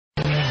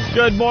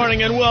Good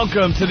morning and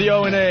welcome to the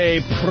O&A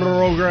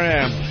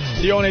program.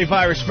 The O&A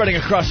virus spreading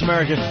across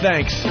America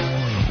thanks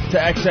to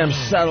XM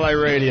Satellite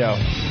Radio.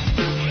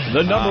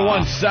 The number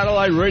one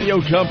satellite radio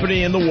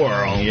company in the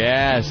world.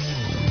 Yes.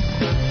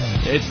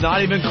 It's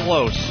not even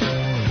close.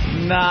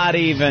 Not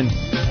even.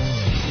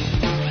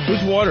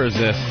 Whose water is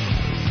this?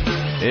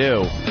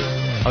 Ew.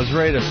 I was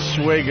ready to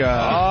swig a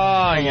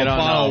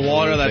bottle of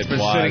water that's been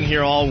sitting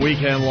here all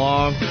weekend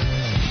long.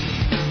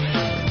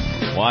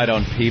 Why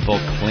don't people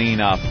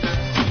clean up?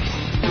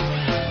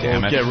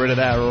 Damn it. Get rid of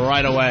that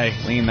right away.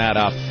 Clean that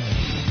up.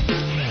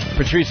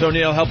 Patrice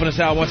O'Neill helping us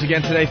out once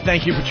again today.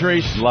 Thank you,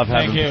 Patrice. Love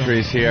having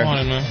Patrice here.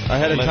 Morning, man.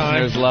 Ahead of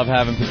time. Listeners love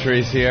having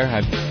Patrice here.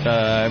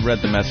 I've read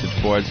the message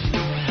boards.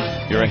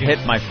 You're a hit,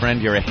 my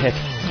friend. You're a hit.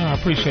 I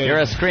appreciate You're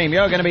it. a scream.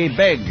 You're going to be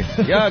big.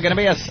 You're going to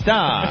be a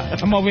star.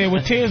 I'm over here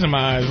with tears in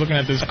my eyes looking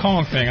at this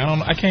Kong thing.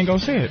 I can't go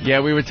see it. Yeah,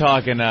 we were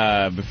talking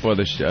before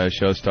the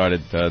show started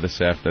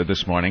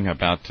this morning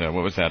about,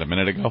 what was that, a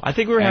minute ago? I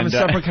think we were having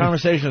separate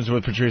conversations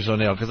with Patrice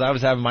O'Neill because I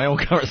was having my own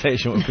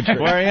conversation with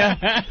Patrice. Were you?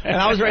 And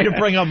I was ready to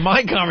bring up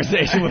my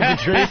conversation with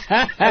Patrice,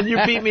 and you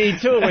beat me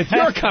to it with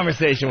your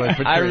conversation with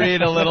Patrice. I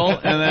read a little,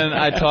 and then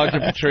I talk to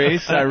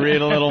Patrice. I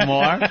read a little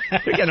more.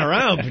 You're getting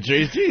around,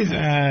 Patrice. Jesus.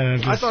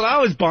 I thought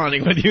I was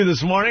bonding with you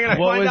this morning, and I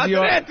find out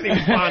that Anthony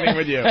was bonding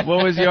with you.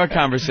 What was your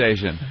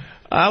conversation?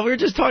 We were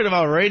just talking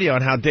about radio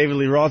and how David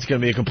Lee Roth's going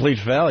to be a complete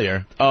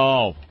failure.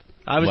 Oh.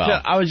 I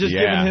was just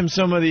giving him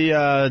some of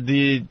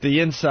the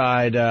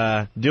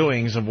inside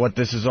doings of what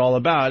this is all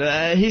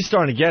about. He's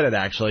starting to get it,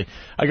 actually.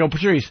 I go,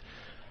 Patrice,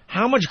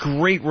 how much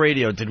great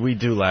radio did we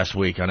do last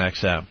week on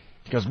XM?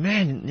 He goes,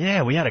 man,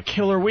 yeah, we had a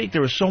killer week.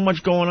 There was so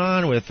much going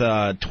on with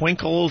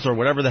Twinkles or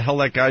whatever the hell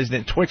that guy's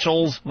name,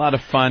 Twitchels. A lot of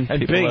fun. And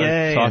People Big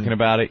are A. talking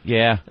about it,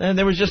 yeah. And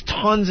there was just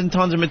tons and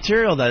tons of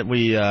material that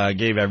we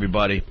gave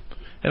everybody.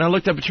 And I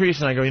looked at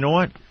Patrice and I go, you know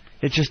what?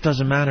 It just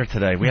doesn't matter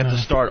today. We have to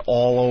start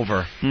all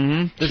over.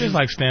 Mm-hmm. This is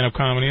like stand-up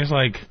comedy. It's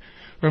like,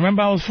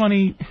 remember I was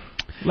funny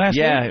last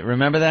week? Yeah,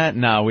 remember that?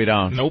 No, we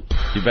don't. Nope.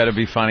 You better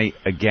be funny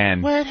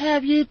again. What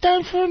have you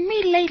done for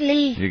me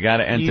lately? You got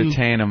to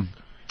entertain them.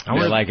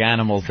 They're like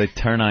animals. They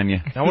turn on you.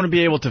 I want to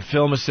be able to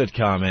film a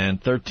sitcom, man.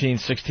 13,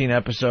 16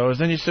 episodes.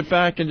 Then you sit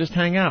back and just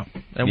hang out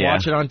and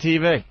watch it on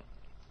TV.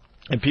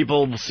 And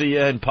people will see you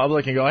in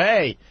public and go,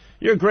 hey,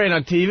 you're great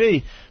on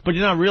TV, but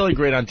you're not really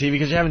great on TV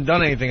because you haven't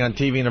done anything on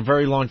TV in a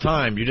very long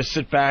time. You just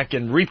sit back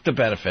and reap the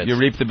benefits. You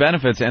reap the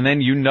benefits, and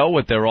then you know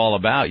what they're all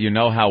about. You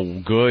know how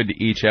good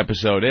each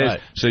episode is. Right.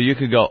 So you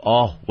could go,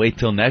 oh, wait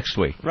till next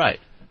week.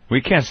 Right. We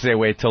can't say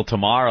wait till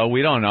tomorrow.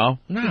 We don't know.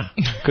 No.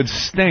 Could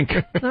stink.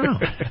 No.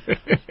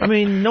 I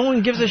mean, no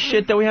one gives a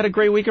shit that we had a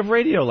great week of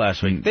radio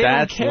last week.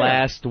 That's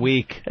last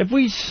week. If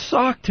we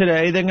suck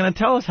today, they're going to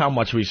tell us how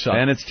much we suck.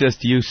 And it's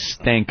just you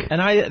stink.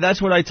 And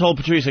that's what I told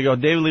Patrice. I go,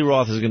 David Lee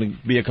Roth is going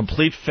to be a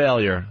complete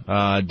failure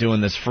doing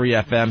this free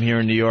FM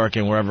here in New York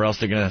and wherever else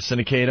they're going to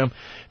syndicate him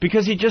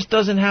because he just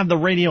doesn't have the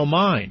radio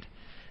mind.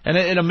 And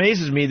it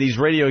amazes me these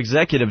radio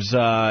executives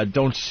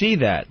don't see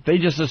that. They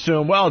just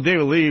assume, well,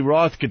 David Lee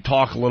Roth could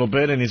talk a little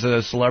bit and he's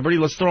a celebrity.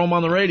 Let's throw him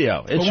on the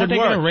radio. It should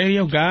work. Get a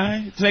radio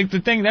guy? It's like the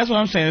thing. That's what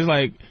I'm saying. It's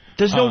like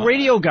there's no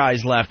radio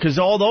guys left because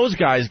all those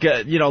guys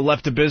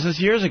left the business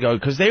years ago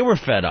because they were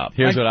fed up.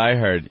 Here's what I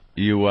heard.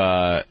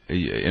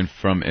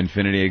 From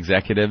Infinity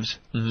executives,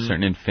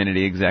 certain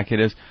Infinity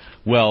executives.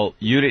 Well,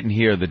 you didn't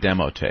hear the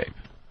demo tape.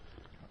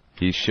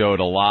 He showed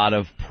a lot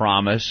of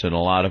promise and a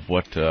lot of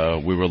what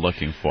we were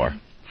looking for.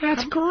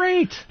 That's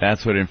great.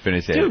 That's what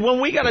Infinity said. Dude, when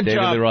we got a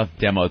David job, Lee Roth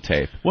demo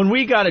tape. When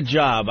we got a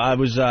job, I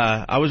was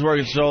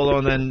working solo,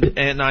 and then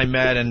Ant and I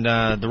met, and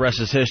the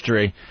rest is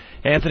history.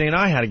 Anthony and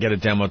I had to get a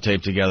demo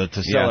tape together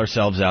to sell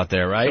ourselves out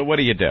there, right? So what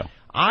do you do?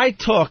 I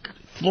took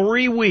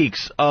 3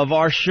 weeks of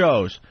our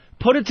shows,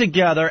 put it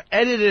together,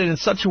 edited it in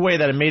such a way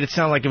that it made it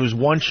sound like it was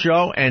one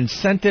show, and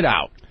sent it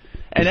out.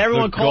 And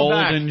everyone called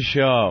back.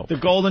 The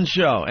Golden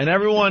Show. And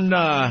everyone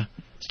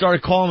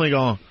started calling me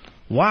going,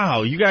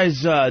 wow, you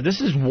guys,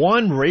 this is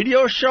one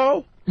radio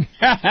show?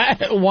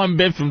 One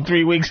bit from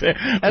 3 weeks.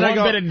 And one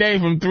bit a day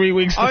from 3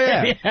 weeks. Oh,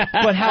 yeah.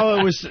 But how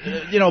it was,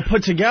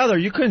 put together,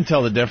 you couldn't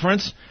tell the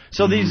difference.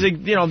 So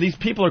these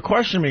people are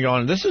questioning me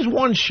going, this is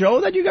one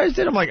show that you guys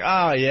did? I'm like,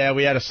 oh, yeah,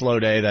 we had a slow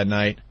day that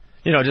night.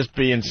 Just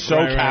being so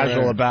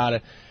casual about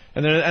it.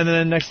 And then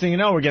the next thing you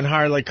know, we're getting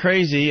hired like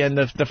crazy. And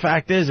the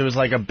fact is, it was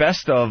like a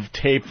best of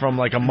tape from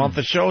like a month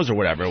of shows or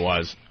whatever it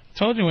was.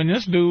 Told you when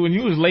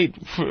you was late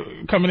for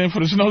coming in for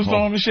the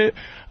snowstorm and shit,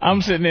 I'm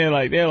sitting there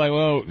like, they're like,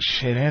 well,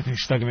 shit,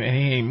 Anthony's stuck in it and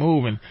he ain't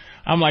moving.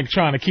 I'm like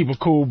trying to keep a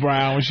cool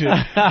brow and shit.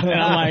 And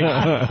I'm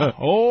like,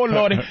 oh,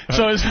 Lordy.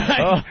 So it's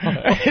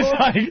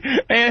like,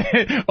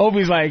 and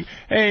Opie's like,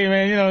 hey,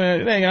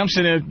 man, I'm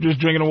sitting there just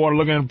drinking the water,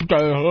 looking at,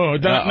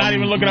 not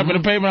even looking up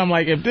at the paper. I'm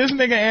like, if this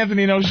nigga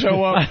Anthony don't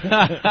show up,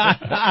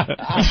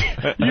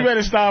 you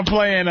better start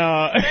playing,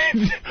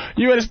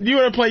 you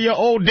better play your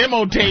old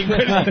demo tape.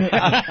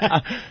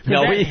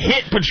 We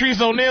hit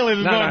Patrice O'Neill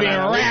is going to be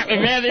a rap.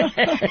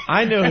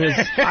 I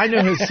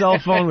knew his cell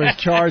phone was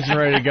charged and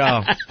ready to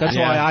go. That's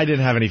why I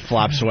didn't have any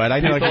flop sweat. I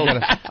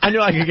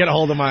knew I could get a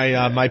hold of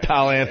my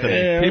pal Anthony.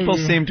 Yeah, People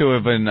seem to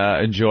have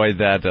enjoyed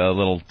that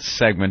little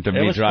segment of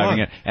me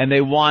driving fun. in, and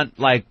they want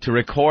to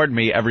record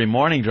me every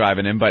morning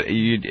driving in, but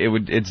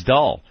it's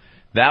dull.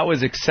 That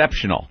was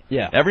exceptional.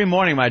 Yeah. Every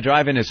morning my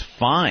drive-in is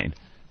fine.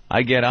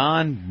 I get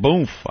on,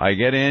 boom, I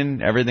get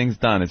in, everything's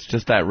done. It's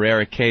just that rare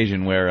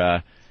occasion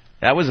where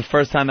that was the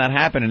first time that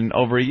happened in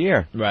over a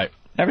year. Right.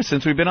 Ever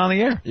since we've been on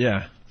the air.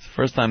 Yeah. It's the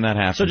first time that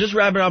happened. So just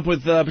wrapping up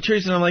with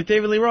Patrice, and I'm like,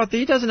 David Lee Roth,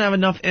 he doesn't have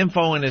enough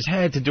info in his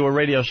head to do a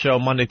radio show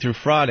Monday through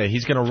Friday.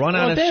 He's going to run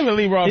out of David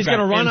Lee Roth He's got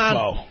going to run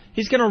info. out.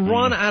 He's going to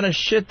run out of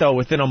shit though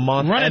within a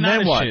month. Running and then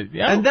out of what? shit.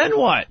 Yeah. And then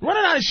what?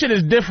 Running out of shit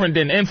is different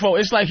than info.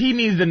 It's like he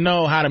needs to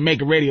know how to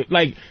make a radio.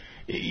 Like,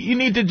 you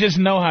need to just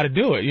know how to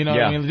do it. You know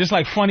what I mean? Just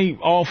like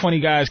all funny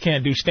guys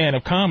can't do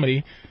stand-up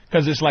comedy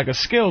because it's like a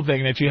skill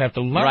thing that you have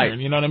to learn. Right.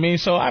 You know what I mean?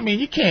 So, I mean,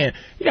 you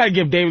got to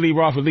give David Lee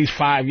Roth at least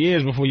 5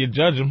 years before you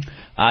judge him.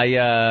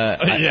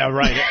 Yeah,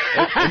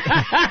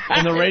 right.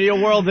 In the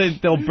radio world,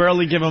 they'll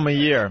barely give him a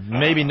year,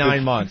 maybe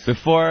 9 months.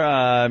 Before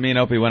me and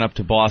Opie went up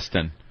to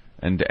Boston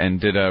and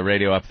did a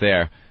radio up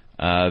there,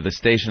 the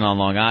station on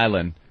Long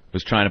Island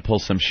was trying to pull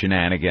some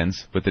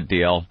shenanigans with the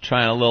deal,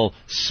 trying a little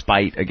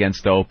spite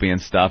against Opie and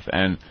stuff,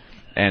 and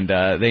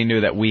they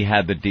knew that we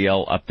had the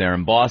deal up there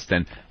in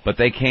Boston, but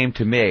they came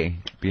to me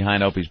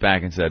behind Opie's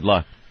back and said,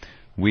 look,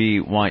 we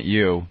want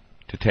you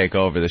to take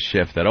over the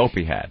shift that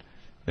Opie had.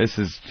 This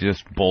is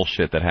just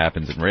bullshit that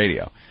happens in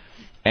radio.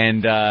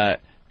 And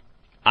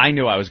I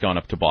knew I was going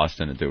up to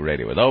Boston to do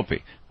radio with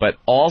Opie, but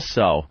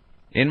also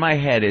in my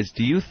head is,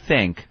 do you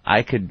think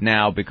I could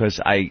now, because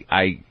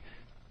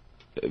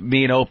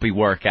me and Opie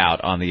work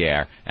out on the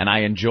air, and I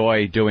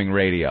enjoy doing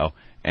radio,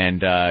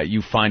 and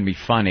you find me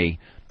funny,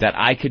 that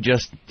I could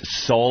just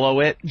solo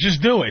it?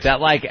 Just do it. That,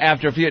 like,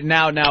 after a few...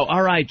 Now,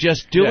 all right,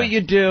 just do what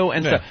you do,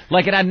 and stuff.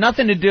 Like, it had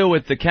nothing to do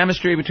with the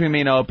chemistry between me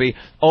and Opie.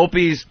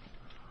 Opie's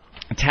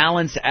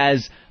talents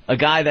as a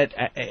guy that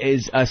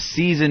is a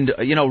seasoned,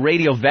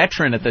 radio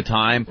veteran at the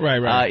time.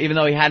 Right. Even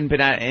though he hadn't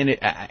been in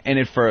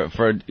it for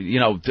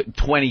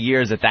 20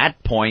 years at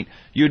that point,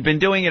 you'd been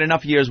doing it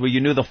enough years where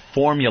you knew the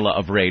formula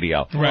of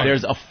radio. Right.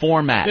 There's a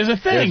format. There's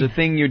a thing. There's a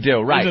thing you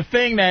do. Right. There's a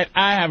thing that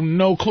I have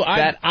no clue.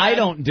 That I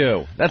don't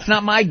do. That's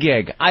not my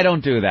gig. I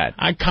don't do that.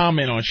 I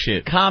comment on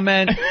shit. I'll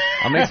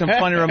make some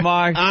funny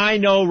remarks. I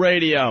know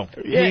radio.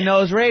 Yeah. He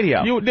knows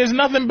radio. There's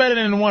nothing better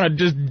than want to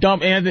just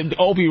dump Anthony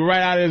Opie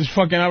right out of his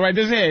fucking... All right,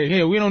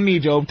 here, we don't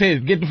need you, Opie.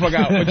 Get the fuck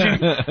out.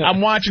 But I'm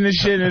watching this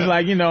shit, and it's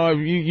like, you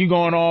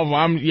going off,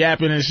 I'm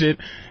yapping and shit.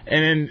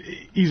 And then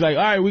he's like,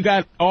 all right, we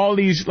got all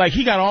these, like,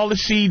 he got all the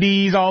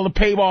CDs, all the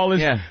paywall.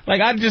 Yeah.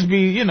 Like, I'd just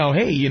be,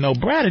 hey,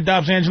 Brad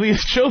adopts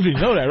Angelina's children.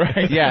 You know that,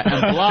 right? Yeah,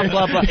 and blah,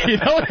 blah, blah. You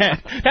know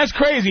that. That's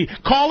crazy.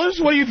 Callers,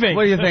 what do you think?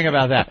 What do you think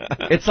about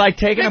that? It's like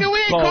taking Nigga, a we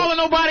ain't boat. calling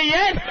nobody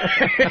yet.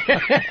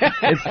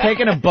 It's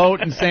taking a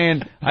boat and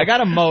saying, I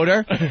got a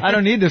motor. I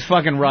don't need this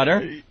fucking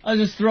rudder. I'll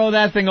just throw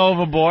that thing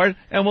overboard,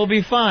 and we'll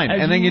be fine.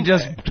 And then you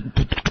just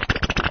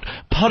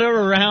putter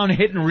around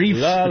hitting reefs.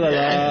 La la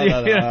la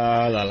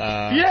la la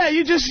la. Yeah,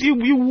 you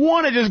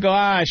want to just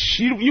go,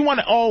 you want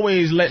to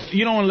always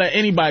you don't want to let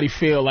anybody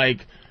feel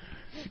like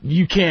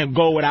you can't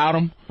go without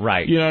them.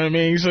 Right. You know what I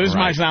mean? So this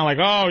might sound like,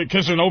 you're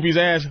kissing Opie's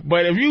ass.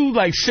 But if you,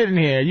 like, sitting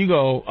here, you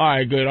go, all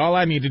right, good, all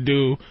I need to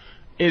do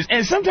is,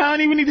 and sometimes I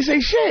don't even need to say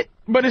shit.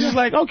 But it's just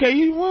like, okay,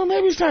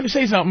 maybe it's time to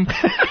say something.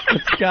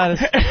 Got it.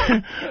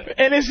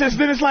 And it's just,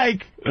 then it's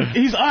like,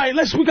 he's, all right,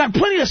 we got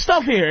plenty of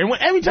stuff here. And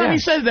every time he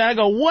says that, I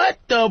go, what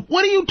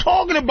are you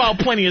talking about,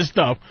 plenty of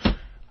stuff?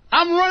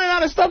 I'm running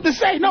out of stuff to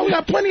say. No, we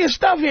got plenty of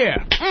stuff here.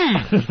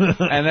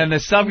 And then the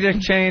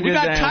subject changes. We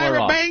got and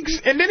Tyra Banks,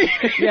 and then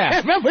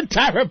remember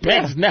Tyra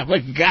Banks never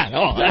got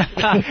on.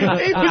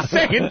 He was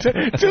saying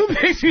two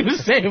things he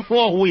was saying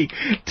for a week.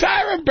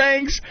 Tyra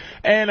Banks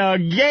and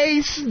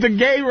the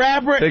gay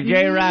rapper. The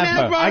gay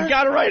rapper. I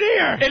got it right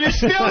here. And it's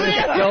still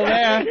there. Still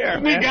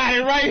there. We got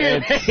it right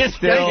here. It's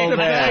still The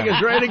bag there.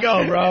 is ready to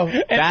go, bro.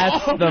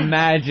 That's the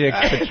magic,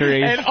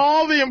 Patrice. And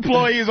all the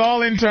employees,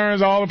 all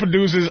interns, all the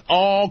producers,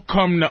 all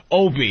come to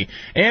Opie.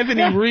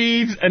 Anthony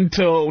reads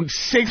until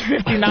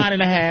 6:59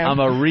 and a half. I'm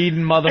a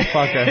reading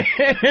motherfucker.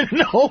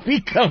 And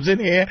Opie comes in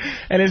here,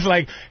 and it's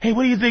like, hey,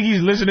 what do you think?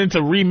 He's listening to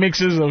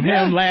remixes of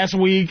him last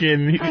week,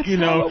 and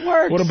how it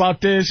works. what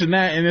about this and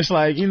that? And it's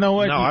like, you know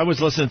what? No, I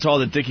was listening to all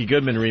the Dickie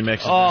Goodman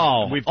remixes.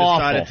 Oh, we've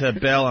decided to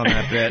bail on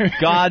that bit.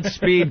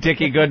 Godspeed,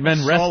 Dickie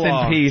Goodman. Rest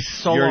in peace.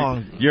 So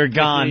long. You're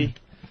gone. Dickie.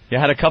 You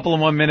had a couple of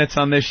more minutes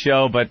on this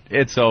show, but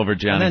it's over,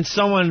 Johnny. And then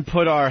someone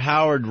put our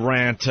Howard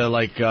rant to,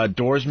 like,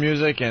 Doors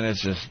music, and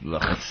it's just...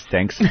 It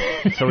stinks.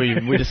 So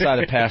we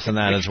decided to pass on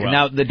that as well.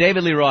 Now, the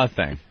David Lee Roth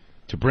thing,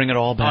 to bring it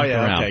all back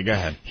around. Okay, go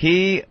ahead.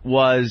 He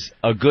was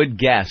a good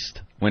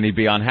guest when he'd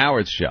be on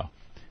Howard's show.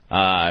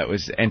 It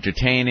was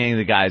entertaining.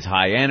 The guy's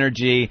high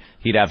energy.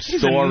 He'd have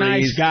He's stories. a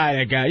nice guy,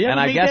 that guy. And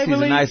I guess he's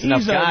a nice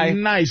enough guy. He's a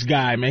nice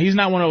guy, man. He's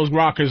not one of those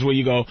rockers where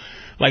you go,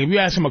 like, if you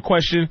ask him a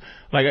question,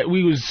 like,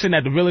 we was sitting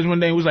at the Village one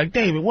day, and was like,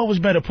 David, what was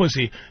better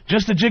pussy?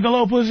 Just a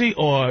gigolo pussy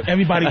or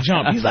everybody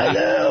jump? He's like,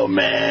 oh,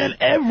 man,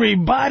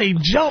 everybody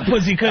jump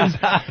pussy, because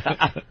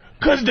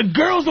the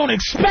girls don't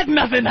expect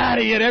nothing out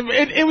of you.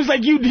 It was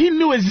like he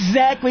knew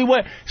exactly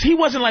what. He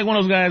wasn't like one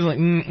of those guys like,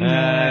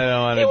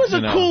 he was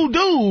a cool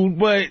dude,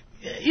 but,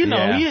 you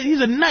know, he's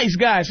a nice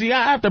guy. See,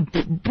 I have to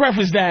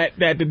preface that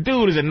the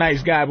dude is a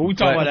nice guy, but we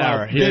talking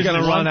about he's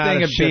going to run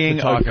out of being shit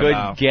to talk a good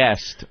about.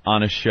 guest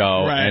on a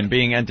show and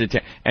being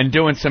and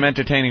doing some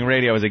entertaining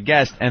radio as a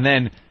guest, and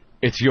then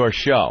it's your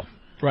show.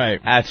 Right.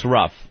 That's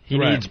rough. He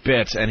needs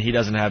bits, and he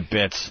doesn't have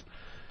bits.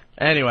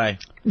 Anyway.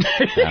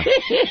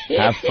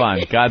 Have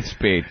fun.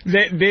 Godspeed.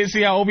 They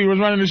see how Opie was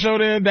running the show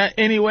there? That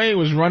anyway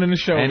was running the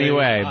show.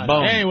 Anyway,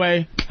 boom.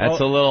 Anyway. That's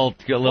a little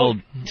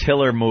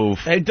Tiller move.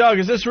 Hey, Doug,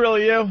 is this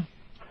really you?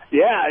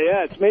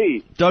 Yeah, it's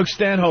me. Doug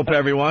Stanhope,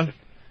 everyone.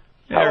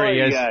 There he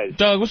is. Guys?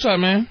 Doug, what's up,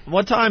 man?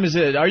 What time is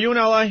it? Are you in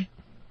L.A.?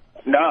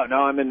 No,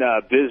 I'm in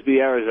Bisbee,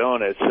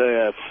 Arizona.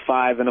 It's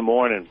 5 in the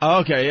morning. Oh,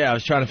 okay, yeah. I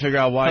was trying to figure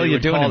out why you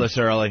would call this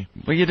early.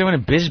 What are you doing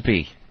in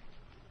Bisbee?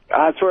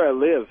 That's where I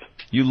live.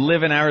 You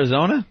live in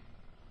Arizona?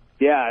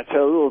 Yeah, it's a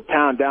little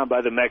town down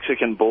by the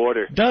Mexican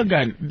border. Doug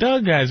has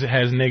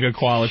nigger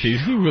qualities.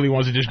 He really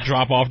wants to just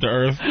drop off the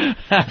earth.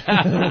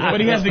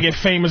 But he has to get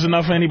famous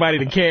enough for anybody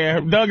to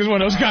care. Doug is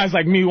one of those guys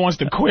like me who wants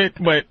to quit,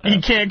 but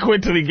he can't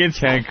quit till he gets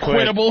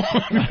quittable.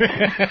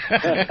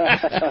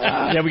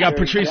 Yeah, we got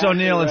Patrice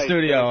O'Neal in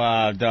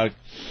studio, Doug.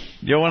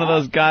 You're one of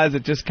those guys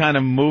that just kind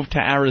of moved to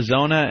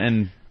Arizona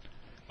and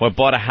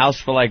bought a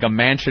house for like a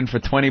mansion for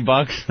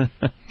 $20?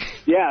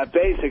 Yeah,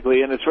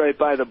 basically, and it's right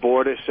by the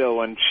border, so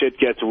when shit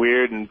gets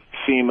weird and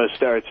FEMA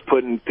starts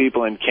putting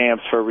people in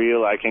camps for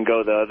real, I can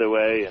go the other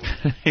way.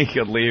 And he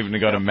could leave and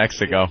go to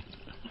Mexico.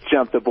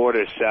 Jump the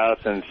border south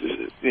and,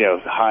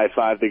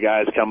 high-five the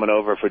guys coming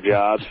over for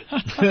jobs.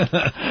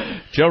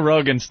 Joe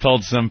Rogan's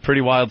told some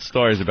pretty wild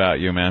stories about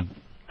you, man.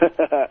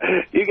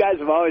 You guys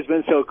have always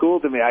been so cool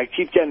to me. I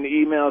keep getting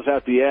emails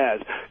out the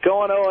ass.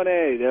 Go on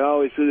O&A.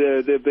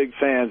 They're big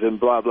fans and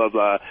blah, blah,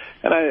 blah.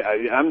 And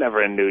I'm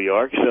never in New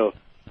York, so...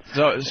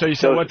 So you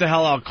said, what the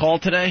hell, I'll call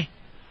today?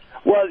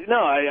 Well, no,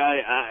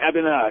 I've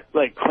been,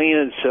 clean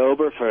and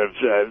sober for,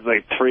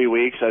 3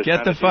 weeks.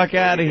 Get the fuck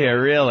out of here,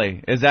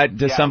 really. Is that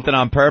just something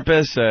on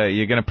purpose?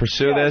 You going to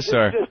pursue this,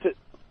 or...?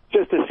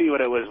 Just to see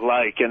what it was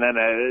like, and then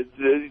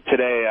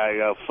today I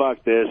go,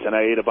 fuck this, and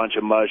I ate a bunch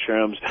of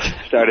mushrooms,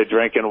 started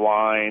drinking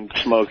wine,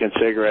 smoking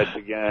cigarettes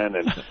again,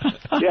 and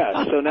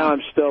so now I'm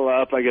still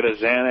up. I get a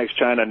Xanax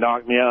trying to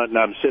knock me out, and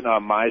I'm sitting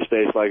on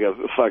MySpace like a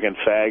fucking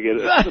faggot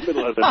in the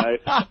middle of the night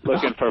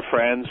looking for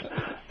friends.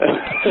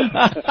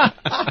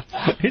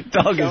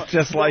 Doug is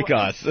just like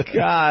us.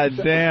 God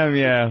damn,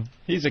 yeah.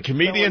 He's a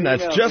comedian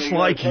that's just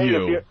like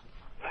you.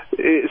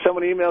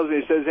 Someone emails me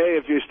and says, hey,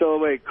 if you're still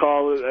awake,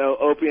 call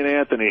Opie and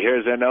Anthony.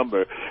 Here's their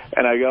number.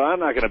 And I go, I'm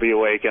not going to be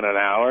awake in an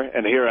hour.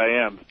 And here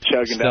I am,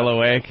 chugging still down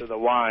awake? to the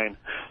wine,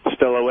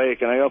 still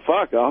awake. And I go,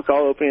 fuck, I'll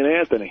call Opie and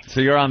Anthony.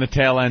 So you're on the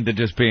tail end of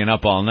just being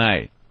up all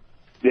night.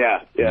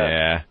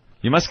 Yeah.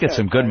 You must get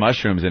some good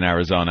mushrooms in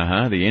Arizona,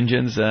 huh? The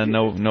Indians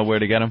know where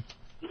to get them?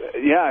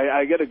 Yeah,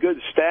 I get a good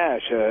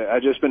stash.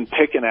 I've just been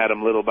picking at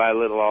them little by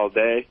little all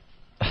day.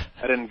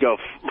 I didn't go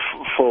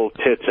full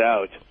tits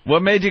out.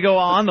 What made you go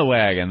on the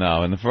wagon,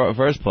 though, in the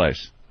first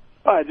place?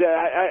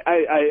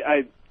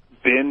 I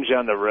binge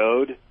on the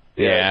road.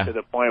 Yeah. To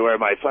the point where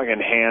my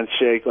fucking hands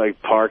shake like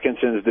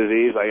Parkinson's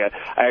disease. Like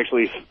I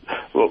actually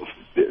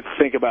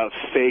think about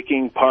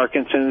faking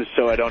Parkinson's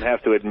so I don't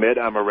have to admit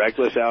I'm a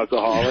reckless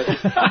alcoholic.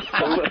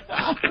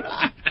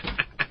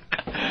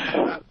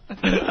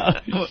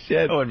 Oh,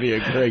 shit. That would be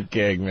a great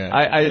gig, man.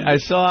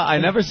 I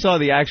never saw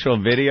the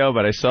actual video,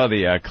 but I saw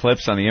the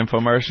clips on the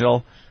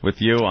infomercial with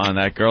you on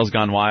that Girls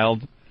Gone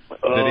Wild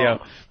video.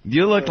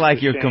 You look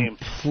like you're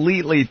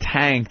completely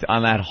tanked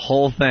on that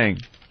whole thing.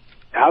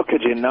 How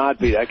could you not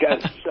be? That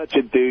guy's such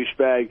a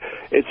douchebag.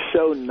 It's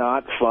so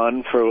not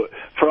fun.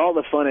 For all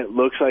the fun it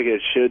looks like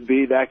it should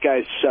be, that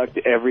guy sucked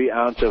every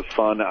ounce of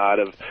fun out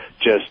of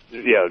just,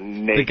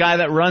 naked. The guy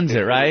that runs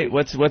it, right?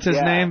 What's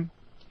his name?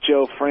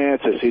 Joe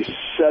Francis. He's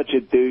such a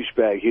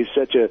douchebag. He's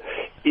such a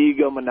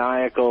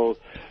egomaniacal,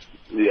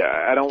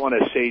 I don't want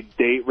to say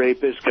date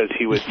rapist because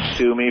he would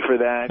sue me for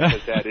that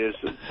because that is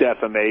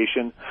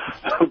defamation.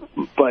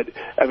 But,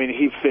 I mean,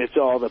 he fits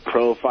all the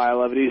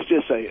profile of it. He's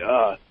just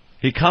like,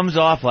 He comes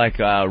off like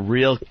a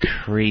real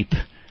creep,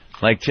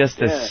 like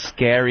just a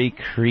scary,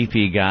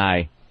 creepy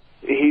guy.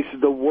 He's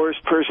the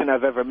worst person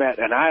I've ever met,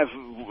 and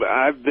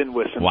I've been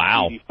with some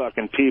shitty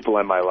fucking people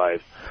in my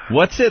life.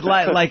 What's it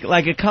like?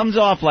 Like it comes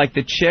off like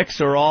the chicks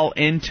are all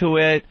into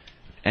it,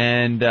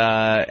 and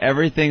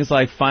everything's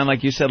like fine,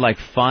 like you said, like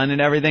fun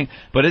and everything.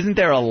 But isn't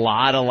there a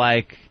lot of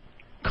like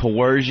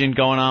coercion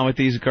going on with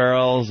these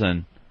girls?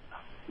 And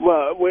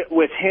Well,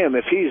 with him,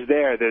 if he's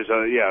there, there's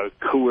a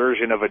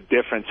coercion of a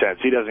different sense.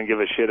 He doesn't give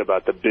a shit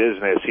about the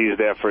business. He's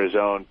there for his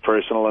own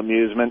personal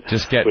amusement.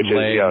 Just getting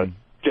laid.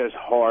 Just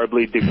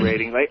horribly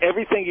degrading. Like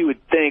everything you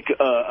would think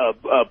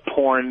a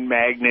porn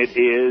magnet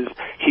is,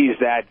 he's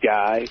that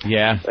guy.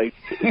 Yeah. Like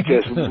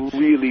just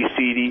really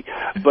seedy.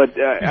 But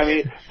I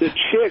mean, the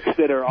chicks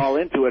that are all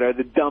into it are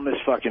the dumbest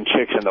fucking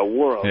chicks in the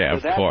world. Yeah,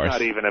 so that's of course.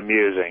 not even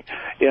amusing.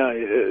 You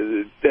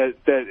know, that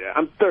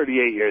I'm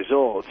 38 years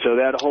old, so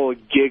that whole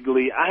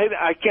giggly.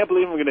 I can't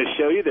believe I'm going to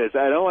show you this.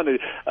 I don't want to.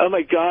 Oh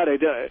my God,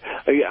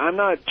 I'm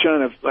not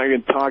trying to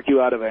fucking talk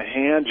you out of a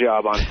hand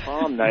job on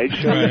prom night.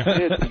 Show me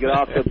this and get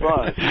off the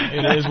bus.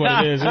 It is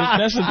what it is.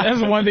 That's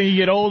the one thing you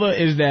get older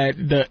is that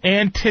the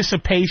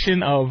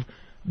anticipation of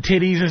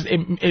titties is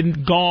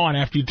gone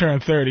after you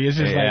turn 30. It's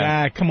just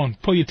like, come on,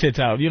 pull your tits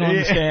out. You don't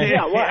understand.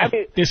 Yeah, well, I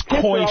mean, this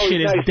coy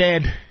shit is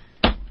dead.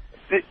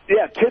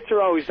 Yeah, tits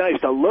are always nice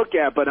to look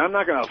at, but I'm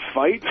not going to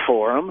fight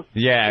for them.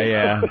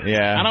 Yeah.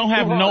 I don't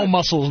have no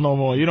muscles no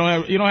more. You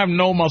don't have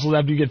no muscles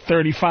after you get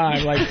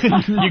 35. Like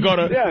you go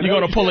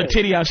to pull a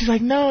titty out. She's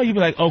like, no. You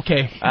be like,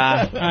 okay, all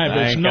right,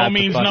 bitch. No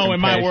means no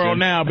in my world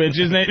now, bitch.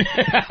 Isn't it?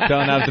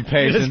 Don't have the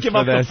patience just give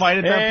for up this. the fight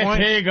at that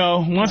point. There you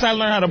go. Once I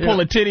learn how to pull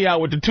a titty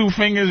out with the two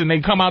fingers and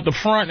they come out the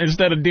front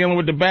instead of dealing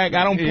with the back,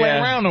 I don't play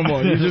around no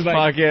more. You're just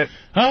like, fuck it.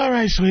 All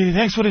right, sweetie.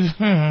 Thanks for this.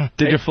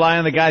 Did you fly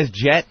on the guy's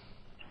jet?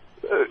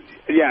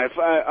 Yeah,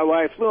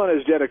 I flew on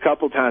his jet a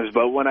couple times,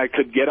 but when I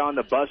could get on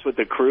the bus with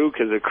the crew,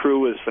 because the crew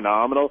was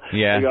phenomenal,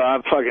 I go,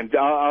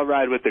 I'll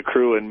ride with the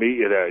crew and meet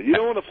you there. You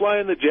don't want to fly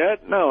in the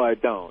jet? No, I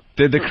don't.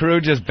 Did the crew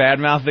just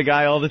badmouth the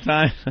guy all the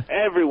time?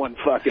 Everyone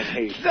fucking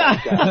hates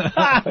that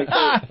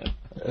guy.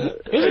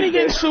 Isn't he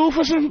getting sued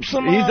for some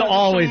He's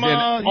always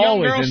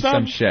in stuff?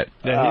 some shit.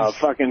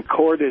 Fucking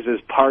court is his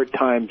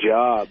part-time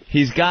job.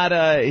 He's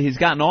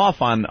gotten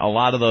off on a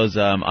lot of those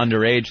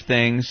underage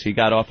things. He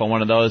got off on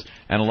one of those,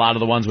 and a lot of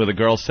the ones where the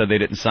girls said they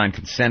didn't sign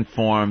consent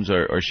forms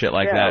or shit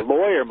like that. Yeah,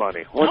 lawyer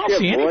money. I don't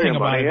see anything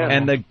about it.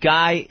 And the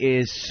guy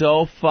is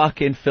so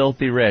fucking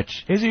filthy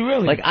rich. Is he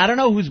really? Like, I don't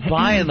know who's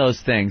buying those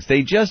things.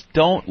 They just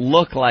don't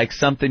look like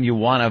something you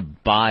want to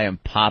buy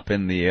and pop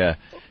in the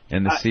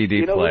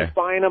CD player. Who's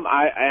buying them?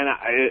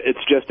 It's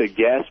just a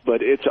guess,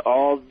 but it's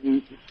all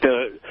the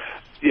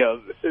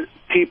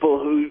people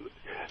who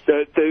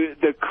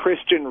the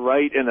Christian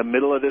right in the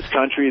middle of this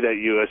country that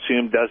you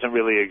assume doesn't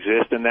really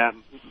exist in that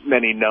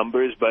many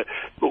numbers. But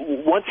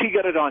once he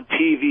got it on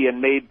TV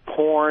and made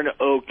porn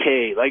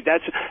okay, like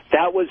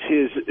that was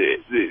his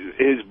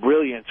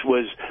brilliance,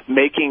 was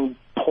making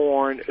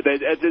porn.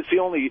 That's the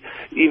only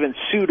even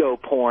pseudo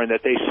porn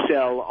that they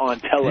sell on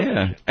television.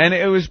 Yeah, and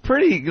it was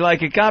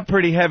it got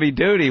pretty heavy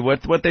duty.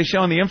 What they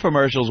show in the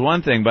infomercials,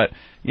 one thing, but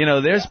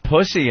there's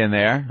pussy in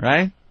there,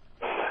 right?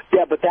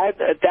 Yeah, but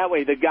that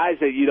way, the guys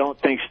that you don't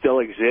think still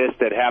exist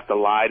that have to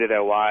lie to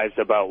their wives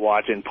about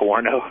watching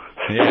porno.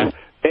 Yeah.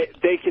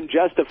 They can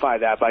justify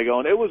that by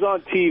going, it was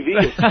on TV.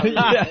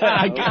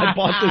 I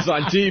bought this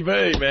on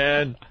TV,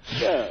 man.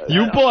 Yeah,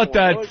 you bought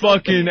that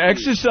fucking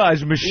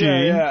exercise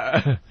machine.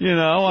 Yeah.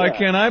 Why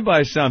can't I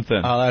buy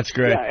something? Oh, that's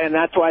great. Yeah, and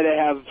that's why they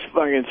have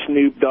fucking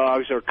Snoop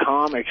Dogs or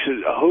comics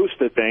host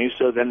the thing,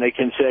 so then they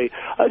can say,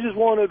 I just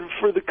wanted it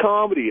for the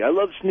comedy. I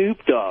love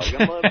Snoop Dogg.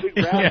 I'm a big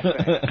rap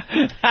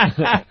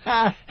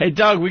fan. Hey,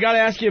 Doug, we got to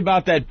ask you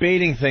about that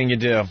baiting thing you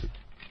do.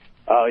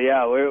 Oh,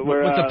 yeah. We're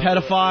with the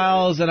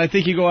pedophiles, and I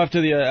think you go after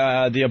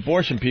the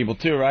abortion people,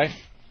 too, right?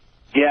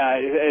 Yeah,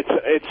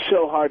 it's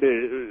so hard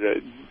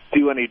to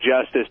do any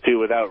justice to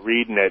without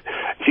reading it.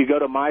 If you go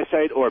to my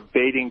site or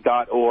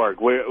baiting.org,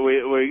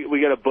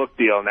 we got a book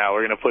deal now.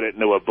 We're going to put it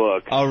into a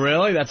book. Oh,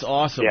 really? That's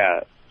awesome.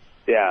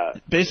 Yeah.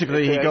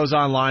 Basically, he goes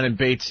online and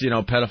baits,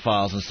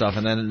 pedophiles and stuff,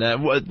 and then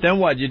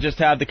what? You just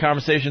have the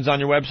conversations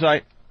on your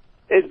website?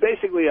 It's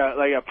basically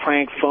like a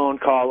prank phone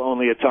call,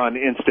 only it's on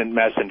instant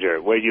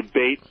messenger, where you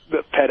bait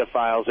the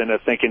pedophiles into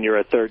thinking you're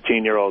a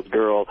 13-year-old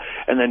girl,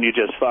 and then you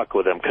just fuck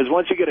with them. Because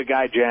once you get a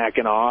guy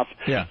jacking off,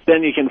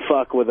 then you can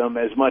fuck with them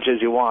as much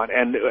as you want.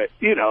 And,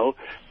 so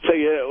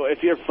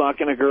if you're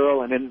fucking a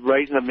girl and then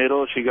right in the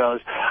middle she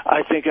goes,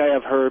 I think I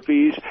have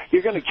herpes,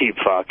 you're going to keep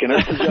fucking her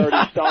because you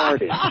already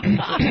started.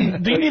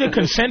 Do you need a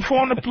consent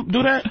form to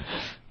do that?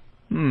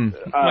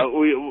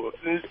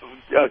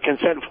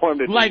 Consent form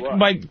to do what?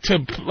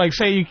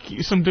 Say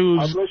some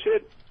dudes publish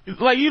it?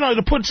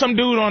 To put some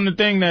dude on the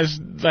thing that's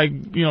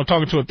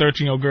talking to a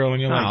 13-year-old girl,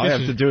 and you're all you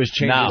have to do is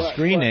change the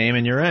screen name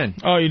and you're in.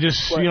 Oh, you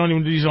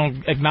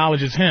don't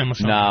acknowledge it's him or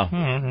something. No.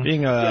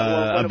 Being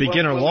a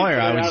beginner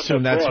lawyer, I would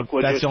assume that's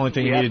the only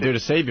thing you need to do to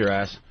save your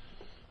ass.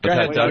 Go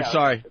ahead, Doug.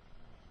 Sorry.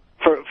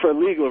 For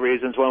legal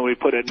reasons, when we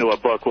put it into a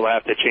book, we'll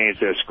have to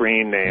change their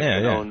screen name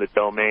and own the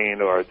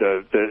domain or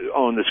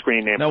own the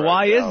screen name. Now,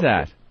 why is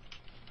that?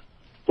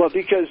 Well,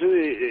 because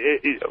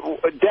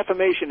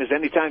defamation is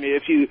anytime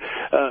if you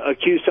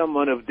accuse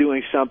someone of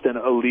doing something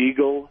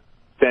illegal,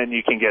 then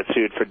you can get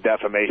sued for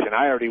defamation.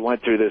 I already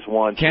went through this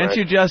once. Can't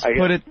you just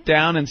put it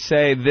down and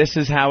say, this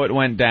is how it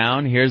went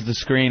down, here's the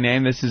screen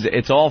name,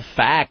 it's all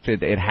fact,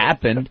 it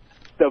happened?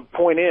 the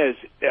point is,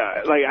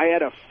 like, I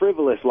had a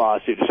frivolous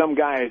lawsuit. Some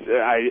guy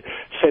I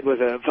said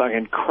was a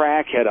fucking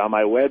crackhead on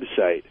my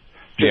website.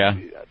 Yeah.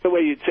 The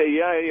way you'd say,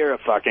 yeah, you're a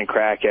fucking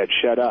crackhead,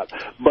 shut up.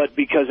 But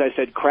because I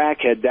said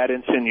crackhead, that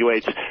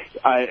insinuates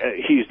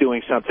he's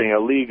doing something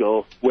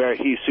illegal, where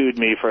he sued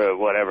me for,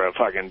 whatever, a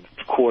fucking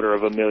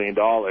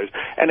 $250,000.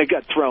 And it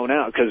got thrown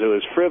out because it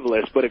was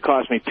frivolous, but it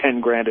cost me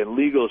 $10,000 in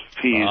legal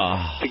fees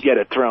to get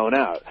it thrown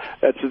out.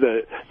 That's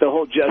the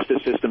whole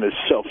justice system is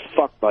so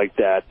fucked like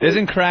that.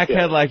 Isn't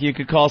crackhead like you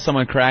could call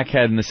someone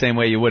crackhead in the same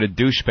way you would a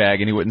douchebag,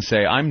 and you wouldn't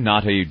say, I'm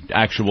not a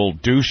actual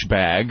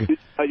douchebag.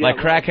 Like,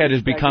 crackhead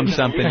has become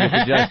something you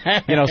could just,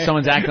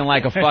 someone's acting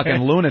like a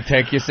fucking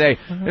lunatic, you say,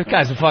 this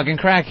guy's a fucking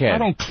crackhead. I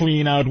don't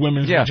clean out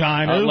women's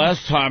vaginas.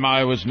 Last time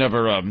I was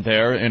never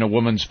there in a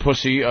woman's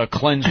pussy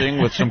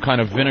cleansing with some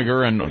kind of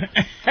vinegar and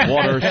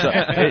water.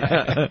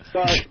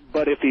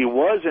 But if he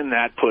was in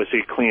that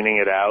pussy cleaning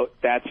it out,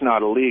 that's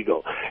not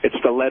illegal. It's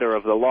the letter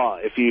of the law.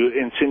 If you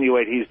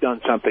insinuate he's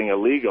done something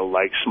illegal,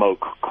 like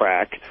smoke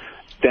crack,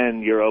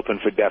 then you're open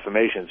for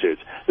defamation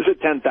suits. This is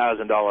a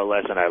 $10,000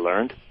 lesson I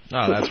learned.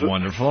 Oh, that's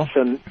wonderful.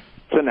 So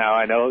now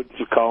I know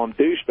to call them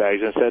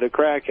douchebags instead of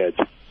crackheads.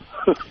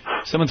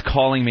 Someone's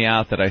calling me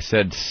out that I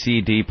said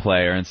CD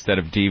player instead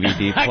of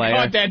DVD player.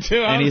 I caught that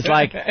too. And he's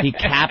like, he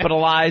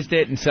capitalized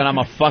it and said I'm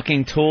a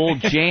fucking tool.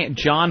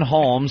 John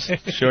Holmes,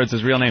 sure it's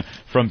his real name,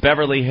 from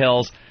Beverly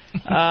Hills.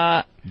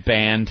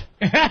 Banned.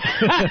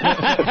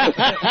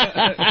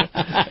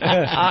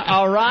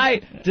 All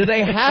right. Do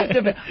they have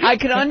to? I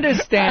could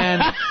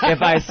understand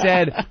if I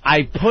said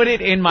I put it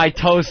in my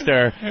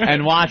toaster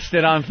and watched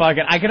it on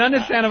fucking. I can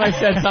understand if I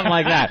said something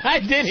like that.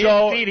 I did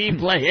hear CD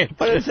play it.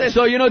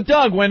 So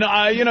Doug, when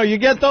you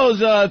get those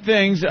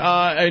things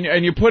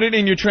and you put it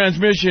in your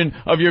transmission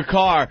of your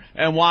car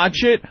and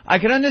watch it, I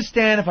can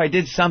understand if I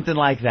did something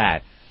like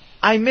that.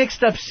 I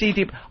mixed up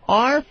CD.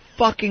 Our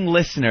fucking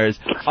listeners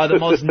are the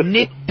most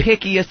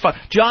nitpickiest fuck.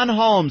 John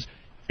Holmes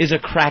is a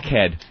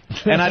crackhead.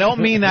 And I don't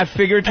mean that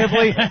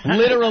figuratively.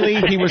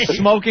 Literally, he was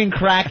smoking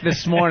crack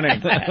this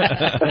morning.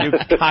 You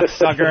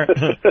cocksucker.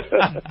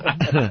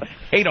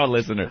 Hate our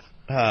listeners.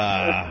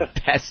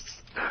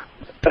 Pests.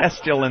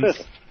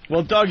 Pestilence.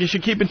 Well, Doug, you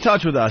should keep in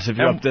touch with us if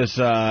you're up this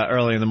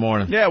early in the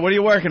morning. Yeah, what are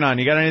you working on?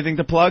 You got anything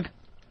to plug?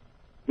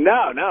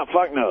 No,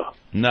 fuck no.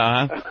 No,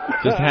 huh?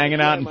 Just hanging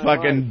out in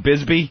fucking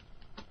Bisbee?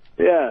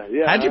 Yeah.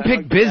 How'd you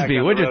pick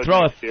Bisbee? Would you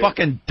throw a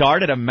fucking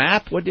dart at a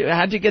map?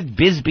 How'd you get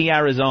Bisbee,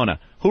 Arizona?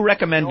 Who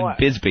recommended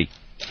Bisbee?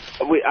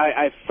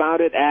 I found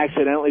it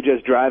accidentally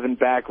just driving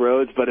back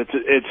roads, but it's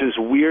this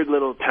weird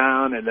little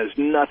town, and there's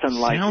nothing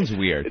like it. Sounds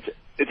weird.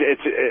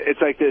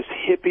 It's like this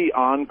hippie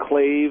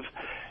enclave.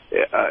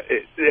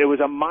 It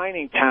was a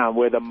mining town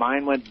where the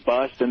mine went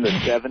bust in the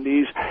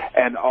 70s,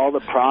 and all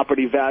the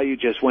property value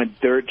just went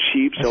dirt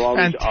cheap, so all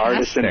these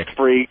artists and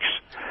freaks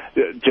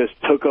just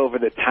took over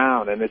the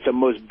town. And it's the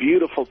most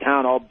beautiful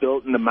town, all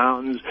built in the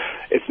mountains.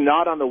 It's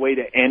not on the way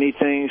to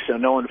anything, so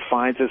no one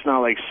finds it. It's not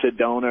like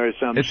Sedona or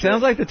something. It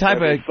sounds like the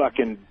type of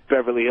fucking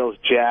Beverly Hills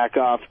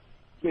jack-off,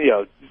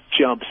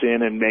 jumps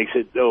in and makes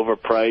it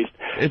overpriced.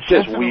 It's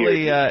just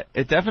weird.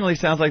 It definitely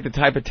sounds like the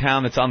type of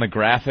town that's on the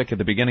graphic at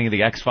the beginning of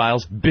the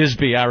X-Files,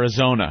 Bisbee,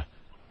 Arizona.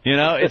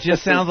 It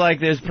just sounds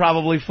like there's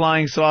probably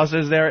flying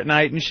saucers there at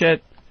night and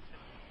shit.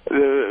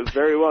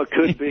 Very well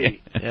could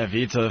be. Yeah, if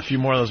he eats a few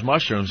more of those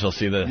mushrooms, he'll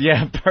see the...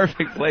 Yeah,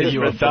 perfect place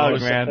for a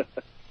Doug, man.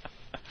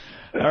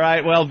 All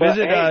right, well,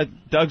 visit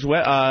Doug's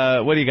web...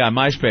 what do you got,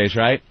 MySpace,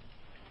 right?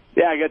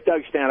 Yeah, I got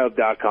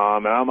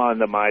DougStanhope.com, and I'm on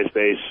the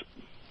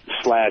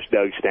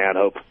MySpace/Doug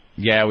Stanhope.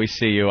 Yeah, we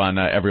see you on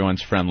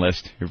everyone's friend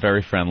list. You're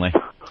very friendly.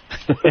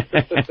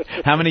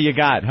 How many you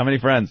got? How many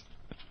friends?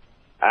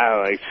 I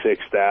don't know, like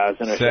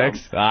 6,000 or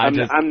 6? something. I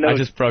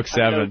just broke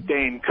 7. I'm no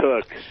Dane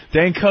Cook.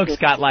 Dane Cook's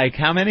got like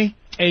how many?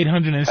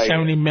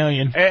 870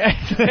 million.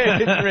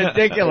 It's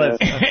ridiculous.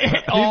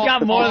 You've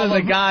got more than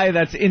the guy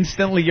that's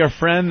instantly your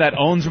friend that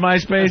owns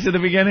MySpace at the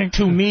beginning.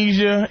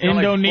 Tunisia,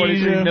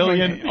 Indonesia, like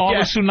million. all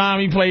the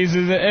tsunami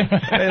places.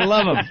 They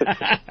love him.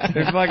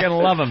 They fucking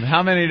love him.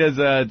 How many does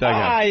Doug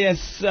have?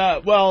 Yes.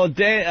 Well,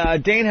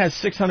 Dane has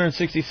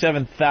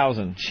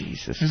 667,000.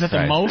 Jesus. Is that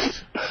Christ. the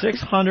most?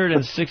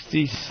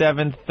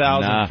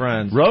 667,000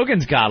 friends.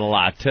 Rogan's got a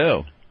lot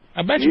too.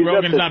 I bet you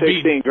Rogan's not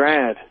beating.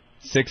 $16,000.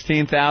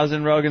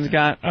 16,000 Rogan's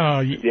got? Oh,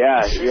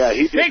 yeah.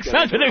 He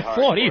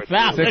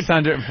 640,000.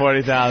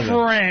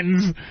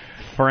 640,000.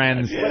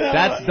 Friends.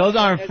 Those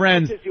aren't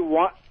friends.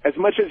 As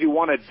much as you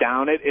want to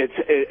down it,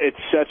 it's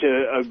such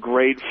a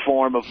great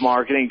form of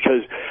marketing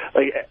because,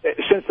 like,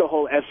 since the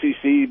whole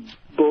FCC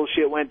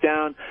bullshit went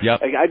down,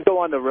 like, I'd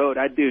go on the road,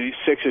 I'd do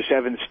 6 or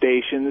 7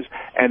 stations,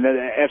 and then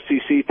the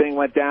FCC thing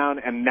went down,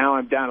 and now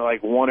I'm down to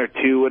like 1 or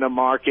 2 in a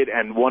market,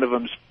 and one of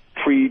them's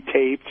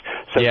pre-taped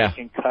so they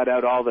can cut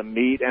out all the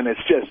meat, and it's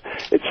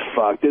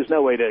fucked. There's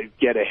no way to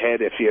get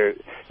ahead if you're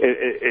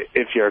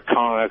a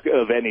comic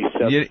of any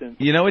substance.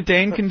 You know what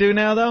Dane can do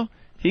now, though?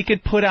 he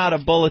could put out a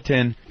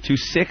bulletin to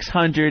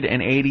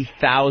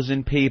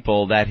 680,000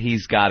 people that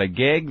he's got a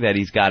gig, that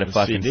he's got a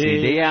fucking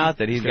CD out,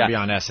 that he's got to be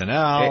on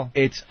SNL.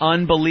 It's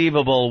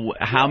unbelievable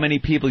how many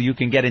people you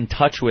can get in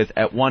touch with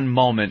at one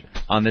moment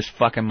on this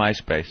fucking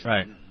MySpace.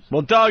 Right.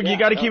 Well, Doug, you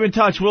got to keep in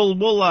touch. We'll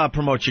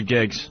promote your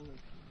gigs.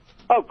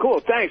 Oh, cool.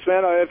 Thanks,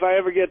 man. If I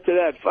ever get to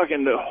that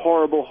fucking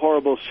horrible,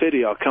 horrible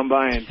city, I'll come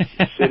by and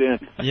sit in.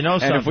 You know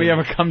something? And if we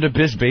ever come to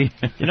Bisbee.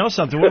 You know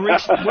something?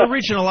 We're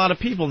reaching a lot of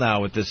people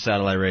now with this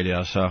satellite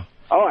radio, so.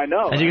 Oh, I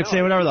know. And you can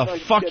say whatever the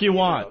fuck you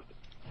want.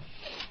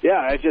 Yeah,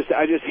 I just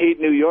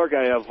hate New York.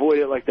 I avoid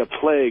it like the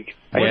plague.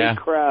 I hate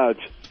crowds.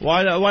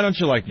 Why don't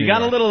you like New York?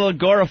 You got a little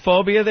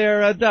agoraphobia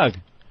there, Doug?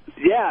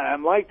 Yeah,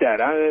 I'm like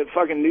that.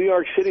 Fucking New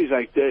York City's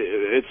like,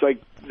 it's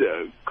like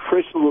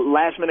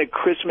last-minute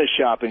Christmas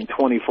shopping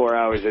 24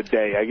 hours a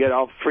day. I get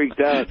all freaked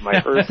out. My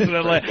earth is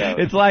freaked out.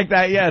 It's like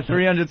that,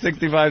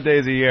 365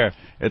 days a year.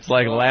 It's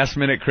like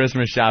last-minute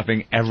Christmas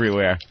shopping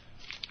everywhere.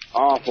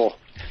 Awful.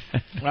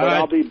 But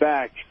I'll be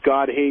back.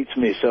 God hates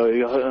me, so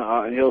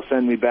he'll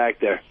send me back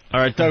there.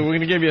 All right, Doug, we're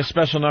going to give you a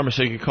special number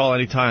so you can call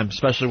anytime,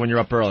 especially when you're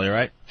up early, all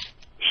right?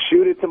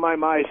 Shoot it to my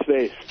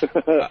MySpace.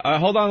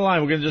 Hold on the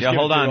line. We're going to just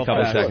hold on a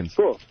couple seconds.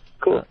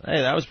 Cool.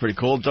 Hey, that was pretty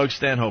cool. Doug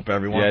Stanhope,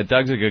 everyone. Yeah,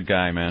 Doug's a good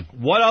guy, man.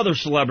 What other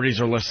celebrities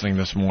are listening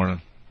this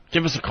morning?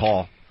 Give us a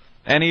call.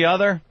 Any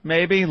other,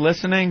 maybe,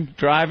 listening,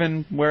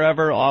 driving,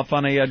 wherever, off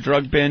on a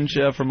drug binge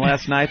from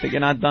last night that you're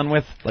not done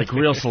with? Like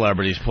real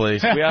celebrities,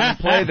 please. We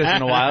haven't played this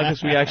in a while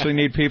because we actually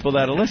need people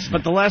that'll listen.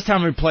 But the last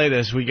time we played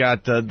this, we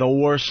got the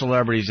worst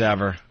celebrities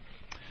ever.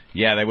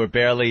 Yeah, they were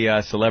barely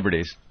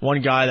celebrities.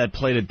 One guy that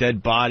played a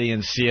dead body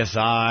in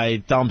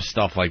CSI, dumb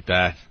stuff like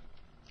that.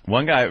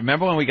 One guy,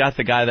 remember when we got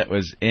the guy that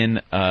was in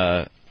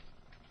an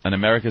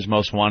America's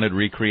Most Wanted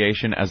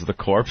recreation as the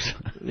corpse?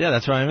 Yeah,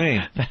 that's what I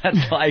mean.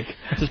 That's like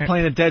just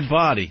playing a dead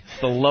body. It's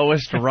the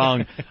lowest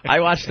rung. I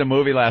watched a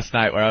movie last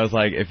night where I was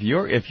like, if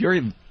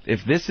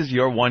this is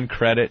your one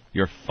credit,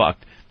 you're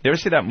fucked. You ever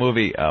see that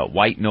movie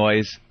White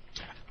Noise?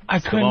 I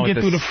couldn't get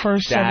through the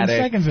first 7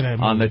 seconds of that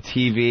movie. On the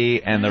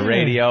TV and the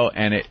radio,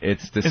 and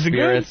it's the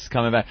spirits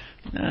coming back.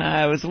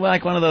 It was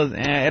like one of those.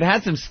 It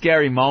had some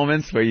scary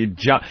moments where you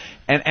jump,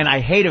 and I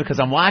hate it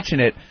because I'm watching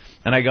it,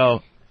 and I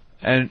go,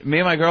 and me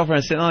and my girlfriend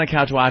are sitting on the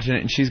couch watching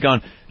it, and she's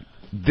going,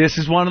 "This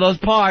is one of those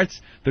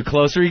parts. The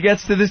closer he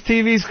gets to this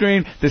TV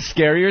screen, the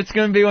scarier it's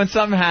going to be when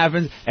something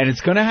happens, and it's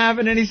going to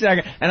happen any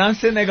second." And I'm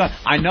sitting there going,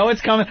 "I know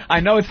it's coming.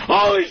 I know it's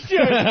holy shit,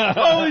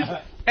 holy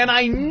shit," and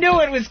I knew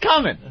it was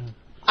coming.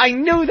 I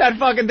knew that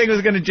fucking thing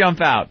was going to jump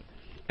out,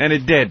 and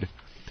it did.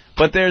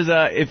 But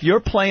if you're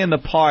playing the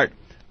part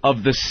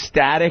of the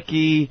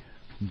staticky,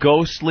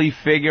 ghostly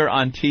figure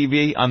on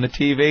the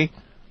TV,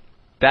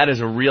 that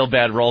is a real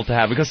bad role to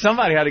have. Because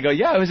somebody had to go,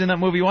 I was in that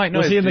movie White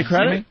Noise. Was he in the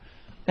credit?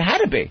 It had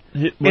to be.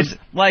 It's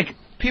like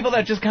people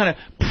that just kind of...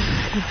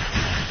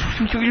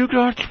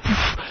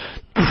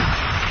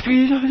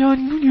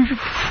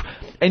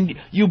 And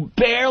you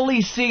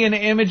barely see an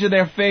image of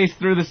their face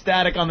through the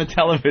static on the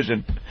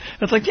television.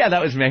 It's like,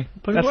 that was me.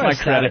 But that's my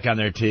static on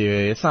their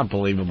TV. It's not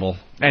believable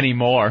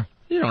anymore.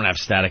 You don't have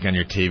static on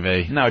your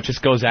TV. No, it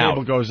just goes out.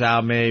 Cable goes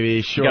out,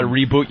 maybe. Sure. You got to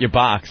reboot your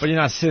box. But you're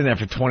not sitting there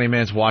for 20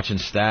 minutes watching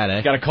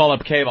static. You got to call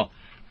up cable.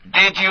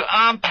 Did you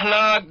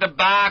unplug the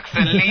box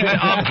and leave it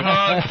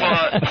unplugged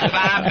for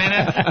 5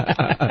 minutes?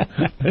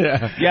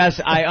 Yeah.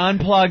 Yes, I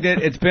unplugged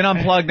it. It's been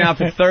unplugged now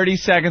for 30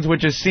 seconds,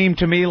 which has seemed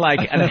to me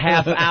like a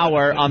half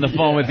hour on the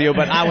phone with you.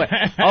 But I went,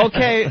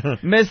 okay,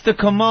 Mr.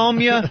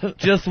 Kamomia,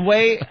 just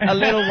wait a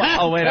little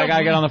while. Oh, wait, I got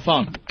to get on the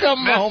phone.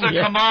 Mr.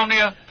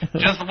 Kamomia,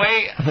 just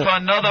wait for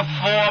another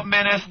 4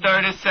 minutes,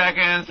 30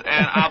 seconds,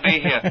 and I'll be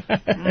here.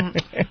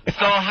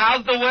 So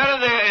how's the weather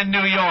there in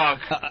New York?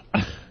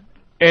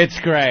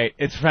 It's great.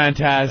 It's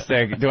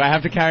fantastic. Do I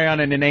have to carry on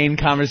an inane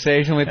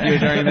conversation with you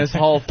during this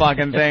whole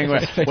fucking thing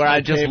where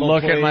I just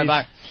look at my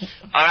back?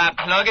 All right,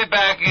 plug it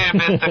back in,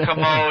 Mr.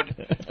 Commode.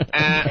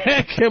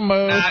 And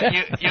Commode. Now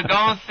you're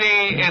going to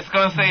see, it's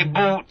going to say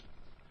boot,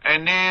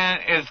 and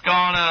then it's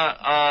going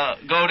to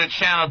go to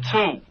channel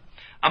 2.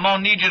 I'm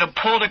going to need you to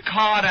pull the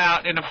card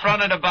out in the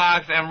front of the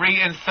box and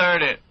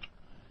reinsert it.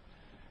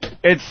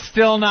 It's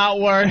still not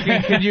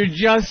working. Could you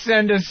just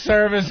send a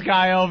service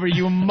guy over,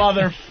 you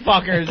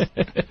motherfuckers?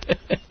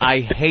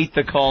 I hate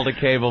the call to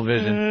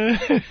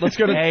Cablevision. Let's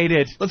go to hate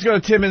it. Let's go to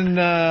Tim in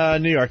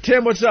New York.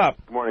 Tim, what's up?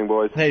 Good morning,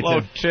 boys. Hey,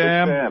 hello,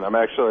 Tim. Man, I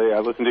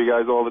listen to you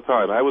guys all the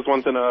time. I was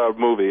once in a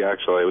movie,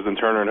 actually. I was in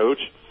Turner and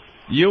Hooch.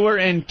 You were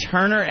in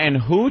Turner and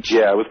Hooch?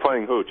 Yeah, I was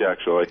playing Hooch,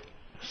 actually.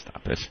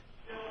 Stop it. It's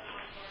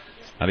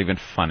not even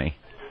funny.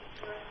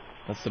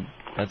 That's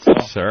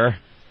sir.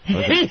 That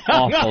was an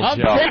awful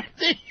joke.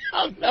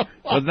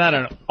 Wasn't that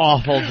an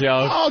awful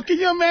joke? Oh, can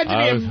you imagine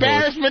the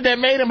embarrassment that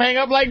made him hang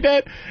up like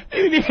that?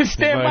 He didn't even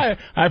stand by it.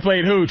 I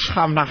played Hooch.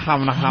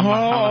 Lunchbox.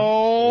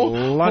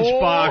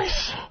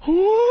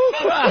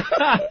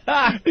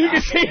 You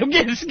can see him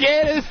getting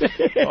scared.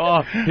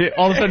 All of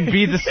a sudden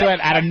beads of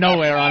sweat out of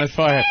nowhere on his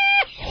forehead.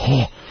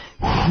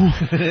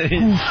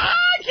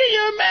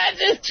 you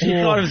imagine? He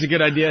thought it was a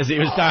good idea as he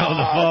was dialing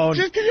the phone,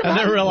 Just can you and then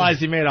imagine? realized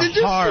he made a Did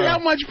you see how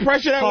much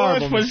pressure that was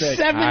horrible for mistake.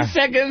 7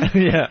 seconds?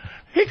 Yeah.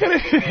 He could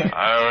have.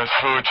 I was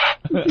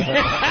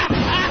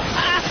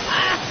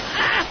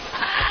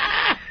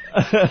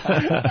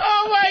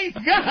Oh my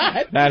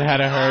God! That had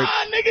to hurt.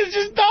 Niggas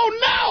just don't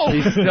know.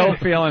 He's still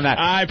feeling that.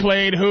 I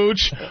played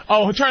Hooch.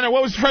 Oh, Turner.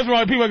 What was the first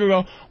one? People could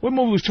go. What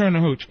movie was Turner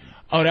Hooch?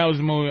 Oh, that was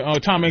the movie. Oh,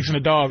 Tom Hanks and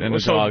the dog. And the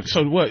so, dog.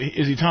 So what?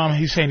 Is he Tom?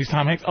 He's saying he's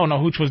Tom Hanks. Oh no,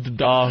 Hooch was the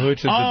dog. Oh, Hooch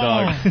is the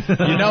dog.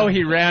 You know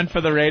he ran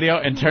for the radio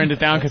and turned it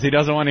down because he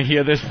doesn't want to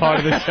hear this part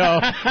of the show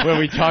where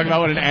we talk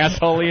about what an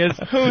asshole he is.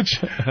 Hooch.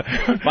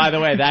 By the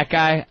way, that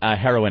guy, a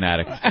heroin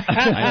addict.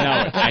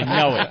 I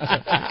know it.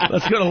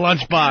 Let's go to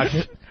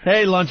Lunchbox.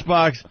 Hey,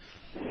 Lunchbox.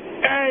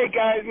 Hey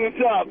guys,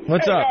 what's up?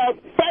 What's up?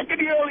 Back in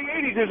the early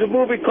 80s, there's a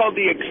movie called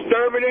The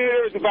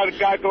Exterminator. It's about a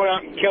guy going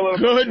out and killing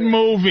Good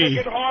movie.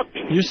 chicken hawks.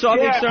 You saw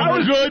The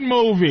Exterminator? Good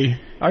movie.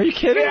 Are you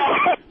kidding?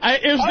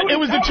 It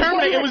was the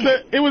Terminator.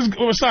 It was.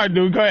 Sorry,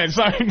 dude. Go ahead.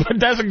 Sorry, but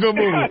that's a good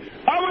movie.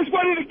 I was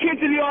one of the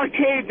kids in the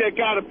arcade that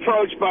got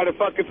approached by the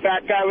fucking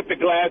fat guy with the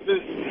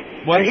glasses.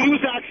 What? And he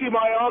was actually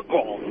my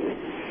uncle.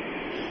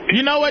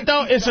 You know what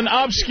though? It's an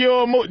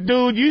obscure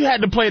dude. You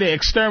had to play the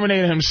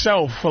Exterminator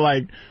himself for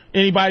like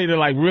anybody to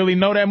like really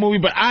know that movie.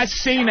 But I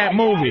seen that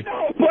movie. I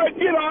know, but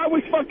I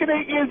was fucking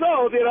 8 years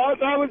old.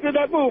 I was in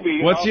that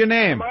movie. What's your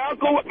name? My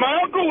uncle. What's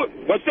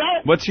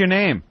that? What's your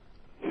name?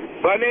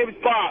 My name's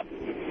Bob.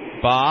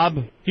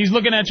 Bob? He's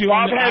looking at you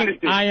Bob on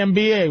Henderson.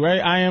 IMBA,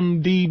 right?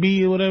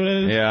 IMDb or whatever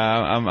it is. Yeah,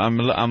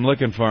 I'm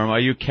looking for him. Are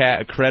you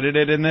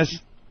credited in this?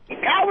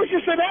 I was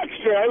just an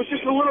extra. I was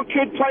just a little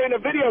kid playing a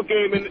video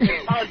game in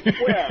Times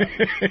Square.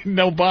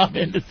 No Bob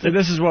Henderson. So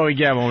this is what we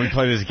get when we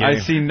play this game. I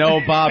see no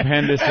Bob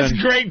Henderson. That's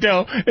great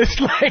though. It's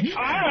like.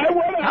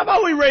 How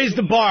about we raise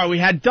the bar? We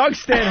had Doug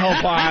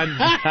Stanhope on.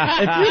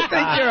 If you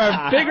think you're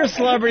a bigger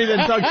celebrity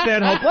than Doug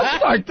Stanhope, let's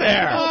start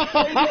there.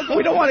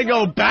 We don't want to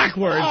go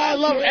backwards. I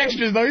love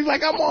extras though. He's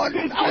like, I was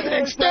an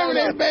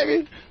exterminator,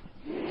 baby.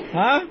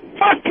 Huh?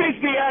 Fuck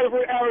Disney,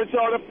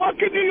 Arizona.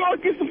 Fucking New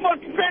York is the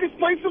fucking greatest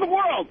place in the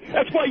world.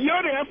 That's why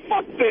you're there.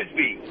 Fuck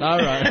Disney. All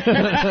right. Fuck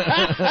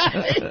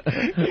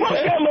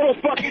that little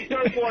fucking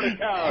dirtwater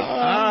town.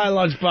 All right,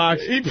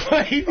 Lunchbox. He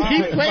played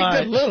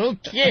the little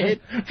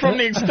kid from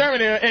the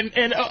Exterminator,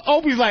 and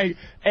Opie's like,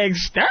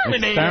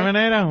 Exterminator?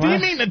 Exterminator? Do you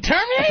What? mean the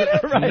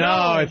Terminator? Right.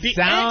 No, it the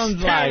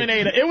sounds like...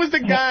 Exterminator. It was the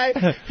guy,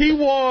 he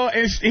wore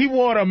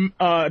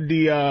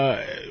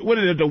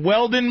the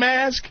Weldon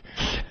mask,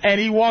 and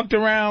he walked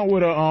around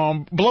with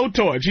a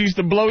blowtorch. He used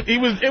to blow, there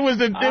you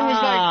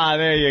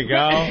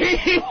go.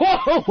 He wore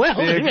a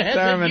Weldon The mask.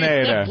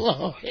 Exterminator.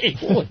 He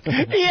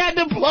had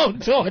the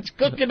blowtorch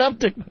cooking up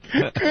the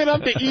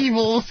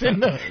evils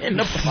in the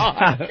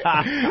park.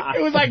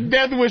 It was like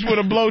Death Wish with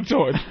a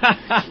blowtorch.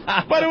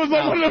 But it was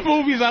like one of the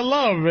movies I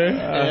love, man.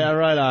 Yeah,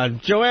 right on.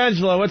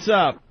 Joangela, what's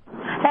up?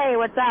 Hey,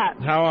 what's up?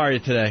 How are you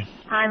today?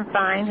 I'm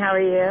fine. How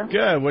are you?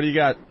 Good. What do you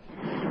got?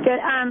 Good.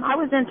 I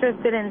was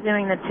interested in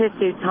doing the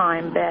tissue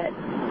time bit.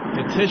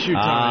 The tissue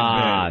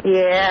time.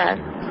 Yeah.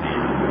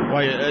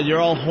 Why, you're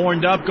all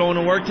horned up going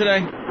to work today?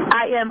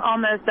 I am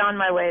almost on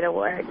my way to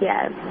work,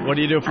 yes. What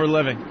do you do for a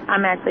living?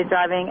 I'm actually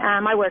driving.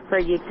 I work for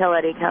a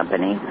utility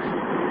company.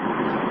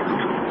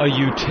 A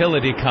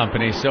utility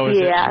company. So is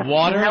Yeah. it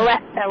water,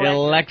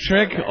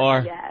 electric,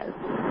 or... Yes.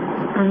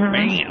 Mm-hmm.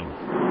 Bam.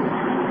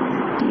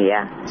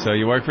 Yeah. So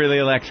you work for the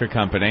electric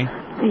company.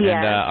 Yeah.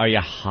 And are you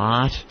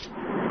hot?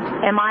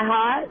 Am I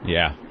hot?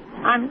 Yeah.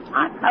 I'm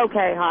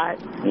okay hot.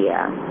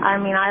 Yeah. I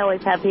mean, I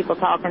always have people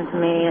talking to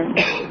me, and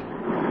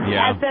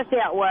Yeah. especially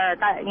at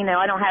work. I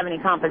don't have any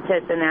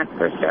competition, that's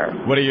for sure.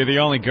 What, are you the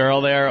only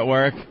girl there at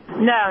work?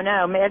 No,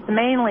 it's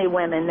mainly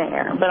women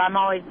there, but I'm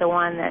always the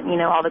one that,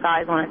 all the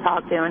guys want to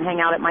talk to and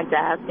hang out at my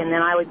desk, and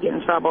then I would get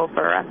in trouble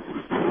for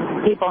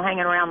people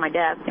hanging around my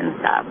desk and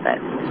stuff, but,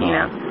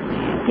 yeah.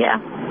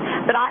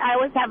 But I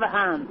always have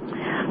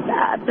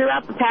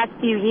throughout the past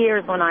few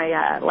years when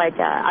I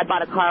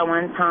bought a car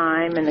one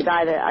time, and the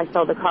guy that I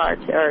sold the car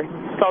to, or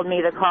sold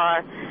me the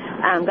car,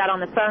 got on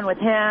the phone with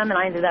him, and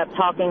I ended up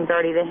talking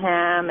dirty to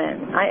him,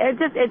 and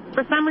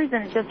for some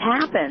reason it just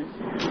happened.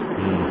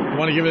 You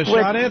want to give it a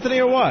shot,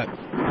 Anthony, or what?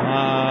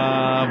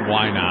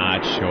 Why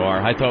not?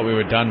 Sure. I thought we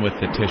were done with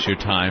the tissue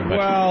time, but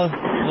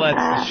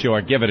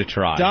sure, give it a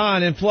try.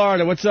 Don in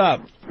Florida, what's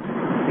up?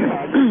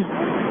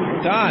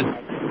 Don.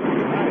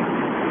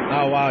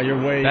 Oh, wow, you're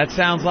way... That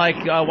sounds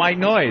like white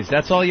noise.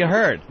 That's all you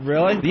heard.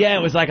 Really? Yeah,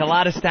 it was like a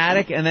lot of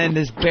static, and then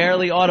this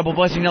barely audible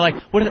voice, and you're like,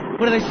 what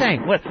are they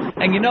saying? What?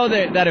 And you know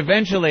that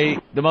eventually,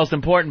 the most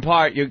important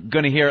part, you're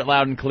going to hear it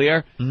loud and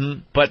clear.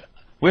 Mm-hmm. But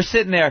we're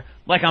sitting there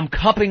like I'm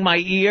cupping my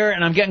ear,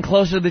 and I'm getting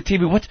closer to the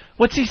TV.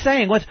 What's he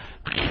saying? Go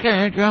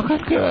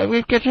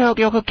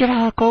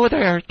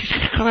there.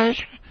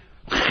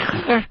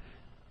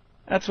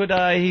 That's what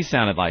he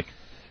sounded like.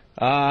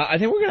 I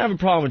think we're going to have a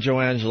problem with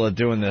Joangela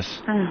doing this.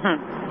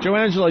 Mm-hmm.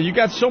 Joangela, you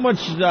got so much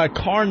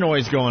car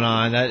noise going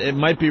on that it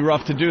might be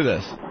rough to do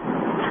this.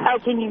 Oh,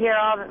 can you hear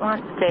all at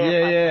once, too?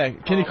 Yeah.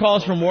 Can you call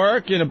us from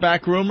work in a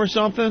back room or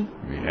something?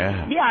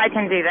 Yeah. Yeah, I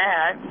can do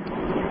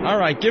that. All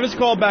right, give us a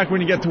call back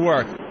when you get to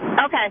work.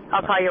 Okay,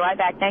 I'll call you right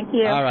back. Thank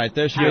you. All right,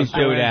 there she She'll is.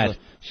 do that.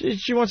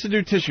 She wants to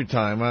do tissue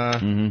time.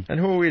 And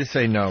who are we to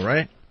say no,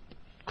 right?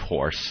 Of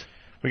course.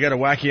 We got a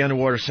wacky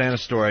underwater Santa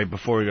story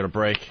before we go to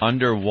break.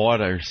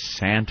 Underwater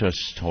Santa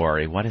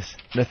story. What is...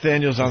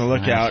 Nathaniel's on the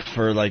lookout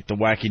for, like, the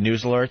wacky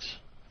news alerts.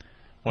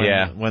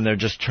 When they're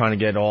just trying to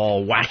get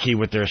all wacky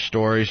with their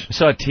stories. I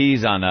saw a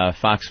tease on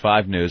Fox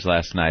 5 News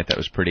last night that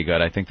was pretty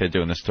good. I think they're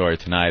doing the story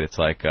tonight. It's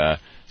like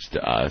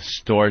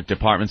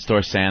department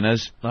store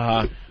Santas.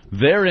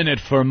 They're in it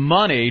for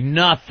money,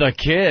 not the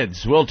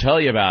kids. We'll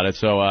tell you about it.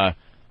 So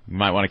you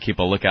might want to keep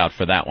a lookout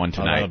for that one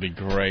tonight. That'll be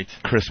great.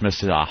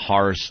 Christmas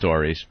horror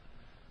stories.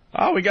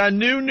 Oh, we got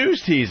new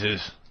news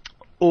teases.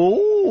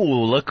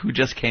 Oh, look who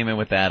just came in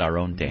with that, our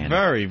own Dan.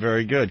 Very,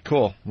 very good.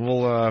 Cool.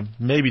 We'll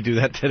maybe do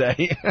that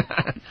today.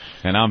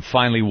 And I'm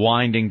finally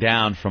winding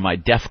down from my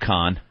DEF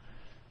CON.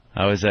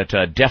 I was at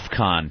DEF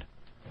CON.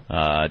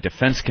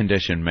 Defense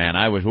condition, man.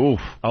 I was, oof.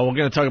 Oh, we're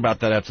going to talk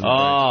about that after the break.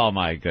 Oh,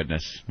 my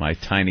goodness. My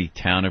tiny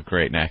town of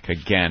Great Neck,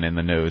 again in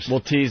the news. We'll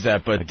tease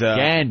that, but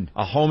again.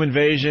 A home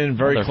invasion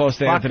very close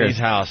to Anthony's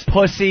house.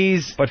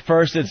 Pussies. But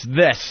first, it's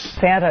this.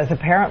 Santa has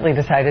apparently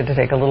decided to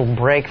take a little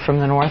break from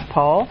the North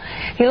Pole.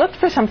 He looked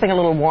for something a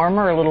little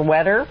warmer, a little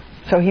wetter,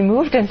 so he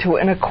moved into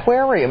an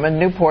aquarium in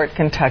Newport,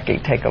 Kentucky.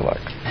 Take a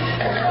look.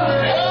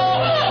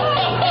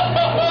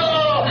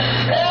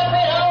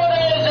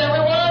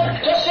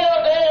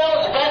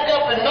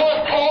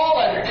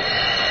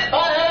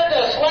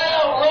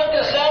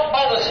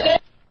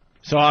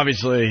 So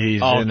obviously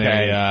he's in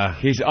a...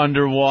 he's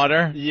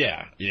underwater?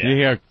 Yeah. You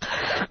hear...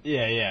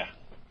 Yeah.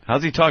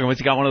 How's he talking? What's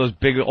he got, one of those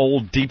big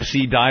old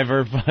deep-sea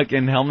diver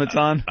fucking helmets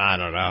on? I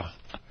don't know.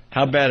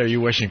 How bad are you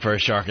wishing for a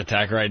shark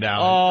attack right now?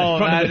 Oh,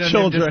 in front of the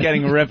children. Just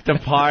getting ripped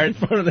apart. In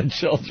front of the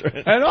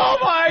children. And oh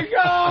my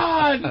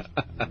God!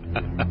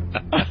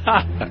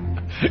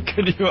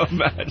 Could you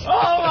imagine?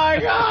 Oh my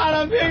God,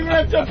 I'm being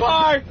ripped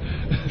apart!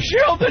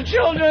 Shield the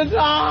children's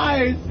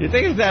eyes! You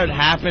think if that would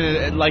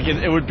happen, like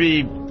it would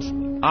be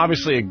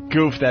obviously a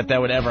goof that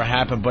would ever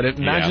happen, but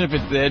imagine if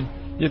it did.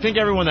 You think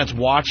everyone that's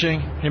watching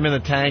him in the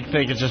tank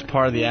think it's just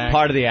part of the act?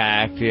 Part of the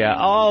act, yeah.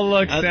 Oh,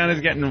 look, Santa's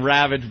getting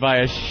ravaged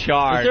by a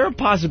shark. Is there a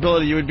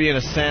possibility you would be in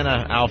a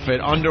Santa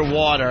outfit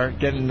underwater,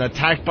 getting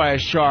attacked by a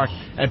shark,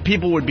 and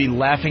people would be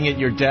laughing at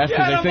your death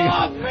because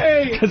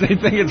they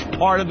think it's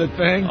part of the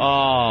thing?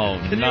 Oh,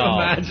 Can you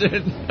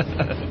imagine?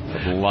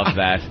 Love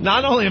that.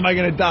 Not only am I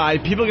going to die,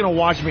 people are going to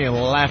watch me and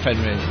laugh at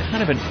me. What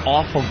kind of an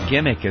awful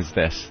gimmick is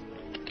this?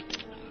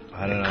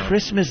 I don't know.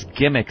 Christmas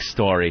gimmick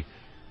story.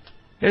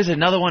 There's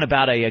another one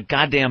about a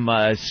goddamn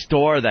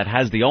store that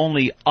has the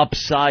only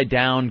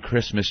upside-down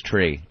Christmas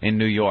tree in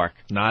New York.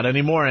 Not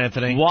anymore,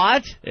 Anthony.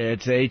 What?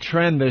 It's a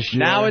trend this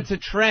year. Now it's a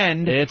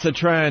trend. It's a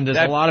trend. There's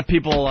a lot of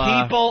people...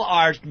 People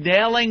are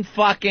nailing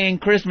fucking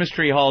Christmas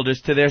tree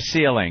holders to their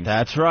ceiling.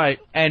 That's right.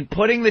 And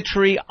putting the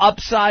tree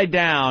upside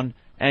down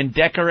and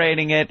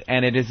decorating it,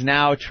 and it is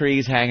now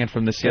trees hanging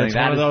from the ceiling. It's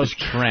that one of is those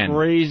the trend.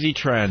 Crazy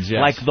trends, yes.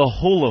 Like the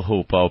hula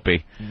hoop,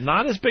 Opie.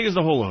 Not as big as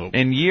the hula hoop.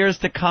 In years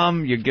to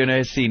come, you're going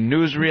to see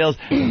newsreels.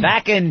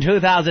 Back in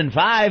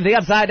 2005, the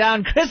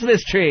upside-down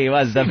Christmas tree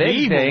was the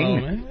big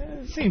thing.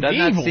 Doesn't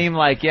that seem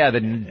like,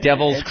 the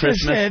devil's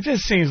Christmas? It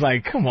just seems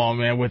like, come on,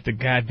 man, with the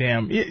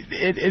goddamn...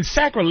 It's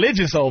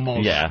sacrilegious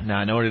almost. Yeah. No,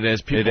 I know what it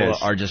is. People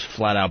are just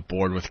flat out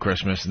bored with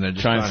Christmas, and they're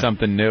just trying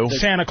something new.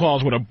 Santa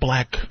Claus with a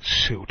black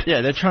suit.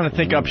 Yeah, they're trying to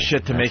think up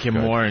shit to make it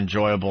more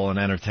enjoyable and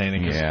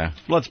entertaining. Yeah.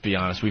 Let's be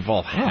honest, we've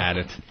all had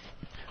it.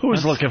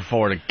 Who's looking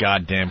forward to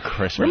goddamn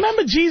Christmas?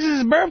 Remember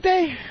Jesus'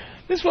 birthday?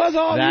 This was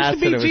all That's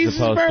used to be Jesus'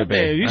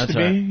 birthday. It used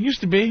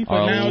to be. But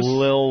Our now it's...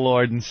 little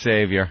Lord and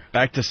Savior.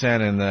 Back to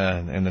Santa in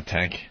the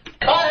tank.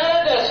 I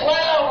heard the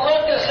slab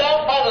looked us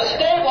out by the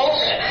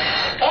stables.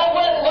 I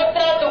went and looked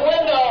out the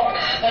window,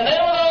 and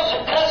there were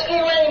those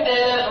pesky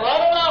reindeers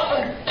running off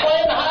and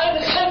playing hide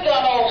and seek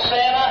on old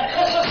Santa.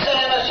 This is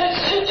Santa.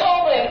 She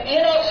told me,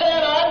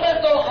 Santa, I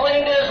bet those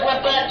reindeers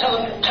went back to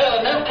the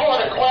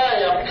Newport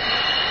Aquarium.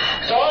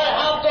 So I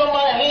hopped on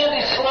my handy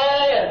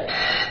sleigh and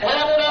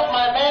rounded up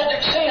my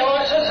magic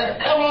seahorses and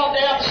come on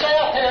down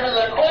south here to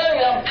the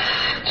aquarium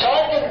so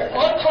I can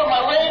look for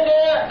my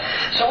reindeer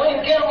so we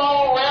can get them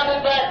all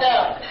rounded back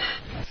up.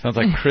 Sounds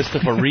like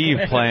Christopher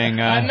Reeve playing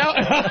Santa.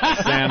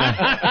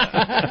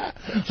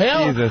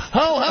 Jesus.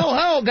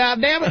 Ho,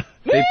 goddammit.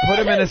 They put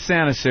him in a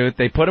Santa suit.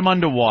 They put him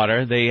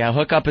underwater. They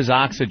hook up his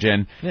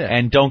oxygen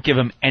and don't give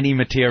him any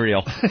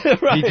material.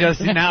 Right.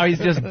 He's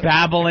just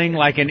babbling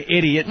like an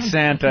idiot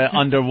Santa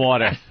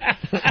underwater.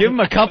 Give him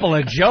a couple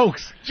of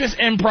jokes. Just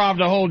improv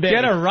the whole day.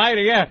 Get it right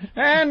again.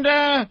 And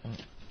I'm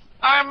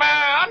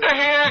under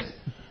here.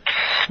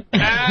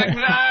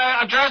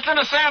 Dressed in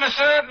a Santa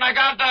suit, and I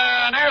got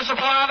an air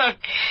supply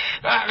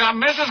that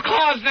Mrs.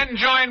 Claus didn't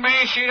join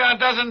me. She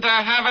doesn't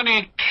have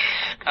any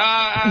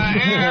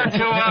air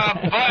to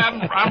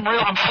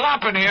I'm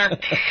flopping here.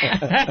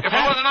 If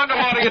I wasn't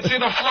underwater, you'd see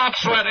the flop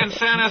sweat in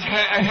Santa's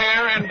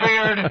hair and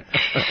beard.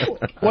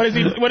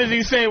 What does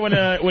he say when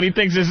he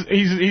thinks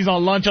he's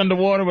on lunch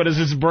underwater, but it's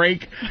his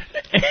break,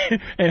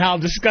 and how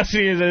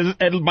disgusting he is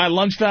by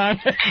lunchtime?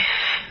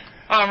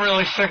 I'm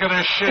really sick of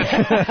this shit.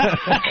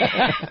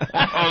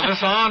 Oh, is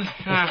this on?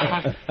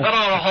 That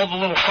ought to hold the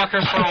little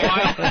fuckers for a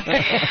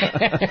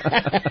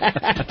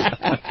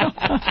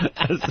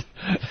while.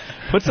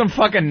 Put some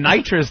fucking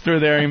nitrous through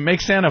there and make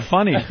Santa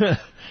funny.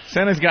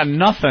 Santa's got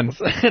nothing.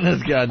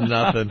 Santa's got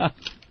nothing. All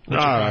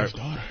right.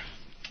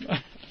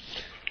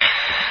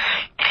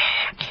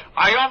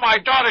 I owe my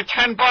daughter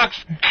 $10.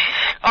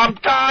 I'm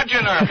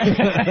dodging her.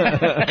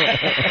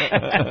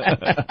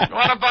 You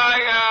want to buy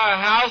a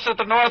house at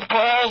the North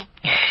Pole?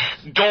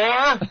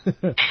 Door?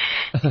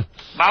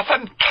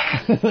 Nothing?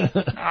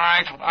 All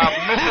right.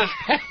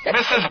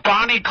 Mrs.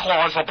 Bonnie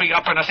Claus will be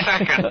up in a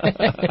second.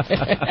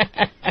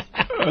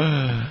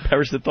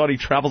 Parrish that thought he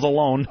travels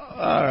alone.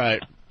 All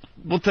right.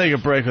 We'll take a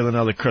break with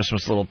another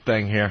Christmas little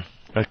thing here.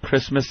 A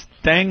Christmas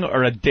thing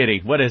or a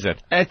ditty? What is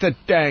it? It's a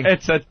thing.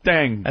 It's a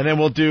thing. And then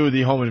we'll do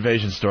the home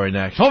invasion story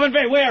next. Home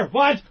invasion? Where?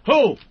 What?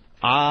 Who?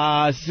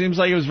 Seems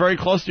like it was very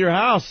close to your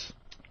house.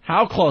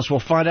 How close? We'll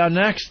find out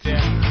next. We're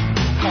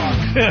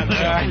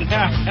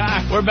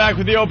back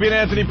with the Opie and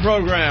Anthony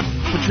program.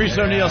 Patrice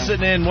O'Neill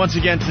sitting in once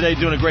again today,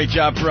 doing a great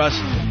job for us.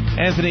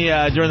 Anthony,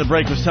 during the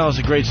break, was telling us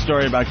a great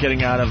story about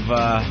getting out of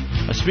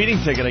a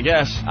speeding ticket, I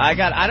guess. I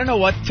don't know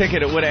what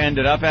ticket it would have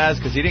ended up as,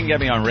 because he didn't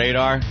get me on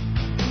radar.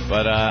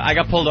 But I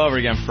got pulled over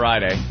again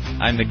Friday.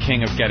 I'm the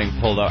king of getting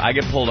pulled over. I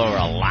get pulled over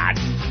a lot.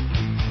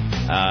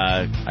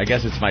 I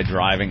guess it's my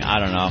driving. I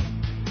don't know.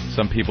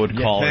 Some people would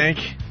call it.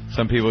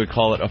 Some people would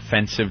call it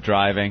offensive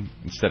driving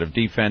instead of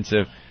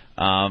defensive.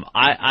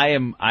 I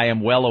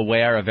am well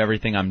aware of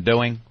everything I'm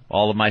doing,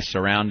 all of my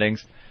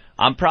surroundings.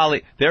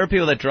 There are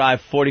people that drive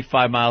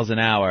 45 miles an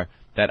hour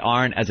that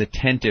aren't as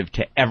attentive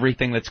to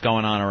everything that's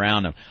going on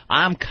around them.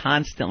 I'm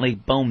constantly,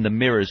 boom, the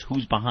mirrors,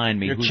 who's behind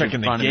me, You're who's checking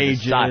in front the of me,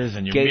 gauges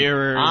and your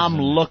mirrors.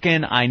 I'm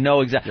looking, I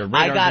know exactly.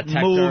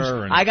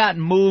 I got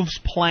moves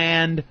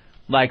planned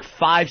like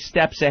 5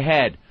 steps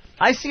ahead.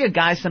 I see a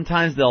guy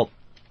sometimes,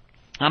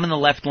 I'm in the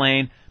left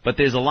lane, but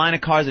there's a line of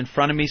cars in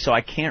front of me, so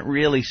I can't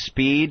really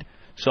speed.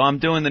 So I'm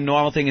doing the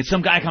normal thing, and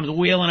some guy comes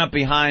wheeling up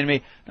behind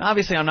me. And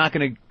obviously, I'm not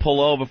going to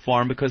pull over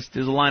for him because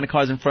there's a line of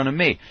cars in front of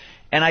me.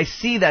 And I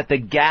see that the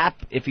gap,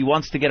 if he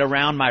wants to get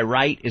around my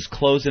right, is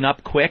closing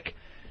up quick.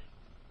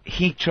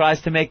 He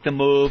tries to make the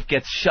move,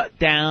 gets shut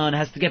down,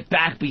 has to get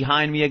back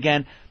behind me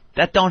again.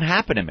 That don't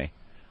happen to me.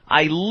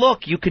 I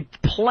look, you could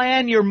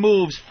plan your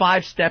moves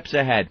 5 steps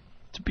ahead.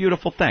 It's a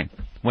beautiful thing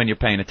when you're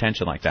paying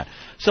attention like that.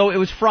 So it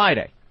was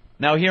Friday.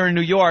 Now, here in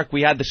New York,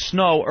 we had the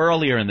snow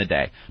earlier in the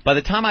day. By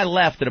the time I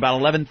left at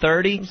about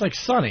 11:30... It was like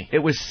sunny. It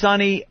was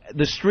sunny.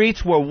 The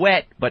streets were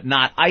wet, but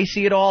not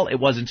icy at all. It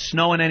wasn't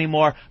snowing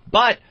anymore.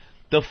 But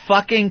the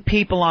fucking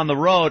people on the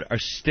road are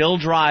still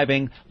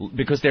driving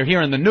because they're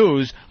hearing the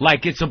news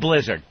like it's a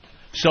blizzard.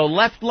 So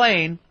left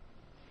lane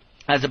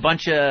has a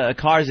bunch of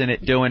cars in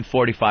it doing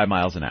 45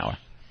 miles an hour.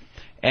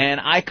 And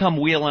I come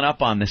wheeling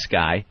up on this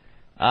guy.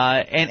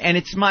 And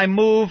it's my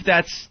move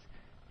that's...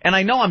 And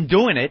I know I'm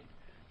doing it.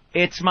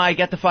 It's my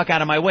get the fuck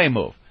out of my way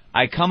move.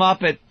 I come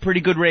up at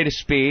pretty good rate of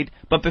speed,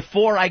 but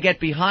before I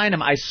get behind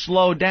him, I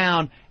slow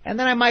down, and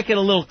then I might get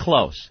a little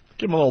close.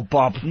 Give him a little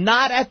bump.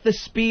 Not at the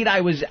speed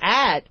I was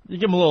at. You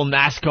give him a little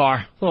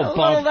NASCAR. A little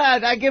bump.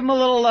 I give him a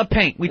little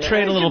paint. We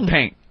trade a little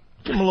paint.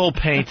 Give him a little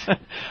paint.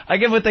 I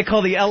give him what they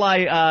call the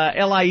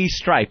LIE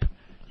stripe.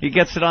 He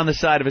gets it on the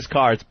side of his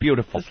car. It's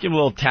beautiful. Let's give him a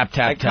little tap,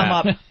 tap, tap. I come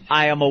up.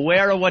 I am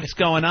aware of what's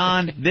going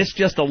on. This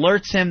just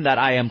alerts him that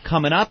I am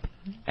coming up,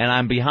 and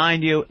I'm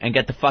behind you, and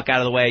get the fuck out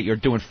of the way. You're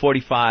doing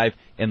 45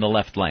 in the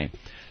left lane.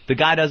 The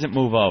guy doesn't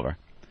move over.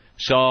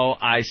 So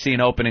I see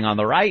an opening on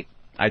the right.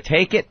 I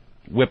take it,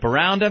 whip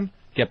around him,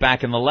 get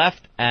back in the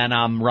left, and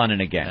I'm running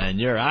again. And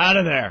you're out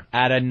of there.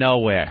 Out of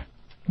nowhere.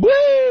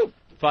 Woo!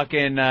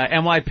 Fucking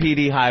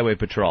NYPD Highway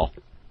Patrol.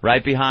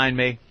 Right behind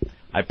me.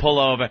 I pull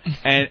over,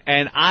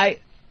 and I...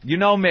 You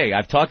know me.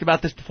 I've talked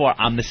about this before.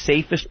 I'm the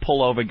safest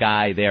pullover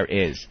guy there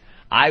is.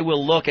 I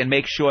will look and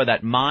make sure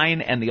that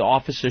mine and the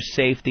officer's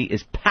safety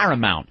is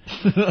paramount.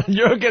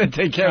 You're going to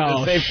take care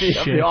of the safety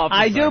of the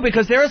officer. I do,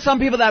 because there are some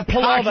people that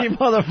pull over.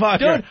 Motherfucker.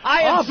 Dude,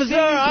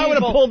 I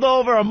would have pulled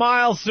over a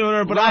mile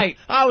sooner, but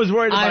I was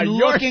worried about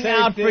your safety. I'm looking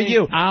out for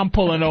you. I'm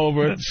pulling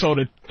over so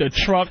the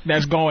truck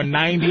that's going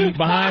 90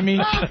 behind me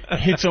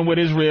hits him with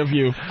his rear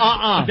view.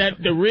 That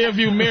the rear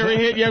view mirror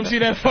hit. You ever see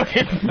that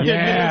fucking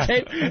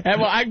tape? And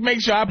well, I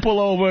make sure I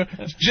pull over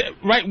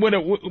right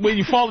when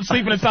you fall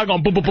asleep and it's not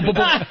going boom, boom, boom, boom,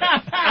 boom.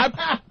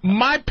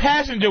 My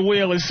passenger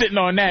wheel is sitting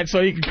on that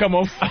so he can come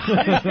off.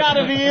 He's got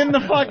to be in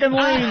the fucking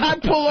lane. I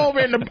pull over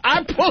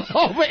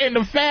in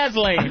the fast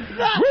lane.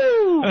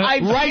 Woo!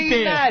 Right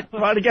there. That.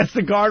 Right against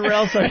the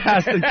guardrail so it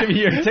has to give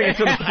you your ticket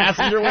to the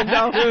passenger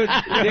window. Dude,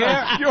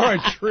 you're a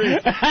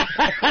treat.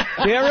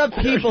 There are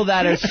people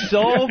that are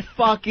so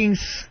fucking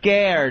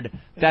scared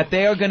that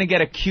they are going to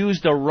get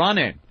accused of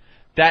running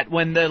that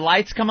when the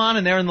lights come on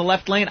and they're in the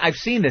left lane, I've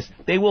seen this.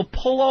 They will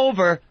pull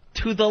over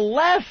to the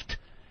left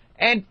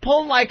and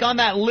pull like on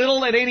that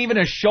little, it ain't even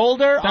a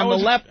shoulder on the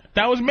left.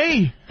 That was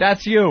me.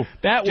 That's you.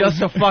 That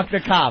just was to fuck the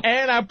cop.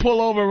 And I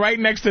pull over right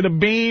next to the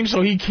beam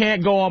so he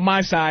can't go on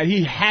my side.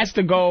 He has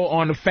to go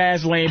on the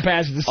fast lane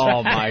past the side.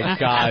 Oh, my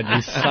God,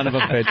 you son of a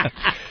bitch.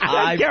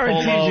 I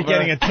guarantee you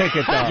getting a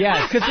ticket, though.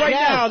 Yes. Because right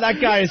now,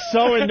 that guy is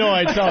so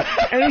annoyed. So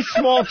any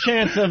small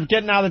chance of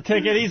getting out of the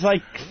ticket, he's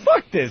like,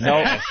 fuck this.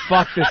 No,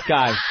 fuck this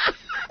guy.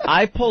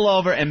 I pull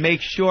over and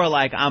make sure,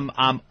 like, I'm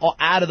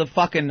out of the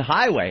fucking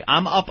highway.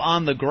 I'm up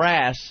on the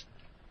grass,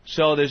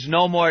 so there's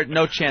no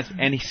chance.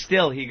 And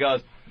he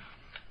goes,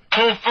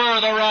 pull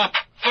further up,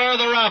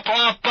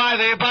 off by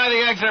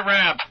the exit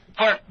ramp.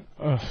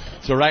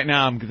 So right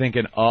now I'm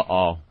thinking,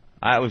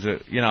 I was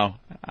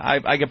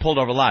I get pulled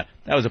over a lot.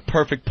 That was a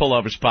perfect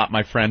pullover spot,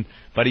 my friend.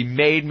 But he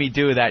made me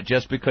do that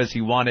just because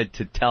he wanted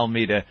to tell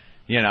me to,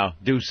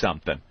 do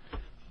something.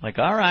 Like,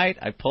 all right,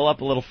 I pull up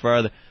a little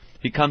further.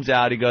 He comes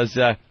out. He goes,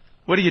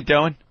 what are you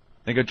doing?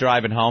 I go,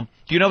 driving home.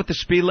 Do you know what the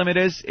speed limit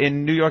is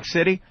in New York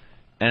City?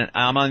 And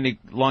I'm on the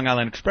Long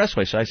Island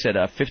Expressway. So I said,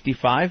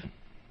 55. And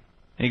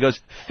he goes,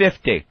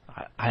 50.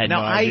 I had no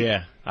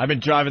idea. I've been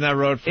driving that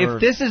road for...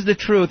 If this is the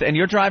truth, and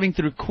you're driving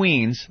through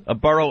Queens, a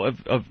borough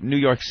of New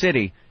York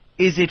City,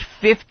 is it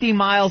 50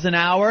 miles an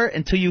hour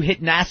until you hit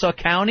Nassau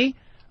County?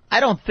 I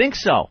don't think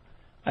so.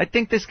 I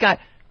think this guy...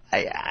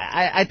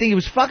 I think he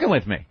was fucking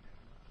with me.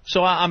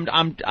 So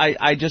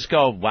I just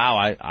go, wow,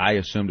 I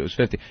assumed it was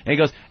 50. And he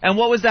goes, and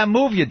what was that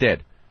move you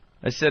did?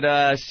 I said,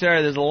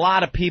 sir, there's a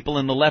lot of people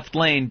in the left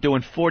lane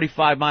doing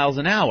 45 miles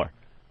an hour.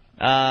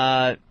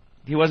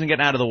 He wasn't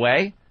getting out of the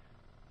way.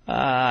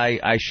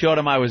 I showed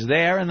him I was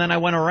there, and then I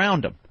went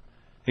around him.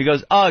 He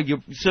goes,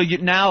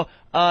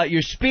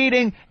 you're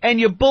speeding and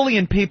you're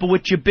bullying people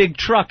with your big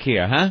truck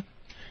here, huh?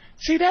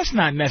 See, that's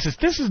not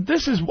necessary.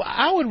 This is.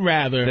 I would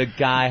rather. The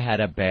guy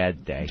had a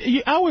bad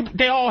day.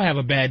 They all have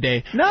a bad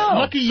day. No,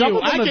 lucky some you.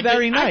 of them are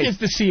very nice. I get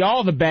to see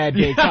all the bad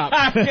day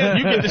cops.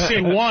 You get to see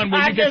one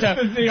where you get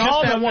to see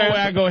all that one where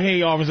I go,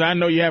 hey, officer, I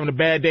know you're having a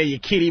bad day. Your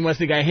kitty must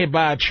have got hit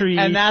by a tree.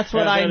 And that's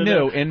what I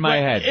knew in my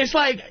head. It's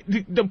like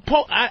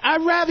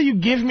I'd rather you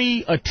give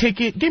me a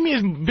ticket. Give me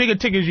as big a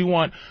ticket as you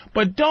want,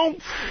 but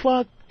don't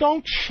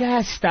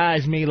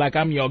chastise me like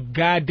I'm your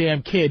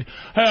goddamn kid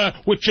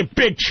with your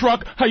big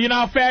truck. You know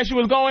how fast you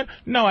was going?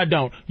 No, I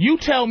don't. You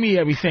tell me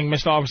everything,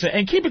 Mr. Officer,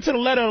 and keep it to the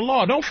letter of the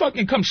law. Don't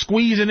fucking come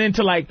squeezing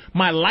into, like,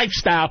 my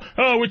lifestyle.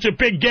 With your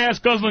big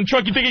gas-guzzling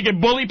truck, you think you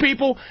can bully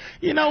people?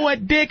 You know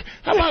what, Dick?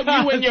 How about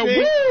you and your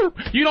woo?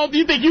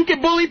 You think you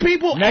can bully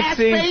people? Next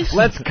scene,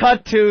 let's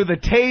cut to the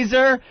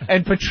taser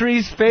and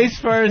Patrice face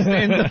first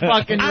in the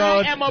fucking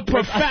road.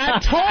 I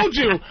told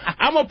you,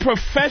 I'm a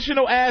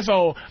professional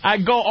asshole. I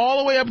go all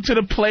the way up to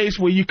the place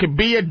where you could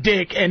be a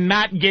dick and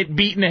not get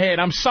beat in the head.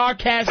 I'm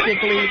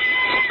sarcastically...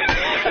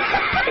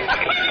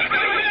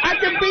 I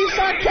can be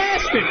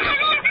sarcastic.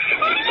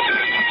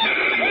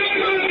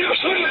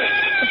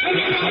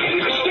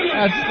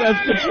 That's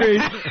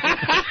Patrice.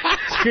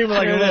 Screaming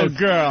like a little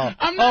girl.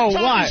 I'm not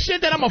talking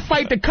shit that I'm gonna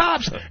fight the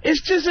cops.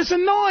 It's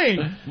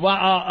annoying. Well,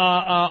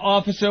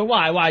 officer,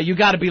 why? You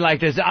gotta be like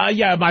this.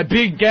 Yeah, my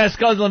big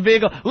gas-guzzling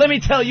vehicle. Let me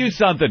tell you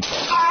something.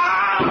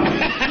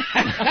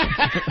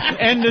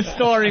 End the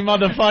story,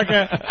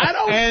 motherfucker. I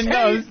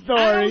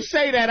don't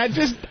say that.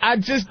 I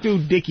just do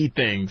dicky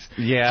things.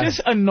 Yeah.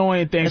 Just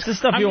annoying things. It's the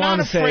stuff you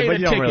want to say, but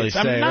you don't really say,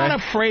 I'm not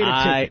afraid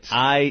of tickets.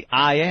 I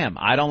am.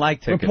 I don't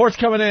like tickets. Reports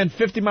coming in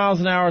 50 miles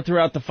an hour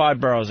throughout the 5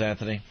 boroughs,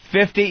 Anthony.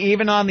 50,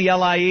 even on the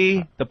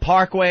LIE, the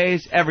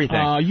parkways, everything.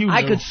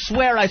 I could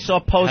swear I saw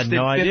posted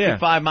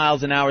 55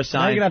 miles an hour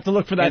sign. Now you're going to have to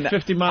look for that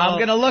 50 miles. I'm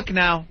going to look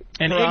now.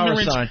 And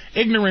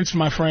ignorance,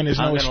 my friend, is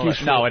no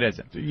excuse. No, it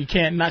isn't. You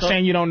can't. Not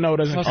saying you don't know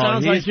doesn't. So it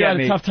sounds like you had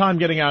a tough time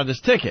getting out of this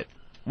ticket.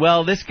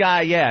 Well, this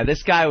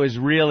guy was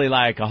really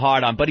like a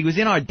hard-on, but he was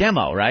in our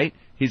demo, right?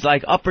 He's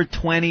like upper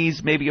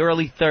 20s, maybe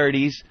early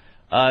 30s.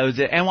 It was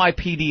an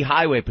NYPD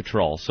highway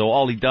patrol, so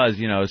all he does,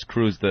 is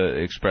cruise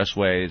the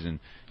expressways and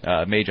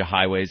major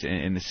highways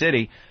in the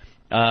city.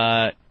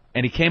 And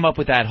he came up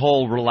with that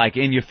whole like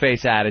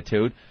in-your-face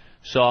attitude.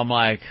 So I'm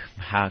like,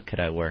 how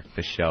could I work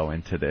the show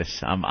into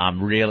this?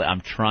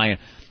 I'm trying.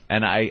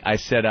 And I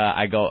said,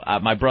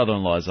 my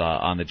brother-in-law's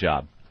on the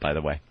job, by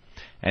the way.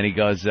 And he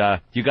goes,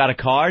 you got a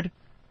card?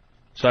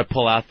 So I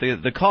pull out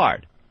the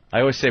card.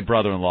 I always say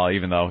brother-in-law,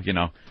 even though,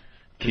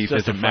 Keith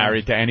isn't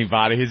married to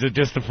anybody. He's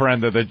just a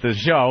friend of the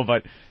show,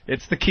 but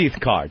it's the Keith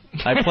card.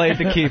 I played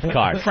the Keith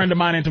card. A friend of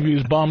mine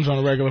interviews bums on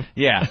a regular.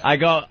 Yeah, I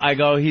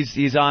go.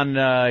 He's on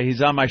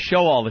my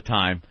show all the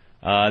time.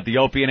 The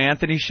Opie and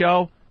Anthony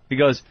show. He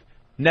goes,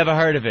 never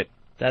heard of it.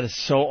 That is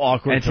so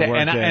awkward to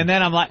work in. And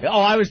then I'm like,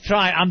 I was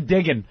trying. I'm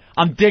digging.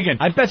 I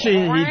bet you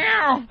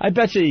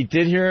he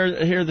did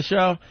hear the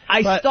show.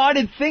 I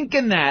started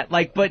thinking that,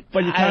 but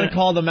you kind of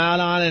called him out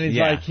on it, and he's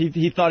like,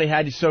 he thought he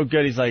had you so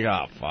good, he's like,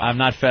 oh, fuck. I'm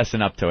not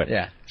fessing up to it.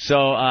 Yeah.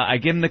 So I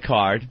give him the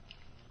card,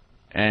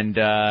 and...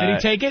 Did he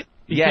take it?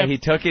 He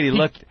took it. He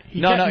looked...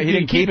 No, he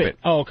didn't keep it.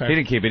 Oh, okay. He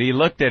didn't keep it. He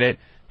looked at it.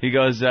 He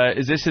goes,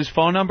 is this his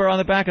phone number on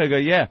the back? I go,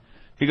 yeah.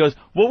 He goes,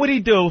 what would he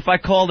do if I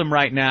called him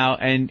right now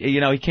and,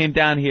 he came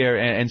down here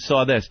and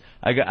saw this?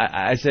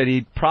 I said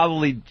he'd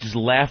probably just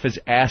laugh his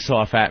ass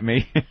off at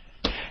me.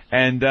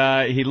 And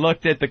he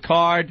looked at the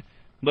card,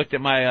 looked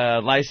at my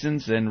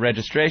license and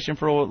registration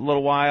for a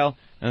little while,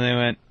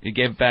 and he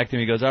gave it back to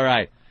me. He goes, all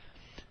right,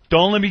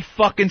 don't let me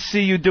fucking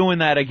see you doing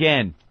that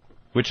again,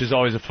 which is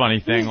always a funny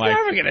thing. He's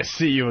never going to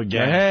see you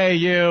again. Hey,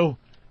 you.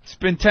 It's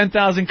been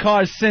 10,000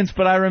 cars since,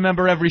 but I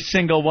remember every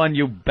single one,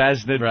 you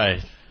bastard. Right.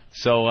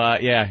 So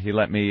he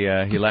let me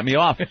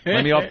off.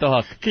 Let me off the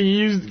hook. Can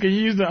you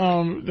use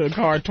the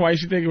card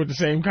twice? You think with the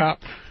same cop?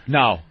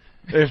 No.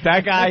 If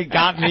that guy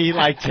got me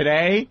like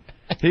today,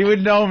 he would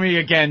know me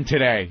again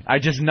today. I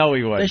just know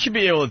he would. They should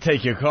be able to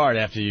take your card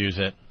after you use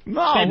it.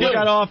 No, They we do.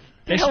 got off.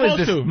 They're Hell is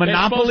supposed this to.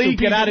 Monopoly?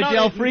 Get out of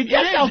jail free?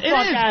 Get the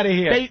fuck out of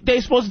here.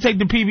 They're supposed to take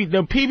the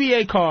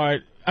PBA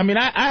card. I mean,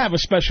 I have a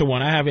special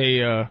one. I have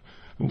a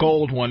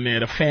gold one there,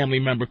 the family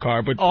member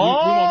card, but we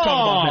won't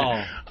talk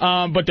about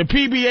that. But the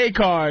PBA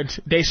cards,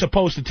 they're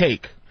supposed to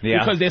take. Yeah.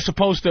 Because they're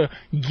supposed to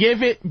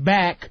give it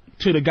back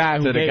to the guy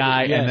who to the gave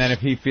guy, it. Yes. and then if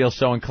he feels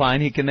so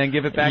inclined, he can then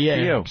give it back to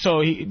you. So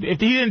if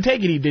he didn't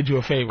take it, he did you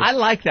a favor. I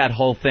like that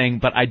whole thing,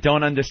 but I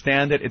don't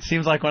understand it. It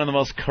seems like one of the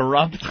most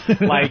corrupt,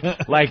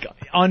 like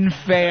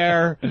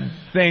unfair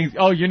things.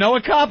 Oh, you know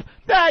a cop?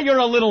 Nah, you're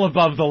a little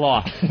above the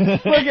law.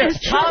 Look at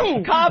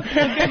cops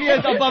can give you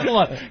above the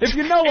law. If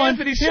you know one,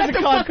 Anthony, here's shut a the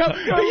cop. fuck up.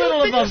 You're a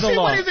little above the see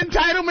law. what his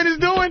entitlement is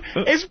doing?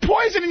 It's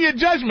poisoning your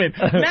judgment.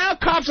 Now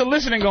cops are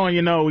listening, going,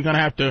 we're gonna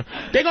have to.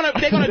 They're gonna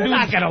do. They're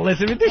not gonna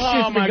listen. This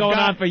shit's been going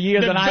on for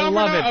years, and I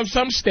love it. Of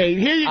some state.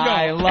 Here you go.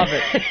 I love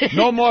it.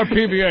 No more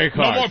PBA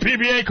cards. No more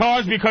PBA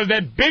cards because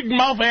that big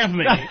mouth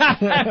Anthony,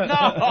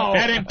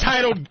 that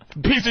entitled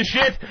piece of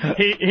shit,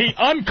 he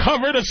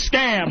uncovered a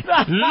scam.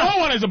 No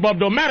one is above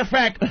the law. Matter of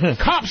fact,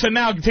 cops are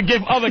now to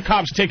give other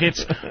cops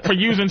tickets for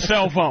using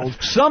cell phones.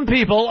 Some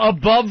people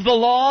above the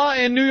law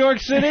in New York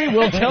City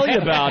will tell you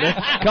about it.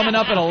 Coming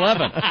up at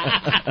 11.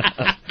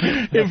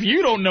 If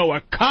you don't know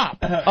a cop,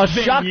 a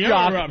shock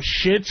jock up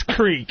Schitt's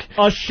Creek.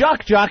 A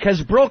shock jock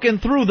has broken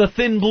through the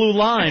thin blue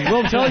line.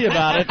 We'll tell you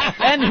about it.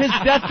 And his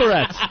death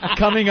threats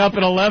coming up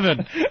at 11.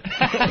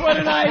 What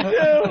did I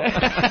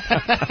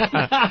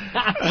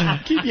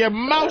do? Keep your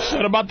mouth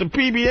shut about the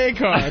PBA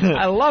card.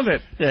 I love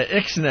it. Yeah,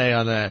 ixnay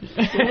on that.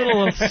 Just a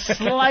little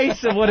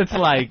slice of what it's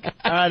like.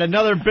 All right,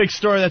 another big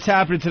story that's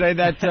happening today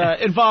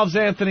that involves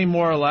Anthony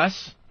more or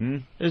less.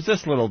 Is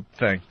this little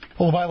thing.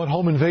 Well, a violent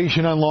home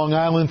invasion on Long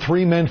Island.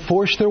 3 men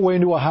forced their way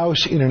into a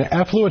house in an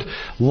affluent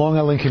Long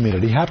Island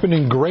community. Happened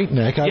in Great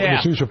Neck.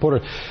 Eyewitness News reporter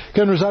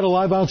Ken Rosado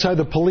live outside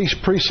the police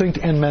precinct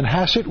in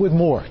Manhasset with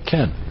more.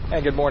 Ken.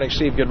 And good morning,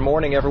 Steve. Good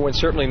morning, everyone.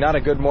 Certainly not a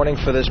good morning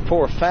for this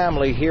poor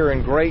family here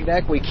in Great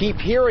Neck. We keep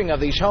hearing of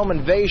these home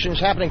invasions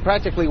happening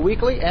practically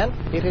weekly, and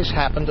it has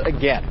happened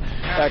again.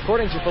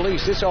 According to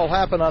police, this all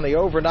happened on the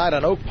overnight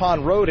on Oak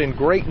Pond Road in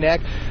Great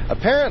Neck.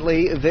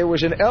 Apparently, there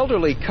was an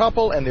elderly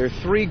couple and their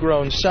 3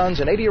 grown sons,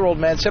 an 80-year-old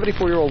man,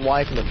 74-year-old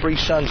wife, and the 3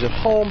 sons at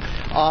home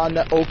on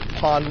Oak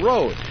Pond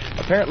Road.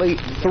 Apparently,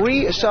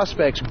 3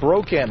 suspects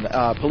broke in.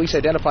 Police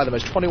identify them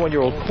as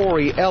 21-year-old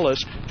Corey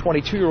Ellis,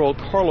 22-year-old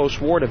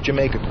Carlos Ward of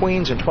Jamaica,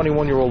 Queens, and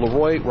 21-year-old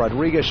Leroy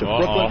Rodriguez of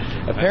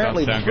Brooklyn.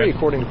 Apparently, the 3,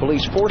 according to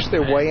police, forced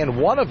their way,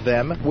 and one of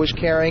them was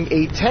carrying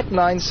a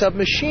Tech-9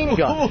 submachine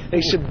gun.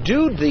 They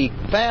subdued the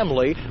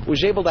family,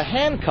 was able to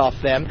handcuff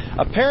them.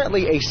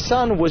 Apparently, a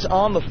son was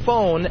on the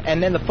phone,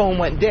 and then the phone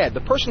went dead.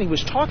 The person he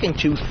was talking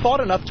to thought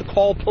enough to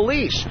call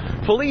police.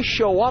 Police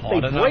show up, they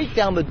break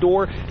down the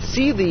door,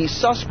 see the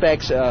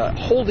suspects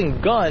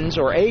holding guns,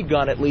 or a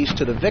gun at least,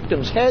 to the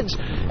victims' heads,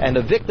 and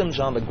the victims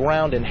on the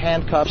ground in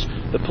handcuffs.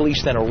 The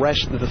police then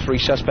arrested the 3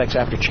 suspects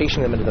after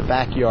chasing them into the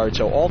backyard.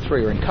 So all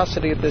 3 are in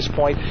custody at this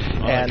point,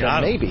 and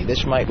maybe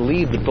this might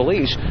lead the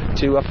police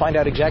to find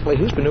out exactly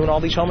who's been doing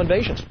all these home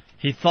invasions.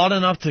 He thought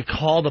enough to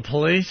call the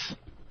police?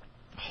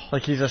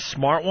 Like he's a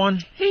smart one?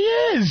 He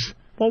is.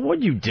 Well,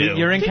 what'd you do?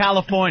 You're in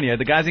California.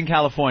 The guy's in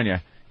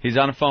California. He's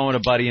on the phone with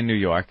a buddy in New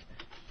York.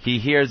 He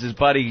hears his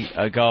buddy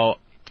go,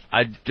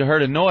 I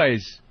heard a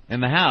noise in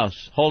the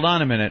house. Hold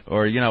on a minute,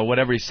 or,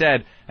 whatever he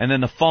said, and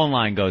then the phone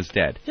line goes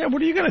dead. Yeah,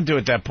 what are you going to do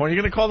at that point?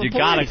 You're going to call the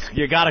police.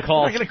 You gotta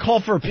call. You're not going to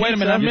call for a pizza. Wait a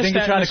minute, I you missed think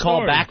that you're trying to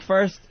call back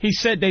first? They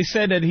said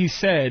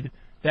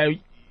that.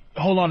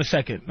 Hold on a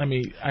second.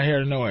 I hear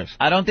a noise.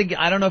 I don't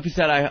know if he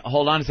said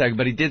hold on a second,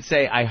 but he did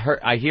say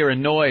I hear a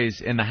noise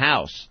in the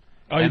house.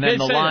 Oh, and he then did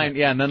the say line,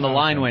 that? and then the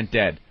line went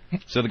dead.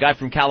 So the guy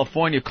from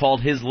California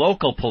called his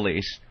local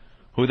police,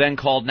 who then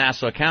called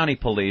Nassau County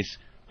police,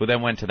 who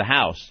then went to the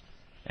house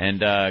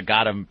and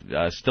got him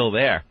still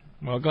there.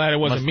 Well, glad it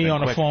wasn't me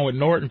on the phone with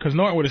Norton, because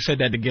Norton would have said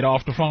that to get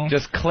off the phone.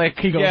 Just click.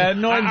 He goes, yeah,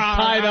 Norton's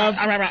tied up.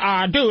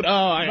 Dude,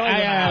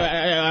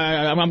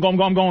 I'm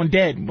going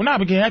dead. Well, no,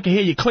 because I can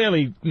hear you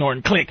clearly,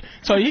 Norton. Click.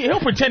 So he'll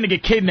pretend to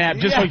get kidnapped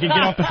just so he can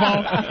get off the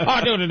phone.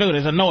 Dude,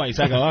 there's a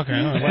noise. I go,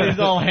 okay. He's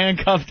all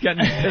handcuffed,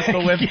 getting his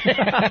pistol whipped.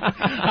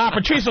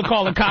 Patrice will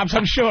call the cops,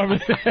 I'm sure.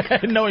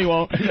 No, he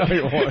won't. No, he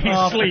won't. He's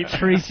asleep.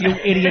 Patrice, you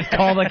idiot,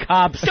 call the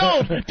cops.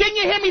 Dude, didn't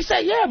you hear me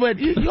say, yeah, but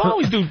you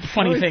always do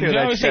funny things. You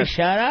always say,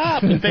 shut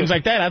up, and things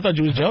like that. I thought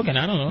you was joking.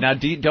 I don't know. Now,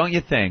 don't you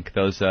think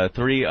those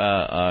 3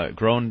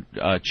 grown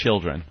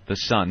children, the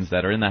sons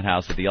that are in that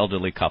house with the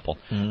elderly couple,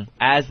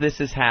 as this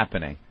is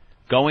happening,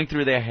 going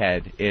through their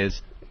head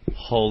is,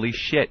 holy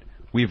shit,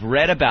 we've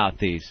read about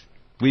these.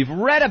 We've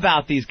read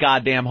about these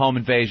goddamn home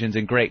invasions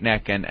in Great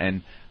Neck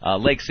and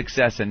Lake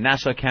Success and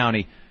Nassau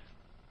County,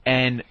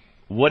 and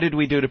what did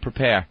we do to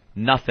prepare?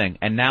 Nothing.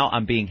 And now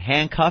I'm being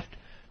handcuffed.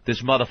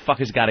 This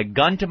motherfucker's got a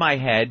gun to my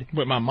head.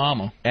 With my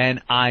mama.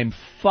 And I'm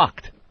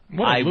fucked.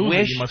 What a I loser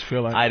wish you must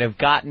feel like. I'd have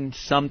gotten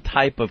some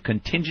type of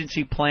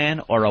contingency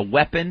plan or a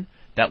weapon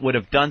that would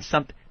have done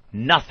something.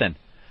 Nothing.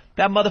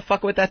 That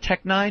motherfucker with that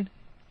Tech 9,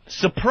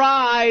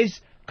 surprise!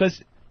 Because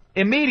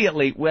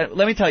immediately, let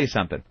me tell you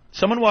something.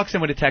 Someone walks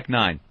in with a Tech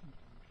 9.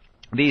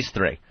 These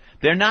 3.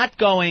 They're not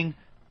going,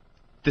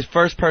 the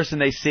first person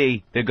they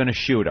see, they're going to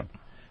shoot him.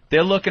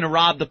 They're looking to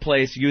rob the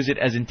place, use it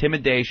as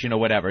intimidation or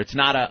whatever. It's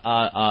not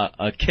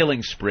a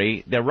killing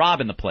spree. They're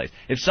robbing the place.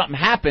 If something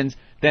happens,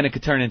 then it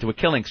could turn into a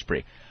killing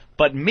spree.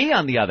 But me,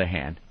 on the other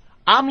hand,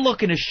 I'm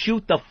looking to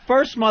shoot the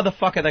first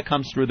motherfucker that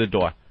comes through the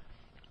door.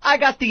 I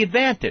got the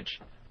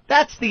advantage.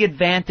 That's the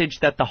advantage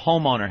that the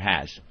homeowner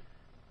has.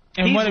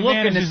 And he's what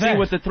looking to see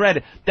what the threat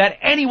is. That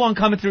anyone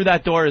coming through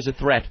that door is a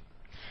threat.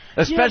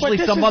 Especially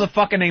some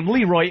motherfucker named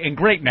Leroy in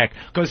Great Neck,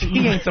 because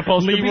he ain't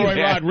supposed to be there.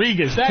 Leroy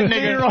Rodriguez. That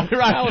nigga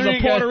that was a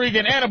Puerto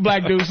Rican and a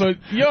black dude, so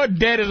you're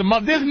dead as a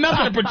mother. There's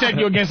nothing to protect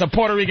you against a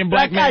Puerto Rican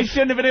black man. That guy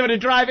shouldn't have been able to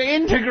drive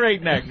into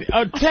Great Neck.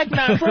 Tech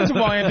 9, first of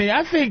all, Anthony,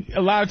 I think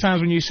a lot of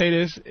times when you say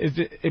this,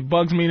 it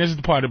bugs me, and this is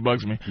the part that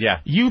bugs me.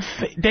 Yeah.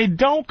 They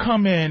don't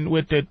come in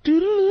with the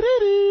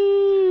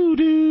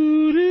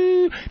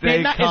doo-doo-doo-doo-doo-doo.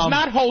 It's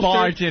not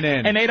holstered,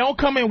 and they don't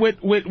come in with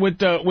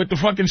the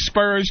fucking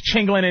spurs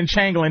chingling and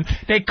changling.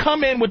 They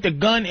come in with the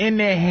gun in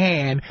their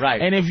hand,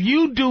 right? And if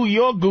you do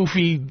your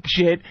goofy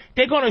shit,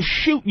 they're gonna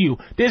shoot you.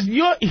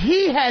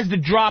 He has the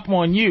drop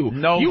on you.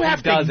 No, you have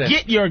he doesn't. to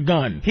get your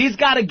gun. He's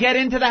got to get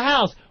into the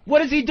house.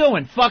 What is he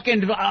doing?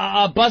 Fucking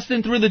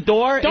busting through the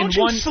door? Don't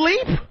you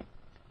sleep?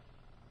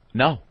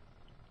 No.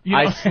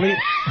 I sleep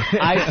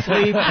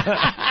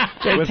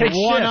with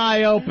one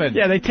eye open.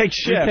 Yeah, they take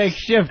shift. No.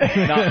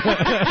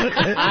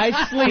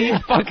 I sleep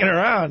fucking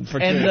around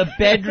and the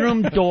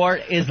bedroom door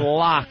is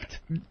locked.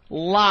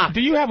 Locked.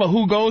 Do you have a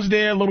who goes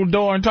there little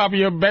door on top of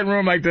your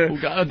bedroom, like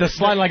the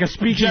slide like a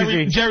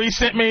speakeasy? Jerry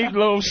sent me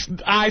little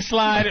eye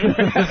slide.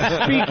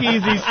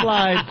 Speakeasy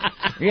slide.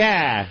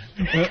 Yeah.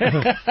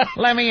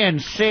 Let me in.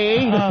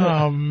 See?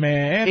 Oh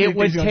man, it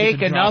would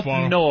take enough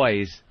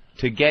noise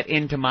to get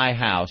into my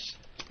house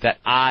that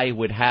I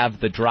would have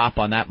the drop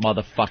on that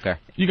motherfucker.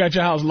 You got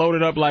your house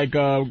loaded up like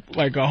a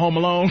Home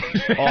Alone.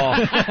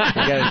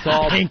 It's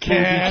all pink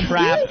can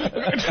trap.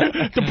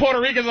 The Puerto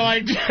Ricans are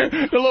like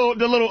the little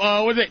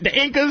what's it? The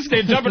Incas.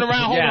 They're jumping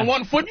around holding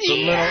one foot. The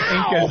little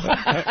Incas.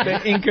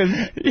 The Incas.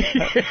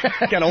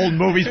 Got old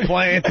movies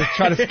playing to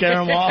try to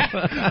scare them off.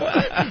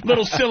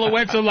 Little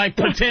silhouettes of like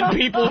pretend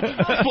people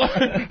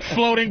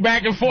floating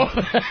back and forth.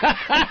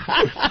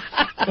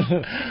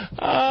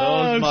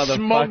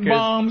 Smoke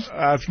bombs,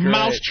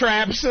 mouse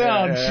traps.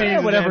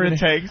 Whatever it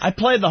takes. I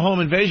played the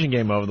home invasion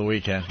game over the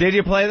weekend. Did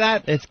you play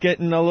that? It's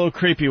getting a little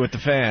creepy with the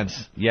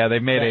fans. Yeah, they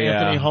made the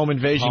Anthony home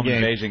invasion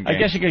game. I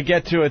guess you could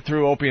get to it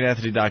through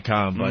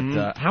opieandanthony.com,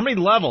 but how many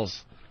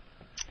levels?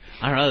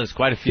 I don't know. There's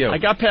quite a few. I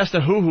got past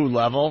the hoo-hoo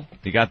level.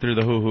 You got through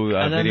the hoo-hoo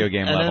video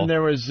game level. And then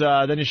there was,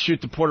 then you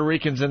shoot the Puerto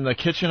Ricans in the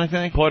kitchen, I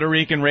think. Puerto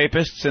Rican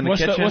rapists in the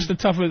kitchen. What's the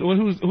toughest?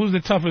 Who's the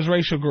toughest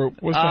racial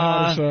group? What's the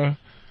hardest?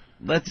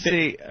 Let's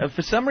see.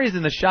 For some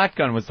reason, the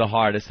shotgun was the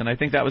hardest, and I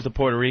think that was the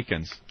Puerto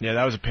Ricans. Yeah,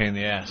 that was a pain in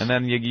the ass. And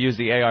then you use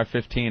the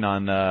AR-15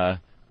 on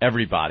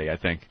everybody, I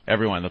think.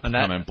 Everyone that's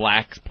coming.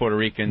 Blacks, Puerto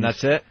Ricans.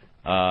 That's it?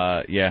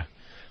 Yeah.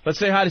 Let's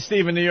say hi to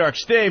Steve in New York.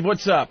 Steve,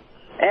 what's up?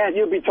 And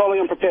you'd be totally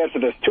unprepared for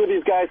this. 2 of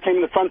these guys came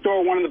in the front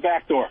door, one in the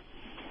back door.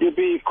 You'd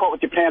be caught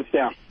with your pants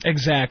down.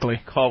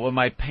 Exactly. Caught with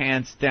my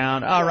pants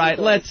down. All right,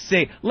 let's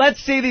see. Let's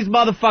see these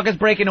motherfuckers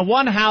break into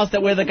one house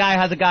where the guy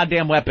has a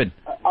goddamn weapon.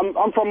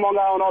 I'm from Long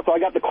Island also. I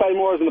got the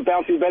Claymores and the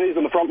Bouncy Betties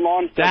on the front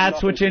lawn.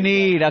 That's what you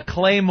need, a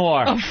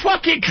Claymore. A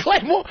fucking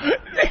Claymore?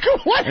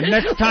 What? And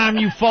next time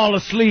you fall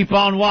asleep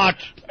on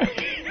watch.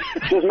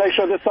 Just make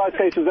sure this side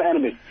faces the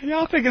enemy.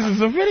 Y'all think this is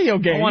a video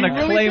game. I want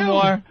a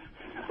Claymore.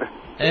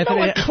 You know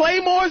what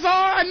Claymores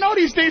are? I know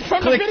these things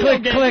from the video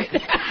game. Click.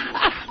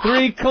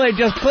 3 click.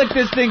 Just click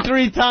this thing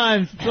 3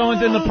 times.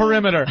 Someone's in the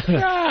perimeter.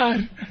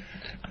 God.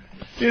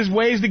 There's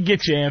ways to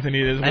get you,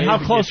 Anthony. And how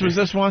close was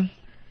this one?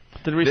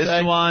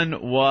 This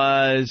one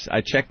was,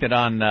 I checked it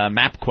on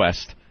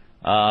MapQuest,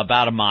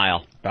 about a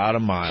mile. About a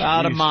mile.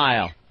 About a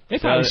mile. They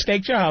probably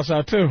staked your house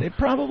out, too. They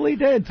probably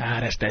did.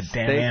 That's that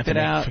damn Staked Anthony.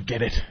 it out.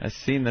 Forget it. I've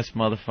seen this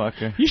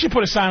motherfucker. You should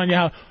put a sign on your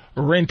house.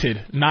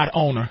 Rented, not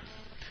owner.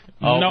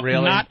 Oh, no,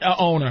 really? Not a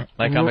owner.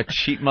 Like I'm a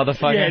cheap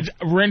motherfucker? Yeah, it's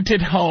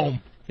rented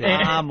home.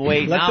 I'm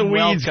waiting. Let the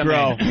weeds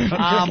grow.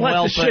 I'm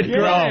Let the shit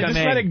grow. Just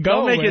let it go.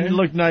 Don't make man. it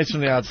look nice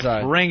from the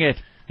outside. Bring it.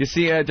 You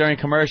see, during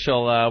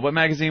commercial, what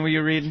magazine were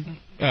you reading?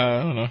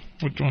 I don't know.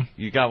 Which one?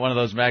 You got one of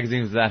those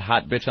magazines with that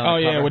hot bitch on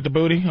the cover? Yeah, with the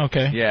booty?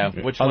 Okay. Yeah,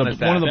 which one is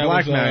that? One of the That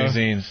black was,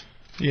 magazines.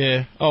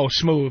 Yeah. Oh,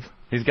 Smooth.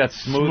 He's got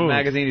Smooth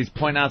magazine. He's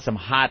pointing out some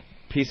hot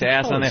piece of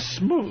ass on there.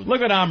 Smooth.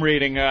 Look what I'm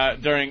reading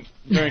during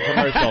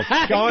commercials.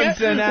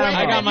 Guns and ammo.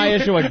 I got my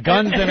issue with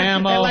guns and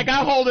ammo. And like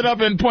I hold it up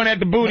and point at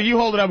the booty. You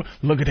hold it up.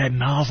 Look at that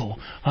nozzle.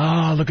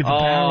 Oh, look at the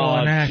barrel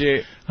on that.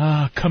 Gee.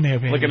 Come here,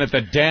 baby. Looking at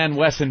the Dan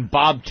Wesson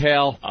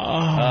bobtail,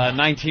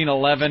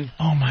 1911.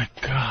 Oh, my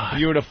God.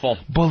 Beautiful.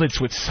 Bullets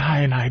with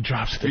cyanide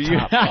drops at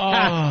the top.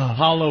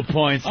 Hollow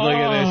points. Look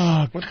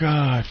at Oh,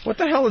 God. What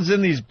the hell is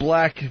in these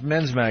black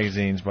men's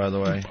magazines, by the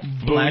way?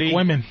 Black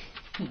women.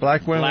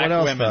 Black women. Black what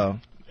else, women. though?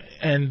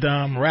 And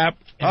rap.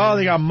 Oh,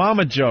 they got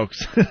mama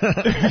jokes.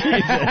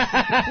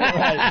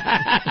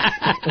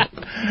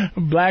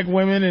 Black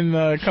women and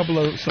a couple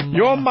of some.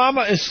 Your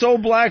mama is so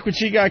black when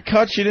she got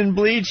cut, she didn't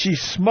bleed, she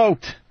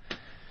smoked.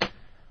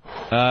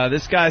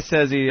 This guy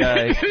says he...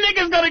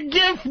 Nigga's gonna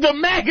give the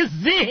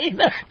magazine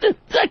to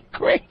the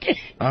cricket.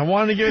 I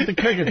wanted to give it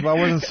to crickets, but I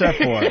wasn't set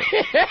for it.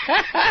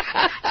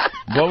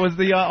 What was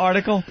the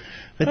article?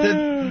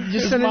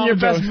 Just send in your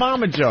best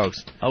mama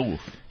jokes. Oh.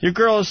 Your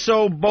girl is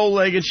so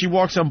bow-legged, she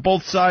walks on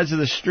both sides of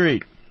the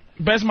street.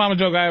 Best mama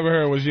joke I ever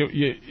heard was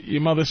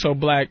your mother's so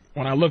black.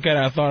 When I look at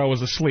her, I thought I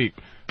was asleep.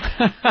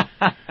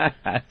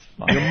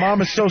 Your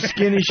mom is so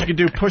skinny, she could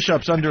do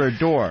push-ups under her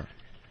door.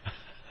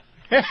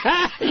 You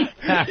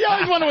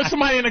always wonder what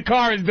somebody in the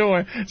car is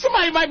doing.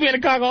 Somebody might be in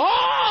the car going,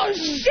 oh,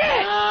 shit.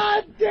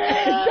 God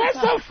damn.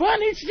 That's some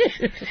funny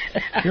shit.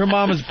 Your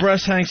mama's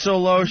breasts hang so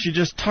low, she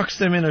just tucks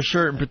them in her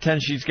shirt and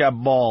pretends she's got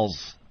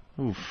balls.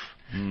 Oof.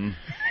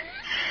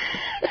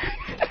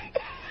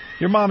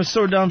 Your mom is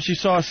so dumb, she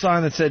saw a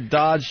sign that said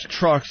Dodge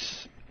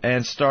trucks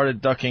and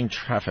started ducking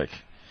traffic.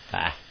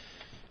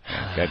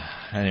 Good.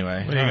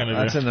 Anyway, What are you gonna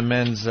that's do? in the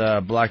men's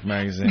black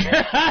magazine.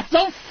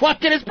 So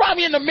fucking, it's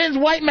probably in the men's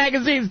white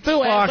magazines, too.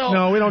 Fuck asshole.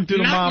 no, we don't do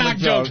the knock, mama knock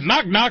jokes.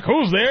 Knock, knock,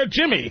 who's there?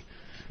 Jimmy.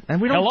 And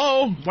we don't.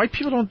 Hello? White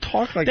people don't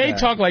talk like They that.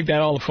 talk like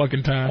that all the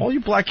fucking time. All you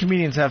black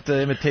comedians have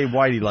to imitate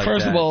Whitey like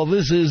First that. of all,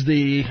 this is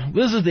the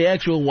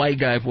actual white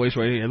guy voice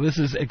right here. This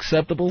is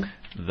acceptable.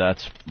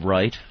 That's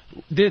right.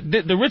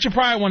 The Richard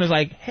Pryor one is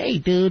like, hey,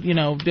 dude, you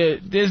know,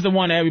 there's the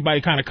one that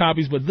everybody kind of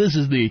copies, but this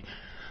is the,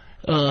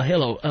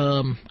 hello.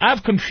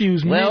 I've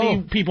confused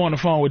many people on the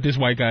phone with this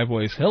white guy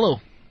voice. Hello.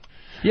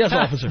 Yes,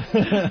 officer.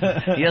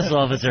 Yes,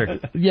 officer.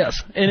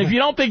 Yes. And if you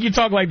don't think you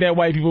talk like that,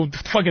 white people,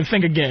 fucking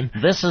think again.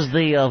 This is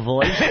the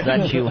voice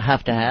that you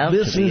have to have.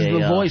 This to be is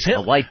the voice.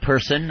 A white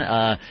person,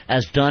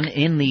 as done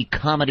in the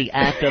comedy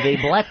act of a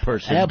black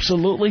person.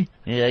 Absolutely.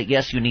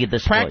 Yes, you need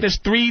this Practice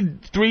voice.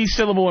 three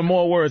syllable and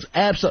more words.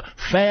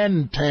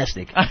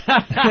 Fantastic.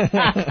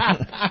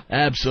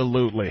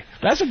 Absolutely.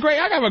 That's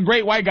I got a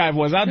great white guy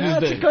voice.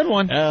 That's a good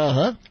one.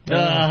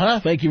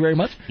 Thank you very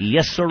much.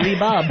 Yes, sirree,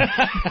 Bob.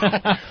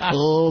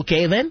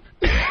 Okay, then.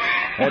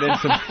 That is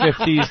some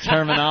 50s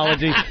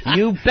terminology.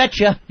 You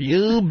betcha.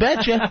 You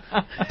betcha.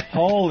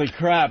 Holy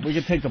crap, we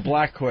could take the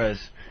black quiz.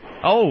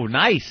 Oh,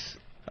 nice.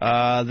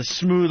 The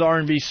smooth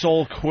R&B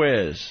soul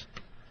quiz.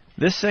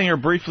 This singer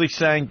briefly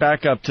sang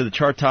back up to the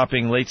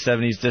chart-topping late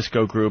 70s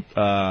disco group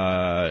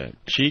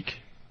Chic.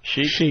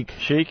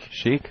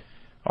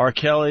 R.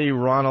 Kelly,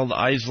 Ronald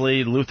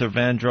Isley, Luther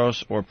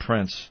Vandross, or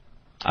Prince.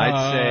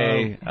 I'd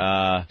say...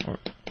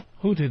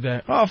 Who did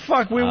that? Oh,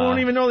 fuck, we won't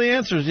even know the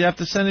answers. You have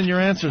to send in your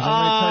answers.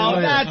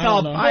 That's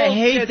all. I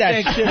hate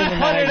that shit in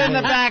the Put it in the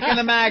magazine. back of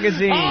the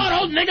magazine.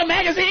 Oh, those nigga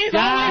magazines.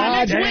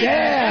 God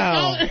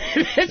damn.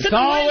 It's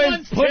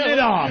always putting it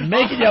on,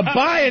 making you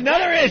buy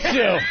another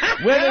issue.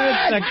 Whether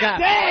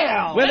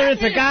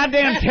it's a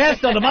goddamn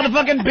test or the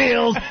motherfucking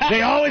bills,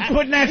 they always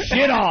putting that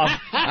shit on.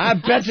 I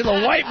bet you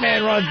the white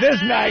man runs this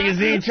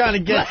magazine trying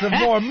to get some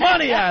more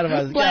money out of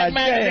us. Black God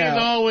magazine's damn.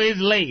 always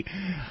late.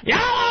 Y'all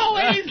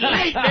always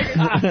late,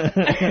 nigga.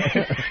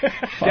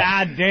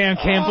 Goddamn,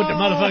 can't put the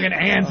motherfucking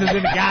answers in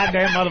the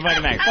goddamn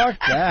motherfucking magazine. Fuck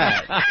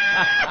that.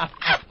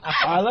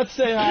 All right, let's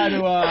say hi to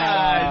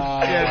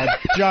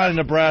John in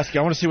Nebraska.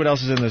 I want to see what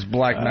else is in this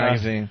black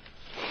magazine.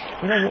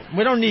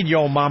 We don't need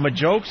Yo Mama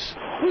jokes.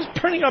 Who's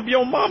printing up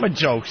Yo Mama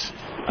jokes?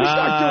 We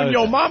start doing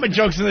Yo Mama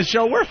jokes in the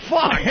show, we're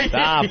fucked.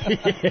 Stop.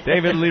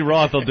 David Lee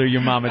Roth will do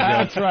your mama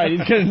jokes. That's right.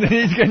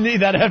 He's gonna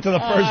need that after the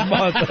first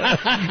month.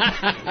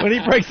 When he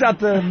breaks out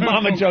the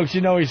mama jokes,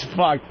 you know he's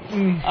fucked.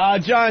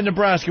 John in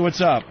Nebraska, what's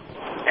up?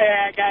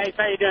 Hey guys,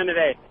 how you doing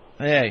today?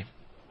 Hey.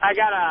 I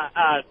got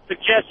a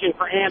suggestion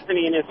for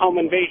Anthony and his home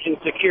invasion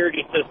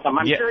security system.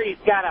 I'm sure he's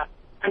got a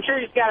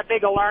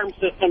big alarm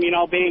system, you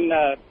know, being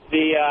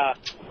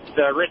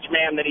the rich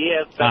man that he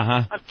is.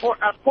 But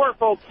us poor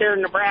folks here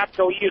in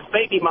Nebraska, we use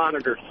baby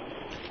monitors.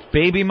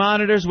 Baby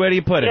monitors? Where do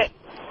you put it?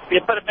 You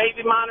put a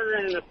baby monitor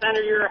in the center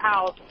of your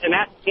house, and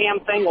that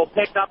damn thing will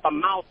pick up a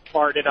mouse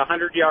fart at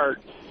 100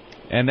 yards.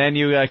 And then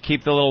you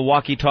keep the little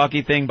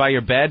walkie-talkie thing by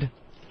your bed?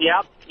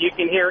 Yep. You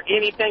can hear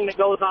anything that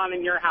goes on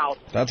in your house.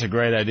 That's a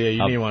great idea.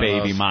 You need one of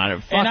those. Baby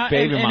monitor. Fuck And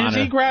baby and monitor.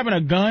 is he grabbing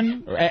a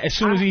gun as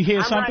soon as he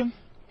hears something?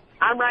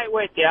 I'm right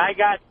with you. I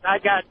got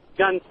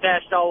guns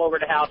stashed all over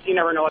the house. You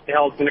never know what the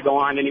hell's going to go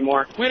on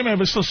anymore. Wait a minute,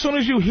 but so as soon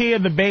as you hear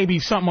the baby,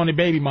 something on the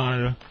baby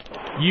monitor,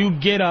 you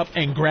get up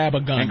and grab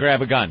a gun. And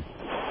grab a gun.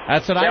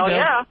 That's what I do.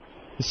 Yeah.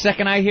 The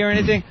second I hear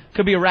anything,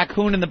 could be a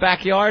raccoon in the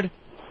backyard,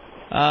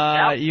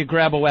 you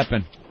grab a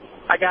weapon.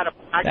 I got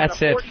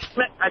That's a it. 40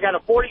 Smith, I got a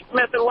 40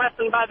 Smith &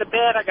 Wesson by the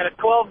bed. I got a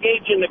 12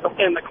 gauge in the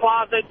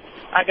closet.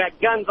 I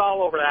got guns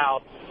all over the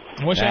house.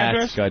 What's your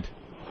address? That's good.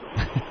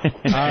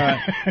 All right.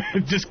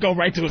 Just go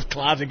right to his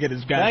closet, get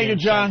his gun. Thank you,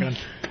 John. All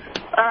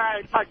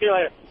right, talk to you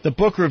later. The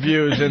book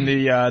reviews in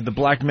the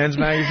Black Men's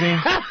Magazine.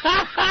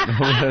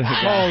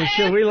 Oh,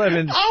 shit, we live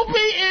in... Opie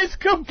is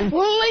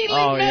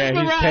completely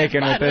mesmerized.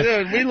 taken with this.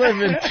 Dude, we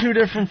live in two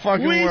different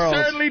fucking We worlds.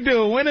 certainly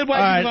do. When did All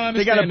white right, people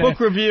they got a understand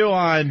book review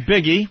on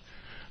Biggie.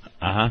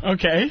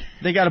 Okay.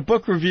 They got a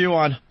book review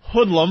on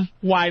Hoodlum.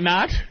 Why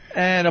not?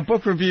 And a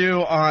book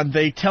review on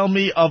They Tell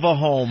Me of a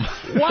Home.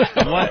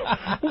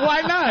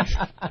 Why not?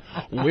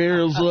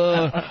 Where's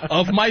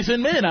Of Mice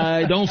and Men?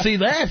 I don't see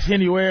that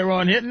anywhere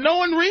on here. No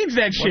one reads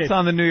that shit. What's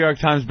on the New York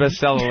Times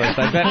bestseller list?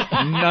 I bet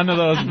none of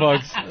those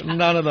books.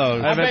 None of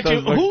those. I bet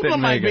you those books Hoodlum didn't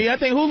might make be. it. I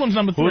think Hoodlum's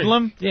number 3.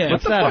 Hoodlum? Yeah.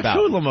 What's What the that fuck's about?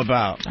 Hoodlum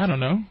about? I don't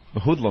know.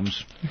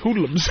 Hoodlums.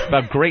 Hoodlums.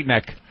 About Great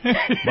Neck,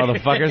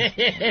 motherfuckers.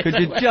 Could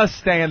you just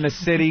stay in the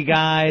city,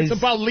 guys? It's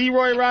about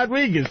Leroy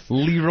Rodriguez.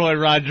 Leroy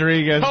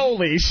Rodriguez.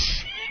 Holy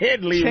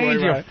shit, Leroy.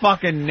 Change your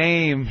fucking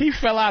name. He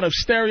fell out of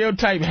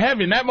stereotype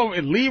heaven. That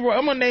moment, Leroy.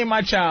 I'm gonna name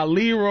my child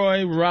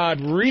Leroy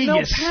Rodriguez. You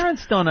know,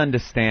 parents don't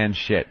understand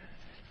shit.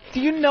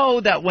 Do you know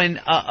that when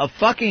a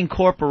fucking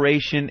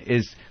corporation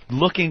is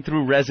looking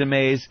through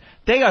resumes,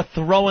 they are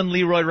throwing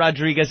Leroy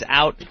Rodriguez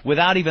out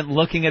without even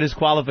looking at his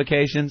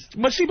qualifications?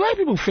 But see, black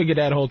people figured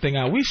that whole thing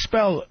out.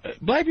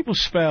 Black people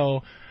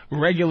spell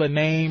regular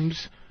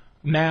names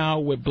now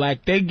with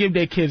black. They give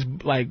their kids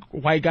like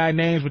white guy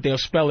names, but they'll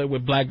spell it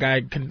with black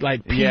guy.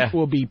 Like P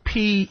will be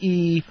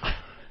PETQE.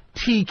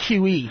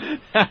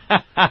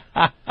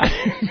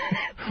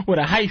 With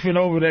a hyphen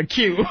over the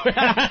Q. Like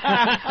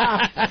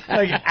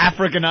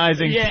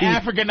Africanizing Yeah, Pete.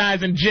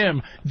 Africanizing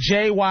Jim.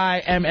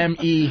 JYMME.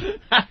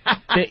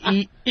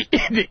 The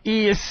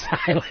E is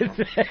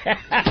silent.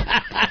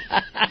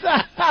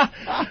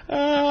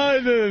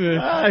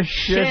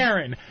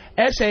 Sharon.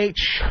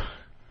 SH.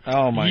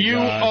 Oh my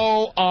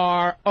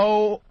God.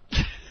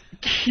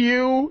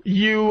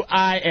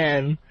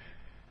 UOROQUIN.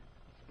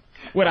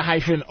 With a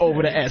hyphen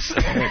over the S.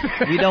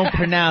 We don't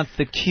pronounce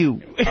the Q.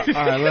 All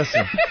right,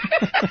 listen.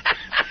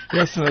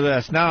 Listen to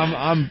this. Now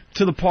I'm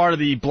to the part of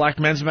the Black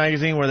Men's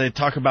Magazine where they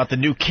talk about the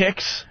new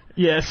kicks.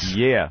 Yes.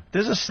 Yeah.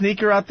 There's a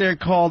sneaker out there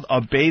called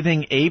a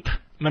bathing ape.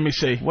 Let me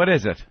see. What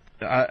is it?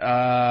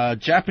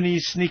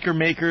 Japanese sneaker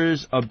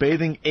makers, a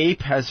bathing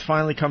ape has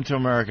finally come to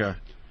America,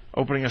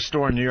 opening a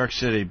store in New York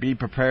City. Be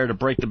prepared to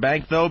break the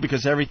bank, though,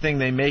 because everything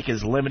they make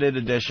is limited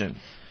edition.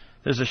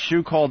 There's a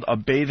shoe called a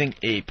bathing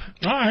ape.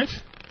 All right.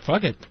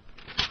 Fuck it.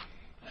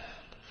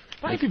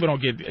 Black people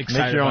don't get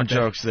excited. Make your about own that.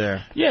 jokes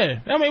there. Yeah,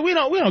 I mean we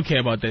don't care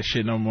about that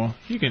shit no more.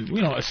 We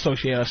don't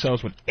associate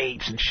ourselves with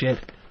apes and shit.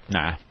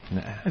 Nah.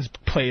 It's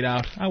played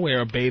out. I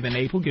wear a bathing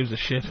ape. Who gives a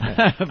shit?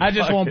 I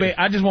just won't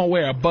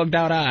wear a bugged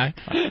out eye.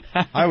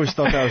 I always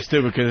thought that was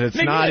stupid because it's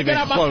Nigga, not get even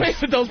out close. my face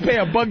with those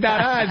pair of bugged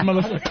out eyes,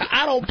 motherfucker.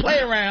 I don't play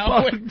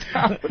around.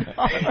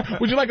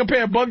 Would you like a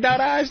pair of bugged out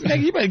eyes?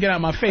 Nigga, you better get out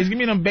of my face. Give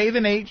me them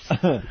bathing apes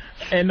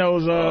and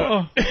those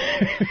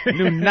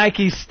new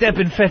Nike Step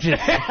and Fetch It.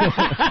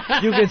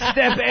 You can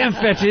step and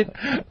fetch it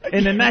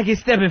in the Nike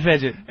Step and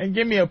Fetch It. And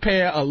give me a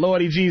pair of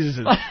Lordy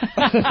Jesuses.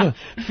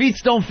 Feet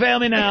don't fail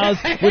me now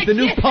with the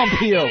new pump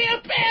heel. Give me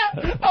a pair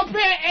of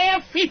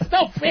air feet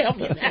don't fail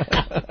me now.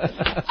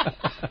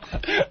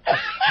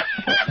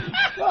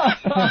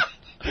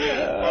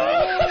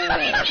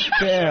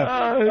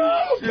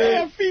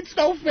 Pair of feet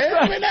don't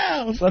fail me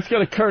now. Let's go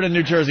to Kurt in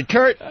New Jersey.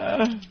 Kurt.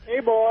 Hey,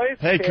 boys.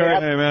 Hey,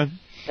 Kurt. Hey, man.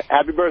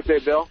 Happy birthday,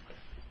 Bill.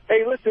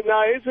 Hey, listen,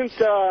 isn't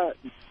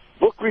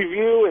Book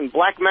Review and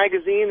Black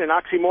Magazine an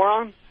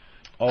oxymoron?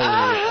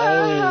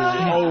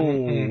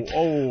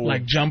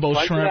 Like jumbo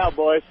Punch it shrimp. out,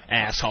 boys.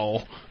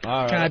 Asshole.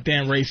 All right.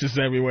 Goddamn racists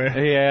everywhere.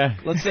 Yeah.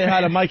 Let's say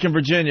hi to Mike in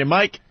Virginia.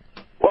 Mike.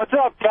 What's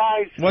up,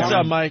 guys? What's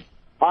up, Mike?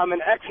 I'm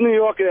an ex-New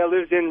Yorker that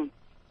lives in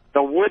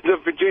the woods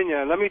of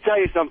Virginia. Let me tell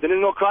you something. There's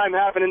no crime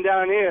happening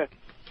down here.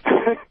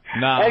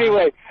 Nah.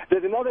 Anyway,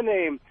 there's another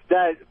name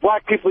that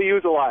black people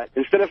use a lot.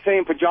 Instead of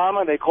saying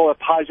pajama, they call it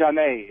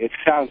pajame. It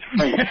sounds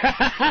French.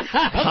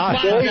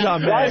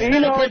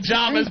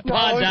 Pajamas,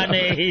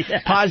 pajame.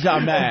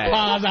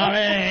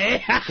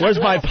 Pajame. Where's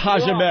my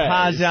pajame?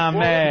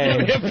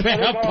 Pajame.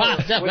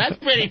 That's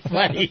pretty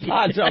funny.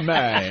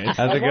 Pajame.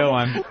 That's a good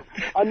one.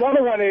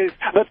 Another one is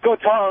let's go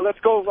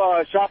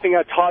shopping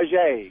at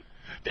Target.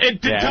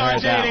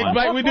 Tarjay.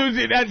 Like we do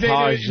that.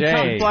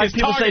 Tarjay. Black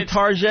people say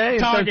Tarjay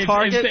instead of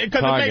Target.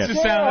 Because it makes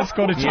it sound. Let's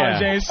go to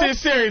Tarjay.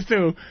 It's serious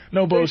too.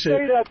 No bullshit. They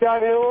say that down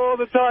here all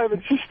the time.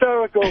 It's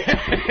hysterical.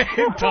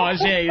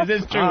 Tarjay. Is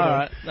this true? All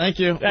right. Thank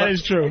you. That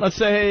is true. Let's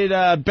say hey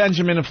to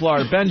Benjamin in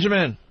Florida.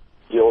 Benjamin.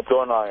 Yo, what's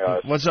going on,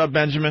 guys? What's up,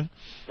 Benjamin?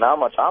 Not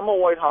much. I'm a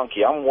white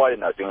honky. I'm white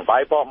and everything.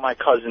 I bought my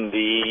cousin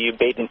the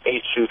Bathing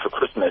Ape shoes for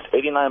Christmas.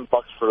 $89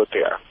 for a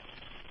pair.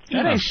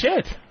 That ain't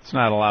shit. It's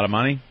not a lot of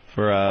money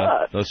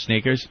for those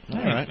sneakers. All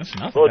right. That's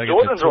nothing. Well,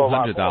 Jordans are a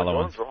lot more.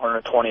 ones.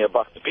 Jordans are $120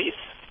 a piece.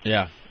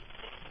 Yeah.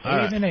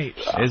 Right.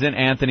 Isn't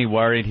Anthony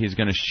worried he's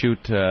going to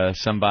shoot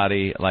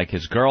somebody like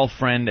his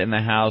girlfriend in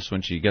the house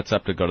when she gets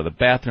up to go to the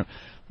bathroom?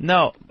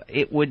 No,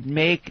 it would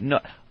make no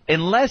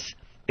unless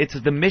it's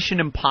the Mission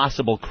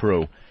Impossible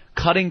crew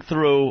cutting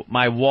through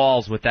my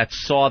walls with that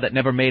saw that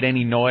never made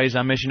any noise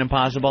on Mission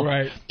Impossible.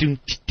 Right. Ding,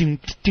 ding,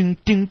 ding,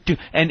 ding, ding.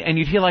 And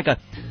you'd hear like a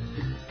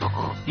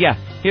yeah,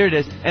 here it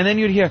is, and then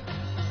you'd hear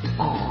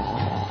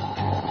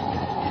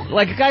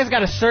like a guy's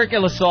got a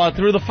circular saw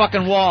through the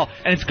fucking wall,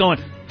 and it's going.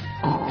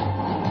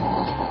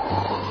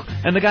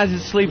 And the guy's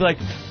asleep, like,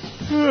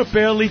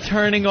 barely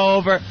turning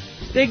over.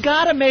 They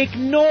gotta make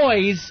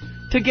noise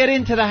to get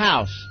into the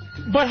house.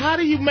 But how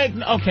do you make...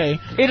 Okay.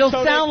 It'll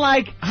sound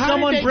like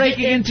someone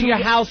breaking into your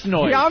house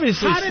noise. He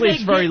obviously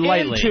sleeps very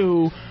lightly.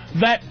 Into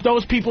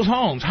those people's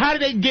homes? How do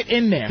they get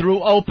in there?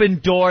 Through open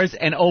doors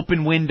and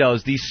open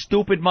windows. These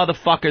stupid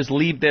motherfuckers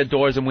leave their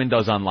doors and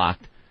windows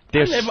unlocked.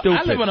 They're stupid.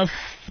 I live on a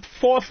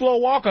fourth floor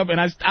walk-up, and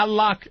I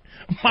lock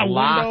my windows.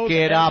 Lock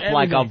it up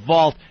like a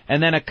vault.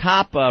 And then a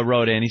cop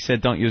wrote in. He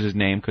said, don't use his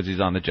name because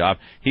he's on the job.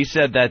 He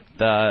said that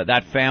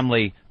that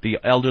family, the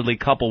elderly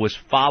couple, was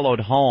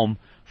followed home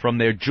from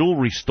their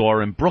jewelry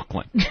store in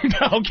Brooklyn.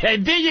 Okay,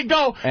 there you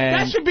go. And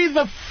that should be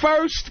the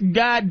first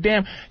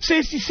goddamn...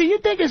 See, you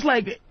think it's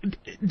like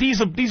these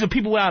are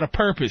people without a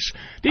purpose.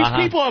 These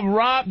people are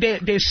robbed.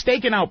 They're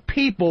staking out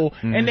people,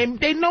 and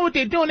they know what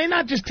they're doing. They're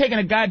not just taking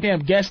a goddamn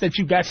guess that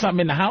you got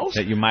something in the house.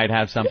 That you might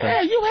have something.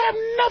 Yeah, you have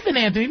nothing,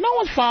 Anthony. No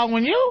one's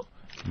following you.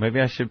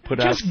 Maybe I should put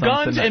out just something.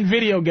 Guns and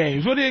video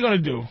games. What are they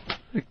going to do?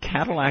 A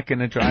Cadillac in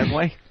the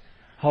driveway.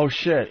 Oh,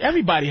 shit.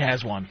 Everybody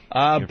has one.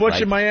 Butch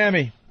in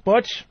Miami.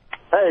 Butch?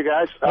 Hey,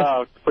 guys,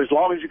 as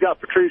long as you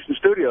got Patrice in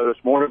studio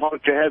this morning, why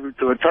don't you have him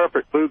to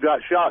interpret Boo Got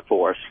Shot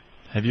for us?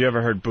 Have you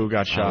ever heard Boo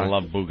Got Shot? I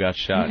love Boo Got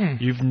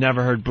Shot. You've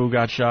never heard Boo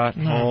Got Shot?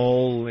 No.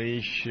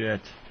 Holy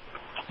shit.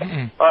 All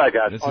right,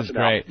 guys. This is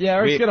great. Yeah,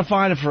 Eric's going to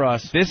find it for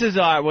us. This is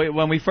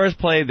when we first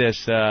played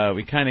this,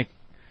 we kind of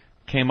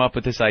came up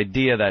with this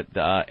idea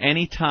that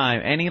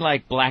any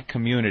like black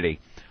community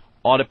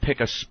ought to pick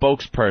a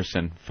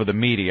spokesperson for the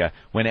media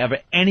whenever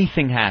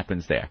anything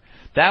happens there.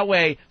 That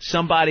way,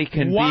 somebody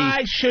can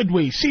Why should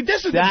we? See,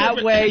 this is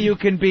that way you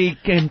can be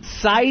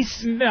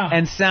concise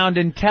and sound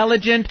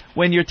intelligent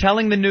when you're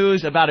telling the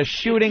news about a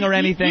shooting or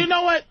anything. You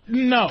know what?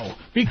 No,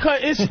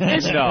 because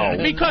it's No.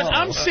 Because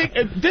I'm sick.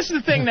 This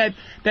is the thing that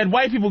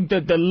white people,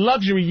 the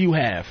luxury you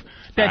have.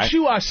 That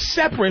you are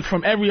separate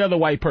from every other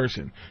white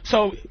person.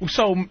 So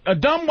a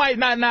dumb white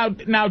now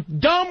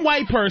dumb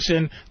white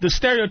person, the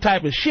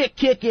stereotype is shit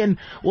kicking.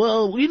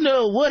 Well, you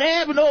know what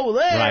happened over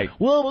there. Right.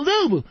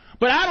 Well,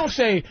 but I don't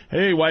say,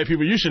 hey, white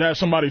people, you should have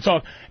somebody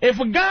talk. If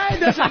a guy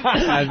doesn't...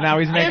 now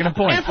he's making a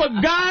point. If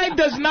a guy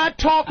does not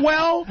talk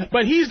well,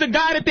 but he's the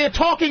guy that they're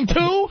talking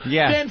to,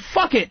 then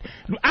fuck it.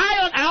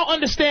 I'll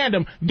understand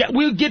him.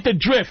 We'll get the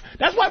drift.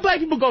 That's why black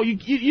people go,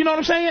 you know what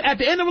I'm saying? At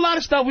the end of a lot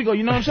of stuff, we go,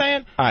 you know what I'm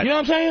saying? Right. You know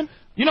what I'm saying?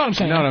 You know what I'm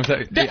saying? You know what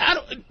I'm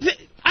saying?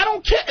 I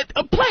don't care.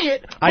 Play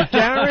it. I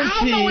guarantee.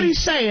 I know what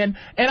he's saying,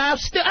 and I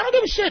don't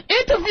give a shit.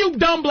 Interview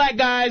dumb black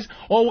guys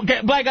or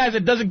black guys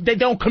that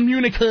don't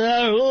communicate.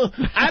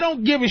 I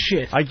don't give a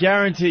shit. I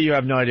guarantee you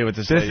have no idea what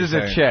this is. This is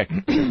a chick.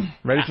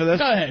 Ready for this?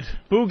 Go ahead.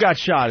 Boo Got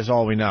Shot is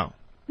all we know.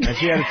 And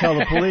she had to tell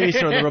the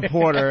police or the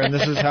reporter, and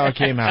this is how it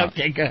came out.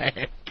 Okay, go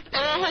ahead.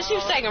 She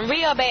was taking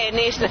real bad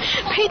national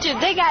pictures.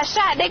 They got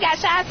shot.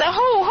 I said,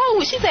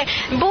 who? She said,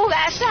 Boo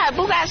got shot.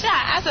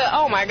 I said,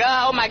 oh my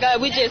God.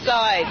 We just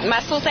saw it.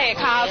 My sister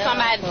had called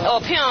somebody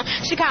up here.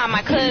 She called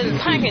my cousin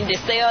Pumpkin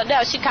just said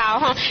that. She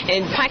called her,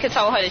 and Pumpkin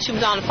told her that she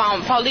was on the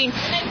phone with police.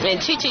 And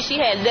Chichi, she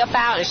had left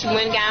out, and she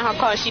went and got in her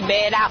car. She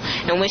bailed out.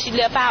 And when she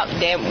left out,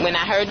 when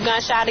I heard the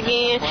gunshot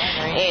again,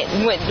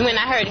 and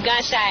when I heard the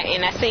gunshot,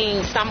 and I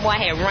seen some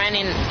boy had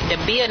running the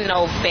building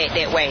over back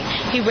that way.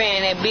 He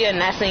ran that building,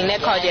 and I seen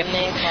that car just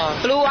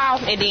flew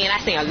off, and then I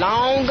seen a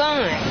long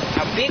gun,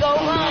 a big old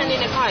gun in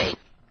the car.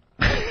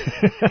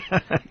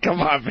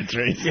 Come on,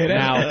 Patrice. Yeah,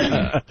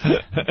 now,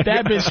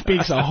 that bitch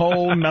speaks a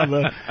whole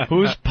nother...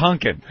 Who's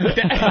Punkin?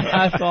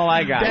 That's all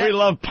I got. We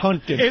love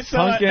Punkin.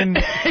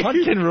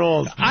 Punkin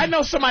rules. I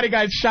know somebody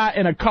got shot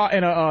in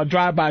a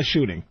drive-by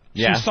shooting.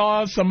 Yeah. She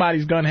saw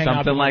somebody's gun hang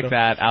out the window. Something like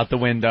that, out the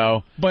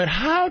window. But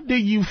how do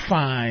you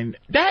find...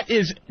 That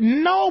is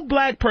no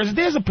black person...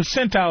 There's a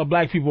percentile of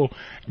black people...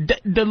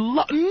 no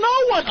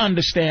one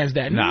understands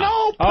that.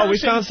 No person... Oh, we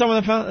found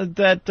someone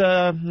that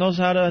knows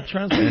how to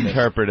translate.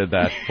 Interpreted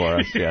that for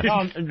us, yeah.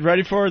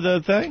 Ready for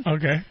the thing?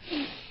 Okay.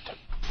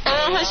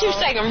 She was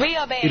shaking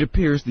real bad. It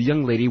appears the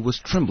young lady was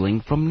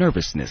trembling from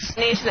nervousness.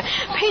 And she said,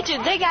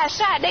 Peaches, they got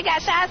shot.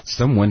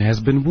 Someone has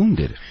been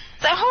wounded.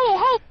 I said,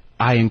 who?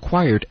 I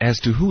inquired as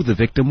to who the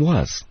victim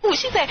was.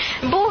 She said,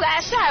 Boo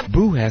got shot.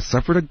 Boo has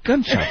suffered a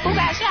gunshot Boo wound.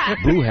 got shot.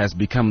 Boo has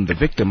become the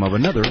victim of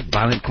another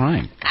violent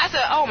crime. I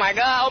said, oh my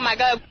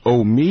God.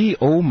 Oh me,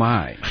 oh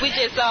my. We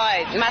just saw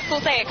it. My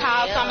sister had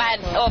called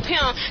somebody up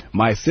here.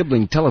 My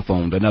sibling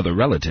telephoned another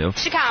relative.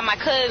 She called my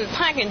cousin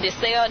Pumpkin to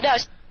sell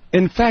dust.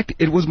 In fact,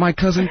 it was my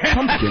cousin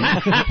Pumpkin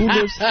who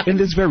lives in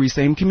this very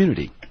same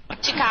community.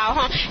 She called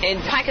her,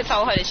 and Pumpkin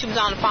told her that she was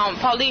on the phone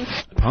with police.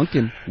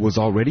 Pumpkin was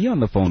already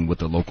on the phone with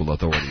the local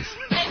authorities.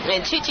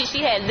 And Chi-Chi,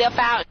 she had left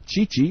out.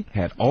 Chi-Chi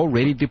had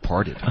already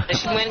departed.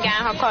 She went and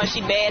got in her car,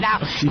 she bailed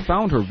out. She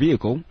found her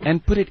vehicle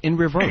and put it in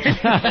reverse.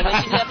 And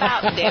when she left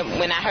out, then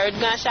when I heard the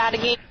gunshot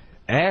again.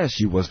 As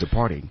she was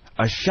departing,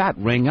 a shot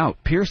rang out,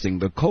 piercing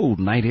the cold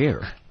night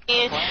air.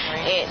 And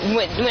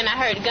when I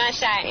heard the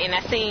gunshot and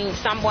I seen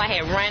some boy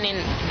had running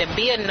the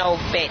building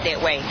over back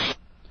that way.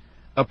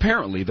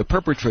 Apparently, the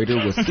perpetrator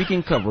was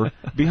seeking cover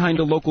behind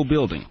a local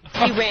building.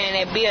 He ran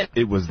that building.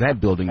 It was that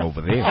building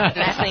over there.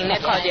 And I seen that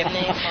car just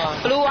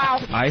flew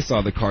off. I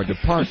saw the car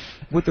depart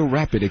with a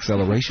rapid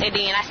acceleration. And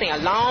then I seen a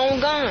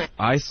long gun.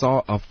 I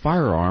saw a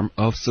firearm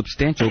of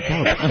substantial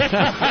caliber.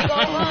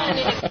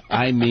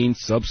 I mean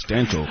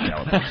substantial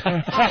caliber.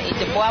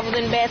 The boy was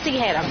in the back seat, he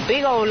had a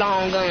big old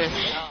long gun.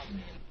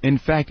 In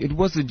fact, it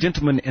was the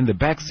gentleman in the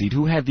back seat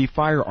who had the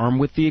firearm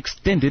with the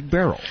extended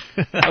barrel.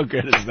 How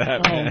good is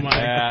that, man? Oh,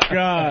 my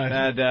God.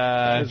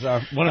 That is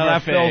one of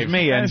our fills faves.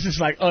 me in. This is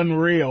like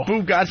unreal.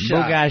 Boo got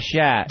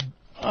shot.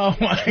 Oh,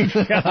 my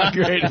God. How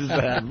great is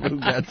that? Boo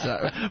got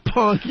shot.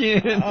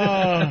 Pumpkin.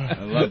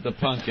 I love the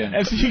pumpkin.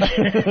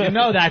 You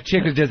know that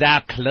chick is just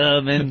out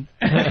clubbing.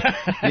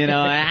 You know,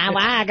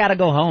 I got to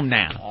go home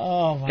now.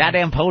 Oh,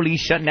 goddamn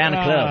police shutting down the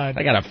club.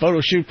 I got a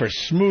photo shoot for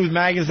Smooth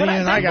Magazine,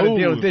 and I got to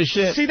deal with this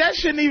shit. See, that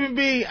shouldn't even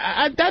be.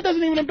 That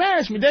doesn't even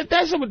embarrass me.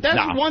 That's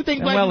one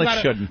thing. Black well, people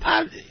it shouldn't.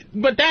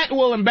 But that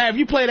will embarrass. If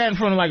you play that in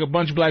front of like a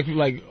bunch of black people,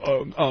 like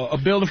a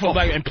building full of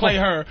black, and play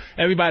her,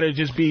 everybody would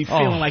just be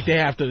feeling like they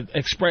have to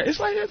express. It's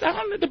like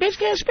the bitch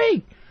can't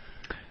speak.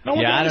 No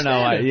one Yeah, I don't know.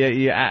 understand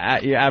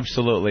it. You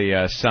absolutely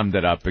summed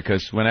it up,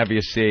 because whenever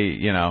you see,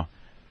 you know,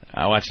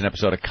 I watch an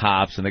episode of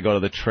Cops and they go to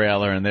the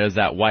trailer and there's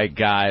that white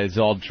guy who's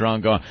all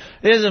drunk going,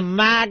 This is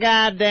my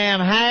goddamn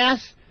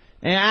house,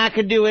 and I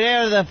could do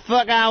whatever the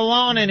fuck I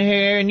want in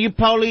here, and you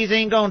police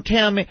ain't gonna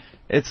tell me.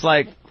 it's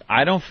like,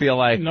 I don't feel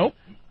like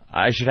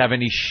I should have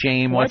any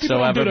shame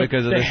whatsoever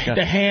because of this guy.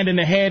 The hand in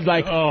the head,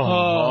 like, here's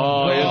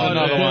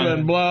another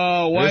one.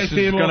 This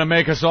is going to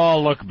make us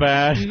all look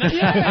bad.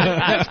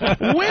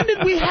 Yeah. When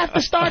did we have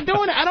to start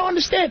doing it? I don't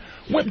understand.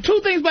 Two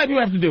things black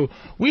people have to do.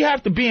 We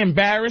have to be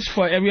embarrassed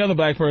for every other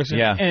black person,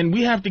 and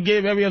we have to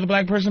give every other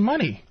black person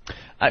money.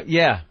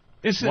 Yeah.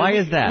 Why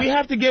is that? We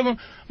have to give them.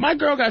 My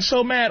girl got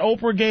so mad.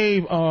 Oprah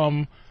gave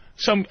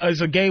as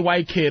a gay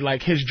white kid,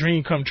 like, his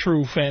dream come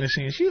true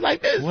fantasy, and she's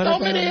like, there's so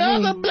many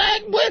other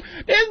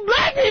there's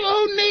black people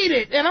who need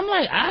it, and I'm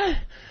like,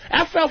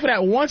 I fell for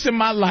that once in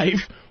my life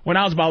when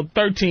I was about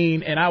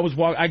 13, and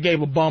I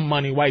gave a bum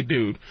money white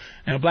dude,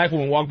 and a black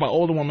woman walked by,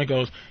 older woman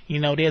goes, you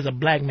know, there's a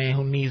black man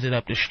who needs it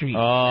up the street.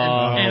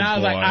 And I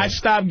was like, I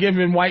stopped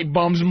giving white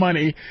bums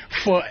money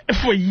for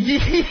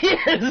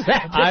years.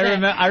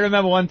 I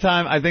remember one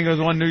time, I think it was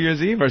one New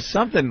Year's Eve or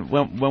something,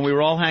 when we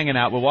were all hanging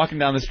out, we're walking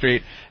down the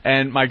street,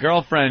 and my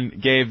girlfriend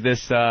gave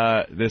this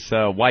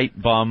white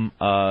bum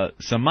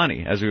some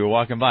money as we were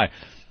walking by.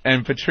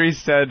 And Patrice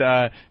said,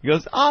 he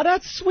goes, oh,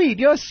 that's sweet.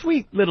 You're a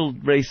sweet little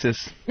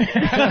racist.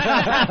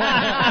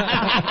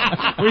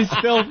 We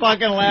still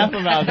fucking laugh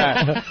about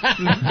that.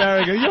 It's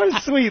very good. You're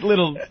a sweet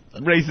little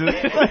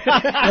racist.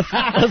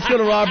 Let's go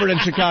to Robert in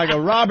Chicago.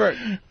 Robert.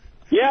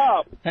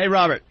 Yeah. Hey,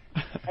 Robert.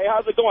 Hey,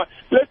 how's it going?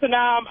 Listen,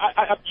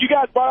 you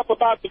guys brought up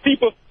about the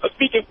people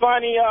speaking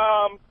funny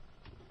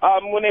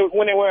when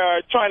they were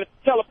trying to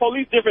tell the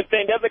police different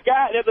things. There's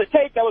a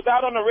tape that was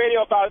out on the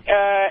radio about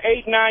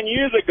 8-9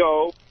 years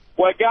ago,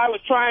 where a guy was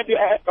trying to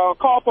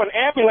call for an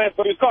ambulance,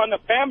 but he was calling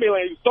the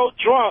ambulance. He was so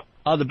drunk.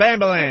 Oh, the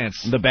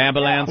Bambulance. The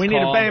Bambulance. We need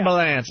a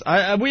Bambulance.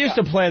 We used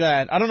to play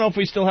that. I don't know if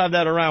we still have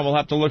that around. We'll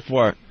have to look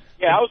for it.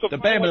 Yeah, I was the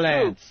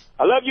Bambulance.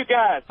 I love you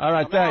guys. All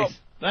right, thanks.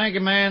 Thank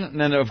you, man. And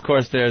then, of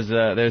course, there's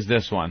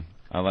this one.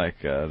 I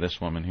like this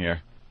woman here.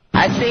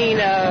 I seen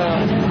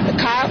the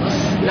cops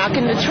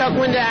knocking the truck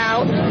window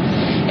out,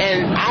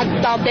 and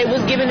I thought they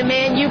was giving the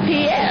man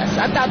UPS.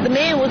 I thought the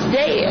man was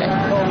dead.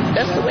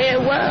 That's the way it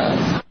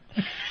was.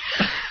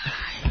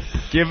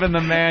 Giving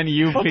the man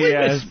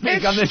UPS.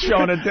 Speak on the show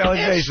on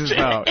Intelligent Basis,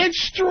 though. It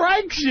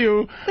strikes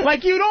you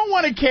like you don't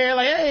want to care,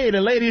 like, hey, the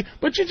lady,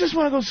 but you just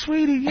want to go,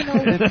 sweetie, you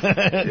know.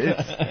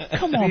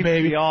 Come on,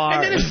 baby.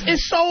 And then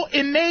it's so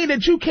innate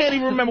that you can't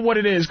even remember what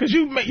it is, because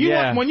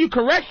when you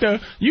correct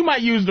her, you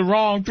might use the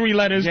wrong 3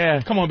 letters.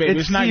 Yeah. Come on, baby,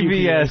 it's not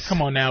CVS. UPS.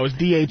 Come on now, it's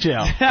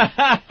DHL.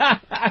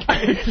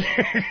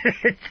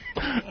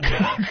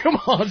 Come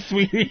on,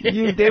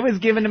 sweetie. They was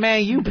giving the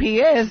man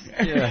UPS.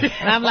 Yeah.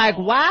 And I'm like,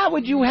 why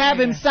would you have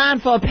him sign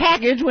for a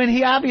package when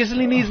he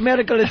obviously needs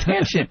medical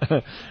attention.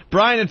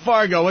 Brian in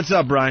Fargo. What's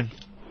up, Brian?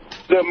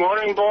 Good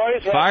morning,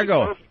 boys.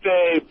 Fargo. Happy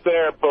birthday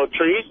there,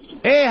 Patrice.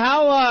 Hey,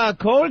 how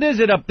cold is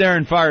it up there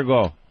in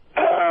Fargo?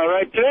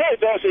 Right today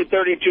it's actually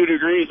 32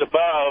 degrees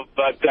above,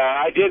 but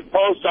I did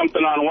post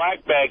something on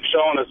Whackbag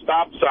showing a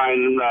stop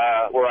sign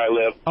where I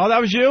live. Oh,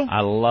 that was you?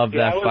 I love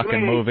that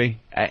fucking movie.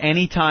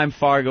 Anytime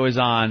Fargo is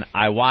on,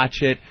 I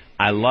watch it.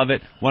 I love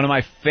it. One of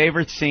my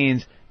favorite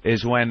scenes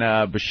is when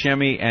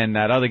Buscemi and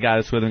that other guy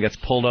that's with him gets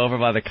pulled over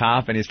by the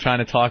cop, and he's trying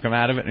to talk him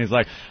out of it, and he's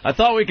like, I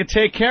thought we could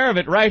take care of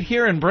it right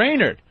here in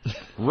Brainerd.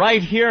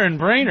 Right here in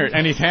Brainerd.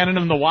 And he's handing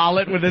him the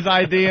wallet with his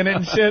ID in it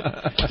and shit.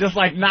 Just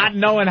like not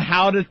knowing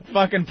how to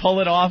fucking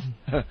pull it off.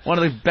 One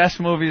of the best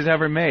movies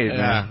ever made,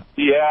 man.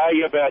 Yeah,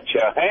 you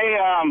betcha. Hey,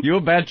 You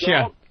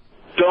betcha.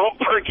 Don't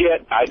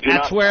forget,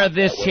 That's where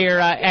this here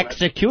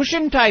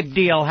execution type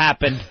deal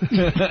happened.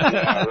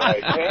 Yeah,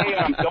 right. Hey,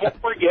 don't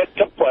forget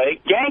to play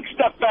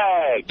Gangsta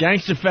Fag.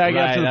 Gangsta Fag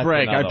after the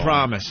break. I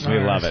promise. We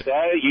love it.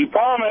 You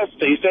promised.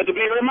 You said to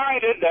be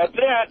reminded. That's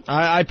it.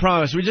 I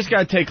promise. We just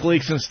got to take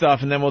leaks and stuff,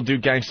 and then we'll do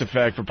Gangsta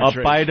Fag for Patrice.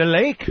 Up by the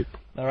lake.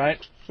 All right.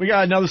 We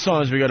got another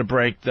song as we go to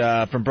break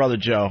from Brother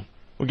Joe.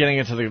 We're getting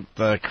into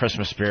the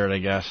Christmas spirit, I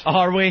guess.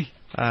 Are we?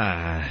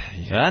 Yeah.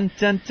 Dun,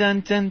 dun,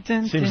 dun, dun,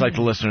 dun, Seems like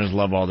the listeners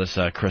love all this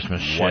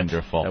Christmas shit.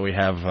 Wonderful. That we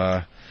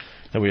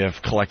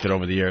have collected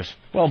over the years.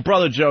 Well,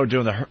 Brother Joe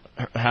doing the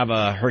Have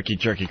a Herky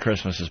Jerky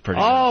Christmas is pretty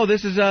Oh,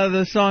 this is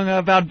the song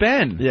about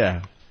Ben.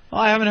 Yeah. Oh,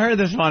 I haven't heard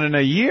this one in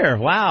a year.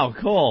 Wow,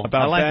 cool.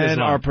 About I like Ben, this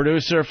one. our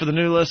producer. For the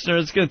new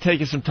listeners, it's going to take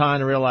you some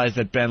time to realize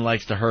that Ben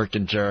likes to herk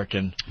and jerk.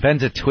 And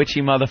Ben's a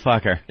twitchy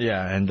motherfucker.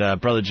 Yeah, and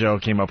Brother Joe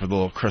came up with a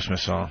little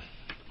Christmas song.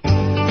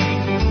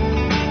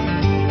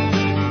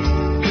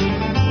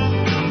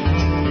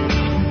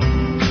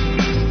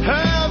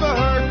 Have a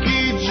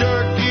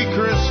herky-jerky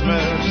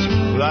Christmas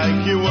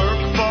like you work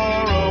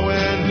for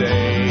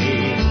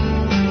O&A.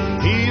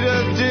 Eat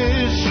a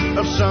dish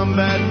of some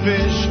bad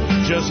fish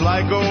just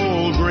like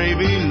old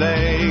gravy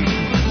leg.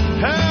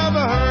 Have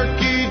a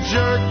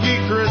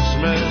herky-jerky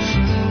Christmas.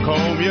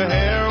 Comb your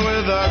hair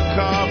with a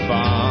car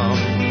bomb.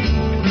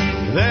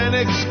 Then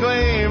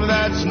exclaim,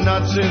 that's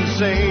nuts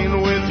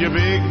insane with your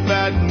big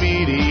fat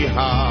meaty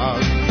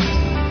hog.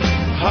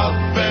 Huff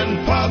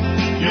and puff,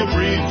 you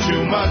breathe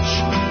too much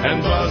and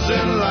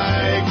buzzing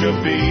like a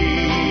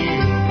bee.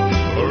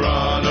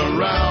 Run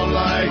around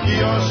like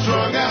you're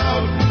strung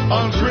out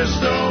on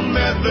crystal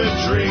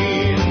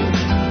methadone.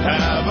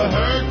 Have a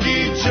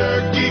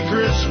herky-jerky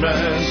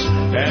Christmas,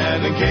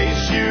 and in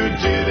case you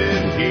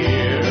didn't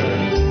hear,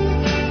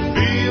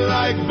 be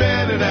like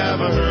Ben and have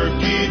a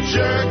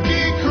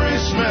herky-jerky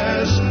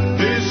Christmas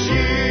this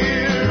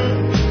year.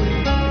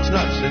 It's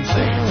nuts,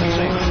 insane, it's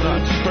insane, it's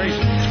nuts, it's crazy,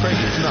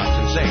 it's nuts,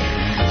 insane,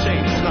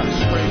 insane, it's nuts,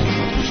 it's crazy,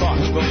 soft,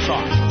 go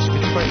soft,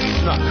 it's crazy,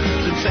 it's nuts,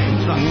 it's insane,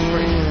 it's nuts, it's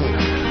crazy,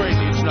 it's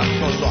crazy, it's nuts,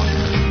 go soft,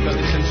 because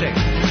it's insane,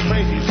 it's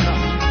crazy, it's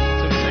nuts,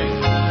 it's insane,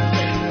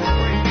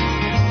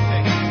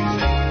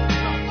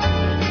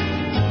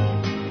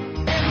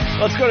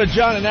 Let's go to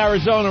John in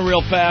Arizona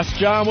real fast.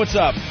 John, what's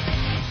up?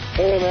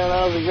 Hey, man,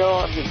 how's it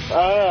going?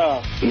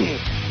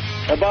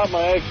 I bought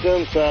my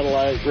XM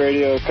satellite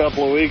radio a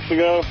couple of weeks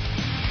ago,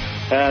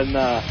 and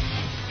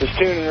was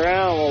tuning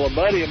around. Well, a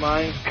buddy of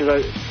mine,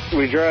 because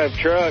we drive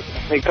truck,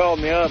 he called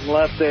me up and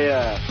left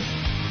a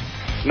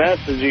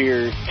message of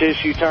your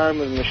Tissue Time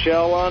with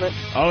Michelle on it.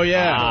 Oh,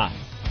 yeah.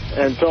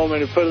 And told me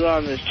to put it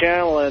on this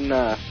channel,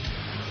 and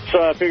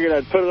so I figured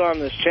I'd put it on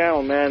this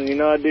channel, man. You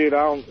know, dude,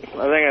 I think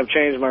I've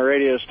changed my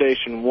radio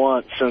station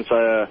once since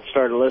I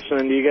started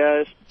listening to you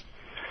guys.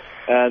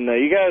 And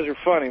you guys are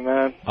funny,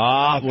 man.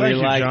 Ah, we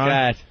like John.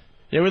 that.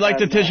 Yeah, we like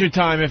the Tissue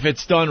Time if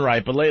it's done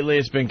right, but lately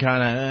it's been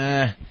kind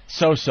of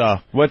so-so.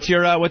 What's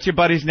your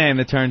buddy's name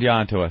that turned you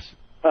on to us?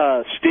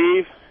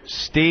 Steve.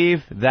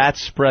 Steve,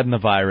 that's spreading the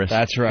virus.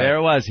 That's right. There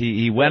it was.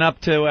 He went up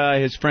to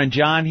his friend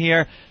John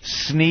here,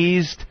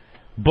 sneezed,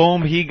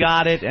 boom, he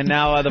got it, and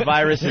now the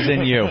virus is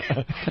in you.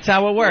 That's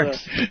how it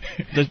works.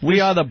 We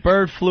are the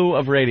bird flu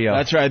of radio.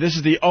 That's right. This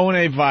is the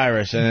One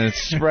virus, and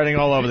it's spreading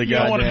all over the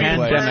goddamn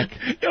place.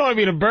 You don't want to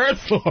be the bird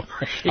flu.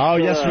 Oh,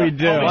 yes, we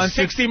do. Only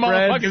 60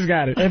 motherfuckers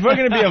got it. If we're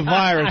going to be a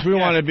virus, we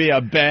want to be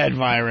a bad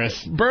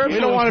virus. We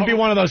don't want to be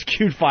one of those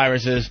cute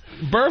viruses.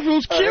 Bird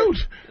flu's cute.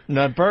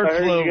 No, bird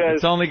flu,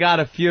 it's only got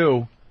a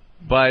few,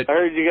 but I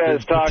heard you guys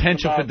there's talking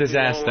potential about for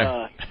disaster.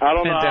 I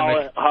don't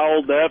know how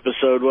old the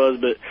episode was,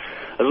 but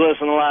I was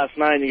listening last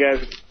night, and you guys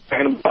were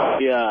talking about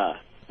the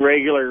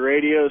regular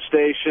radio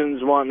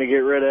stations wanting to get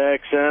rid of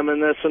XM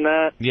and this and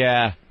that.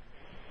 Yeah.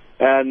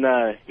 And,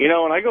 you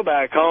know, when I go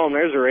back home,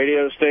 there's a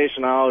radio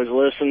station I always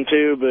listen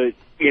to, but,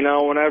 you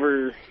know,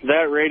 whenever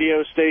that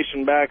radio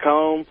station back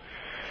home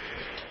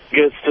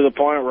gets to the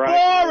point where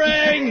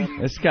Boring!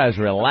 This guy's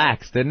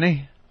relaxed, isn't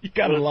he? You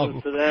gotta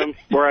love to them,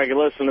 where I can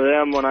listen to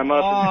them when I'm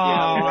up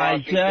in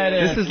Washington.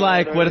 This is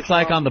like what it's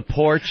like on the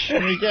porch.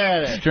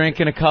 Just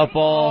drinking a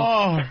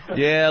couple.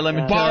 Yeah, let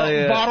me tell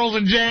you. Bottles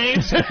and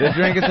James. They're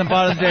drinking some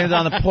bottles of James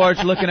on the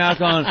porch, looking out,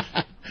 going,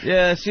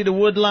 Yeah, see the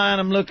wood line?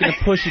 I'm looking to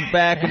push it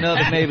back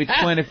another maybe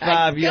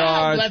 25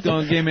 yards. It's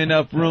going to give me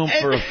enough room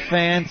for a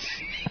fence.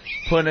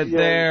 Put it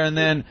there, and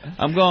then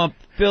I'm going to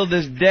fill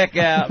this deck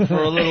out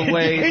for a little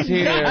ways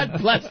here. God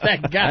bless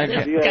that guy.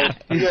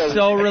 He's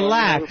so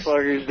relaxed.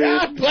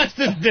 God bless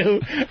this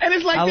dude. And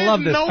it's like there's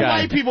no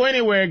white people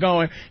anywhere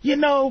going, you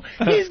know,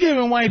 he's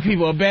giving white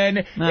people a bad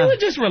name. They were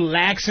just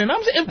relaxing.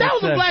 If that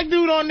was a black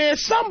dude on there,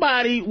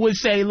 somebody would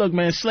say, look,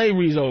 man,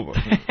 slavery's over.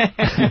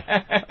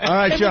 All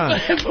right, John.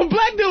 If a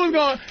black dude was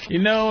going, you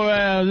know,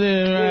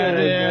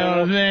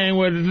 the thing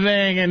with the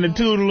thing and the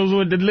toodles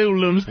with the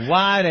lulums.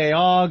 Why they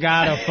all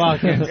gotta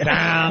fucking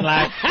sound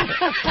like...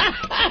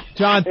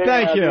 John,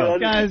 thank you.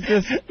 Guys,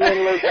 just... Let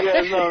you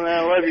guys know,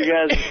 man. Love you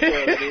guys.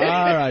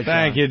 All right,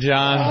 thank you,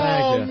 John.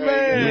 Thank you.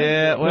 Man.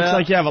 Yeah, well, looks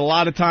like you have a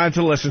lot of time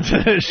to listen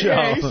to this show.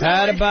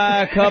 Had to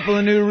buy a couple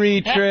of new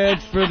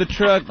retreads for the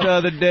truck the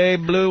other day.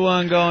 Blue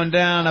one going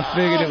down. I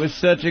figured it was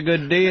such a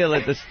good deal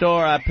at the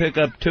store. I pick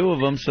up 2 of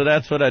them, so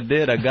that's what I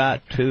did. I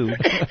got 2.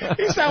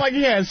 You sound like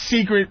he has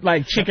secret,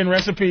 like, chicken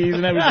recipes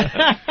and everything.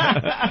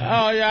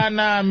 Oh, yeah,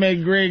 I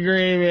make great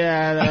gravy.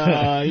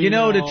 You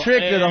know, the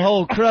trick to the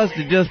whole crust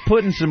is just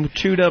putting some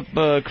chewed up,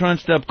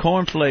 crunched up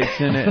cornflakes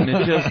in it, and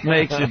it just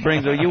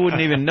brings, you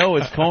wouldn't even know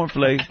it's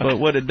cornflakes, but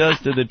what it does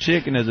to the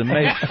chicken is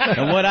amazing.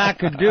 And what I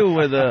could do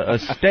with a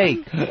steak,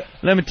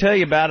 let me tell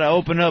you about it. I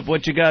open up,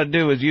 what you got to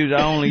do is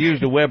I only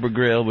use the Weber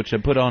grill, which I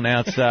put on the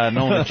outside, and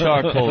only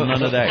charcoal,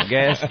 none of that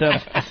gas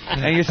stuff.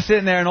 And you're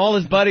sitting there, and all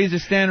his buddies are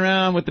standing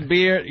around with the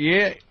beer.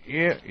 Yeah.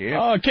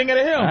 Oh, King of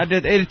the Hill.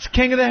 It's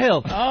King of the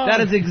Hill. Oh,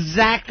 that is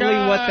exactly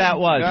what that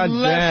was. God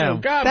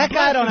damn. That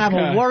guy don't have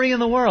a worry in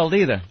the world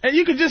either. And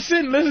you could just sit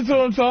and listen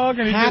to him talk.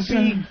 And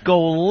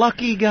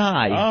Happy-go-lucky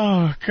guy.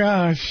 Oh,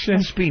 gosh.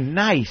 Must be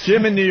nice.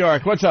 Jim in New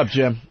York. What's up,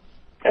 Jim?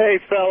 Hey,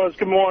 fellas.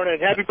 Good morning.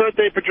 Happy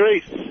birthday,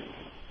 Patrice.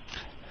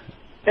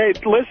 Hey,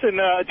 listen,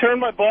 I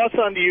turned my boss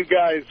on to you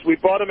guys. We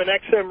bought him an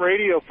XM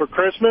radio for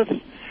Christmas.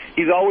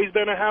 He's always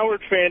been a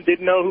Howard fan,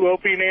 didn't know who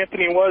Opie and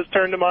Anthony was,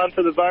 turned him on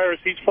to the virus.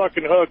 He's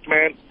fucking hooked,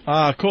 man.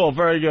 Cool.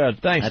 Very good.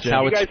 Thanks, That's Jim.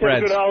 how you it guys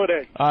spreads. have a good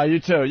holiday. You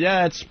too.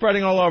 Yeah, it's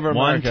spreading all over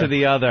America. One to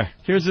the other.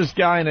 Here's this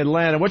guy in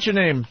Atlanta. What's your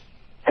name?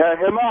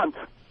 Hemant.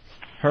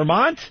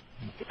 Hermont?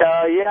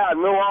 Yeah,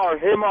 Noir.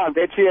 Hemant.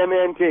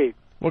 H-E-M-A-N-T.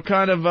 What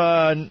kind of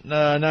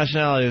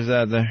nationality is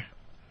that there?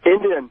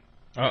 Indian.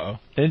 Uh-oh.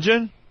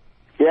 Indian?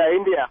 Yeah,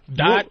 India.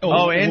 Dot?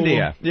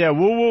 India. Yeah,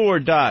 woo-woo or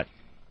dot?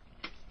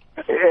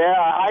 Yeah,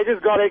 I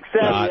just got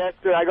XM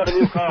yesterday. I got a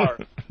new car.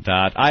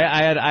 Dot.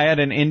 I had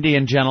an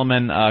Indian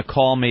gentleman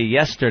call me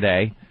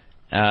yesterday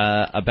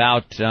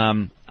about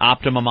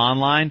Optimum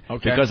Online,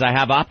 because I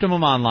have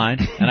Optimum Online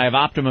and I have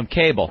Optimum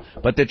Cable,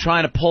 but they're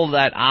trying to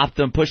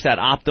push that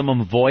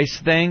Optimum Voice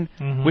thing,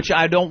 which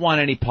I don't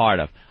want any part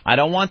of. I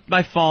don't want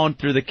my phone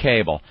through the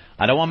cable.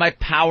 I don't want my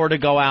power to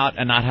go out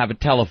and not have a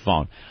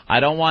telephone. I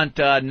don't want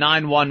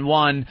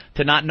 911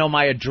 to not know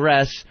my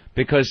address,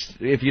 because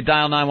if you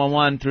dial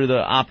 911 through the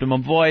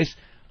Optimum Voice,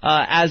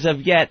 as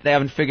of yet, they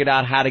haven't figured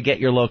out how to get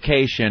your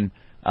location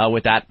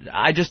with that.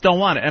 I just don't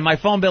want it. And my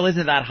phone bill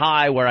isn't that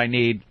high where I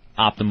need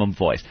Optimum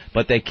Voice.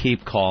 But they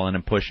keep calling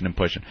and pushing and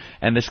pushing.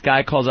 And this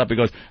guy calls up, he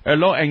goes,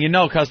 hello, and you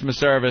know customer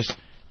service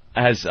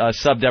has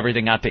subbed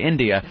everything out to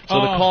India. So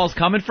the call's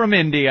coming from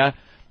India,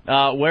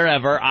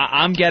 wherever.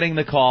 I'm getting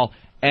the call.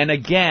 And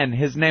again,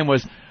 his name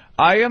was...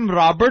 I am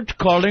Robert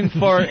calling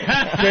for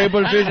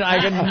Cablevision.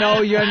 I go,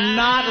 no, you're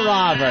not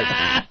Robert.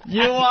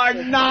 You are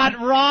not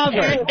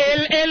Robert.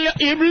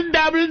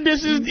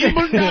 This is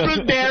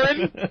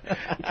Darren.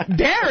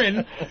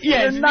 Darren?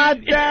 Yes. You're not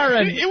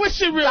Darren. What's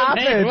your real Stop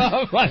name?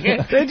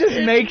 it. They just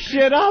make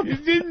shit up.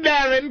 This is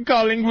Darren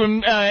calling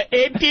from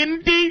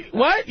AT&T.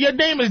 What? Your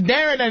name is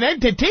Darren and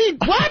AT&T?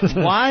 What?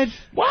 What?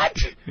 What?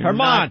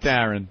 Hermont.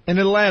 Darren. In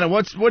Atlanta.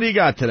 What do you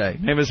got today?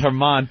 Name is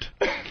Hermont.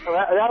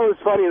 That was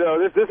funny, though.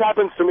 This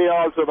happens to me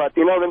also, but,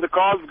 you know, when the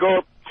calls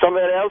go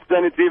somewhere else,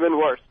 then it's even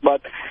worse.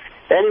 But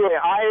anyway,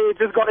 I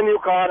just got a new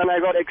car, and I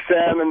got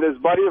XM, and this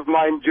buddy of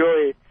mine,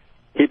 Joey,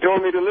 he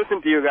told me to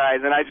listen to you guys,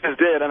 and I just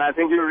did, and I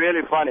think you're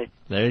really funny.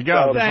 There you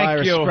go. So, the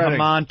virus spreading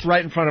Hermont.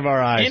 right in front of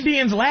our eyes.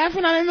 Indians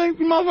laughing? I didn't think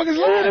you motherfuckers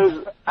laugh.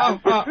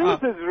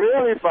 This is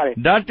really funny.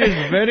 That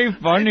is very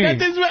funny. I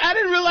didn't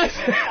realize.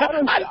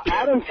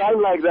 I don't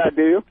sound like that,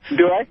 do you?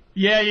 Do I?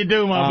 Yeah, you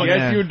do, motherfucker.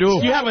 Yes, you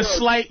do. You have a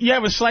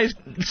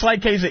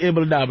slight case of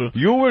ibble-dabble.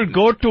 You will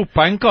go to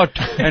Pankot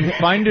and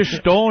find a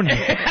stone.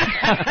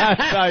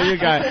 That's how you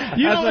guys.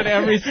 That's what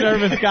every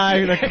service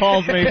guy that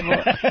calls me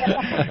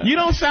for. You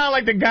don't sound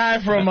like the guy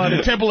from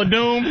the Temple of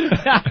Doom.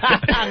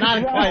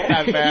 Not quite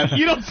that bad.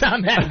 You don't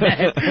sound that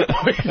bad.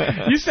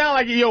 You sound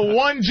like you're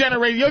one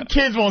generation. Your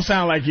kids won't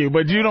sound like you,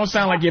 but you don't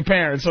sound like your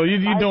parents, so you're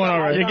doing all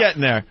right. You're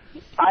getting there.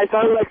 I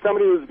sound like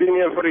somebody who's been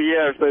here for a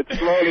year, so it's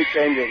slowly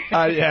changing.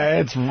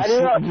 Yeah, it's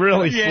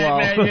really slow.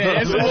 Man,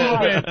 yeah, it's a little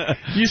bit.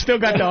 You still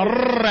got the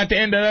at the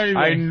end of everything.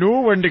 I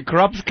knew when the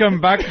crops come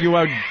back, you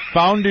had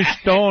found a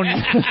stone.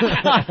 He's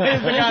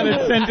the guy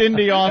that sent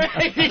Indy off.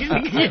 When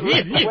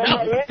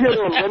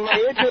my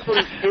agent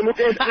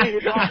imitates me, he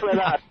talks like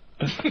that.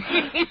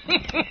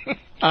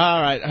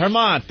 All right,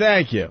 Herman,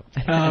 thank you.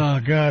 Oh,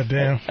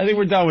 goddamn. I think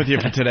we're done with you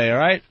for today, all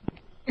right?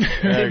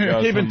 There you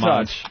go. Keep in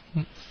Vermont.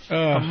 touch.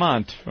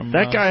 Vermont.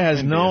 That guy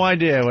has no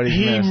idea what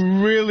he's missed.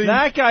 Really?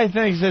 That guy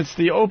thinks it's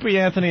the Opie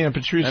Anthony and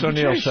Patrice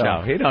O'Neill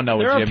show. He don't know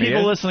what There Jimmy are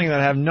people is. listening that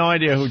have no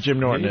idea who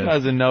Jim Norton He is.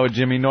 doesn't know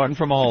Jimmy Norton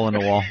from a hole in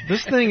the wall.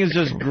 This thing is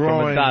just From a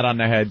growing. dot on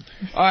the head.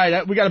 All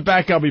right, we got to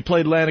back up. We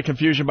played Land of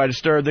Confusion by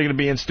Disturbed. They're going to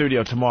be in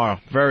studio tomorrow.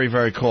 Very,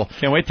 very cool.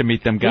 Can't wait to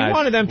meet them guys. We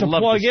wanted them to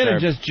Love plug in and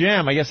Disturbed. just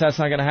jam. I guess that's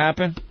not going to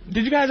happen.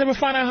 Did you guys ever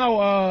find out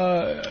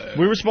how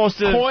We were supposed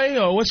to. Koi,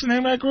 or what's the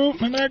name of that group?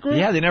 Remember that group?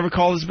 Yeah, they never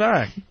called us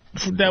back.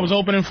 That was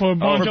opening for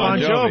Bon For Bon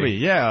Jovi. Jovi.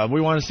 Yeah, we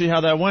want to see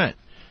how that went.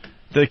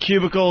 The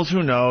Cubicles,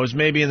 who knows?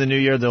 Maybe in the new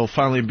year they'll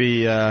finally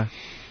be out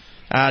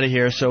of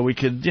here, so we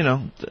could,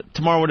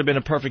 tomorrow would have been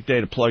a perfect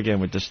day to plug in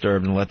with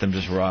Disturbed and let them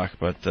just rock.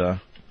 But I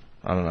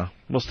don't know.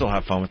 We'll still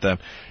have fun with them.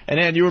 And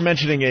Ann, you were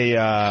mentioning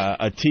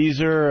a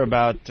teaser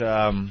about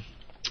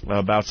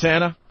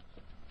Santa.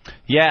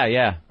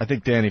 Yeah. I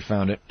think Danny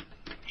found it.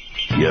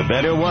 You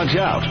better watch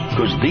out,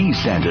 because these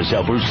Santa's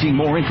helpers seem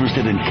more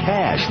interested in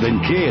cash than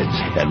kids,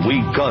 and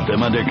we caught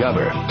them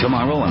undercover.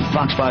 Tomorrow on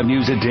Fox 5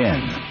 News at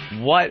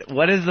 10.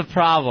 What is the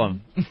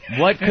problem?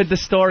 What could the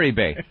story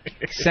be?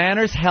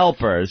 Santa's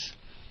helpers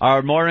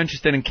are more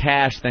interested in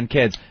cash than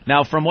kids.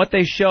 Now, from what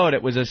they showed,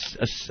 it was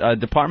a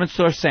department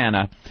store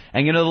Santa,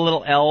 and you know the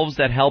little elves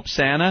that help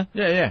Santa?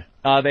 Yeah.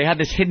 They had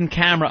this hidden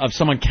camera of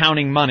someone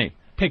counting money.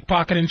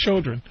 Pickpocketing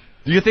children.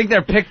 Do you think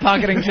they're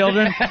pickpocketing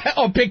children?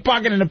 Or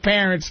pickpocketing the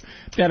parents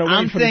that are waiting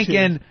I'm for the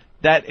thinking kids.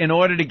 that in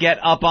order to get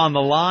up on the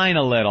line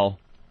a little,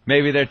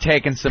 maybe they're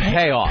taking some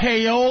payoff.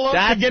 Payola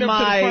That's to get up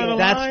to the front of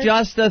the That's line?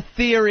 just a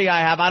theory I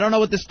have. I don't know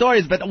what the story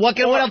is, but what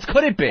else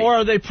could it be? Or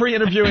are they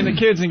pre-interviewing the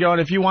kids and going,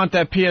 if you want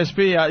that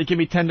PSP, you give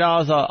me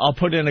 $10, I'll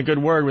put in a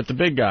good word with the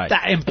big guy.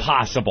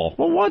 Impossible.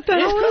 Well, what the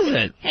hell is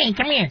it? Hey,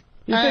 come here.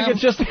 You think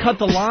it's just to cut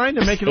the line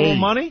and make it a little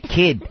money?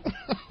 Kid,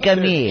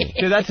 come here.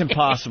 Dude, that's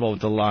impossible with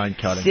the line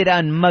cutting. Sit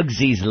on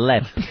Muggsy's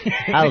lap.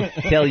 I'll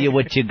tell you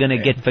what you're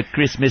gonna get for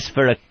Christmas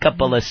for a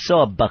couple of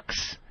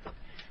sawbucks.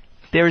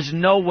 There's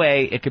no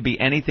way it could be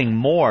anything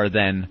more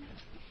than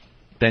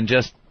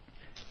just,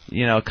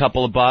 a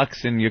couple of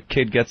bucks and your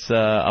kid gets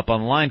up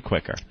on the line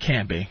quicker.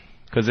 Can't be.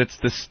 Because it's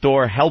the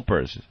store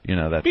helpers,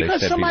 that they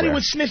Because said somebody beware.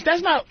 would snitch.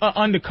 That's not an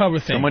undercover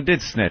thing. Someone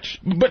did snitch.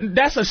 But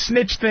that's a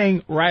snitch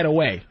thing right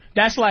away.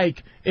 That's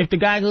like if the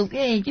guy goes,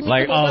 hey, give me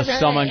Like, a couple bucks.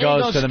 someone Hey,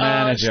 goes he to the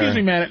manager. Excuse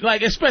me, man.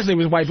 Like, especially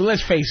with white people.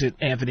 Let's face it,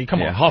 Anthony.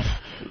 Come on. Huff.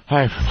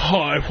 Hi.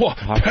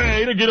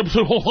 Pay to get up to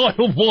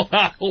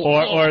the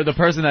Or the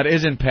person that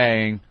isn't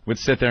paying would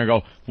sit there and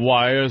go,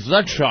 why is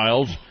that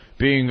child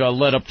being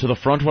led up to the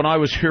front when I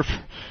was here?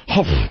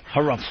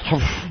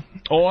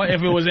 Or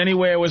if it was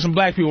anywhere where some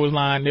black people was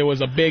lying, there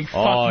was a big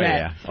fuck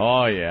that.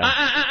 Oh,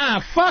 yeah.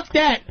 Fuck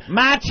that.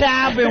 My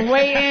child been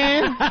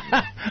waiting.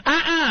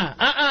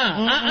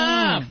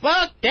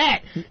 Fuck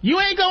that. You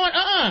ain't going,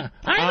 I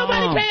ain't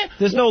nobody paying.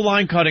 There's no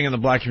line cutting in the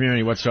black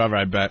community whatsoever,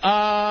 I bet.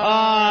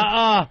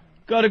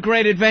 Go to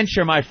Great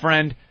Adventure, my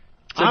friend.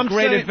 It's a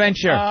great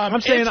adventure.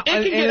 I'm saying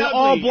in an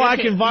all-black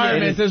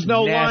environment, there's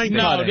no line cutting.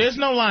 No, there's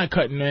no line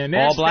cutting, man.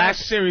 All black?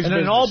 That's serious in an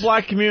business.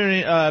 all-black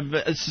community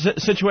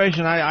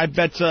situation, I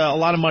bet a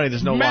lot of money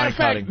there's no Matter line of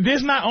fact, cutting.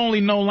 there's not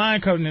only no line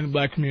cutting in the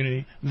black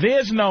community,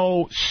 there's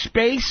no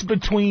space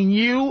between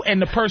you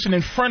and the person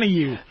in front of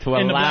you. To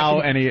in the allow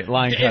black community. any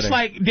line It's cutting.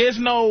 like there's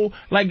no,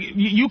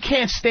 you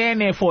can't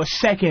stand there for a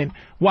second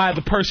while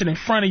the person in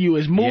front of you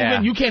is moving.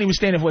 Yeah. You can't even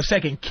stand there for a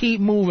second. Keep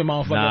moving,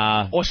 motherfucker.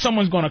 Nah. Or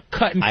someone's going to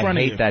cut in front of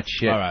I you. hate that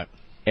shit. All right.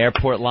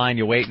 Airport line,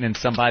 you're waiting and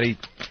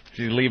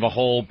you leave a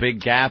whole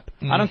big gap.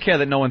 I don't care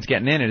that no one's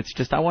getting in it. It's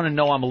just I want to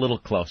know I'm a little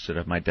closer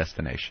to my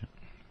destination.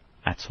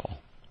 That's all.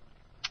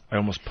 I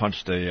almost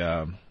punched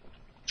a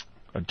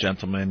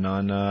gentleman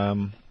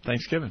on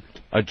Thanksgiving.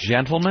 A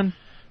gentleman?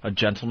 A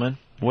gentleman.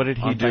 What did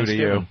he on do to you?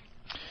 Thanksgiving.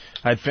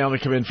 I had family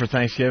come in for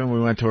Thanksgiving.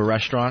 We went to a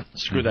restaurant.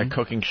 Screw that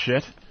cooking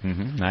shit.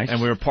 Nice.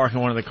 And we were parking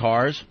one of the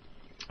cars.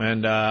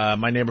 And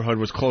my neighborhood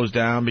was closed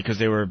down because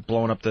they were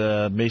blowing up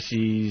the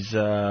Macy's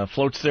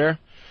floats there,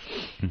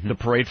 the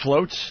parade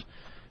floats.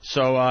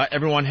 So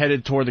everyone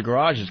headed toward the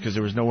garages because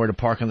there was nowhere to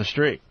park on the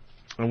street.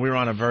 And we were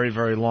on a very,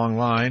 very long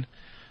line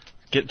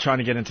trying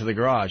to get into the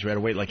garage. We had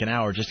to wait like an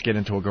hour just to get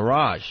into a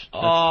garage.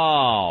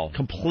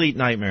 Complete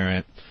nightmare,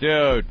 Ant.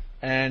 Dude.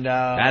 And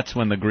that's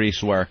when the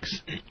grease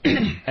works.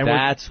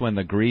 That's when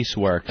the grease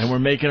works. And we're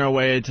making our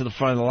way to the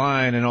front of the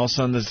line, and all of a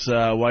sudden this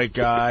white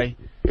guy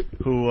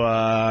who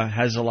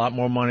has a lot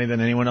more money than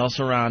anyone else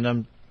around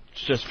him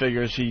just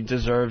figures he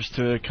deserves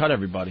to cut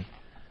everybody.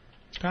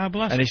 God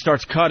bless. And he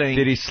starts cutting.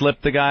 Did he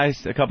slip the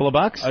guys a couple of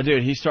bucks? Oh,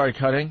 dude, he started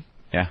cutting.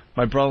 Yeah.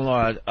 My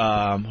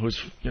brother-in-law, who's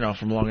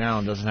from Long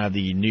Island, doesn't have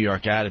the New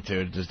York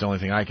attitude. Just the only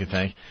thing I could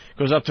think.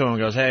 Goes up to him and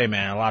goes, "Hey,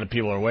 man, a lot of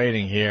people are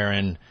waiting here,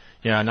 and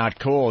not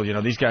cool.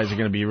 These guys are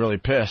going to be really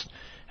pissed."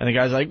 And the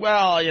guy's like,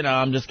 "Well,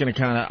 I'm just going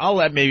to I'll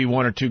let maybe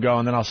one or two go,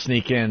 and then I'll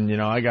sneak in.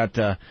 I got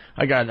a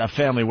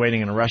family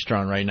waiting in a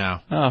restaurant right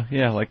now." Oh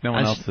yeah, like no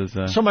one else is.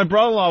 So my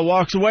brother-in-law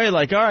walks away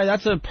like, "All right,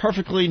 that's a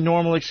perfectly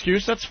normal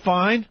excuse. That's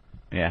fine."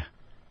 Yeah.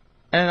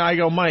 And I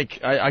go, Mike,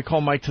 I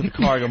call Mike to the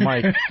car. I go,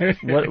 Mike,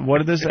 what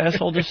did this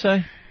asshole just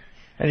say?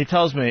 And he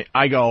tells me,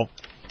 I go,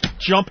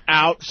 jump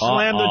out,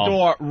 slam the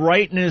door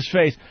right in his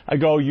face. I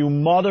go, you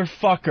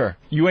motherfucker.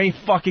 You ain't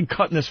fucking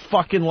cutting this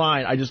fucking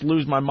line. I just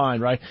lose my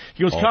mind, right?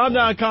 He goes, calm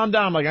down, calm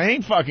down. I'm like, I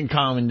ain't fucking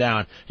calming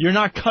down. You're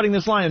not cutting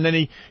this line. And then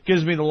he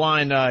gives me the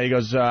line, he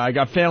goes, I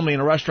got family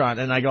in a restaurant.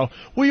 And I go,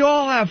 we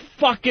all have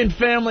fucking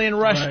family in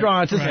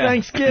restaurants. It's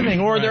Thanksgiving,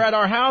 or they're at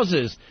our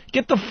houses.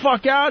 Get the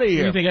fuck out of here.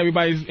 What do you think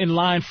everybody's in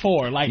line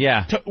for? Like,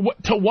 to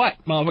what,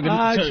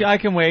 motherfucker? I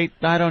can wait.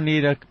 I don't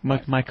need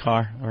my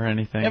car or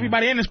anything.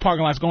 Everybody in this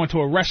parking lot is going to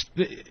a restaurant.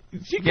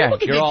 People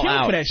can get all killed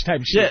out for that type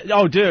of shit. Yeah.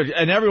 Oh, dude,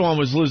 and everyone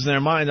was losing their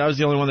mind. I was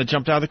the only one that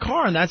jumped out of the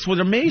car, and that's what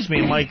amazed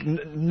me. I'm like,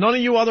 none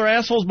of you other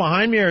assholes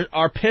behind me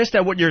are pissed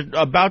at what you're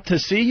about to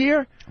see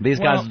here? These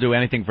guys will do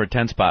anything for a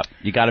 10 spot.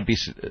 You got to be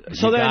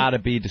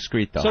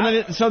discreet, though.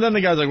 So then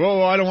the guy's like,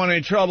 whoa, I don't want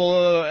any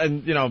trouble,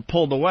 and,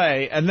 pulled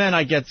away. And then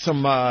I get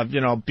some,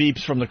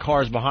 beeps from the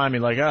cars behind me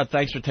like,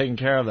 thanks for taking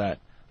care of that.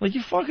 Like,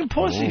 you fucking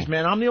pussies,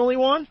 man. I'm the only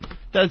one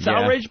that's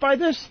outraged by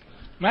this?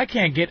 I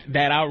can't get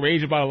that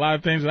outraged about a lot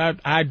of things.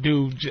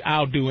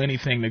 I'll do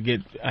anything to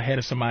get ahead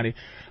of somebody.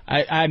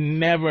 I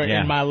never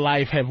in my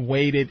life have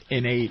waited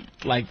in the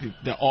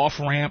off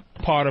ramp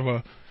part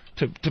of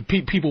to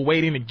people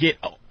waiting to get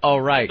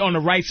on the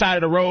right side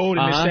of the road,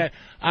 and it's that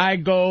I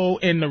go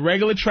in the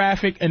regular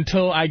traffic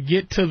until I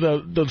get to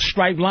the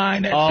striped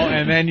line.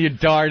 And then you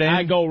dart in.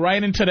 I go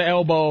right into the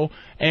elbow,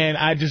 and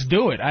I just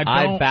do it.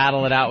 I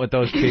battle it out with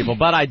those people,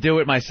 but I do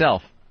it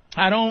myself.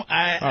 Kenny,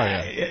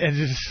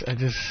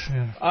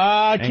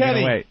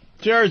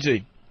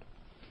 Jersey.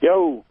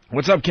 Yo.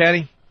 What's up,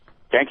 Kenny?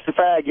 Gangsta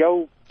fag,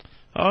 yo.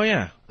 Oh,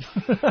 yeah.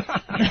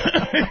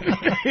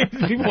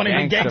 People want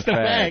to get Gangsta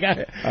Fag.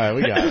 All right,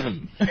 we got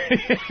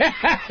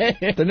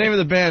it. The name of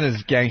the band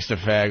is Gangsta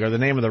Fag, or the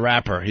name of the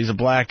rapper. He's a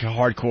black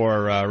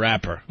hardcore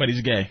rapper. But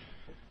he's gay.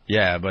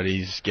 Yeah, but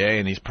he's gay,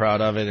 and he's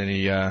proud of it, and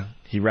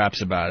he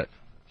raps about it.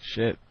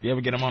 Shit. You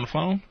ever get him on the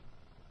phone?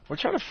 We're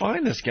trying to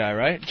find this guy,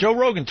 right? Joe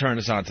Rogan turned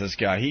us on to this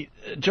guy.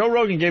 Joe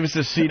Rogan gave us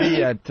this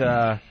CD at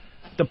the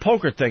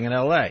poker thing in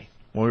L.A.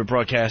 when we were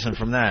broadcasting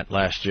from that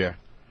last year.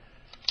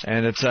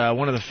 And it's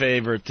one of the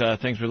favorite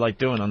things we like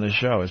doing on this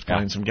show is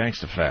playing some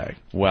Gangsta Fag.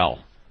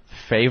 Well,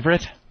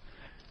 favorite?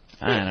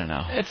 I don't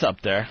know. It's up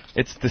there.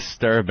 It's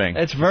disturbing.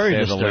 It's very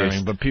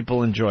disturbing, but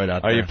people enjoy it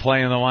out there. Are you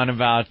playing the one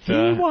about... he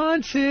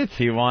wants it.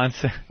 He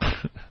wants it.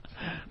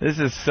 This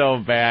is so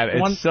bad.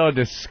 It's so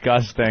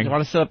disgusting. You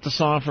want to set up the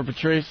song for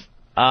Patrice?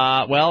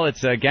 Well,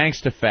 it's a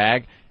Gangsta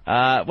Fag.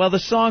 Well, the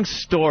song's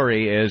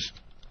story is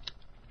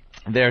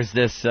there's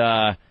this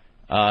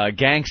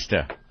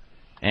gangsta,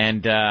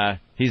 and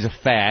he's a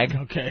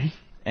fag. Okay.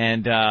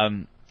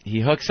 And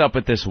he hooks up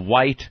with this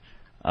white,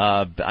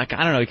 I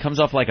don't know, he comes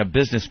off like a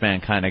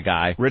businessman kind of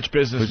guy. Rich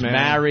businessman. Who's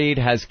married,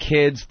 has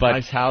kids, but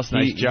nice house,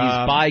 nice job.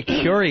 He's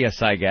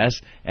bi-curious, I guess,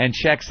 and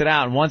checks it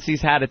out. And once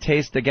he's had a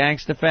taste of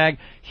Gangsta Fag,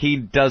 he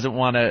doesn't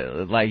want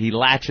to, he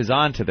latches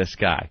on to this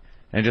guy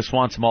and just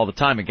wants him all the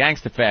time. And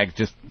Gangsta Fag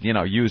just,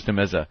 used him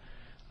as a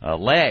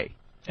lay.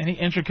 And he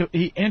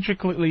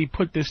intricately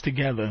put this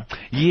together.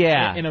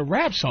 Yeah. In a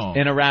rap song.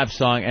 In a rap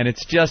song, and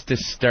it's just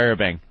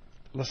disturbing.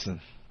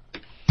 Listen.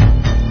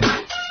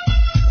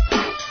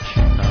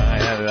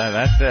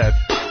 That's it.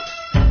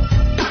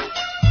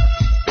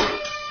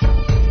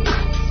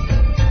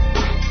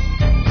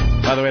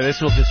 By the way,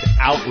 this will just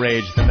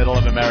outrage the middle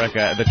of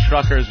America. The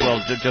truckers will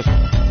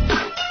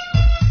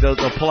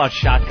they'll pull out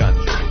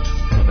shotguns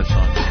for this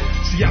song.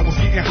 See, I was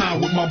getting high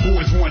with my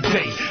boys one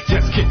day,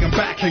 just kicking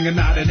back, hanging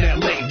out in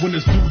L.A. When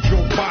this dude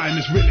drove by in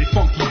this really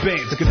funky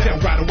Benz, I could tell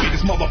right away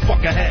this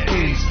motherfucker had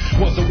ends.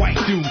 Was a white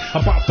dude,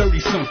 about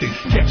 30-something,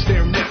 kept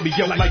staring at me,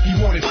 yo, like he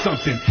wanted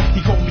something.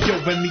 He called me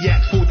over and he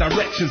asked for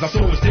directions. I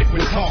saw his dick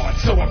was hard,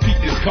 so I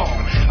peeped his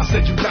card. I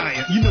said, you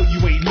lying, you know you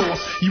ain't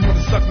lost. You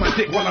wanna suck my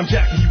dick while I'm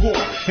jacking you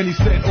off? And he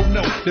said, oh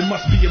no, there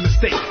must be a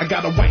mistake. I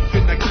got a wife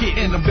and a kid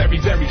and I'm very,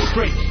 very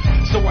straight.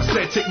 So I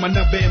said, take my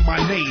number and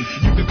my name.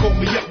 You can call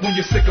me up when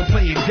you're sick of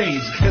playing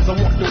games. As I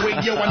walked away,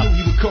 yo, I knew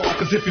he would call,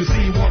 cause if you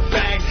see one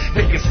fag,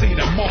 they can see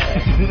them all.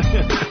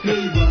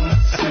 He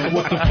wants it.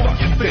 What the fuck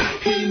you think?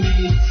 He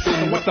needs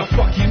it. What the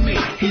fuck you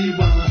mean? He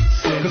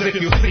wants it. Cause if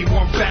you see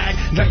one fag,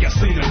 now you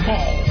see them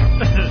all.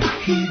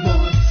 He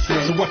wants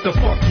it. So what the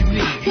fuck you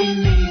need? He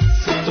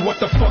needs it. So what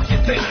the fuck you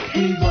think?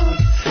 He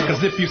wants it.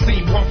 Cause if you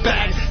see one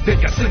fag, then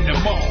you see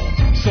them all.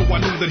 So I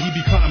knew that he'd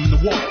be climbing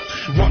the wall.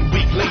 1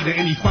 week later,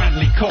 and he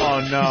finally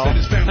called. Oh, no. He said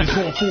his family's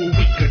gone for a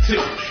week or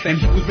two, and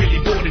he was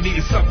really bored and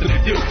needed something to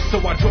do.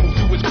 So I drove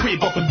to his crib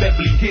up in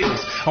Beverly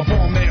Hills, a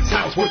bomb-ass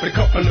house worth a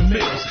couple of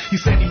mils.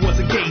 He said he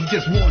wasn't gay, he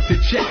just wanted to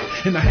chat.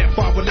 And a half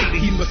hour later,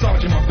 he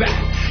massaging my back.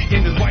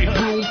 In his wife's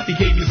room, he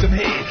gave me some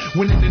head.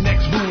 Went in the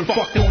next room and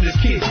fucked on his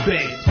kid's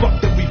bed.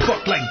 Fucked and we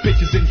fucked like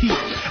bitches in heat.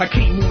 I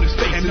came on his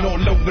face and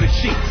all over the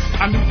sheets.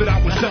 I knew that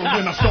I was done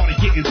when I started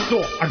getting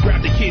soft. I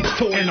grabbed the kid's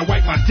toy and I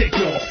wiped my dick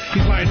off.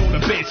 He's lying on the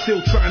bed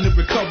still trying to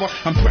recover.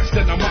 I'm dressed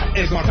and I'm out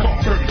as my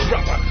car burns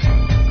rubber.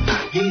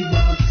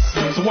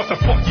 So what the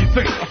fuck you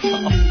think?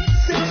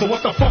 So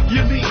what the fuck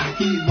you need?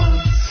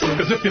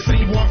 Cause if you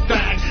see one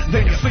thing,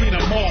 then you seen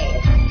them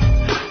all.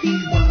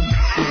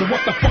 So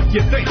what the fuck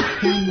you think?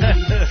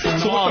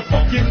 So what the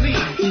fuck you need?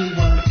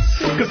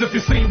 Cause if you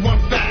see one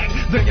thing,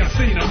 then you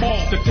seen them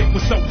all. The dick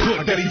was so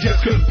good that he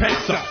just couldn't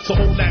pass up. So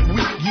hold that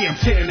week, yeah, I'm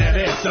tearing that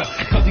ass up.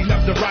 Cause he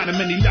loved to ride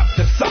him and he loved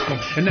to suck him.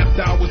 And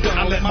after I was done,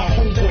 I let my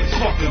homeboys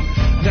fuck him.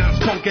 Now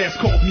his punk ass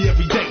calls me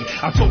every day.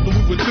 I told him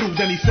we were through,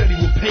 then he said he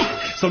would pay.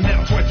 So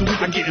now twice a week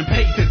I'm getting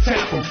paid to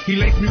tap him. He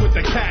laced me with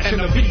the cash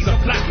and a Visa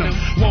Platinum.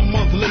 1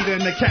 month later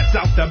and the cat's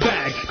out the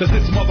bag. Cause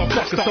this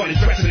motherfucker started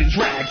dressing in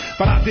drag.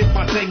 But I did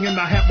my thing and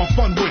I had my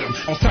fun with him.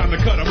 It was time to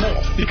cut him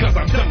off because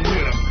I'm done with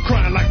him.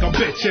 Crying like a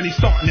bitch and he's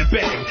starting to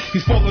beg.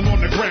 He's falling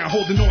on the ground,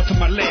 holding on to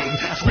my leg.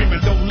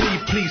 Screaming, don't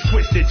leave, please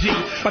twist it, G.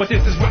 But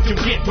this is what you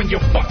get when you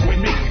fuck with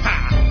me.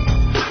 Ha!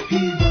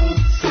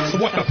 So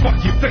what the fuck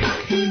you think?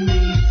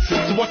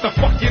 So what the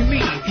fuck you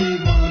need?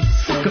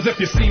 Cause if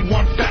you see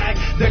one fag,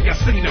 then you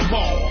seen them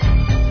all.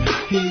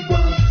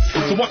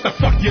 So what the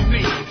fuck you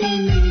need?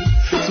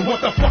 So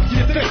what the fuck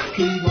you think?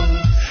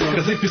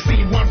 Cause if you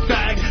see one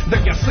fag,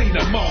 then you seen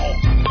them all.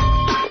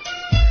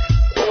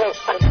 Hello,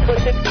 I'm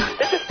Twisted.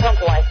 This is Punk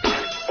Life.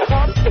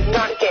 Tom is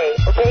not gay,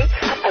 okay?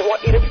 I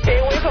want you to stay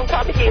away from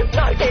Tom. He is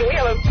not gay. We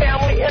have a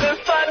family and a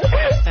son,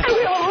 and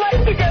we have a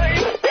life together.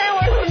 You stay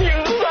away from you,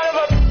 son of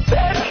a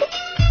bitch.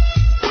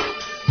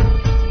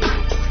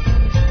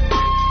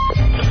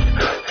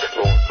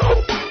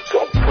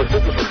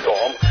 Twisted, this is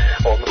Tom.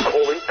 I'm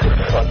calling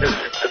because I miss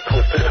you,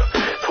 Twisted.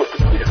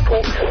 Twisted, please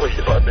call me,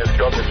 please. I miss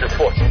you. I miss your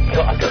fucking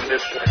cock. I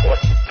miss your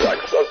fucking cock.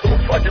 I'm so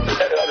fucking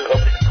mad. I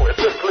love you,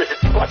 Twisted. Please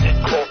fucking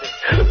call me.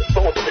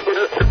 Don't do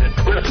this to me,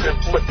 Twisted.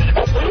 Please.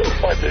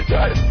 Fucking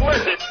guys,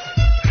 please.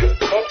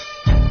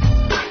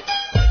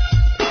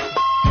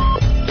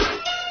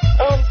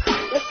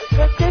 Mr.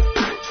 Twisted,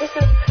 this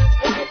is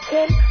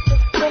Tim,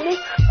 Mr. Timmy.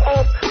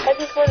 I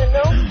just want to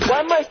know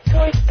why my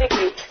toys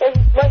sticky and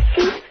my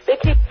feet, they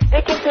keep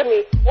sticking to me.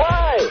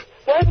 Why?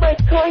 Why is my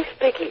toy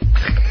sticky?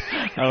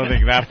 I don't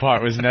think that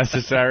part was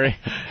necessary.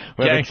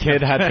 Where the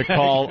kid had to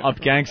call up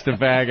Gangsta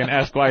Bag and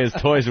ask why his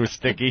toys were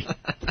sticky.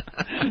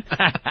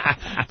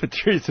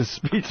 Patrice is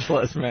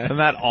speechless, man. Isn't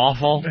that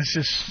awful? It's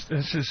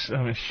just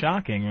I mean,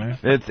 shocking, man.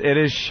 It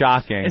is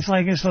shocking. It's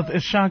like it's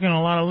shocking on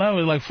a lot of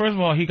levels. Like, first of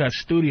all, he got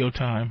studio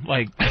time.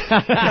 Like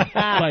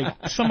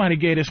somebody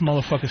gave this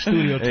motherfucker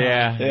studio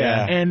time.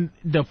 Yeah. And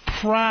the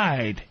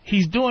pride,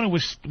 he's doing it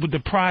with the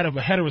pride of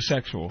a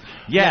heterosexual.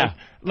 Yeah.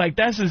 Like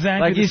that's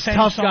exactly like the he's same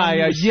tough song guy.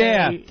 you would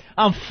Yeah, say.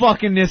 I'm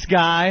fucking this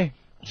guy.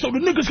 So the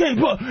niggas came,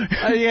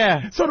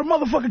 yeah. So the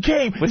motherfucker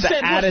came with the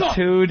said,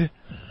 attitude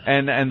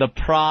and the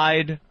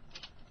pride.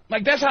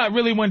 Like that's how it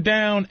really went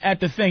down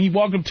at the thing. He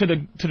walked up to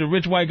the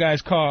rich white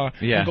guy's car.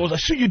 Yeah. And goes, I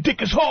see your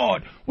dick is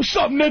hard. What's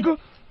up, nigga?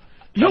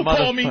 He'll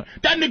call me.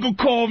 That nigga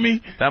called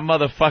me. That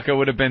motherfucker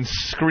would have been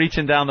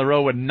screeching down the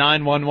road with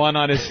 911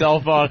 on his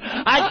cell phone.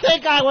 I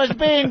think I was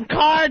being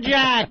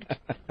carjacked.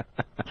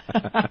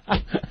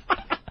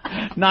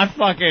 Not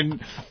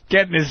fucking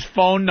getting his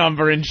phone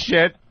number and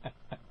shit.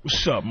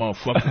 What's up,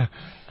 motherfucker?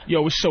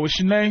 Yo, what's up? What's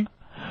your name?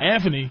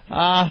 Anthony.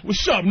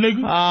 What's up,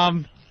 nigga?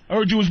 I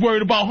heard you was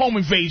worried about home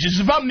invasions.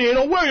 If I'm there,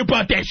 don't worry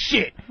about that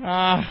shit.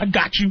 I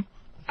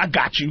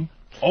got you.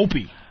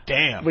 Opie.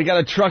 Damn. We got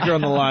a trucker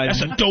on the line.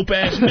 That's a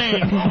dope-ass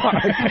name.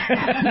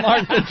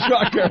 Mark the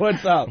trucker.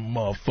 What's up?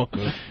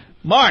 Motherfucker.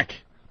 Mark.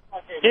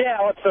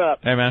 Yeah, what's up?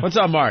 Hey, man. What's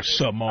up, Mark? What's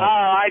up, Mark?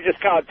 I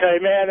just called to tell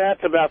you, man,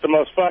 that's about the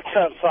most fucked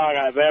up song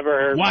I've ever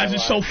heard. Why is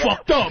it so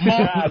fucked up,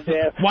 Mark?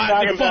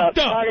 Why is it fucked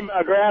up? Talking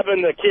about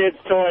grabbing the kid's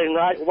toy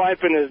and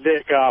wiping his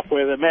dick off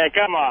with it, man.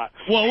 Come on.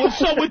 Well,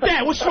 what's up with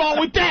that? What's wrong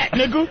with that,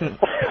 nigga?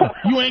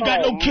 You ain't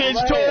got no kids'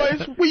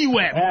 toys? Where you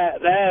at?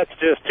 That's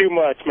just too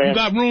much, man. You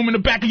got room in the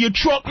back of your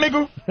truck,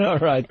 nigga? All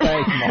right,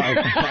 thanks, Mark.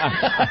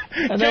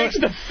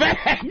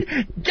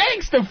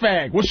 Gangsta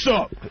fag. What's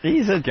up?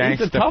 He's a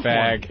tough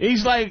fag. One.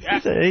 He's like...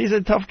 He's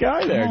a tough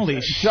guy there. Holy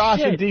Josh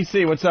shit. in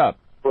D.C., what's up?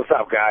 What's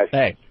up, guys?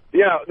 Hey. You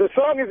know, the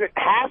song isn't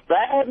half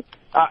bad,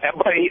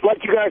 but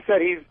like you guys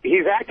said,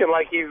 he's acting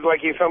like he's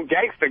some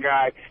gangster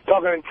guy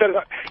instead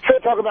of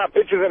talking about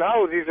bitches and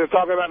hoes, he's just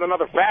talking about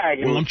another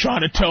fag. Well, I'm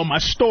trying to tell my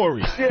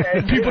story.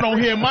 Yeah, people don't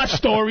hear my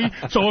story,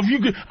 so if you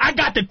could, I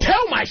got to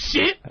tell my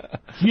shit.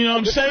 You know what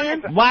I'm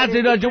saying? Why is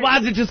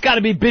it just got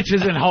to be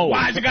bitches and hoes?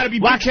 Why is it got to be?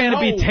 Why bitches can't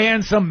and it be hoes?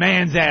 tearing some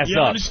man's ass You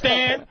up?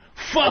 understand?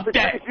 Fuck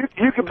that.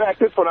 You can back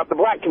this one up. The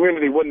black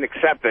community wouldn't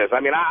accept this.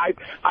 I mean, I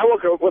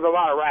work with a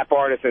lot of rap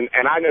artists, and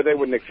I know they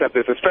wouldn't accept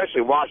this,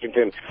 especially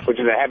Washington, which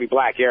is a heavy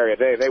black area.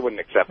 They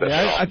wouldn't accept this.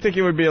 Yeah, I think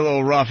it would be a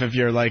little rough if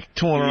you're, like,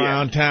 tooling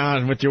around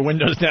town with your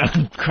windows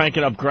down,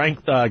 cranking up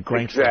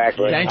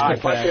Exactly.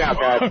 Gangsta Watch out,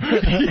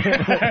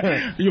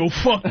 guys. Yo,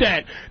 fuck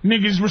that.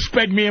 Niggas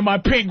respect me and my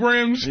pink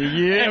rims.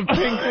 Yeah,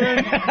 pink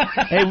rims.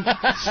 Hey,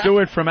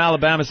 Stuart from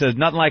Alabama says,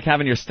 nothing like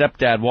having your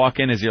stepdad walk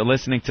in as you're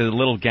listening to the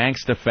little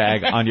gangsta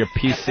fag on your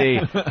PC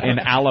in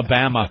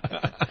Alabama.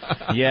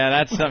 Yeah,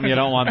 that's something you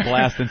don't want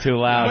blasting too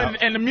loud.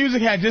 And the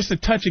music had just a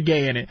touch of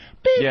gay in it.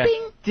 Bing, Yeah.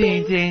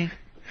 bing, bing.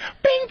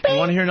 Bing, bing. You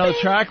want to hear another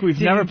track? We've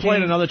never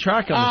played another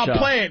track on the show.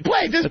 Play it.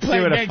 Let's see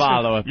what a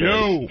follow-up is.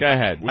 Yo. Go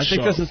ahead. I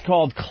think this is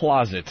called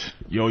Closet.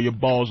 Yo, your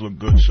balls look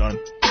good, son.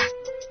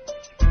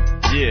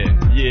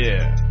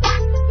 Yeah.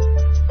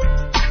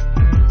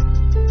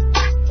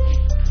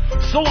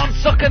 So I'm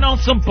sucking on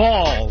some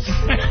balls. I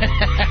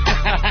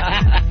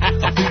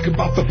think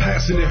about the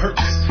past and it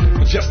hurts.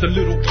 Just a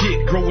little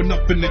kid growing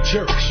up in the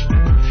church.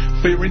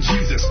 Fearing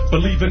Jesus,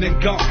 believing in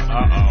God.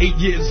 8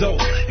 years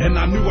old, and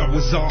I knew I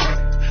was on.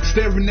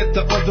 Staring at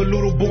the other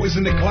little boys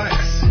in the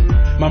class.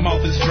 My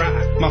mouth is dry,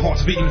 my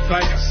heart's beating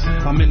fast.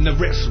 I'm in the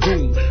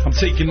restroom, I'm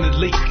taking a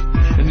leak.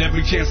 And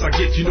every chance I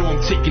get, you know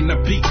I'm taking a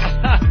peek.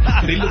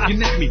 They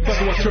looking at me,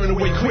 so I turn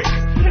away quick.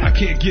 I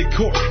can't get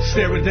caught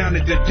staring down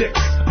at their dicks.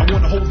 I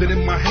wanna hold it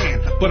in my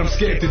hand, but I'm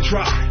scared to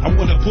try. I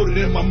wanna put it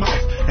in my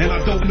mouth, and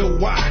I don't know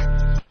why.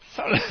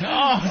 Holy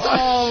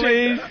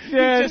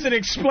shit. Just an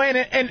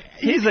explainer. And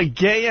he's a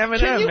gay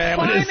Eminem, man,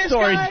 with his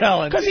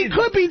storytelling. Because he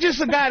could be just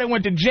a guy that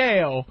went to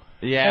jail.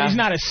 Yeah. And he's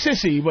not a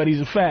sissy, but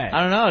he's a fag.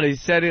 I don't know. He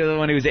said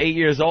when he was 8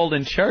 years old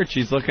in church,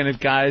 he's looking at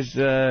guys,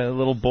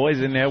 little boys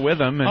in there with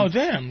him. And oh,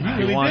 damn.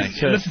 You really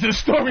did listen to the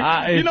story.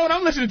 You know what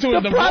I'm listening to?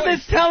 The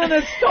brother's telling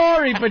a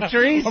story,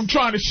 Patrice. I'm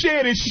trying to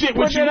share this shit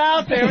with you. Put it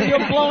out there and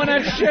you're blowing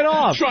that shit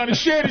off. I'm trying to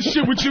share this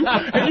shit with you,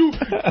 and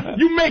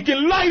you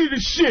making light of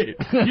the shit.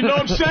 You know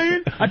what I'm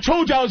saying? I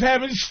told you I was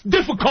having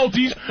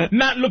difficulties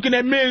not looking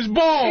at men's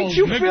balls. Ain't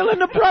you feeling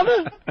the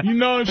brother? You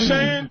know what I'm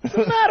saying? What's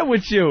the matter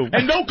with you?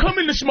 And don't come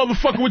in this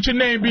motherfucker with your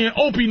name being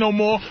Opie no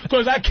more,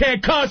 because I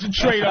can't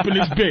concentrate up in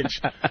this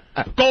bitch.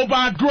 Go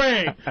by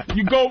Greg.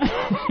 You go.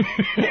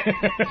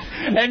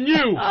 And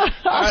you.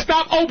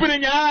 Stop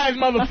opening your eyes,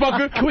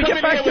 motherfucker. Can we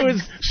get back to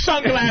his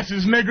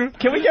sunglasses, nigga?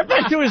 Can we get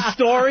back to his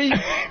story?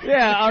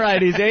 Yeah, all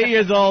right. He's 8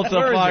 years old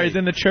so far. He's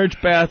in the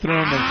church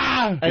bathroom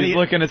and he's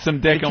looking at some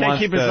dick and wants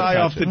to keep his eye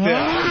off the dick.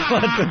 He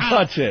wants to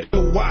touch it.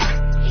 Why?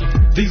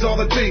 These are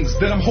the things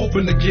that I'm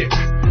hoping to get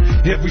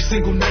every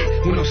single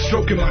night when I'm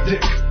stroking my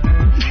dick.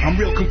 I'm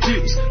real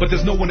confused, but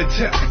there's no one to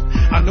tell.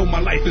 I know my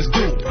life is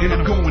doomed, and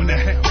I'm going to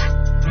hell.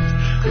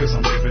 Cause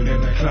I'm living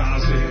in the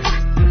closet.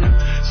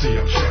 See,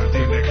 I'm trapped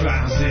in the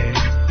closet.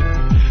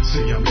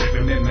 See, I'm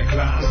living in the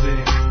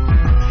closet.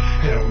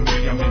 Help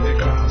me, I'm in the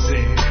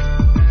closet.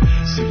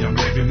 See, I'm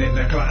living in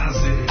the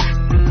closet.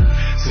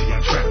 See,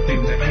 I'm trapped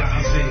in the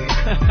closet.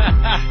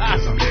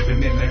 Cause I'm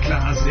living in the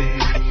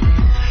closet.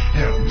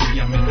 Help me,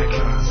 I'm in the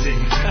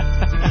closet.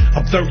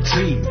 I'm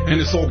 13,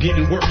 and it's all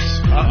getting worse.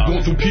 I'm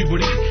going through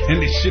puberty,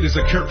 and this shit is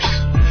a curse.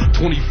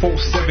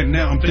 24/7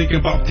 now, I'm thinking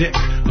about dick,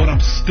 but I'm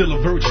still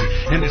a virgin,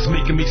 and it's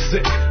making me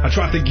sick. I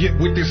tried to get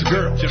with this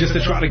girl, just to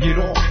try to get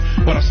off,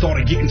 but I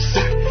started getting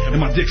sick, and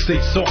my dick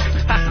stayed soft.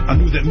 I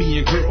knew that me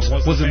and girls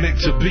wasn't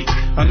meant to be.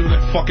 I knew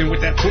that fucking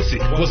with that pussy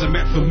wasn't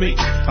meant for me.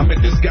 I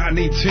met this guy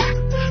named Tim,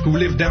 who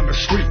lived down the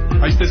street.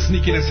 I used to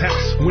sneak in his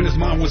house when his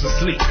mom was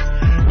asleep.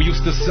 We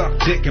used to suck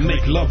dick and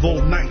make love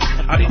all night.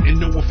 I didn't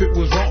know if it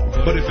was wrong,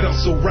 but it felt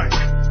so right.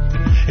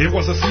 It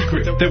was a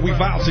secret that we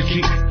vowed to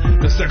keep.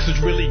 The sex was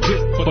really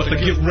good, but the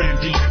guilt ran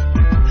deep.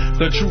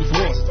 The truth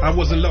was, I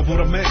was in love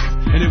with a man,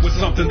 and it was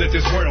something that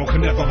this world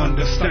could never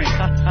understand.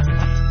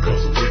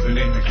 Cause I'm living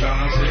in the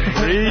closet.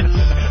 Say it.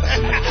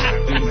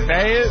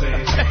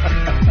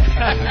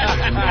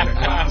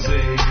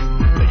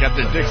 They got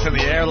their dicks in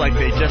the air like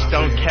they just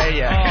don't care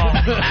yet.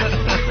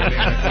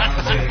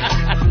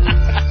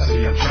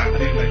 See, I'm trapped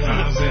in the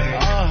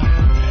closet.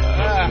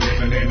 I'm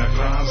living in the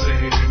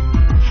closet.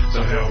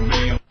 So help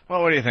me.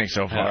 Well, what do you think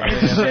so far?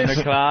 In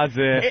the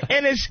closet.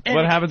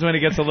 What happens when he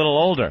gets a little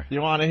older? You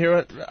want to hear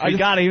it? I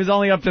got it. He was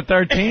only up to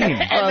 13.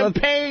 And the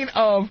pain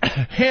of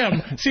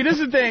him. See, this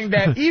is the thing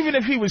that even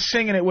if he was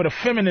singing it with a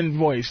feminine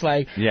voice,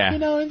 like, yeah. You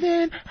know, and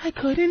then I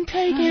couldn't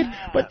take it.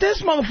 But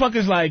this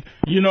motherfucker's like,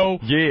 you know,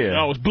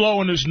 I was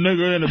blowing this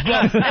nigga in the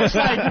blood. It's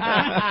like,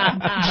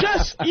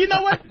 just, you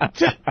know what?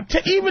 To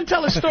even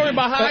tell a story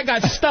about how I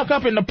got stuck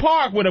up in the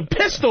park with a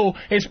pistol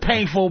is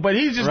painful, but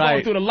he's just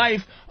going through the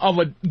life of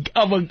a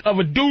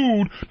dude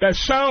that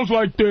sounds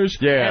like this.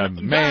 Yeah, and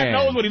man.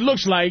 God knows what he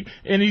looks like,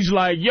 and he's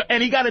like,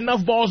 and he got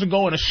enough balls to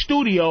go in a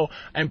studio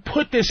and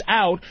put this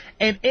out,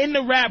 and in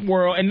the rap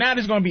world, and now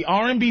there's going to be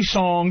R&B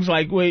songs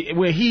like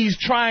where he's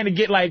trying to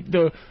get like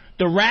the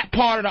rap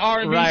part of the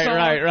R&B song.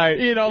 Right.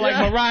 You know, like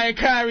Mariah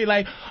Carey,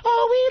 like,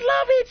 oh, we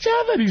love each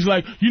other. And he's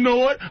like, you know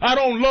what? I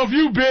don't love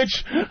you,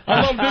 bitch.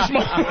 I love this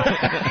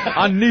motherfucker.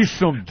 I need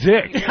some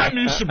dick. I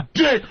need some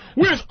dick.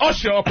 Where's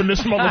Usher up in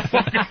this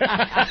motherfucker?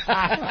 All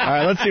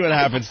right, let's see what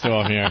happens to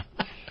him here.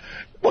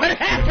 What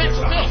happens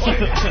to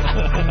him?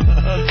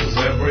 Cause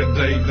every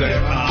day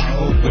that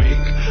I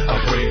awake, I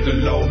pray the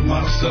Lord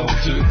my soul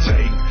to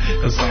take.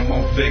 Cause I'm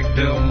a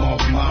victim of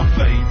my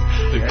fate.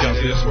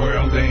 Because this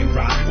world ain't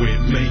right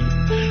with me.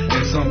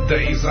 And some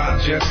days I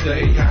just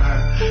stay high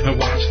and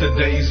watch the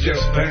days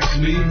just pass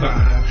me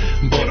by.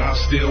 But I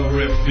still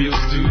refuse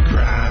to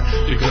cry.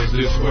 Because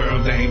this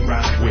world ain't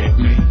right with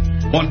me.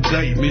 One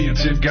day me and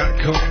Tim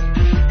got caught,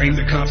 and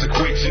the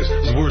consequences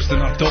was worse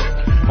than I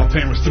thought. My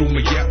parents threw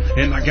me out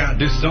and I got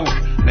disowned.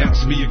 Now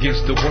it's me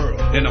against the world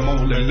and I'm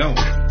all alone.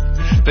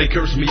 They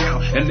curse me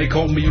out and they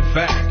call me a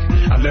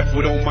fag. I left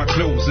with all my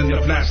clothes in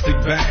a plastic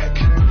bag.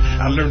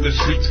 I learned the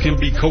streets can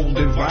be cold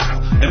and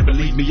vile. And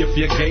believe me, if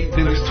you're gay,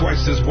 then it's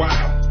twice as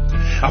wild.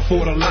 I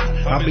fought a lot,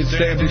 I've been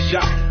stabbed and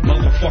shot.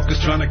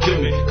 Motherfuckers trying to kill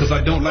me, cause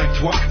I don't like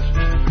twat.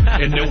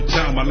 In no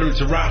time I learned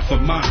to ride for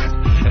mine,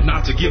 and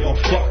not to give a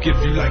fuck if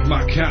you like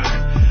my kind.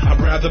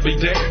 I'd rather be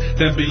dead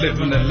than be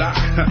living a lie.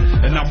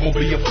 And I'm gonna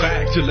be a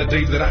fag till the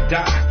day that I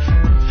die.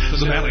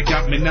 So now they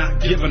got me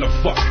not giving a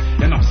fuck,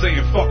 and I'm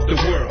saying fuck the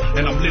world,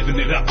 and I'm living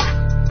it up.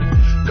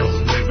 Cause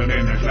I'm living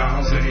in the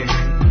closet.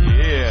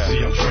 Yeah.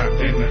 See, I'm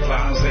trapped in the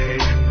closet.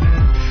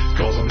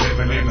 Cause I'm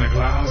living in the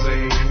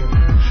closet.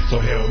 So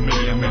help me,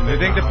 I'm in the You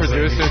think the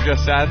producer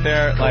just sat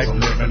there, like,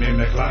 and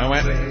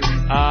went,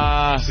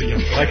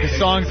 like the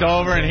song's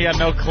over and he had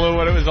no clue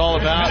what it was all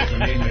about?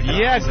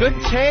 Yeah, good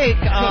take.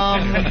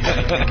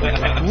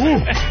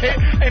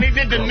 And he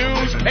did the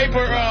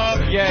newspaper,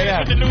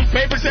 the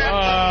newspaper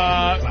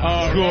sound.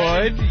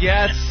 Good.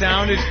 Yeah, it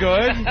sounded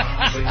good.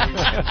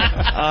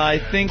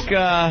 I think,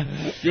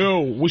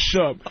 yo, what's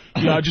up?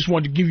 Yeah, I just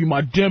wanted to give you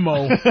my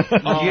demo.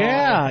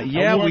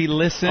 We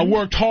listened. I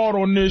worked hard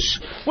on this.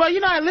 Well,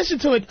 you know, I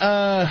listened to it,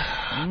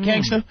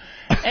 Gangsta,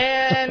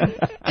 and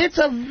it's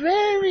a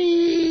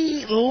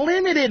very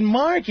limited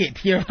market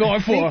you're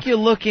going for. I think you're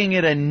looking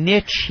at a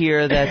niche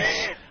here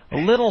that's a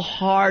little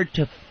hard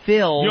to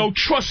fill. Yo,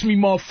 trust me,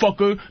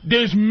 motherfucker.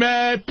 There's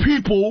mad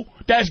people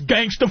that's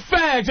gangsta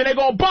fags, and they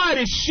gonna buy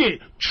this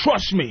shit.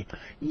 Trust me.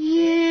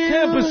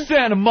 Yeah.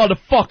 10% of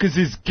motherfuckers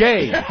is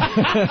gay.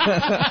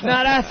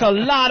 Now that's a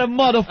lot of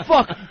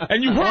motherfuckers.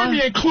 And you heard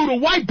me include a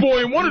white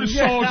boy in one of the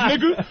songs,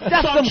 nigga.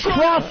 That's some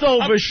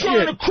crossover shit. I'm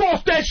trying to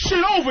cross that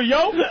shit over,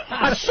 yo.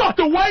 I sucked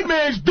a white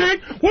man's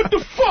dick. What the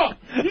fuck?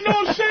 You know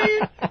what I'm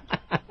saying?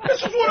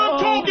 This is what I'm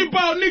talking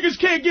about. Niggas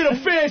can't get a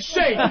fair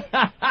shake.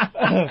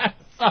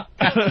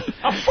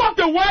 I fucked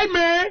a white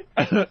man.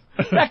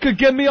 That could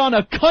get me on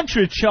a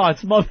country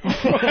charts,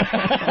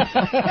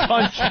 motherfucker.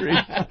 Country.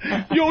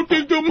 You don't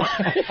think he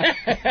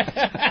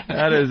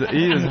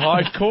is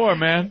hardcore,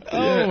 man.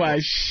 Oh my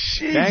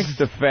shit.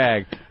 Gangsta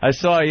fag. I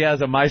saw he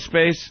has a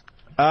MySpace.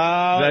 Is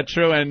that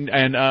true? And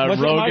was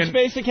Rogan. it a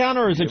MySpace account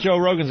or is it Joe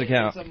Rogan's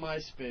account? It's a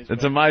MySpace.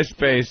 It's a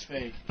MySpace.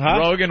 Huh?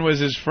 Rogan was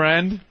his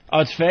friend.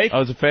 Oh, it's fake?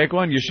 Oh, it's a fake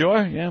one? You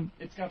sure? Yeah.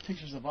 It's got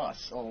pictures of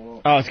us all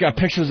over. Oh, it's got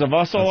pictures of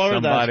us all over?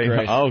 Somebody. That's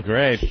great. Oh,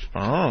 great.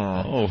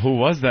 Oh, who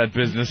was that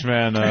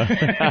businessman?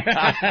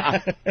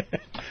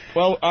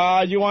 Well,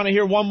 you want to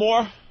hear one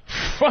more?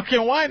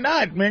 Fucking why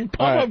not, man?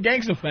 Pump up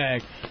Gangsta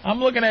Fag. I'm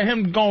looking at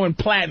him going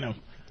platinum.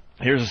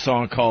 Here's a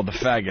song called The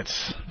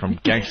Faggots from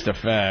Gangsta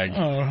Fag.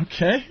 Oh,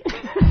 okay.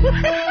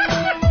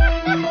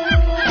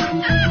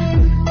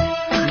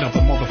 Another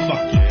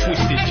motherfucking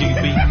twisted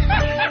GB.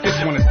 This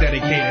one is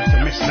dedicated to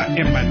Mr.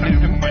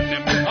 Eminem.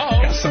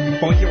 Got something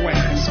for your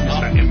ass,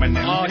 Mr.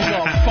 Eminem. Oh, you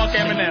gonna fuck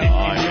Eminem.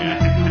 Oh, yeah.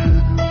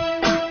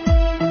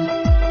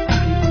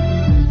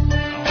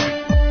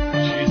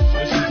 Jesus,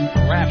 this is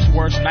rap's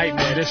worst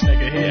nightmare, this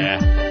nigga here. Yeah.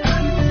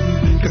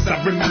 Cause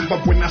I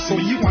remember when I saw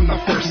you on the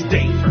first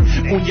date.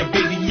 On your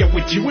video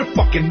with you and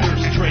fucking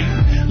Nurse Dre.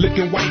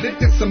 Looking whiter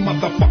than some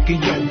motherfucking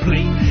yo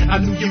play.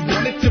 I knew you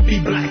wanted to be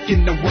black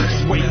in the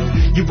worst way.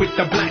 You with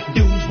the black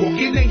dudes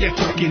walking and you're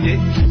talking it.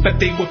 But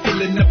they were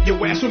filling up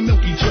your ass with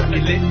milky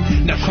chocolate.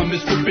 Now come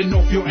is dripping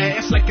off your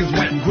ass like it's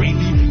white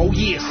gravy. Oh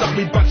yeah,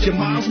 sorry about your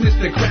mom's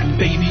Mr. Crap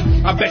Baby.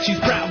 I bet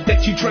she's proud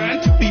that you trying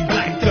to be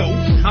black though.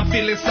 I'm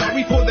feeling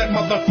sorry for that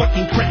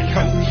motherfucking crack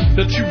hoe.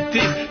 The truth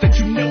is that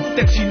you know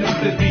that she knows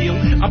the deal.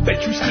 I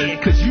bet you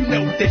scared cause you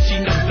know that she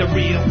knows the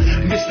real.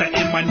 Mr.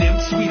 Eminem,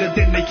 sweeter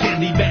than a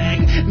candy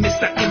bag.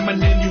 Mr.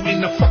 Eminem, you in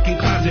the fucking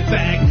closet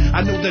bag.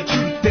 I know the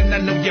truth and I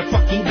know your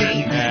fucking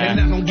game. And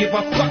I don't give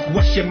a fuck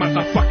what's your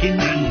motherfucking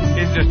name.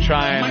 He's just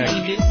trying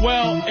to get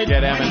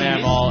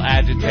Eminem all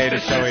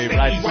agitated so he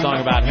writes a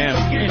song about him.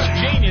 It's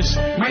genius.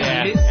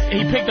 Yeah.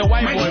 He picked a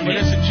white boy, but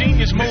it's a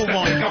genius move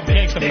on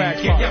Gangsta Fag.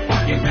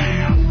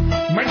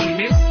 My name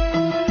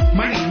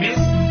is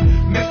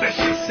Mr.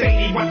 Shit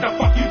Sadie, what the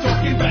fuck you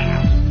talking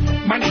about?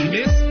 My name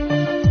is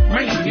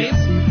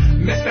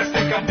Mr.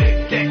 Stick a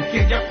big dick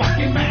in your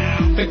fucking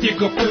mouth. If you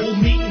could fool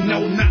me,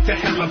 no, not to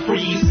hella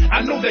freeze.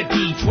 I know that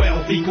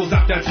D12 equals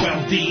out that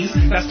 12 Ds.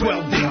 That's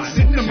 12 dicks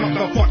in the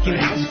motherfucking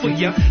house for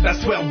ya.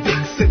 That's 12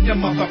 dicks in the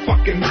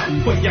motherfucking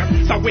mouth for ya.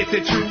 So is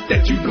it true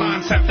that you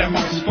blondes have the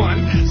most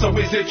fun? So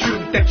is it true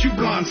that you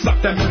blondes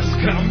suck the most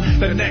cum?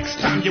 The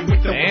next time you're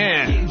with the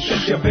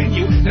shut your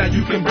venue. Now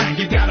you can brag,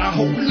 you got a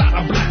whole lot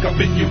of black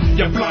up in you.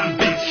 Your blonde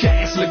bitch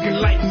ass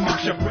looking like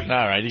Marsha Breen.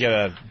 All right, you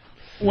gotta.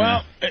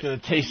 Well,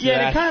 taste yeah,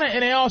 that. they kind of,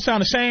 and they all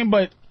sound the same,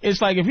 but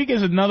it's like if he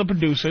gets another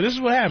producer, this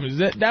is what happens.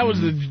 That was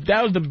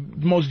the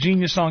most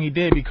genius song he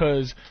did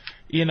because,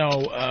 you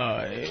know,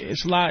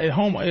 it's like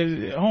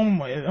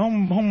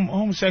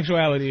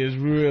homosexuality is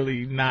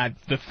really not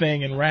the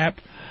thing in rap.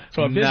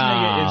 So if this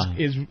nigga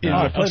is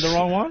I played the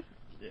wrong one.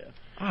 Yeah.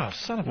 Oh,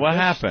 son of a bitch. What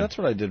happened? That's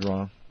what I did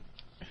wrong.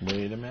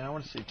 Wait a minute, I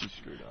want to see if he's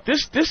screwed up.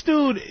 This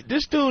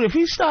dude, if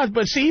he starts,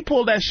 but see, he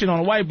pulled that shit on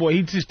a white boy.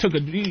 He just took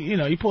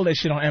he pulled that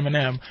shit on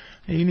Eminem.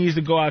 And he needs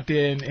to go out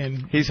there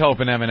and he's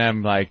hoping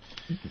Eminem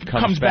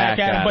comes back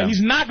at him. But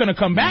he's not gonna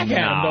come back at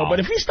him though. But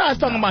if he starts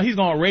talking about he's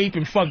gonna rape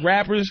and fuck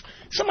rappers,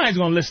 somebody's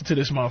gonna listen to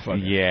this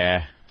motherfucker.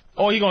 Yeah.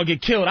 Or he's gonna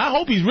get killed. I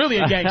hope he's really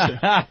a gangster.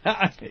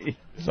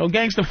 So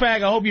gangster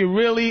fag, I hope you're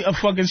really a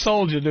fucking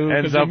soldier, dude.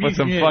 Ends up with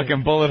some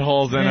fucking bullet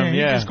holes in him.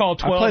 Yeah. Just called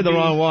 12. I played the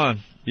wrong one.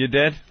 You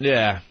did?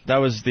 Yeah, that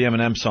was the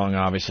Eminem song,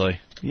 obviously.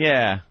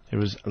 Yeah. It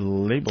was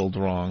labeled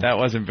wrong. That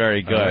wasn't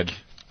very good.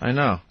 I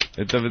know.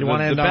 The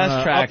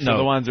best tracks are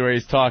the ones where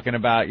he's talking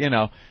about,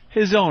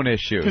 his own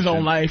issues. His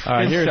own life.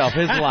 Himself,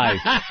 his life.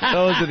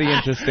 Those are the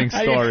interesting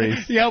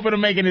stories. You helping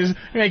him make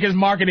his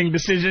marketing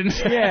decisions.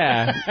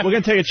 Yeah. We're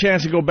going to take a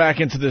chance to go back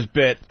into this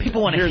bit.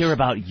 People want to hear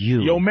about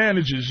you. Yo,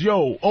 managers.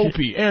 Yo,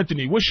 Opie,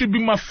 Anthony. What should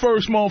be my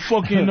first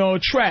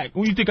motherfucking track?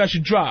 What do you think I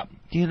should drop?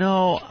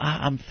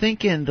 I'm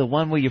thinking the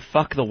one where you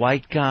fuck the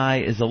white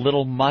guy is a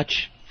little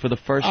much for the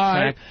first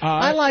track.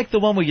 I like the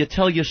one where you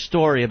tell your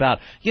story about,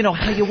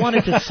 how you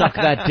wanted to suck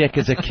that dick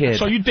as a kid.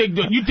 So you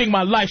think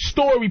my life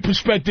story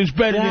perspective's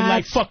better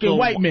than fucking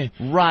white men?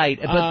 Right.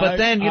 But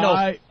then,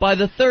 by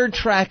the third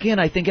track in,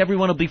 I think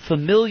everyone will be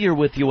familiar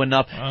with you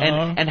enough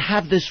and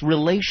have this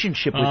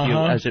relationship with you,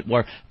 as it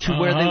were, to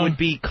where they would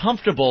be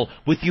comfortable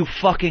with you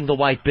fucking the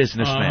white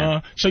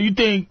businessman. So you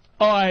think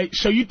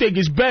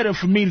it's better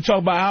for me to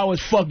talk about how I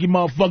was fucking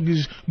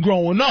motherfuckers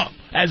growing up,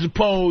 as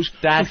opposed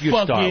to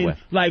fucking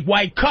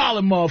white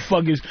collar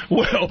motherfuckers?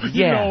 Well,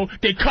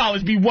 their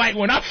collars be white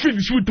when I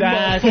finish with the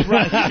motherfuckers.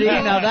 Right. See,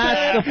 now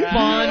that's the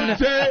fun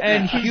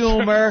and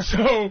humor.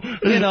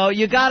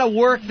 You got to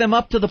work them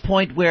up to the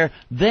point where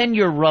then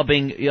you're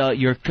rubbing,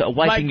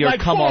 wiping your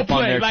cum up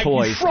on their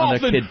toys, on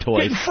their kid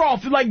toys. Get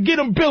frothy, get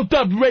them built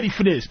up, ready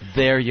for this.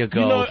 There you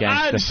go,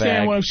 I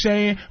understand what I'm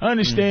saying. I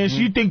understand. So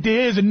you think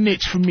there is a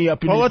niche for me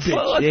up in this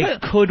bitch?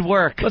 It could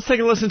work. Let's take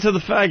a listen to the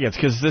faggots,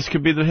 because this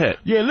could be the hit.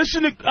 Yeah,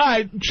 listen to... All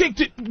right,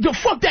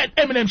 fuck that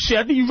Eminem shit.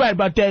 I think you're right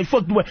about that.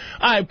 Fuck the way.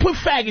 All right, put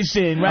faggots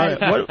in, right?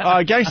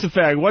 Gangsta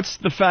fag, what's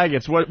the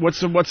faggots?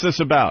 What's this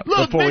about?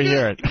 Look, before we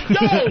hear it.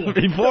 Yo!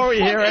 Before we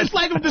hear it. It's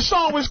like if the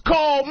song was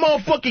called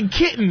motherfucking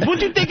Kittens. What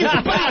you think it's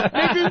about,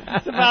 nigga?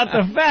 It's about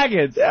the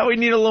faggots. Yeah, we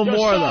need a little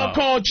more, though. It's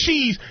called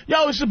Cheese.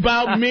 Yo, it's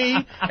about me.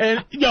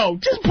 And,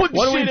 just put the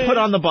What do we put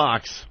on the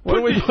box? What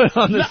do we put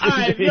on the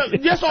CD?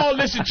 Just all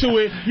listen to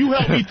it. You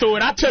help me through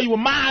it. I'll tell you what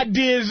my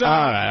ideas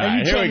are. And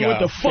you tell me what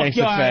the fuck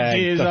your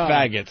ideas are. The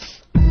faggots.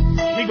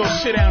 Let me go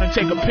sit down and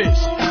take a piss.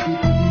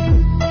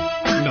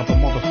 Another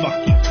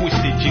motherfucking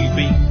twisted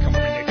GB. Come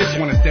on, this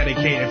one is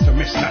dedicated to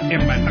Mr.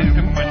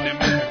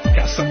 Eminem.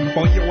 Got something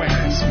for your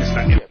ass, Mr.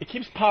 Eminem. It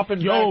keeps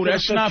popping. Yo,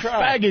 that's not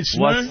faggots,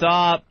 man. What's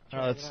up?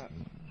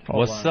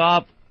 What's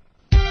up?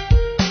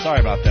 Sorry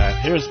about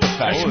that. Here's the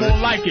faggots. That's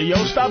more like it,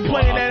 yo. Stop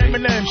playing that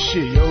Eminem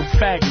shit, yo.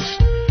 Faggots.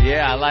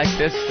 Yeah, I like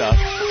this stuff.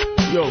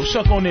 Yo,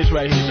 suck on this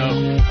right here,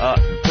 though.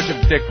 Put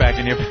your dick back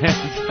in your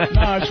pants.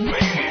 Nah, it's weed.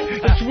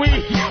 It's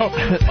weed, yo.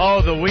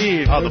 Oh, the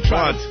weed. Oh, the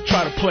blunt.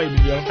 Try to play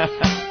me, yo.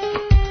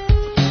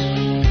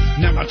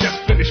 Now I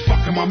just finished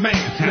fucking my man.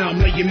 Now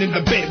I'm laying in the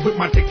bed with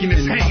my dick in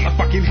his hand.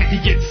 He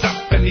gets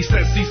up and he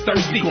says he's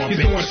thirsty. He's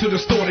going to the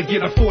store to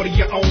get a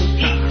 40-year-old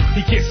eat.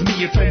 He kissed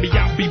me and told me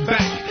I'll be back.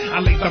 I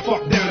laid the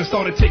fuck down and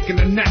started taking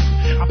a nap.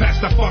 I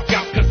passed the fuck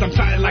out cause I'm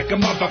tired like a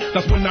mother.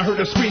 That's when I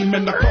heard her scream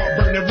in the car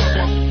burning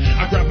rubber.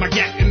 I grabbed my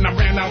gat and I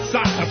ran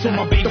outside. I saw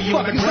my baby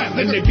on the ground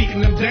and they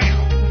beating him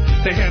down.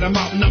 They had him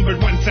outnumbered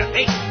 1 to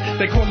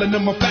 8. They calling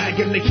him a fag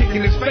and they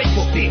kicking his face.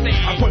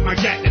 I point my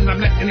gat and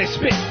I'm letting it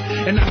spit.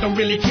 And I don't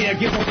really care,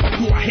 give a fuck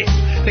who I hit.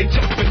 They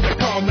jump in the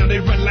car, now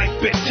they run like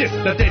bitches.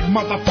 The dead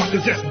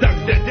motherfuckers just dug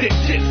their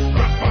ditches.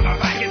 Run from the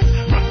faggots,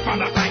 run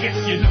from the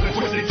faggots. You know the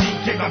twisted team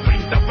came to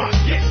bring the fuck,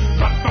 yes.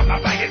 Run from the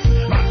faggots,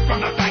 run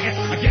from the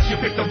faggots. I guess you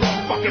picked the wrong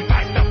fucking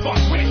fight to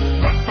fuck with.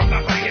 Run from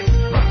the faggots,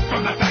 run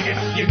from the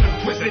faggots. You know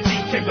twisted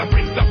team came to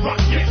bring the fuck,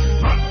 yes.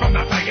 Run from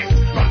the faggots,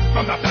 run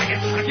from the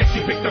faggots. I guess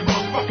you picked the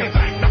wrong fucking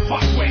fight to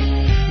fuck with.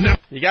 Now,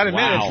 you got to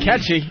admit, it's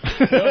catchy.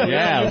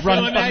 Yeah,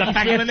 run from the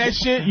faggot. That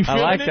shit. You I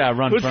like that.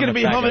 Run Who's from going to the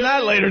be faggot? humming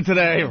that later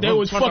today? They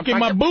was fucking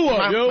my boo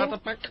up, yo.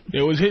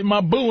 They was hitting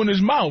my boo in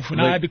his mouth, and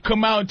I had to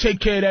come out and take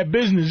care of that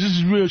business. This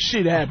is real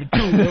shit that happened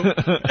too, yo.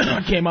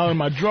 I came out in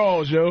my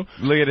drawers, yo.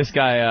 Look at this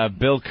guy,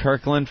 Bill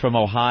Kirkland from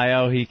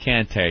Ohio. He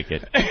can't take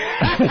it.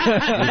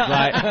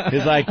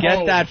 he's like,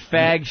 get that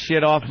fag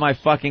shit off my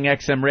fucking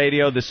XM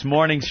radio. This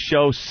morning's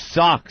show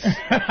sucks.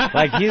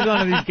 Like, he's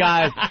one of these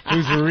guys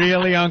who's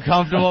really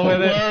uncomfortable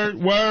with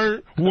it.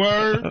 Word,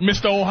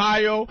 Mr.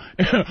 Ohio.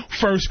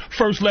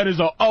 First letters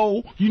are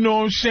O, you know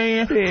what I'm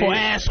saying? For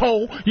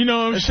asshole, you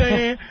know what I'm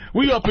saying?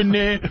 We up in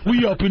there.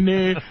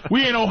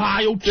 We in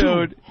Ohio, too.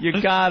 Dude,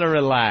 you gotta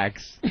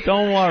relax.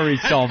 Don't worry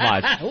so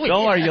much.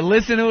 Don't worry. You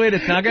listen to it,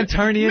 it's not gonna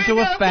turn you into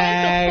a fag.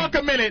 Wait the fuck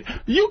a minute.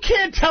 You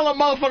can't tell a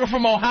motherfucker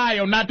from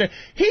Ohio not to...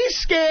 He's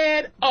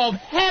scared of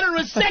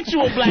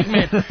heterosexual black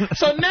men.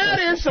 So now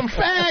there's some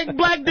fag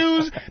black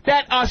dudes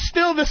that are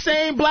still the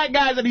same black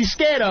guys that he's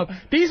scared of.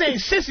 These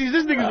ain't sissies. This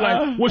This nigga's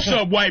like, what's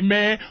up, white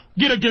man?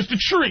 Get against the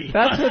tree.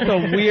 That's what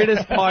the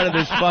weirdest part of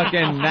this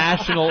fucking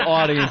national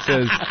audience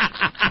is.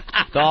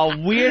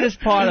 The weirdest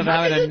part of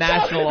having a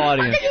national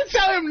audience. How can you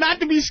tell him not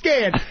to be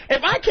scared?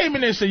 If I came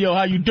in there and said, yo,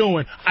 how you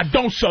doing? I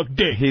don't suck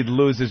dick. He'd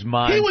lose his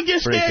mind. He would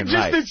get scared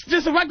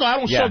just if I go, I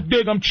don't suck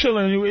dick, I'm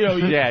chilling. Yo,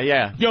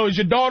 yeah. Yo, is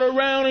your daughter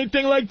around,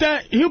 anything like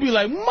that? He'll be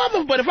like,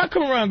 but if I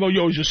come around and go,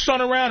 yo, is your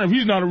son around? If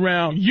he's not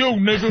around, you,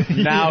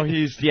 nigga. Now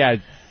he's,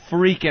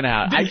 freaking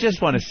out. I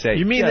just want to say.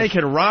 You mean they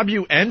can rob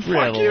you and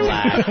fuck you?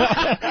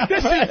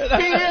 This is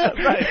fear.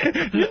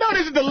 You know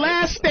this is the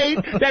last state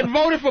that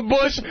voted for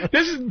Bush.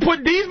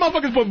 These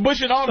motherfuckers put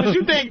Bush in office.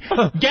 You think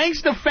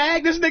gangster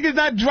fag, this nigga's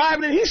not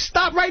driving it. He's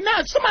stopped right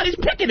now. Somebody's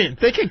picketing.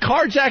 They can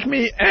carjack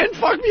me and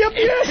fuck me up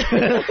the ass.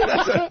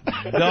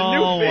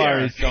 Don't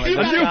worry, son. A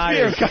new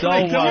fear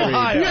coming to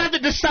Ohio. You have to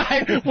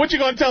decide what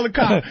you're going to tell the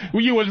cop.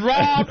 You was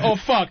robbed or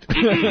fucked.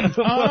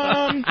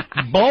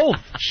 Both.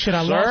 Shit,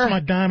 I lost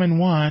my diamond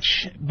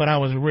watch, but I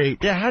was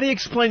raped. Yeah, how do you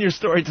explain your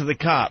story to the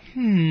cop?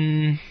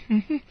 You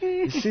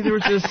see, there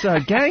was this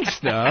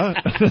gangster.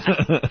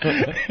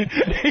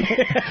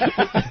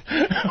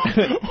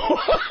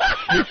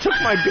 He took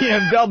my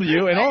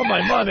BMW and all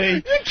my money.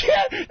 You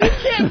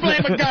can't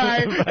blame a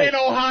guy in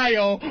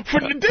Ohio for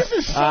this.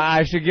 Is so,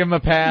 I should give him a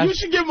pass. You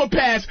should give him a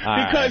pass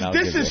because right,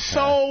 this is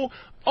so.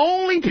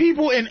 Only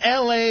people in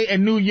L.A.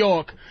 and New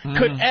York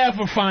could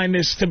ever find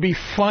this to be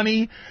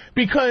funny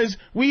because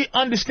we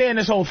understand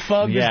this whole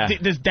thug,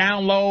 this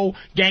down low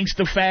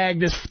gangster fag,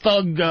 this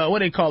thug, what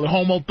they call it,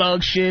 homo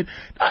thug shit.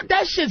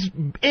 That shit's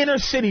inner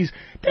cities.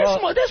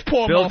 This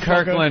poor Bill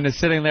motherfucker. Kirkland is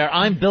sitting there.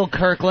 I'm Bill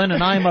Kirkland,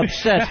 and I'm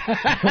upset.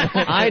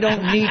 I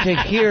don't need to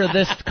hear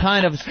this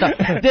kind of stuff.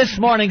 This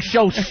morning's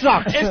show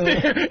sucks.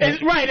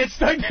 It's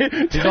like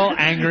he's all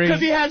angry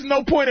because he has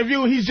no point of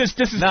view. He's just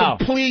this is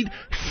complete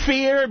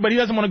fear, but he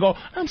doesn't want to go.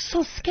 I'm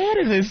so scared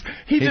of this.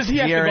 He has to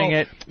go.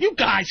 You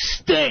guys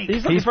stink.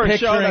 He's looking for a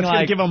show that's going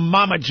to give him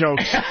mama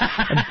jokes.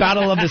 A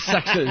battle of the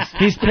sexes.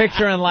 He's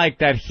picturing like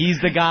that. He's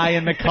the guy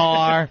in the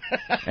car,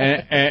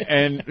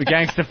 and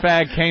Gangsta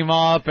Fag came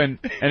up and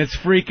it's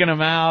freaking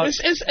him out.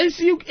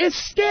 It's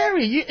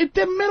scary. It's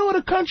the middle of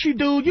the country,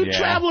 dude. You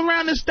travel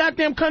around this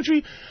goddamn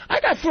country. I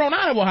got thrown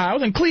out of Ohio. I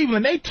was in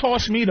Cleveland. They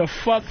tossed me the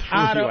fuck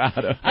out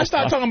of. I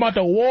started talking about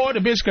the war, the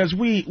bitch, because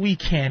we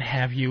can't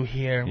have you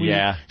here.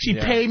 She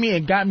paid me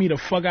and got me the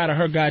fuck out of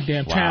her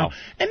goddamn town.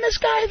 And this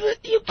guy,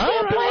 you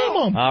can't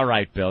blame him. All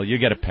right, Bill, you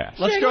get a pass.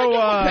 Let's go.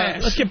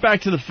 Let's get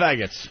back to the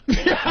faggots.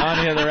 On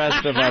here, the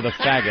rest of the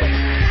faggots.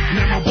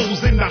 Now my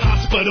boo's in the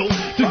hospital.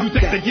 Do you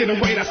think they get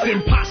away? That's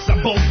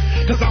impossible.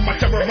 Cause I'm a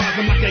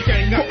terrorizer like a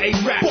gang of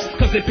A-raps.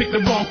 Cause they picked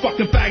the wrong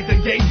fucking fag to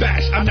gay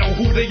bash. I know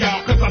who they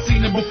are cause I've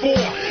seen them before.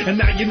 And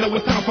now you know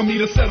it's time for me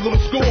to settle the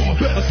score.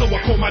 So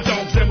I call my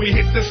dogs and we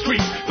hit the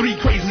streets. 3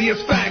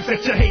 craziest fags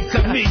that you hate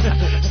to meet.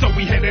 So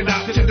we headed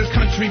out to this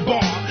country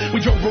bar. We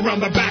drove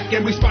around the back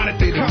and we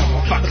spotted the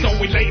car. So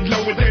we laid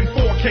low and then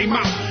 4 came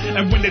out.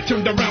 And when they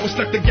turned around we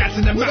stuck the gas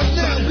in their mouth.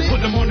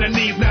 Put them on their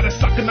knees, now they're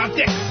sucking our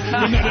dicks.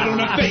 We nutted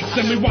on their face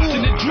and we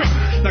watching it drip.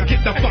 Now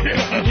get the fuck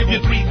up and give you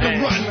 3 to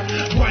run.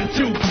 1,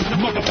 2, the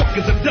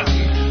motherfuckers are done.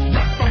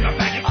 Run from the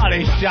back. Oh,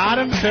 they shot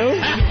him too?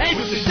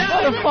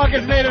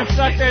 Motherfuckers made him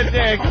suck their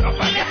dick. Who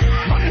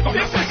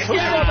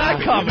saw that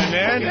coming,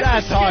 man?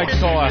 That's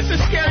hardcore. This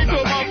is scary to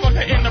a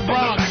motherfucker in the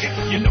Bronx.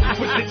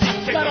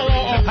 Let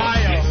alone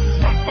Ohio.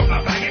 Run from the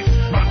faggots.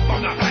 Run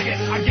from the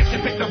faggots. I guess you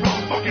picked the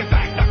wrong fucking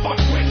fag to fuck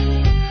with.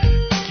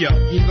 Yo,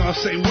 you know what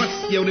I'm saying? Once,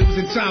 there was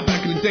in time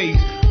back in the days,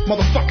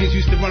 motherfuckers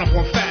used to run up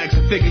on fags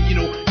and figure, you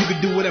could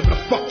do whatever the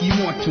fuck you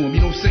want to them,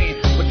 you know what I'm saying?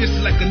 But this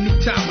is like a new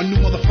time, a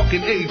new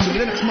motherfucking age. So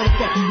the next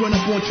motherfucker you run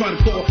up on trying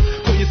to call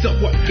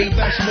yourself what? Gay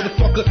bash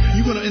motherfucker?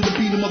 You gonna end up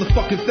being a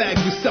motherfucking fag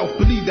yourself.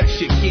 Believe that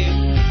shit, kid.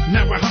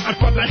 Now we're hunting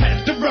for the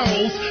heads to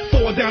rolls.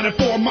 4 down and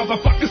 4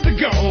 motherfuckers to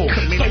go.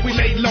 So we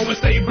laid low and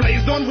stayed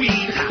blazed on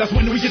weed. That's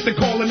when we get the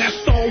call and that's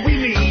all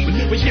we need.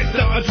 We get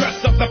the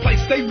address of the place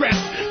they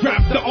rest.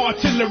 Grab the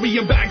artillery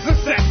and bags of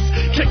sex.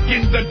 Kick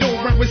in the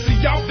door and we see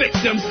our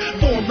victims.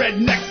 4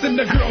 rednecks and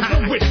the girls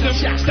are with them.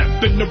 Step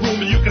in the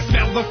room and you can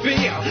smell the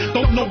fear.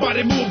 Don't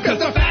nobody move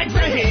cause the fags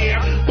are here.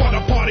 For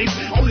the parties,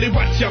 only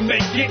watch you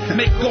make it.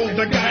 Make all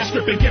the guys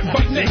strip and get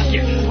butt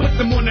naked. Put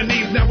them on their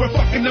knees, now we're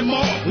fucking them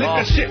all. Lick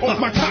the shit off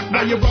my cock,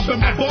 now you're rubbing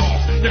my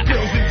balls. The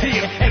girl's in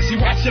tears and she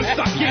watch you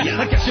suck it.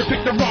 I guess you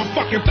picked the wrong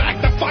fucking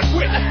fag to fuck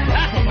with.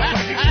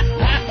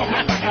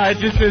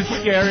 This is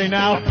scary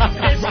now.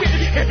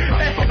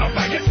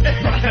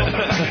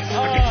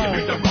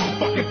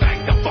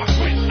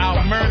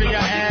 I'll murder your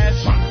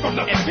ass, and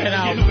then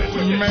I'll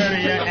murder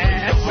your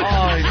ass.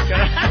 Oh, he's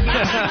gonna...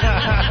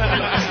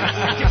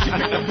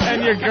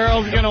 And your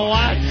girl's gonna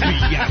watch.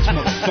 Yes,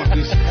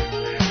 motherfuckers.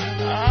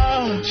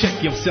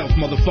 Check yourself,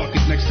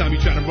 motherfuckers. Next time you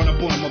try to run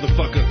up on a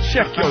motherfucker,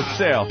 check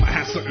yourself. I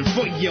have something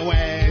for your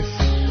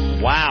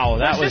ass. Wow,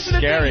 that was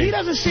scary. He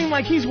doesn't seem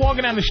like he's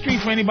walking down the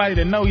street for anybody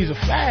to know he's a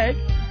fag.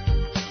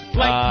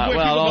 Well, it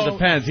all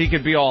depends. He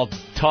could be all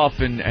tough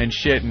and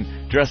shit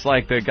and dress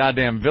like the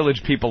goddamn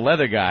Village People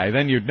leather guy,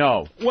 then you'd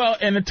know. Well,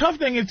 and the tough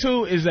thing,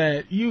 too, is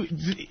that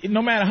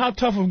no matter how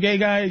tough of a gay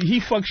guy,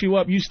 he fucks you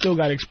up, you still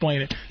got to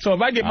explain it. So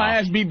if I get my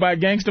ass beat by a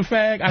gangster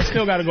fag, I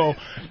still got to go,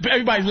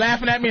 everybody's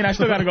laughing at me, and I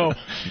still got to go,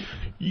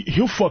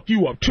 he'll fuck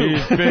you up, too.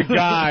 He's a big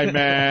guy,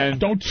 man.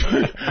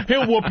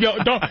 He'll whoop you.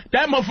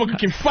 That motherfucker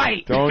can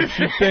fight. Don't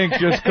you think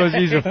just because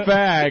he's a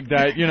fag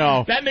that,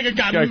 that nigga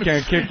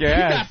can't kick your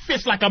ass. He got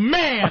fists like a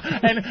man.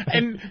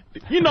 And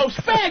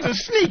fags are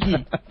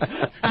sneaky.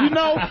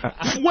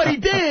 What he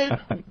did.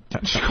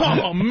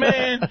 Oh,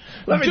 man.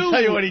 Let me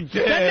tell you what he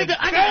did. That nigga,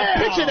 I got a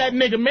picture of that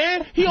nigga,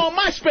 man. He on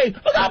MySpace.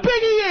 Look how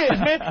big he is,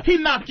 man. He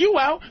knocked you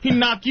out.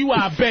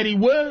 I bet he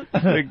would.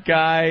 The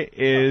guy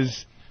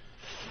is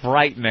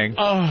frightening.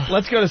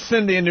 Let's go to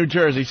Cindy in New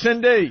Jersey.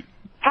 Cindy.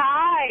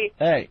 Hi.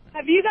 Hey.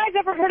 Have you guys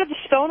ever heard of the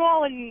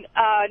Stonewall in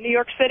New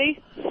York City?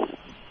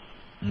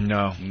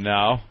 No.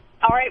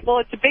 All right, well,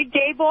 it's a big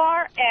gay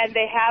bar, and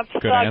they have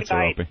Good Thug answer,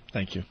 Night. Opie.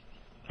 Thank you.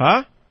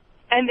 Huh?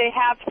 And they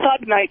have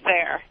Thug Night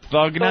there.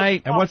 Thug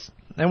Night?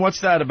 And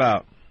what's that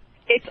about?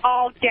 It's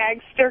all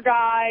gangster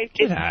guys.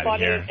 Get it's outta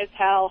funny here. as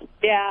hell.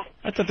 Yeah.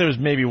 I thought there was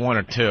maybe one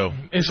or two.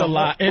 It's a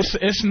lot.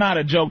 It's not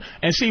a joke.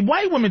 And see,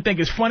 white women think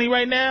it's funny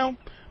right now,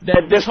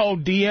 that this whole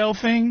DL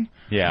thing.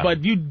 Yeah.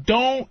 But you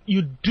do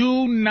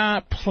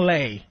not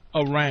play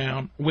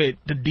around with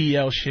the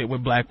DL shit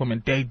with black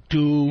women. They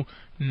do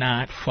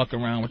not fuck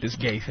around with this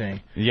gay thing.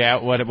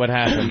 Yeah, what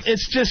happens?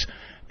 It's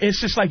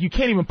just like you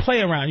can't even play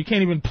around. You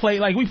can't even play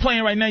like we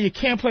playing right now. You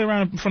can't play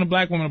around in front of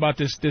black women about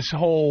this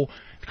whole,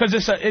 because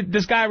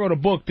this guy wrote a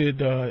book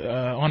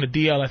on the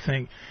DL, I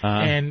think,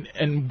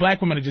 and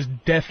black women are just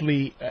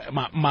deathly.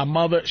 My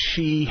mother,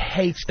 she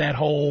hates that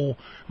whole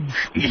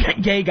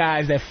gay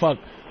guys that fuck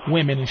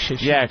women and shit.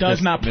 She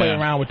does not play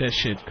around with that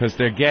shit. Because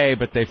they're gay,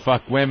 but they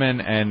fuck women,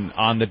 and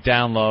on the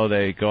down low,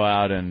 they go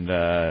out and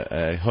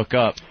hook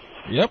up.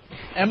 Yep.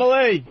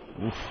 Emily.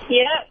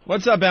 Yeah.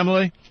 What's up,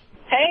 Emily?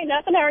 Hey,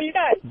 nothing. How are you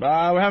guys?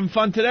 We're having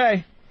fun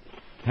today.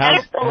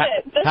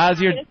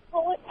 How's your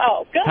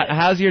Oh, good.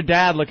 How's your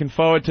dad looking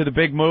forward to the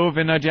big move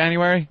in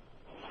January?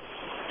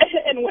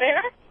 And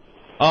where?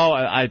 Oh,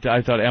 I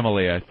thought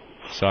Emily.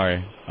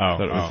 Sorry. I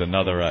thought it was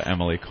another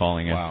Emily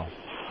calling in. Wow.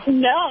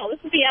 No, this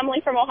is the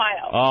Emily from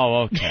Ohio.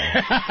 Oh,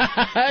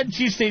 okay.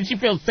 She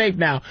feels safe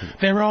now.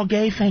 They're all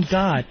gay, thank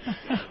God.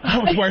 I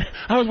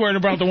was worried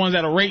about the ones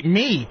that'll rape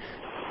me.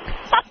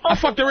 I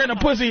fucked her in a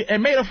pussy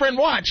and made a friend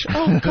watch.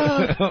 Oh,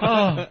 God.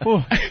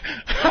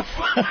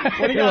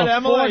 What do you got,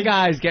 Emily? 4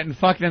 guys getting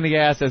fucked in the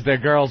ass as their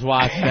girls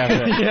watch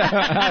after.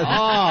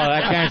 Oh,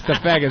 that gangster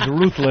fag is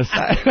ruthless.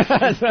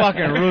 That's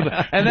fucking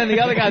ruthless. And then the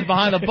other guy's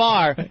behind the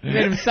bar,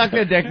 made him suck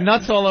their dick,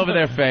 nuts all over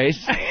their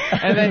face,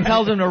 and then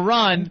tells them to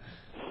run.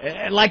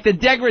 Like the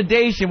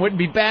degradation wouldn't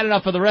be bad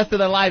enough for the rest of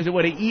their lives. It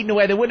would have eaten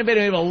away. They wouldn't have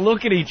been able to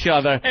look at each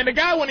other. And the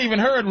guy wouldn't even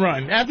heard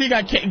run. After he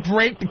got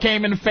raped and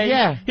came in the face,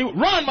 he would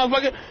run,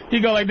 motherfucker.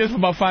 He'd go like this for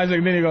about 5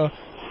 seconds, then he'd go,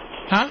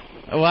 huh?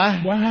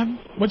 What? What happened?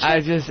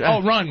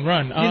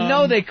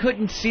 Run. They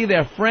couldn't see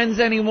their friends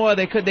anymore.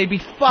 They'd be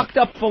fucked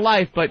up for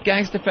life. But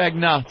Gangsta Fag,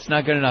 no, it's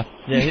not good enough.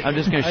 Yeah, I'm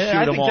just gonna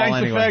shoot them all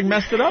anyway. Gangsta Fag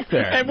messed it up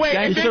there. And wait,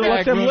 Gangsta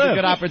Fag ruined a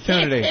good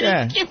opportunity.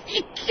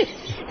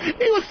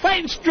 He was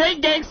fighting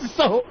straight gangsters,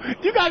 so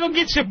you gotta go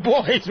get your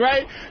boys,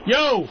 right?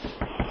 Yo,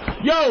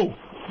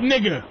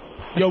 nigga,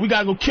 we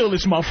gotta go kill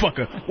this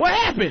motherfucker. What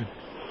happened?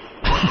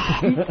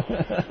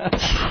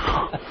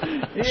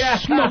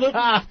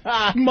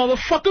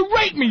 Motherfucker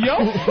raped me, yo.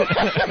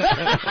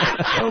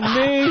 So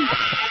me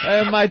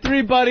and my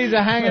 3 buddies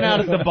are hanging out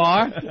at the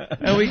bar,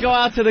 and we go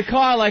out to the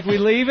car like we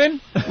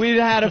leaving. We'd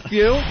had a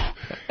few,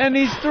 and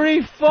these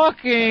 3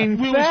 fucking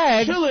fags.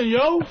 Was chilling,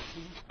 yo.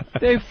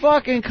 They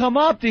fucking come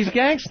up, these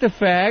gangster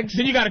fags.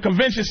 Then you gotta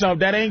convince yourself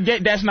that ain't gay.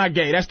 That's not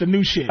gay. That's the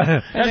new shit.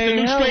 That's the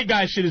new straight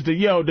guy shit. Is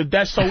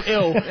that's so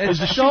ill. Is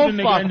the so shoot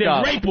the nigga and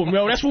then rape him,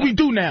 yo. That's what we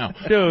do now.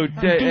 Dude,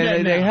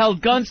 they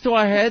held guns to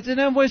our heads and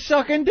then we're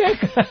sucking dick.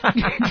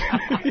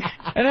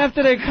 And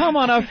after they come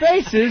on our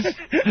faces,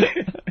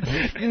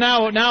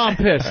 now I'm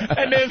pissed.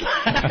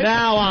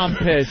 Now I'm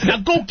pissed. Now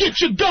go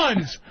get your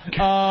guns.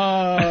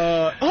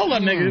 Hold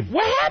on, nigga.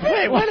 What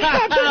happened? What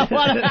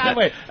happened?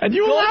 Wait, and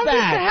you allowed this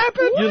to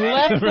happen? You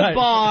left the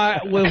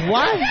bar with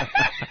what?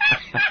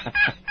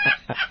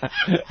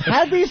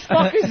 How'd these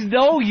fuckers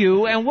know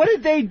you, and what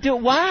did they do?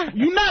 What?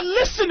 You not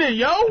listening,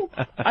 yo.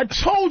 I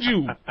told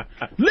you.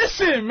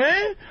 Listen,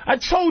 man. I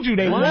told you.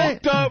 They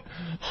walked up.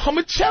 I'm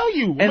going to tell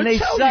you. And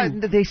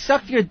they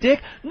sucked your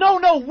dick? No,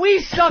 we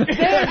sucked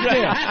their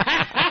dick.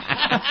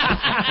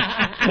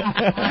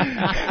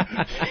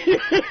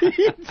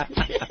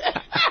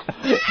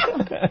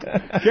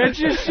 Get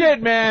your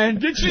shit, man.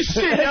 Get your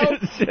shit, yo.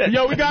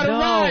 Yo, we got to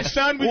ride,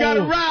 son. We got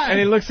to ride. And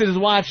he looks at his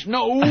watch.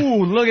 No,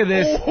 look at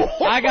this.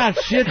 I got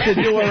shit to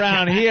do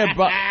around here,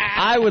 but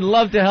I would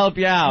love to help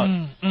you out.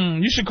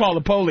 You should call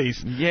the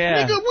police.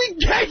 Yeah. Nigga, we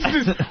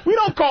gangsters. We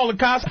don't call the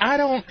cops.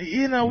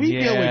 We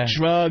deal with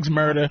drugs,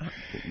 murder.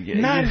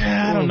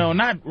 I don't know,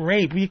 not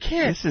rape. You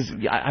can't.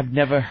 I've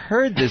never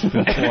heard this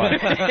before.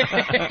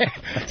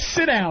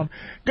 Sit down.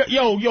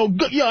 Yo,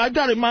 I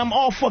got it, man. I'm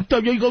all fucked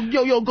up. Yo,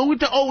 go with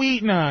the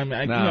OE. Nah,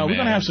 man. We're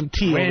going to have some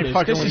tea. We ain't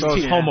fucking with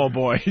those homo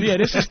boys. Yeah,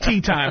 this is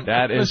tea time.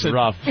 That is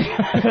rough.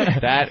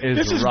 That is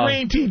This is rough.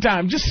 green tea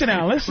time. Just sit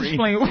down. Let's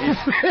explain.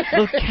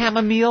 Little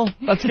chamomile.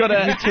 Let's go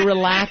to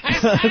relax.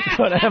 Let's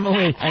go to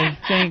Emily. I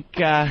think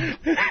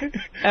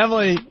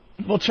Emily,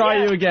 we'll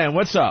try you again.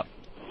 What's up?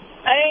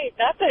 Hey,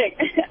 nothing.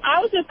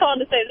 I was just calling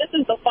to say this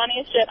is the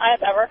funniest shit I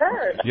have ever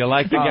heard. You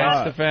like the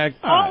gangsta fact?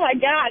 Oh, my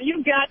God.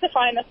 You've got to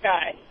find this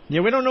guy.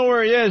 Yeah, we don't know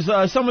where he is.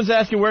 Someone's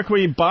asking where can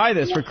we buy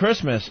this for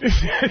Christmas.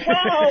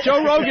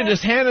 Joe Rogan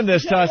just handed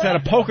this to us at a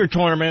poker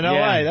tournament in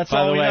L.A. That's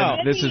all we know.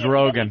 This is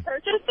Rogan.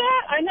 Purchase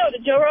that? I know.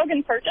 Did Joe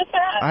Rogan purchase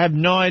that? I have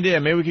no idea.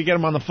 Maybe we could get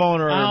him on the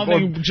phone. I don't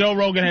think Joe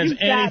Rogan has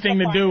anything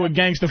to do with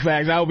gangster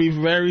facts. I would be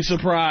very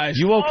surprised.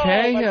 You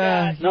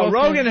okay? No,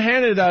 Rogan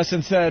handed us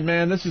and said,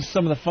 man, this is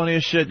some of the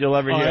funniest shit you'll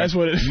ever hear. That's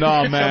what it is.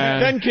 No,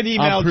 man. Ben could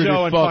email I'm pretty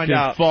Joe and find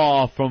out.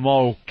 far from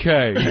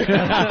okay.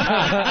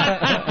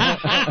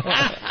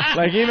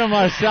 Like, even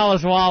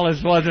Marcellus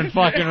Wallace wasn't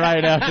fucking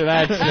right after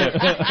that shit.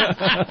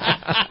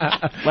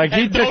 Like,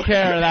 he took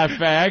care of that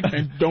fag.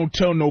 And don't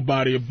tell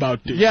nobody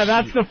about this. Yeah,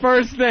 that's the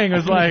first thing. It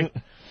was like,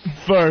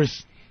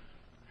 first,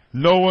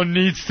 no one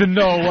needs to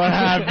know what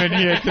happened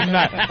here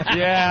tonight.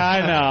 Yeah,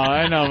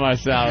 I know,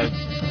 Marcellus.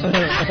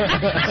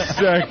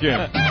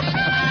 Second,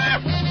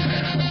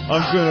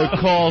 I'm gonna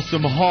call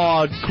some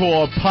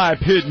hardcore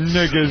pipe-hitting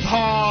niggas.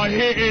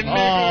 Hard-hitting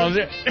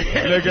niggas.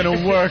 They're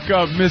gonna work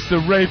up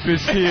Mr.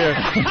 Rapist here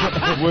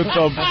with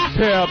a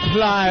pair of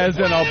pliers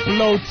and a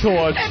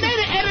blowtorch. And then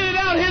they edited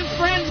out his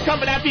friends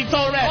coming after he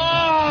told that.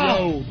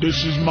 Yo,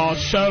 this is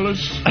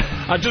Marcellus.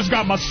 I just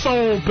got my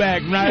soul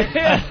back, right?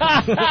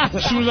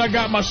 As soon as I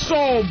got my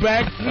soul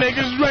back,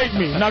 niggas rape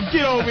me. Now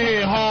get over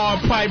here,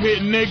 hard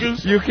pipe-hitting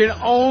niggas. You can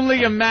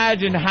only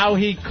imagine how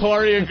he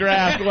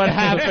choreographed what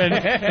happened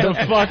to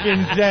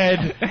fucking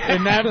Zed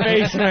in that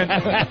basement.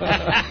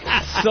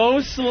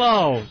 So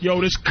slow. Yo,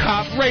 this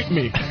cop raped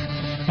me.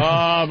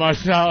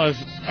 Marcellus.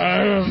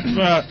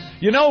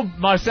 You know,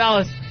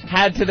 Marcellus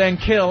had to then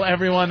kill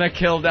everyone that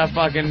killed that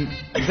fucking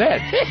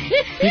Zed.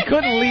 He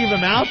couldn't leave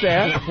him out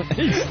there.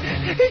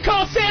 He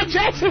called Sam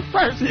Jackson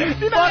first.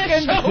 You know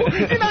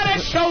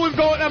that show was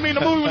going, the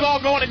movie was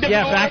all going in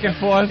different order. Back and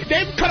forth.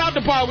 They cut out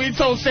the part where he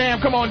told Sam,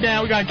 come on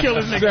down, we gotta kill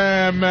this nigga.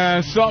 Sam,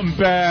 man, something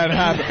bad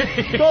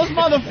happened. Those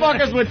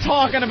motherfuckers were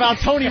talking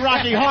about Tony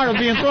Rocky Horror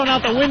being thrown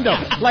out the window.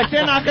 Like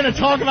they're not gonna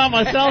talk about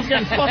Marcellus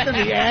getting fucked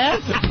in the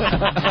ass?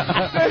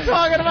 They're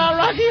talking about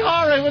Rocky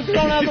Horror. He was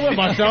thrown out the window.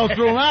 Marcellus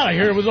threw him out. I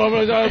hear it was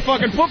over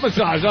fucking foot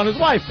massage on his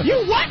wife.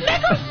 You what,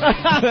 nigga?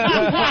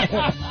 You what?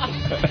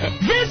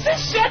 Vincent,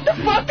 shut the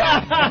fuck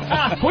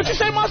up. What you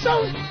say,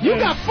 Marcellus? You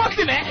got fucked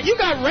in the ass? You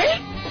got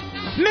raped?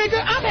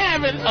 Nigga, I'm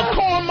having a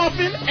corn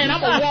muffin and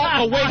I'm gonna walk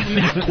away from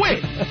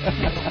it.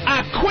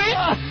 I quit.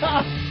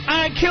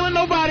 I ain't killing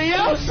nobody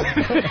else.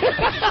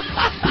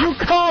 You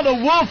called a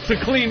wolf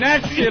to clean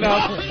that shit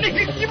up.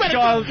 Nigga, you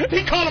better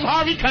he called him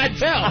Harvey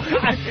Keitel.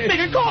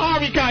 Nigga, call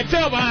Harvey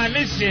Keitel behind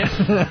this shit.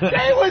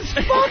 They was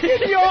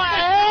fucking your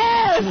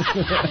ass.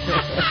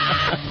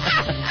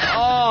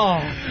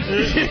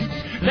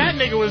 That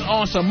nigga was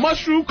on some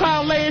mushroom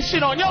cloud laying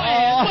shit on your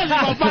ass.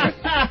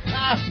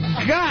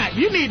 God,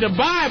 you need the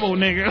Bible,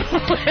 nigga.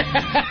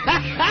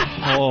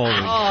 Holy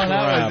that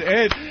was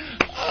it.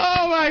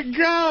 Oh, my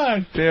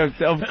God.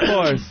 Of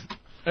course.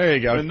 There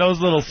you go. When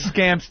those little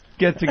scamps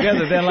get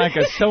together, they're like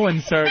a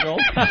sewing circle.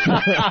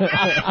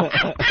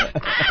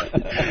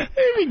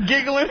 He be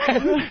giggling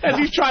as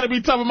he's trying to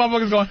be tough, and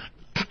motherfuckers going,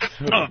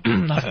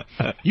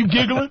 you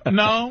giggling?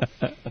 No.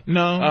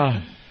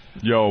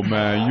 Yo,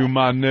 man, you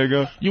my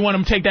nigga. You want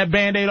him to take that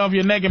Band-Aid off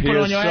your neck and put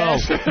it on your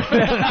ass?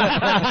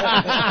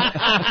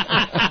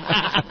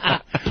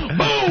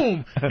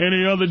 Boom!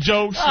 Any other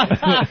jokes?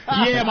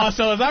 Yeah,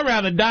 Marcellus, I'd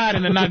rather die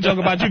than to not joke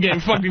about you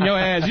getting fucked in your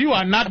ass. You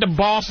are not the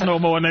boss no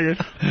more,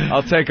 nigga.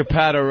 I'll take a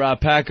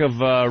pack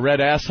of red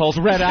assholes.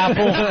 Red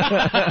apple.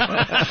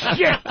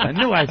 Shit! I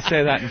knew I'd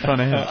say that in front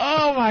of him.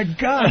 Oh, my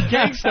God.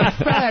 Gangsta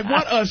fag.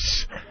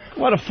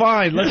 What a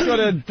find. Let's go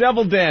to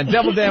Devil Dan.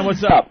 Devil Dan,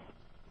 what's up?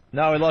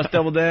 No, we lost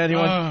Devil Dan.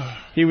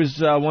 He was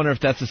wondering if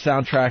that's the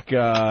soundtrack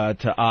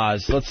to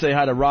Oz. Let's say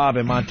hi to Rob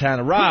in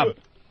Montana. Rob.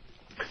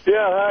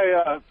 Yeah,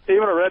 hi.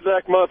 Even a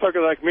redneck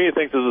motherfucker like me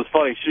thinks this is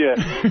funny shit.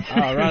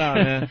 Oh, right on,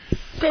 man.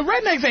 Because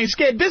rednecks ain't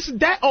scared.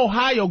 That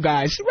Ohio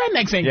guys,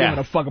 rednecks ain't giving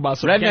a fuck about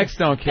some rednecks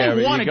don't care.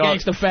 They want a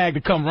gangster fag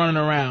to come running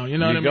around. You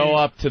know what I mean? You go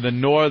up to the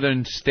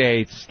northern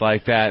states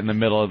like that in the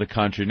middle of the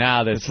country.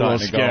 Now they're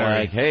starting to go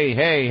like,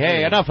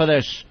 hey, enough of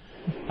this.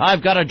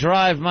 I've got to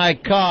drive my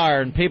car,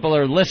 and people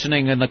are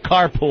listening in the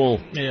carpool.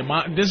 Yeah,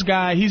 this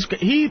guy,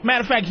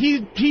 matter of fact,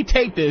 he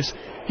taped this.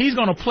 He's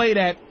gonna play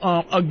that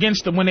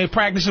against them when they're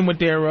practicing with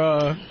their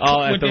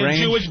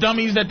Jewish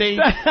dummies that they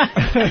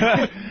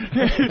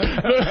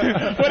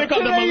what they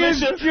call the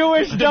militia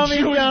Jewish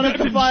dummies down at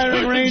the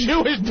firing range.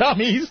 Jewish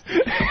dummies,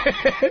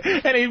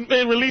 and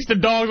they released the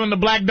dogs on the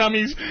black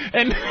dummies,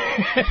 and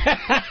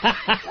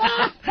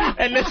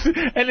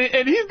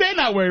they're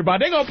not worried about it.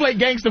 They're gonna play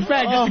Gangsta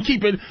Fag just to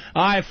keep it.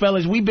 All right,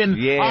 fellas, we've been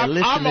our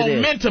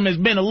momentum has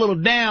been a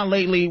little down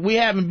lately. We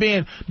haven't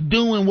been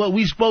doing what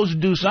we supposed to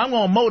do, so I'm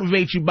gonna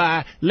motivate you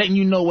by letting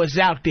you know what's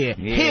out there.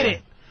 Yeah. Hit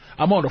it.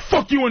 I'm gonna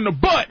fuck you in the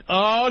butt.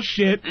 Oh,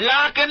 shit.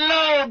 Lock and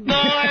load,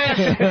 boys.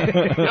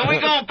 And we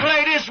gonna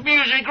play this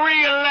music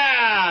real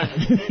loud.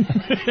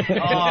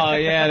 Oh,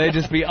 yeah, they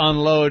just be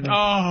unloading.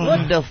 Oh.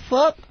 What the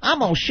fuck? I'm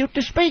gonna shoot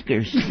the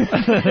speakers.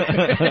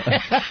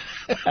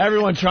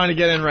 Everyone trying to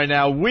get in right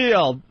now.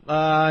 Wheel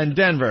in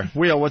Denver.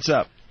 Wheel, what's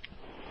up?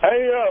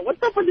 Hey,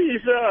 what's up with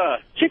these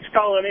chicks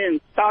calling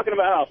in talking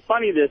about how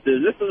funny this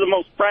is? This is the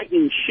most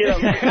frightening shit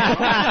I've ever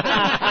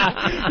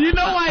heard. You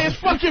know why it's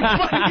fucking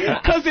funny?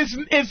 Because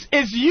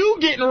it's you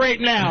getting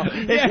raped now.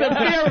 It's the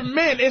fear of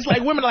men. It's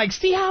like women are like,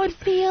 see how it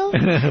feels?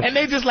 And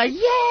they just like,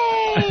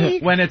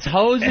 yay! When it's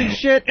hoes and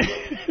shit,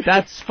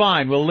 that's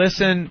fine. We'll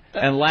listen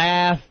and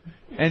laugh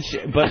and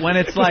shit. But when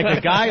it's like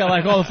a guy,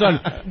 like all of a sudden,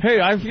 hey,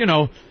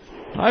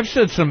 I've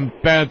said some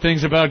bad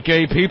things about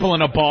gay people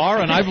in a bar,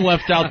 and I've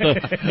left out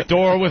the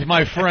door with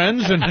my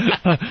friends, and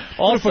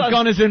all if a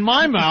gun is in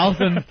my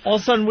mouth, and all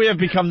of a sudden we have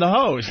become the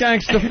host.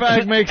 Gangsta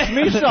Fag makes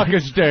me suck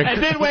his dick.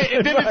 And then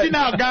see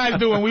now how guys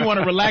do when we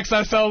want to relax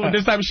ourselves with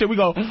this type of shit. We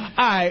go,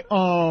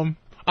 all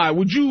right,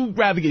 would you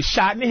rather get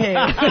shot in the head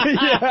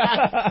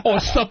or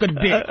suck a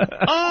dick?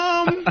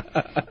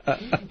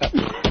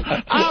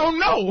 I don't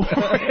know.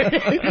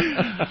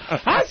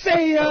 I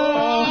say,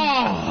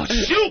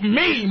 shoot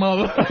me,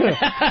 motherfucker.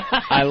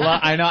 I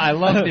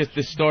love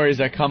the stories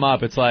that come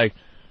up. It's like,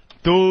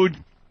 dude,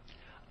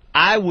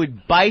 I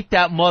would bite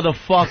that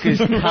motherfucker's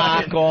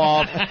cock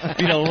off.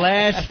 Be the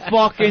last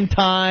fucking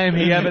time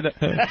he ever...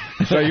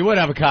 So you would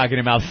have a cock in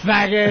your mouth,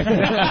 faggot.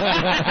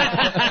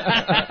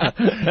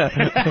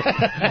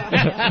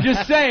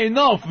 Just saying,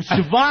 no, for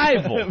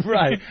survival.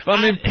 Right. If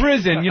I'm in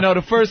prison,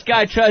 the first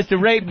guy tries to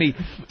rape me,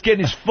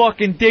 getting his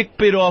fucking dick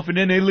bit off, and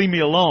then they leave me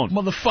alone.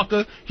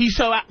 Motherfucker,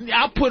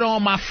 I'll put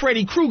on my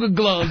Freddy Krueger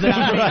gloves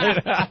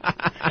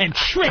and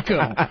trick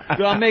him.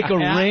 Do I make a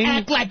ring?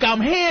 Act like I'm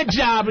hand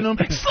jobbing him,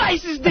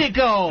 slice his dick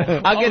off.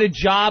 I'll get a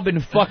job in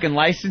a fucking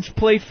license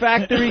plate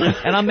factory,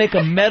 and I'll make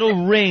a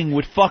metal ring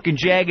with fucking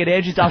jagged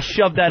edges. I'll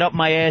shove that up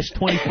my ass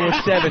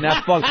 24/7.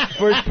 That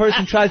first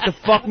person tries to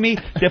fuck me,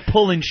 they're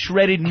pulling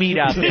shredded meat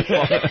out their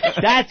fucking...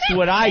 That's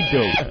what I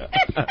do.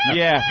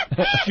 Yeah,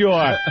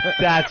 sure.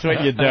 That's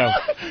what you do.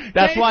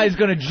 That's why he's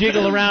gonna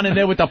jiggle around in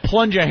there with the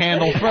plunger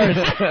handle first.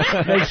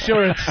 Make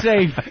sure it's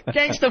safe.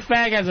 Gangsta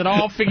Fag has it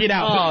all figured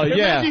out. Oh,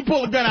 yeah. You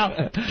pull a gun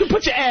out, you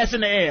put your ass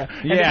in the air.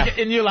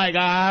 And you're like,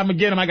 I'm gonna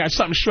get him. I got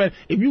something to shred.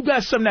 If you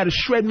got something that'll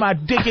shred my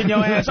dick in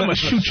your ass, I'm gonna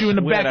shoot you in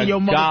the back of your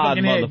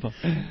motherfucking head.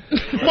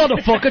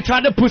 Motherfucker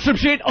tried to put some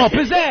shit up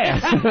his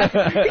ass.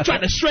 He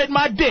tried to shred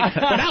my dick,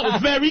 but I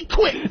was very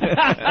quick.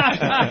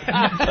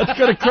 Let's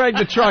go to Craig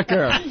the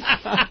trucker.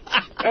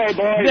 Hey,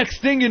 boys.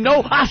 Next thing you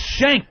know, I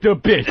shanked the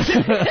bitch.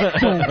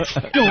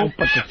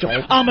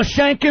 I'm a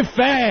shanking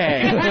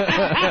fag.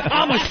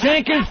 I'm a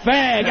shanking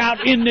fag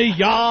out in the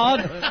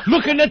yard,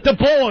 looking at the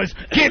boys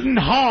getting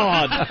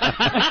hard.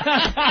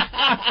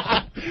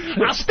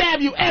 I'll stab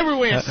you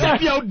everywhere.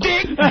 Suck your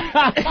dick.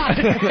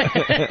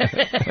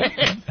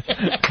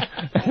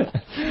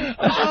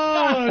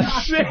 Oh,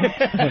 shit.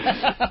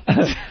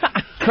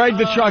 Craig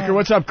the trucker.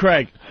 What's up,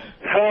 Craig?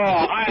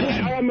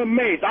 I am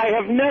amazed. I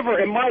have never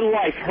in my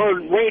life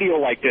heard radio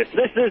like this.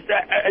 This is,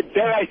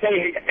 dare I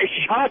say,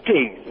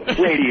 shocking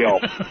radio.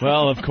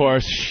 Well, of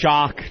course,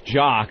 shock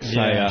jocks.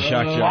 Shock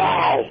jocks.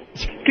 Wow.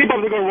 Keep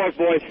up the good work,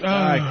 boys. All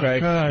right,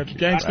 Craig. God,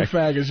 Gangsta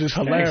Fag is just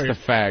hilarious.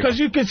 Gangsta Fag. Because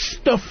you could,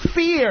 the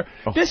fear,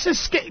 this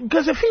is,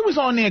 because if he was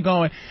on there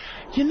going,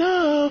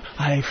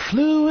 I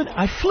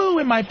flew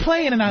in my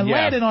plane and I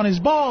landed on his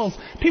balls.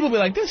 People be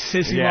like, this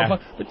sissy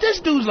motherfucker. But this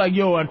dude's like,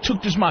 I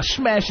took this,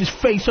 smashed his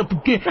face up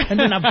again, and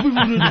then I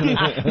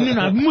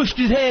mushed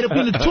his head up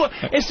in the toilet.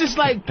 It's just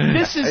like,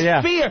 this is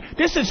fear.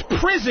 This is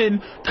prison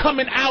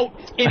coming out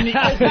in the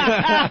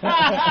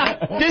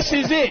open. This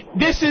is it.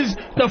 This is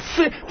the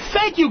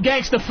thank you,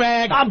 Gangsta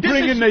Fag. I'm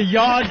bringing the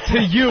yard to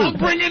you. I'm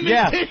bringing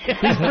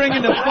He's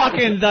bringing the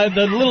fucking,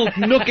 the little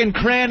nook and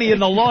cranny in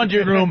the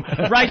laundry room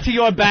right to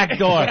your back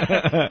door.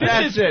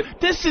 That's it.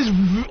 This is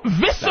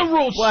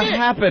visceral shit. What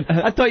happened?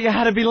 I thought you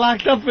had to be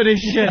locked up for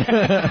this shit.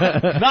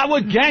 Not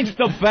with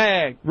Gangsta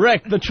Fag.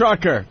 Rick, the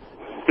trucker.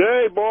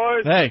 Hey,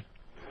 boys. Hey.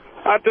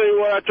 I tell you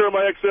what, I turned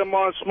my XM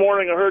on this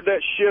morning. I heard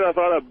that shit. I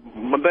thought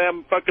my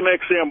damn fucking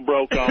XM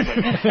broke on me.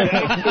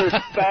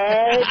 Gangsta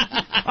Fag.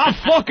 I'm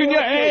fucking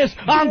your ass.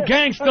 I'm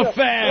Gangsta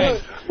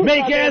Fag.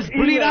 Make ass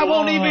bleed. I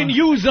won't even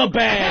use a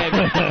bag.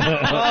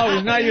 Oh,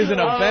 he's not using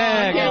a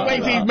bag. I can't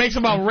wait till he makes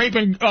about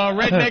raping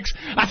rednecks.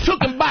 I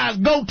took him by his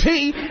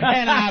goatee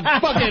and I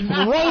fucking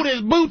rode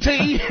his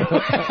booty.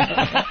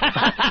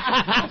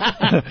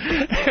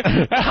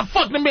 I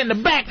fucked him in the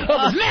back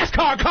of his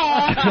NASCAR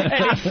car.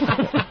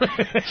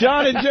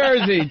 John in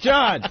Jersey.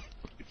 John.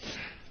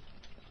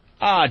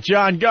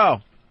 John,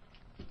 go.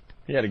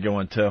 He had a good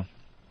one, too.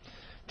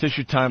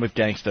 Tissue time with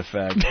Gangsta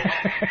Fag.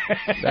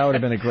 That would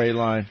have been a great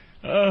line.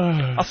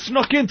 I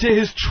snuck into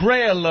his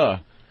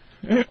trailer.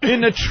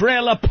 In the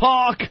trailer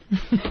park.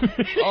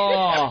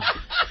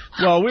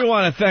 Well, we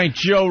want to thank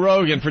Joe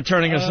Rogan for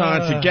turning us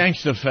on to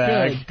Gangsta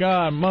Fag. Good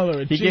God,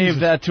 mother of He Jesus. gave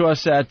that to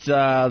us at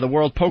the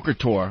World Poker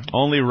Tour.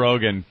 Only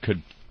Rogan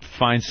could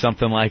find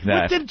something like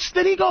that.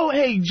 Did he go,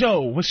 hey,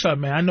 Joe, what's up,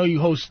 man? I know you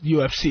host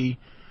UFC.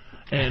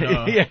 And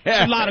there's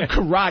a lot of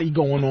karate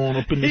going on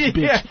up in this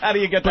bitch. Yeah, how do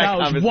you get that I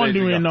was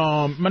wondering,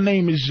 my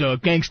name is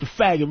Gangsta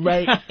Faggot,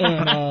 right?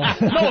 And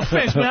no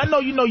offense, man. I know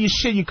you know your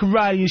shit, your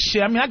karate and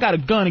shit. I mean, I got a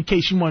gun in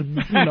case you want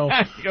to,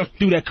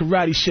 do that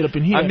karate shit up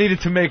in here. I needed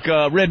to make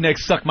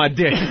rednecks suck my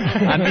dick.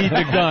 I need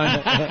the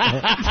gun.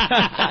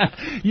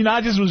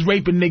 I just was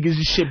raping niggas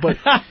and shit, but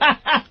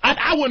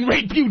I wouldn't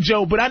rape you,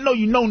 Joe, but I know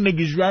you know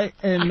niggas, right?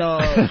 And,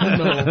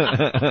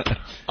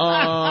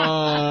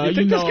 you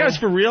think this guy's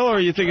for real, or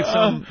you think it's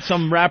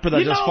some rapper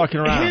that's just fucking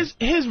around?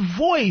 His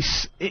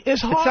voice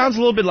is hard. It sounds a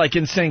little bit like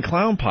Insane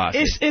Clown Posse.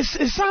 It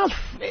sounds.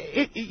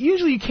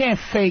 Usually you can't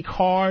fake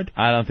hard.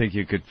 I don't think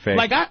you could fake.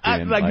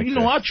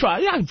 I'll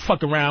try. I can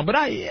fuck around, but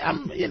I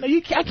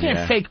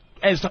can't fake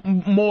as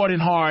more than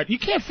hard. You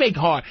can't fake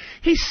hard.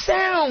 He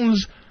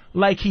sounds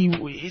like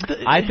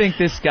I think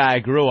this guy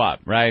grew up,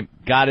 right?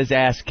 Got his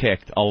ass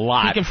kicked a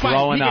lot he can fight.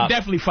 growing up. He can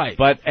definitely fight.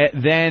 But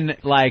then,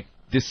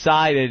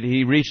 decided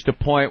he reached a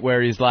point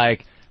where he's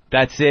like,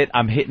 that's it,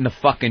 I'm hitting the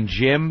fucking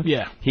gym.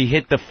 Yeah. He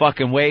hit the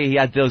fucking weight. He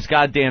had those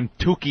goddamn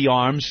Tukey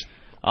arms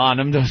on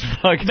him. Those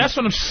fucking That's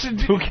what I'm saying.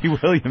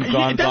 Tukey Williams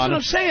arms that's on what him.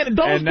 I'm saying.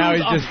 Those and now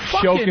he's just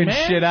choking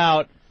shit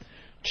out.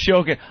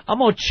 Choking. I'm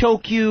gonna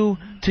choke you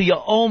till you're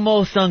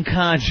almost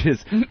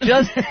unconscious. You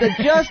just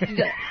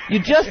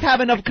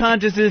have enough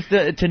consciousness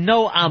to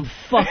know I'm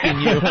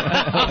fucking you.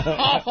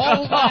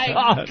 Oh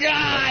my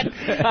God!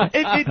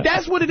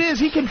 That's what it is.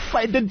 He can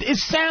fight. It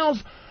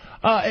sounds.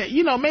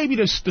 Maybe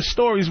the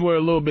stories were a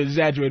little bit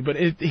exaggerated, but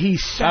he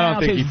sounds. I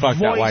don't think he fucked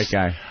that white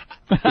guy.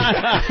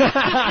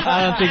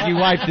 I don't think he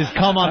wiped his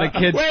cum on the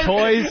kid's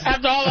toys.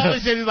 After all the other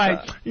shit, he's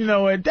like,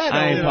 what?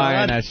 I ain't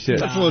buying that shit.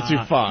 That's a little too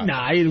far.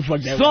 Nah, he didn't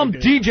fuck that. Some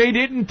DJ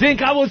didn't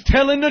think I was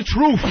telling the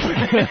truth.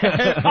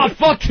 I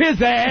fucked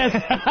his ass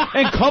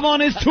and cum on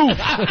his tooth.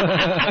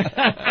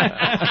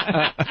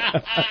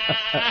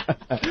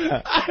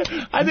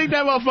 I think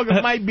that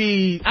motherfucker might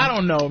be. I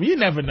don't know. You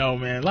never know,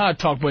 man. A lot of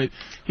talk, but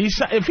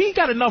if he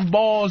got enough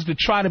balls to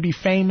try to be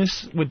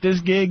famous with this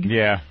gig,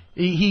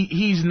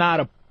 he's not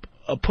a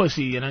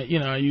pussy, and I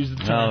use the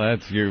term. Oh,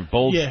 that's your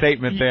bold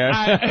statement there.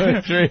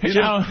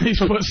 He's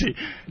pussy.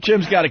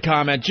 Jim's got a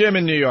comment. Jim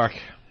in New York.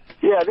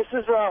 Yeah, this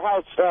is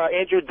how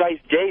Andrew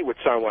Dice Gay would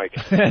sound like.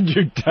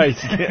 Andrew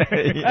Dice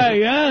Gay.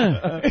 Hey,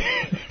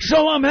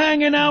 so I'm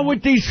hanging out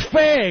with these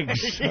fags.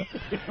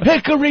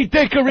 Hickory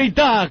dickory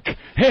dock.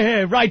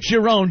 Hey, write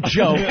your own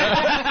joke.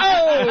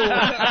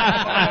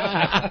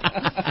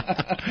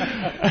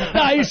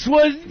 Dice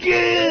was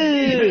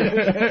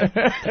good.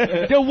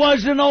 There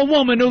wasn't a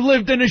woman who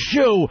lived in a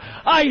shoe.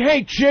 I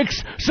hate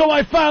chicks, so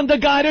I found a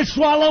guy to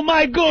swallow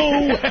my goo.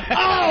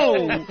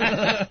 Oh!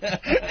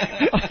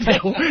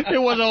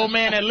 There was an old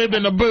man that lived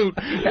in a boot.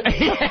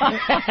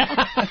 I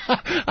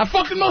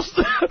fucked him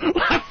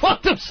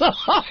so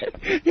hard.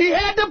 He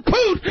had to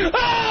poot.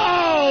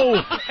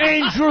 Oh!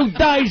 Andrew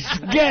Dice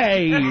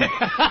Gay.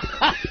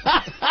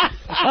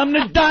 I'm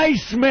the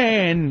Dice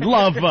Man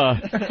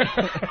lover.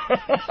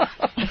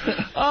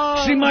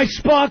 See my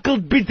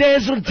sparkled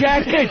bedazzled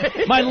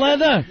jacket? My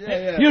leather?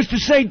 Used to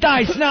say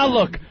Dice. Now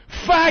look.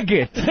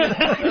 Faggot.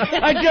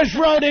 I just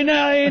wrote in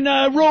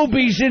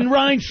rubies and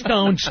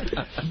rhinestones.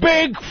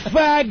 Big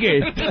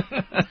faggot.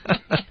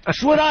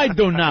 That's what I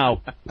do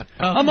now.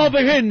 I'm over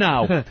here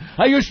now.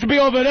 I used to be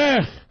over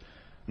there.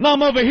 Now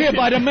I'm over here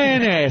by the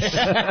man ass.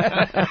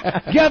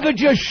 You ever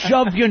just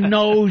shove your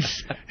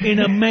nose in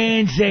a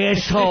man's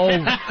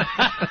asshole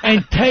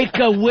and take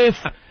a whiff?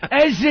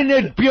 Isn't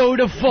it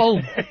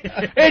beautiful?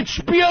 It's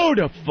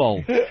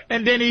beautiful.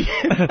 And then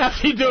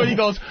after he do it, he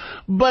goes,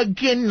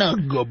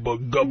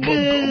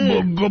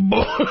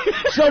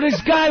 so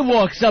this guy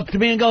walks up to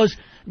me and goes,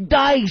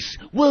 Dice,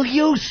 will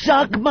you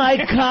suck my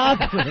cock?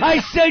 I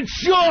said,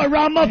 sure,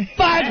 I'm a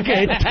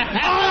faggot.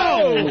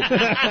 Oh!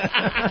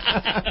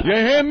 You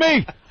hear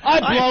me? I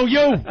blow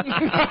you.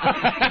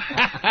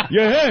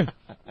 You hear?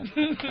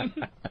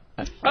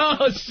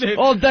 Oh, shit.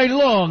 All day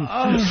long.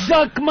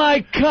 Suck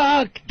my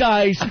cock,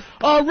 Dice.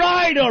 All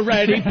right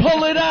already.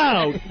 Pull it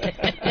out.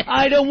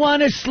 I don't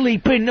want to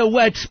sleep in the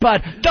wet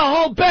spot. The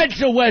whole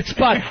bed's a wet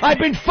spot. I've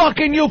been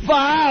fucking you for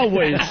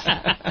hours.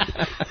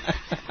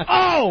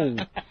 Oh!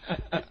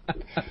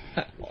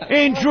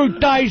 Andrew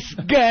Dice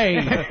Gay.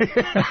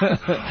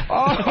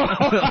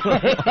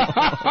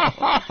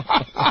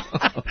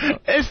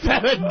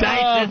 Instead of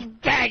dice, it's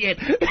faggot.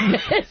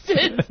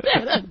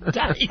 Instead of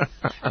dice.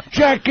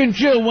 Jack and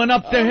Jill went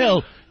up the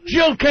hill.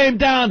 Jill came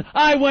down,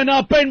 I went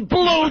up and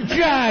blew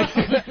Jack.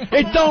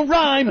 It don't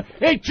rhyme,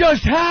 it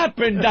just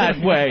happened that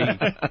way.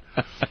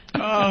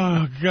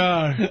 Oh,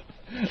 God.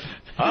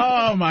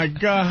 Oh, my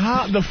God.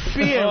 How the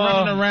fear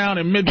running around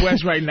in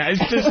Midwest right now. It's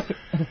just,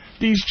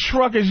 these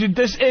truckers,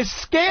 it's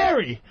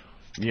scary.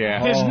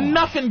 Yeah. There's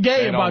nothing gay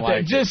They don't about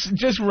like that.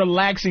 Just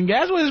relaxing.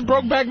 That's what this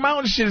Brokeback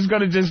Mountain shit is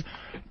going to just...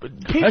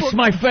 People... That's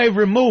my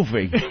favorite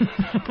movie.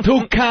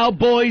 Two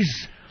cowboys,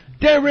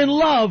 they're in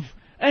love.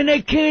 And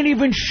they can't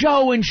even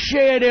show and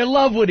share their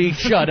love with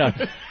each other.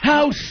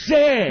 How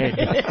sad.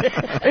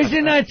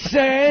 Isn't that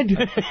sad?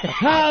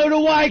 How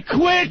do I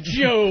quit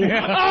you?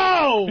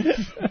 Oh!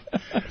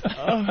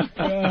 Oh,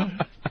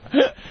 God.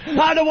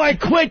 How do I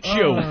quit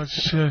you? Oh,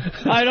 shit.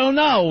 I don't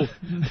know.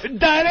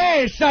 That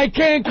ass, I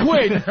can't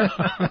quit.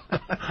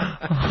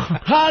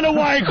 How do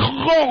I...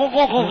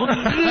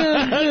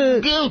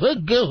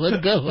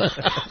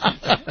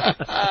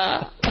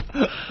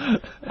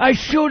 I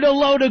shoot a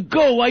load of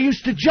goo. I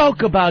used to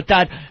joke about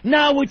that.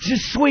 Now it's a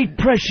sweet,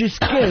 precious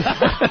gift.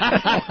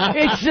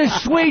 It's a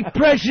sweet,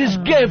 precious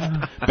gift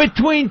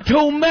between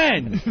two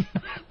men.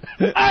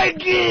 I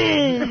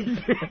give.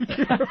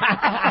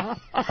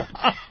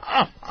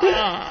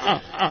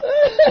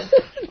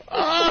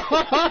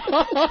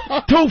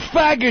 Two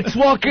faggots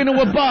walk into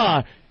a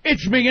bar.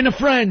 It's me and a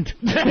friend.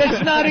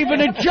 There's not even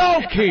a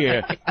joke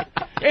here.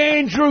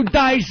 Andrew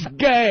Dice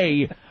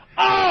Gay.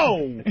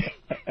 Oh!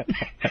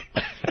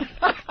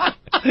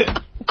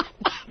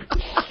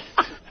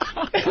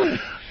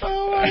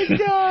 Oh, my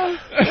God.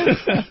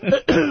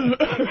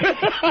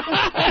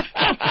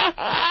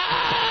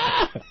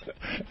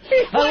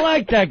 I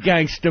like that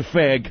gangster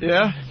fag.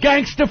 Yeah?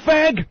 Gangster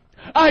fag?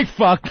 I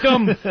fucked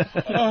him.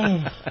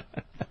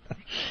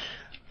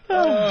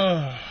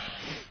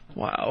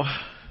 Wow.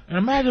 And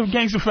imagine if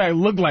Gangsta Fag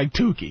looked like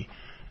Tukey.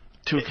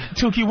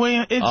 Tukey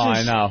Williams. It's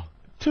I know.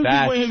 Tukey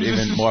That's Williams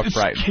even more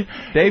frightening.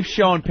 They've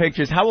shown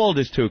pictures. How old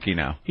is Tukey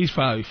now? He's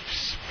probably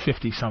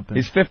 50-something.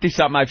 He's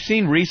 50-something. I've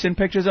seen recent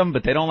pictures of him,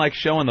 but they don't like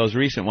showing those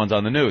recent ones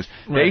on the news.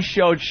 Right. They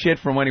showed shit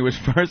from when he was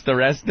first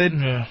arrested.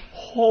 Yeah.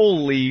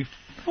 Holy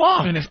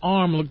fuck. And his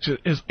arm looked just...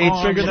 It's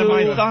bigger than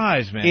my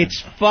thighs, man.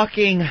 It's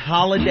fucking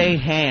holiday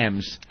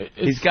hams.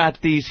 He's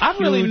got these I've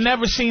huge... really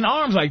never seen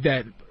arms like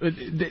that.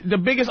 The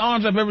biggest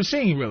arms I've ever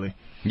seen, really.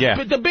 Yeah.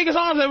 But the biggest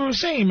arms I've ever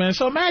seen, man.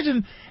 So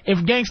imagine if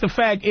Gangsta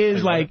Fag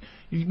is like...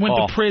 went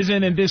to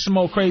prison and did some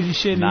old crazy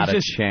shit. Not and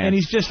a chance. And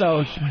he's just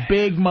a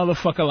big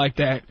motherfucker like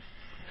that.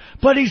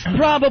 But he's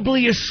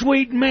probably a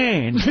sweet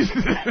man.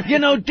 You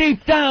know,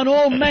 deep down,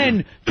 all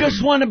men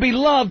just want to be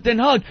loved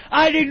and hugged.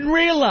 I didn't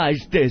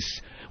realize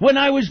this. When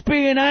I was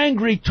being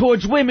angry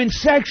towards women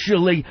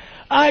sexually,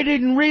 I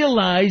didn't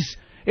realize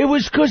it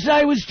was because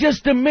I was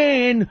just a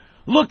man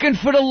looking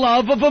for the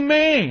love of a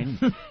man.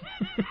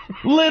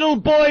 Little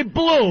Boy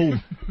Blue.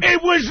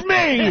 It was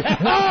me.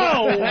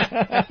 Oh!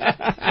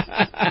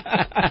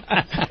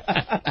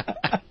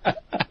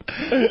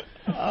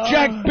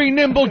 Jack be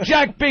nimble,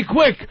 Jack be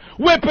quick.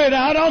 Whip it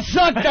out, I'll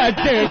suck that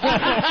dick.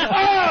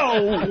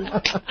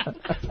 Oh!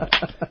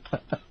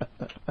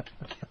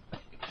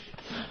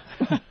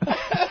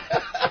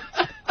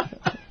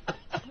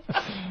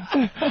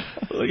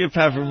 Look at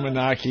Pat from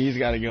Menaki. He's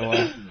got to go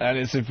on. That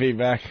instant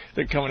feedback.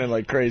 They're coming in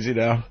like crazy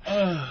now.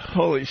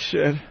 Holy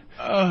shit.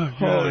 Oh,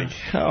 God. Holy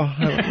cow.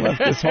 I haven't left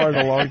this hard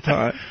in a long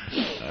time.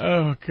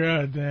 Oh,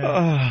 God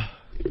damn.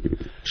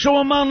 So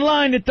I'm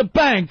online at the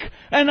bank,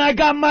 and I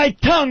got my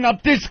tongue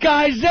up this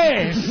guy's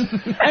ass.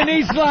 And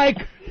he's like,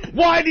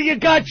 why do you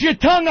got your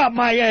tongue up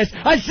my ass?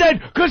 I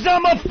said, 'cause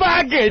I'm a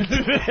faggot.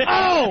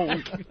 Oh!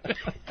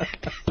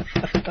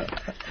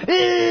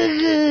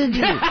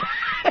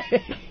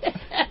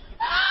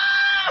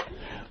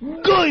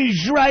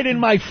 Goosh right in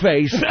my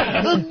face.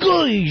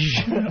 Goosh.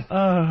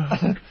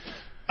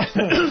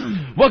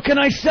 What can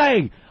I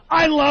say?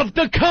 I love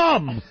to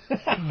come.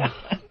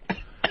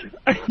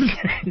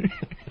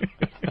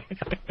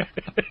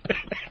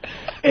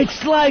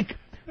 It's like,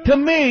 to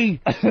me,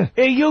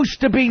 it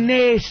used to be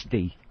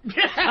nasty.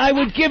 I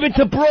would give it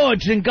to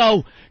broads and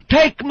go,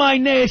 take my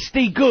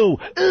nasty goo.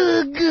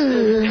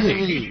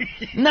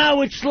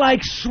 Now it's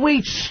like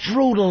sweet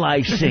strudel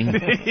icing.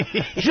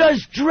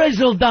 Just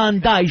drizzled on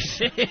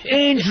Dice.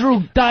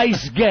 Andrew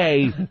Dice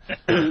Gay.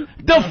 The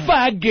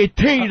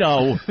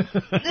faggotito.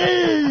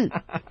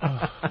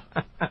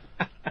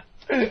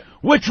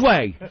 Which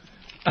way?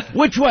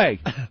 Which way?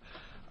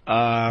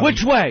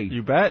 Which way?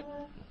 You bet.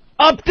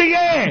 Up the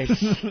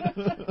ass.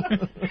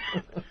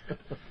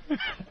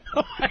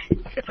 Oh, my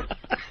God.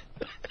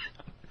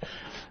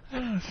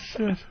 Oh,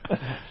 shit.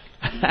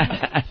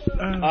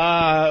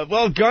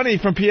 Well, Gunny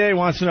from PA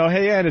wants to know,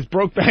 hey, Ed, is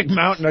Brokeback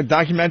Mountain a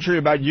documentary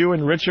about you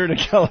and Richard in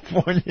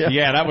California?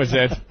 Yeah, that was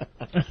it.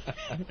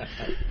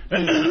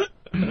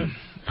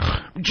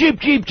 Jeep,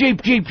 jeep,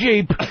 jeep, jeep,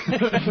 jeep.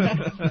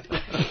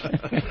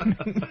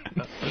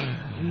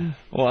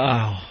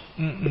 Wow.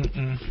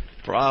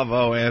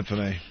 Bravo,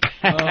 Anthony.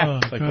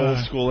 It's like old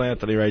school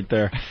Anthony right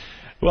there.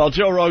 Well,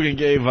 Joe Rogan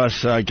gave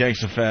us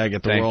Gangsta Fag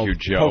at the Thank World you,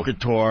 Joe. Poker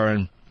Tour,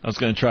 and I was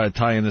going to try to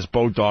tie in this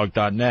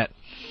Bodog.net.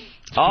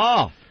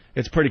 Oh.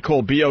 It's pretty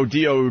cool.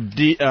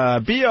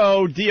 BODOG.net.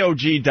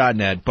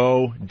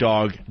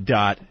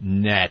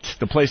 Bodog.net.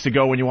 The place to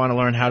go when you want to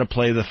learn how to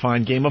play the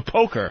fine game of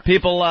poker.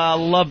 People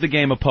love the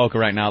game of poker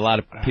right now. A lot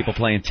of people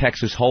playing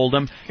Texas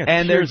Hold'em,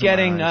 and they're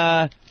getting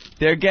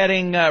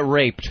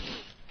raped.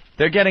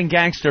 They're getting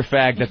gangster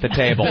fagged at the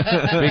table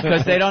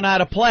because they don't know how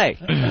to play.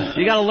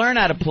 You got to learn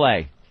how to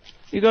play.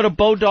 You go to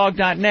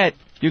Bodog.net,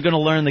 you're going to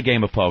learn the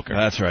game of poker.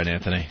 That's right,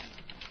 Anthony.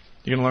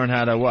 You're going to learn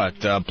how to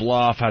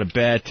bluff, how to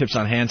bet, tips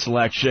on hand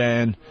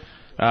selection,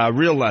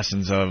 real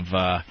lessons of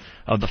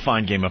the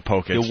fine game of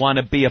poker. You want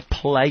to be a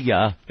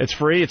player. It's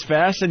free, it's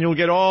fast, and you'll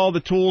get all the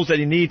tools that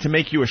you need to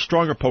make you a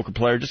stronger poker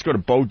player. Just go to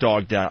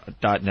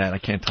Bodog.net. I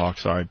can't talk,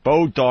 sorry.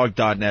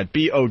 Bodog.net.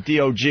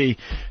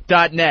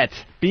 BODOG.net.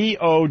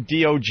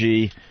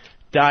 BODOG.net.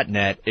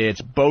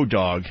 It's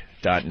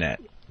Bodog.net.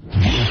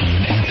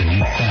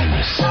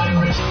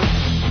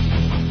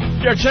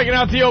 You're checking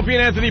out the Opie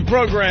and Anthony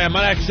program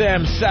on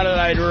XM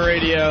Satellite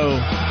Radio.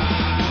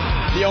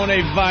 The One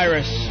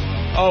virus.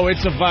 Oh,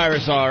 it's a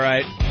virus, all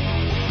right.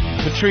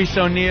 Patrice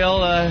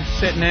O'Neill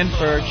sitting in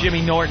for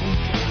Jimmy Norton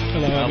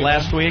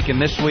last week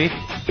and this week.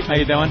 How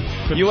you doing?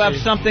 You have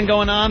something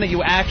going on that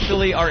you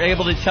actually are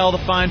able to tell the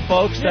fine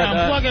folks? Yeah,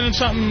 I'm plugging in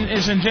something.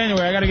 It's in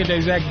January. I got to get the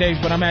exact dates,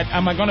 but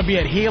I'm going to be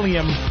at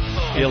Helium.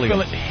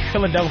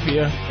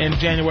 Philadelphia in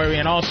January,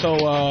 and also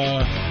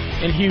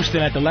in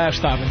Houston at the Laugh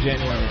Stop in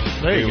January.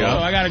 There you go. So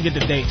I got to get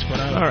the dates, but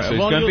all right. So he's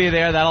going to be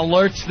there. That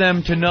alerts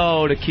them to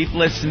know to keep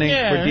listening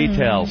for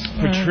details.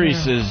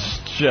 Patrice is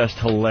just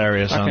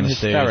hilarious on the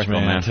stage,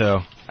 man, too.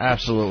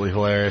 Absolutely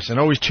hilarious, and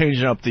always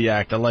changing up the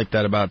act. I like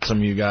that about some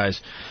of you guys.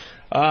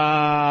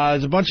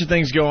 There's a bunch of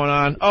things going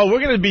on. Oh, we're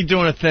going to be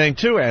doing a thing,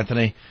 too,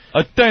 Anthony.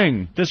 A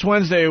thing? This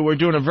Wednesday, we're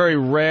doing a very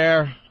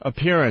rare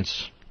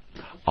appearance.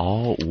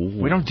 Oh.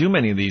 We don't do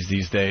many of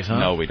these days, huh?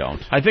 No, we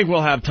don't. I think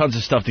we'll have tons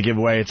of stuff to give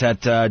away. It's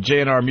at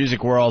J&R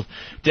Music World,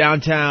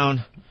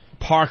 downtown,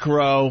 Park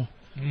Row,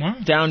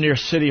 down near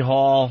City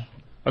Hall,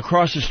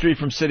 across the street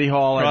from City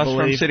Hall, I believe.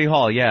 Across from City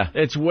Hall, yeah.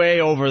 It's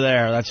way over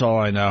there. That's all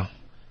I know.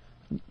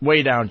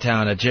 Way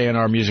downtown at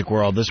J&R Music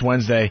World. This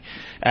Wednesday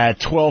at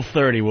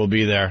 12:30 we'll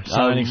be there.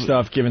 Signing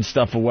stuff, giving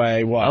stuff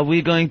away. What? Are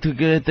we going to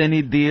get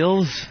any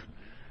deals?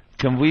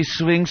 Can we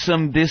swing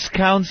some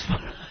discounts for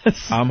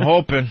us? I'm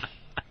hoping.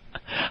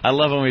 I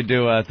love when we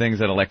do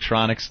things at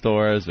electronics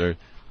stores or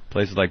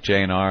places like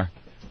J&R.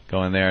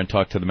 Go in there and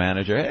talk to the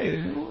manager.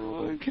 Hey,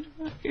 can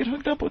I get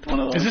hooked up with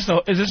one of those?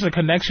 Is this a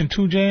connection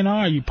to J&R?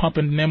 Are you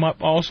pumping them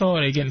up also?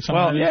 Are they getting something?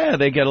 Well, yeah,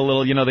 they get a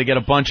little. They get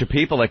a bunch of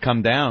people that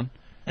come down.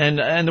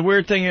 And the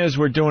weird thing is,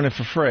 we're doing it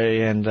for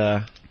free. And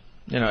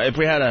if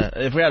we had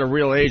a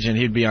real agent,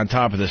 he'd be on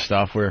top of this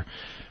stuff. We're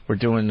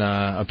doing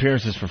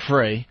appearances for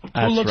free.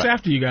 Who looks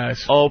after you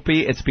guys?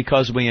 Opie, it's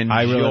because we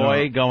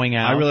enjoy going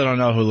out. I really don't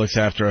know who looks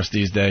after us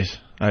these days.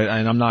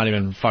 And I'm not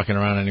even fucking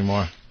around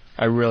anymore.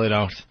 I really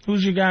don't.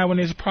 Who's your guy when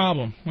there's a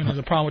problem? When there's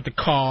a problem with the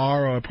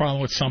car or a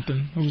problem with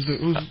something?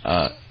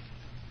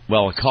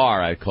 Well, a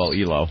car I call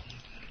ELO,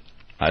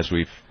 as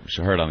we've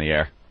heard on the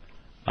air.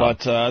 But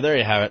there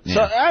you have it.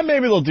 Yeah. So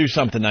maybe they'll do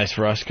something nice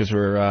for us because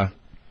we're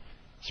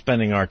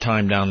spending our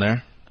time down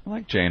there. I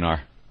like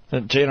J&R.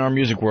 J&R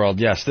Music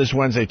World, yes. This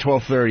Wednesday,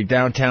 12:30,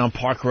 downtown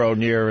Park Road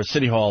near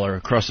City Hall or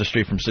across the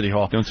street from City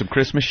Hall. Doing some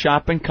Christmas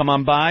shopping. Come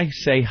on by.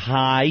 Say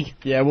hi.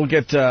 Yeah, we'll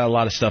get a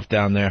lot of stuff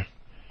down there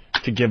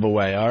to give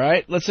away, all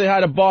right? Let's say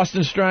hi to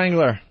Boston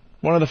Strangler,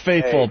 one of the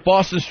faithful. Hey.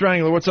 Boston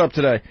Strangler, what's up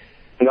today?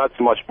 Not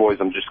so much, boys.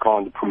 I'm just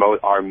calling to promote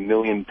our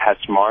Million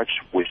Pets March,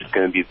 which is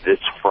going to be this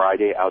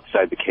Friday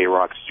outside the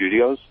K-Rock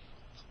Studios.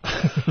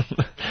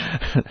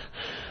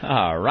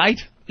 All right.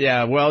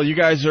 Yeah, well, you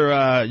guys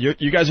are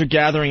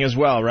gathering as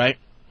well, right?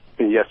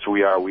 Yes,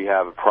 we are. We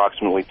have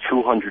approximately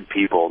 200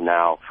 people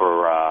now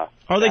for... are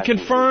they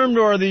confirmed,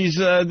 or are these...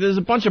 there's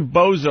a bunch of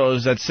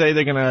bozos that say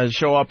they're going to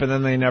show up and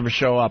then they never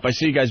show up. I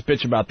see you guys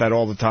bitch about that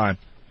all the time.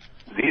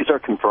 These are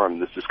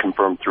confirmed. This is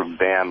confirmed through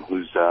BAM,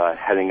 who's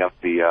heading up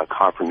the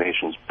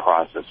confirmations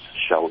process,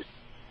 shall we?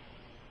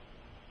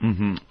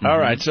 Mm-hmm. All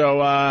right,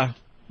 so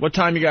what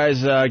time you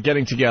guys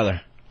getting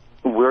together?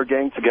 We're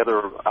getting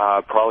together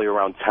probably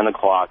around 10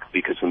 o'clock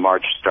because the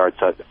march starts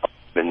at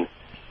 11.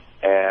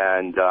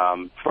 And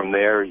from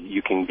there,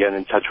 you can get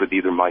in touch with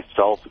either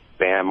myself,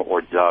 BAM,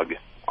 or Doug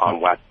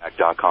on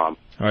whackback.com.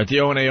 All right,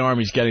 the O&A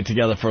Army's getting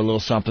together for a little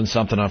something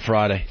on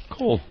Friday.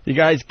 Cool. You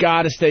guys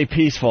got to stay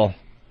peaceful.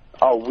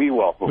 Oh, we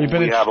will. We've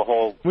been in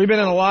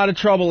a lot of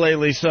trouble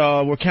lately,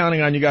 so we're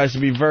counting on you guys to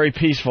be very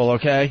peaceful,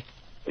 okay?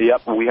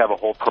 Yep, we have a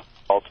whole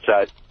protocol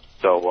set,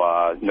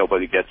 so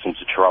nobody gets into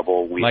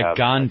trouble. We like have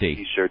Gandhi.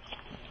 T-shirts.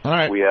 All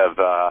right. We have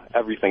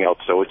everything else,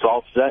 so it's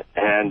all set.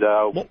 And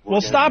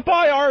we'll stop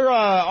by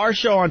our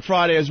show on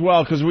Friday as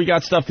well, because we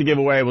got stuff to give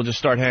away. We'll just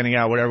start handing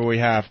out whatever we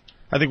have.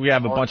 I think we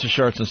have a bunch of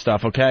shirts and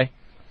stuff, okay?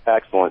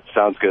 Excellent.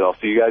 Sounds good. I'll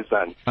see you guys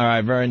then. All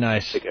right, very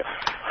nice. Take care.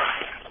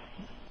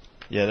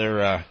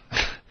 Yeah,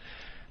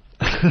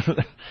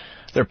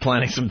 they're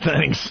planning some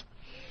things.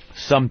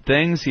 Some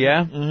things,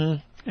 yeah?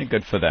 Mm-hmm. Yeah,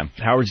 good for them.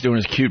 Howard's doing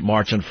his cute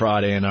march on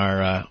Friday, and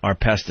our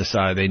pest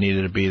decided they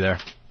needed to be there.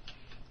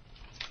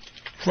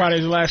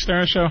 Friday's the last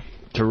Stern show?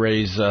 To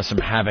raise some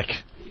havoc.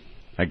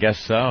 I guess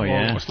so,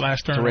 yeah. What's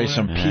last Stern? To raise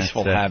some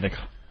peaceful havoc.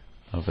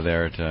 Over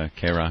there at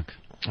K-Rock.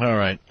 All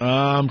right.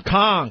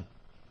 Kong.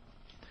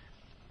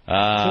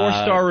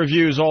 4-star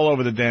reviews all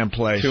over the damn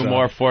place. Two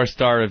more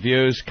 4-star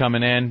reviews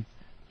coming in.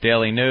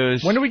 Daily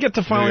News. When do we get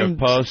to finally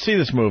see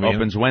this movie?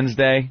 Opens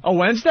Wednesday. Oh,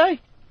 Wednesday?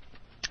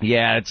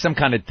 Yeah, it's some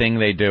kind of thing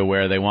they do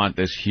where they want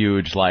this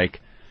huge,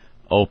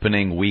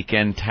 opening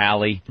weekend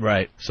tally.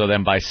 Right. So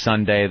then by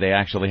Sunday, they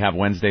actually have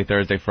Wednesday,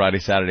 Thursday, Friday,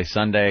 Saturday,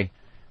 Sunday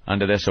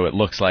under this, so it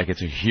looks like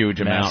it's a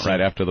huge amount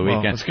right after the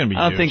weekend. Well, it's going to be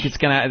I don't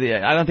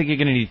think you're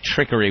going to need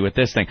trickery with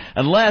this thing.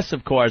 Unless,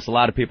 of course, a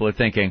lot of people are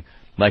thinking,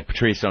 like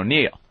Patrice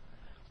O'Neal.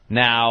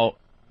 Now,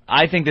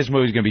 I think this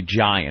movie's going to be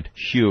giant,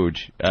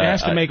 huge. It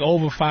has to make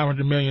over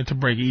 $500 million to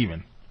break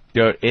even.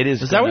 Dude, it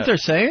is. Is that what they're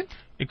saying?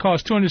 It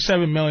costs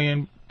 $207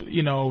 million,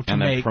 to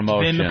make.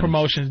 Then the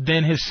promotions,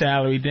 then his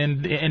salary,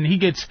 and he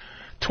gets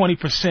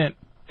 20%.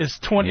 It's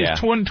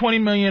 20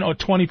 million or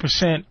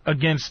 20%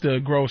 against the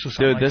gross or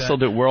something. Dude, this will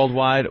do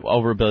worldwide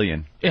over $1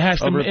 billion. It has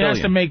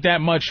to make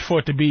that much for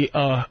it to be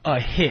a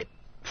hit.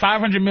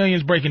 $500 million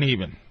is breaking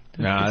even.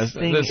 This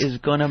thing is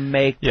going to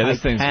make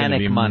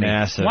Titanic money.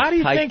 Massive. Why do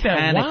you think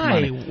that?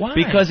 Why?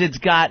 Because it's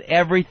got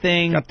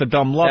everything. Got the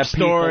dumb love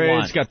story.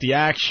 It's got the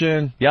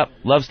action. Yep,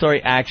 love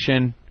story,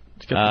 action.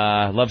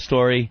 Love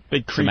story,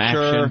 big creature.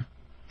 Action.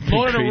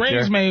 Lord of the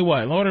Rings made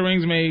what? Lord of the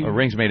Rings made.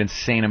 Rings made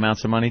insane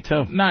amounts of money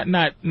too.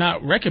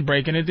 Not record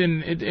breaking. It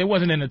didn't. It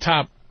wasn't in the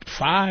top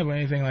 5 or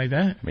anything like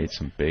that. Made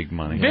some big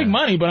money. Big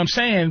money, but I'm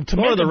saying to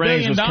Lord make of the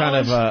Rings was kind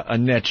of a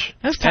niche.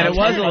 That's and it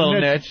was a little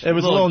niche. It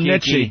was a little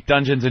nichey.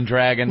 Dungeons and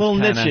Dragons. A little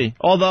nichey.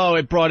 Although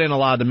it brought in a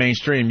lot of the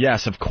mainstream.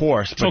 Yes, of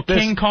course. So but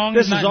King Kong.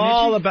 This is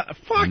all about.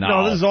 Fuck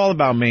no. This is all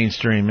about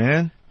mainstream,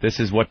 man. This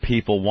is what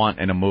people want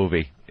in a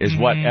movie. Is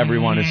what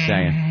everyone is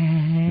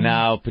saying.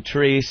 Now,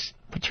 Patrice,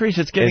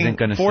 it's getting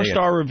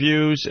 4-star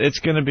reviews. It's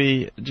going to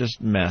be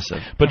just massive.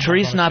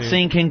 Patrice not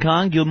seeing King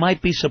Kong, you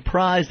might be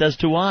surprised as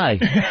to why.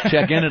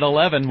 Check in at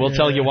 11. We'll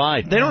tell you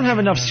why. They don't have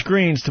enough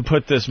screens to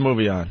put this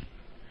movie on.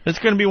 It's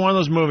going to be one of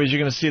those movies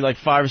you're going to see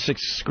 5 or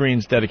 6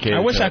 screens dedicated. I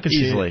wish to I could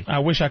easily. see it. I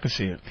wish I could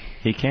see it.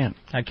 He can't.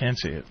 I can't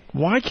see it.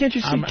 Why can't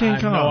you see King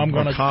Kong? No, I'm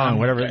or Kong,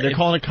 whatever. They're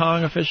calling it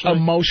Kong officially?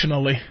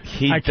 Emotionally.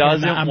 I'm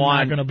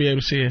not going to be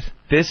able to see it.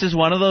 This is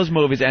one of those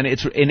movies, and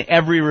it's in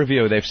every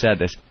review they've said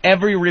this.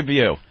 Every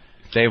review.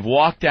 They've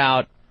walked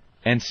out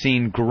and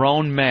seen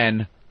grown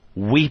men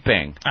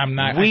weeping.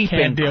 I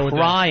can't deal with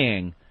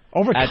crying.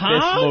 Over at Kong?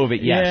 this movie,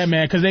 yes. Yeah,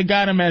 man, because they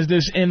got him as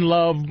this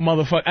in-love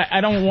motherfucker. I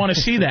don't want to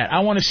see that.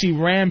 I want to see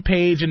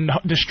rampage and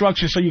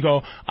destruction, so you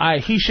go, all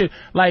right, he should,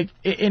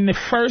 in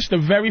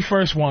the very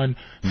first one,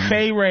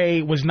 Fay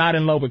Ray was not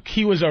in love with,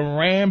 he was a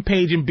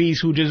rampaging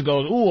beast who just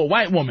goes, ooh, a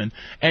white woman,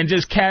 and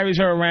just carries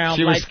her around.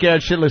 She was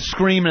scared shitless,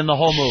 screaming the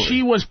whole movie.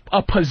 She was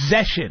a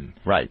possession.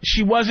 Right.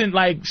 She wasn't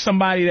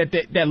somebody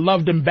that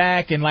loved him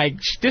back, and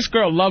this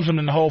girl loves him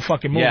in the whole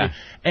fucking movie. Yeah.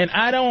 And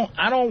I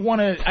don't want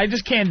to, I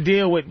just can't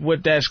deal with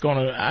what that's going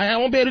to, I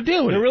won't be able to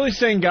deal with it. They're really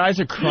saying guys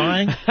are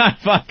crying?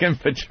 Fucking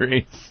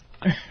Patrice.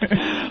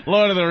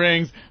 Lord of the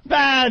Rings.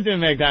 That didn't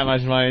make that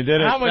much money,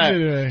 did it? How much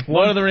did it make?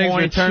 Lord of the Rings,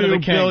 Return of the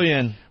King.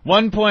 Billion.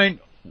 1.1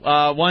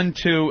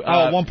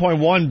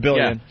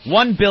 billion. Yeah.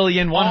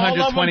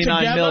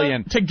 1,129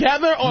 million.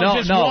 Together or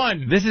just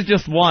one? This is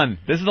just one.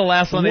 This is the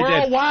last one they did.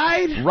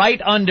 Worldwide?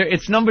 Right under,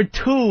 it's number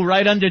 2,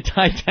 right under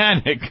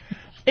Titanic.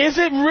 Is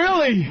it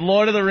really?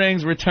 Lord of the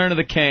Rings, Return of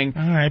the King.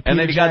 All right, and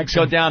then you got to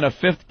go down to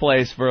 5th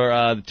place for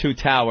the Two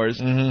Towers.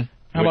 Mm-hmm.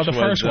 How about the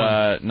first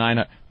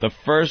one? The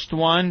first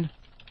one.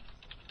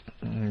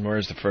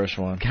 Where's the first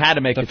one? Had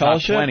to make the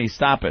top 20.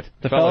 Stop it.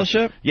 The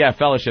Fellowship? Yeah,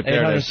 Fellowship.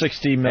 There it is.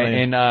 860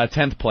 million. In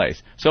 10th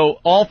place. So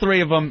all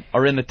 3 of them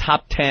are in the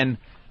top 10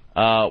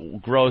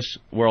 gross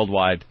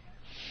worldwide.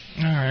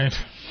 All right.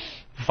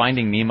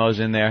 Finding Nemo's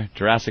in there.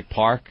 Jurassic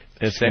Park.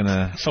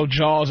 So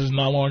Jaws is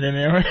no longer in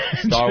there.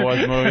 Star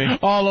Wars movie.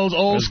 All those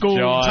old school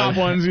Jaws. top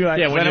ones.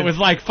 Yeah, when it was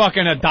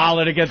fucking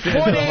 $1 to get into the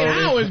movie. 48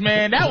 hours,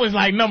 man. That was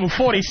number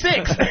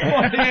 46.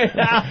 48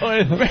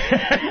 hours.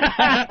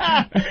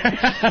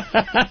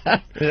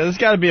 There's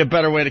got to be a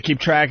better way to keep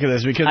track of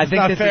this because it's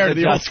not fair to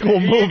the old school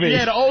movies.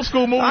 Yeah, the old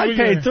school movies. I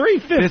paid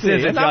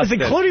 $3.50, and that was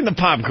including the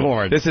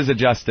popcorn. This is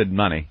adjusted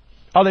money.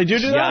 Oh, they do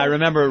that? Yeah, I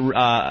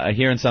remember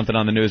hearing something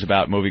on the news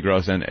about movie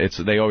gross, and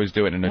they always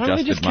do it in adjusted money. Why don't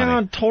they just count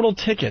on total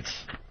tickets?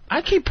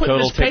 I keep putting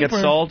total this paper...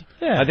 tickets sold?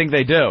 Yeah. I think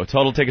they do.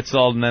 Total tickets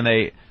sold, and then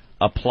they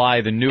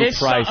apply the new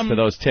price to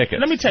those tickets.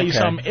 Let me tell you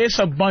something. It's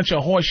a bunch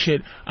of horse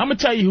shit. I'm going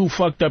to tell you who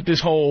fucked up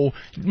this whole...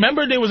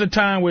 Remember there was a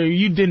time where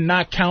you did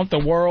not count the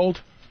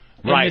world?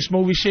 in this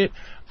movie shit.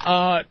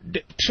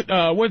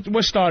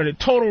 What started it?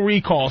 Total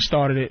Recall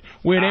started it,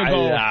 where they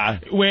go,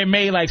 where it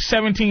made like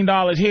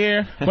 $17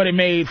 here, but it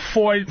made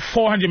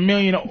 $400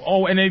 million.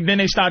 And then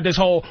they start this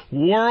whole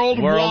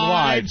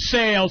worldwide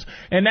sales,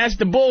 and that's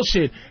the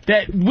bullshit.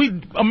 That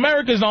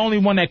America's the only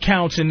one that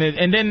counts, and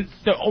then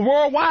the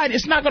worldwide,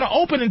 it's not going to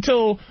open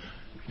until.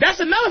 That's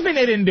another thing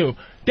they didn't do.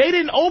 They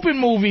didn't open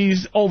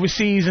movies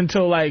overseas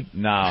until like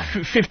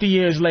 50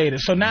 years later.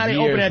 So now they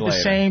open at the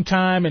same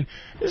time, and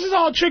this is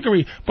all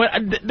trickery. But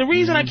the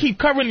reason I keep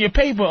covering your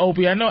paper,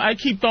 Opie, I know I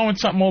keep throwing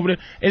something over there,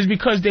 is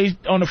because they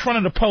on the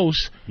front of the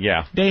post,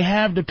 they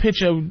have the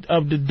picture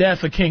of the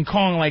death of King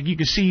Kong. Like you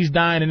can see he's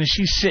dying, and then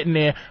she's sitting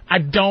there. I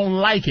don't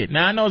like it.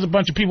 Now I know there's a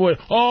bunch of people with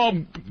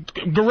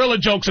gorilla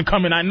jokes are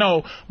coming. I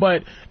know,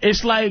 but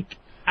it's like.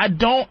 I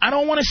don't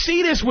want to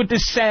see this with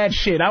this sad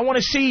shit. I want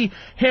to see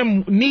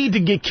him need to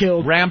get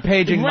killed.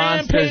 Rampaging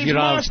monsters you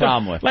don't have a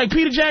problem with. Like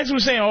Peter Jackson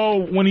was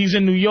saying, when he's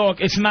in New York,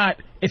 it's not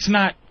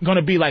going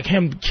to be like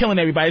him killing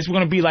everybody. It's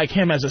going to be like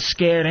him as a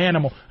scared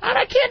animal.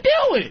 I can't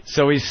deal with it.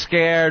 So he's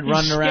scared,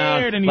 running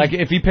around. And like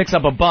if he picks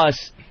up a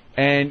bus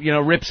and,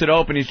 rips it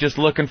open, he's just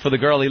looking for the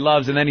girl he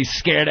loves, and then he's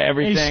scared of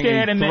everything. He's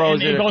scared, and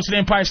he goes to the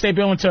Empire State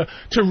Building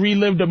to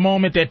relive the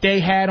moment that they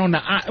had on the...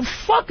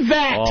 Fuck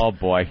that! Oh,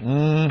 boy.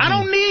 I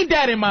don't need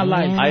that in my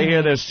life. I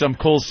hear there's some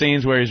cool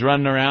scenes where he's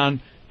running around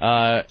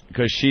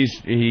because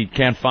he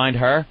can't find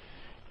her,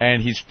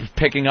 and he's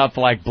picking up,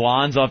 like,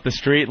 blondes off the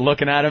street,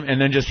 looking at him,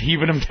 and then just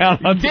heaving them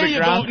down onto the ground. There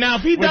you go. Now,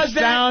 if he does that...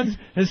 sounds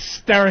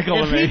hysterical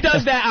to me. If he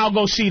does that, I'll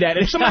go see that.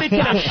 If somebody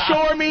can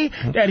assure me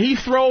that he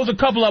throws a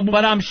couple of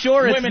But I'm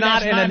sure it's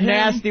not in a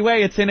nasty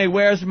way. It's in a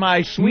where's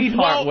my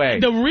sweetheart way.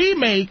 The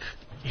remake,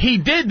 he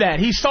did that.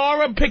 He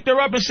saw her, picked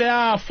her up, and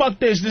said, fuck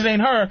this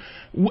ain't her.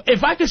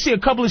 If I could see a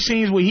couple of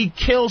scenes where he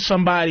kills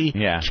somebody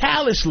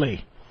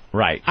callously...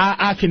 Right.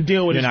 I can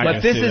deal with it.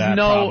 But this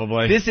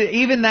is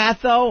even that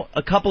though,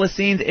 a couple of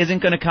scenes isn't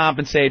going to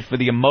compensate for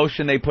the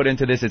emotion they put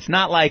into this. It's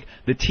not like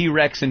the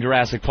T-Rex in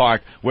Jurassic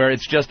Park where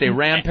it's just a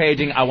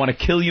rampaging, I want to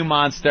kill you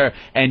monster,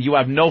 and you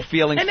have no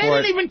feelings for it. And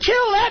they didn't even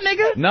kill that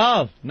nigga.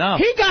 No.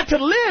 He got to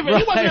live, and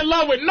he wasn't in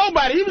love with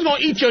nobody. He was going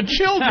to eat your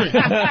children.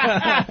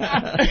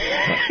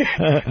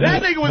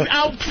 That nigga was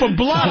out for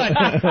blood.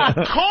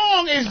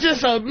 Kong is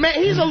just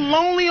he's a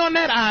lonely on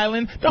that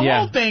island. The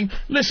whole thing,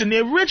 listen,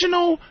 the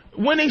original...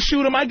 When they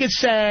shoot him, I get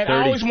sad.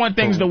 I always want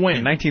things to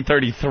win.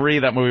 1933,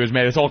 that movie was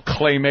made. It's all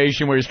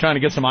claymation where he's trying to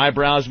get some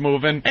eyebrows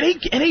moving. And he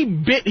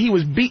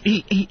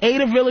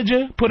ate a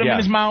villager, put him in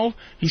his mouth.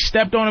 He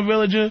stepped on a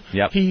villager.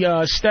 Yep. He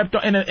stepped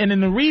on, and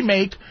in the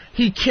remake,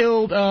 he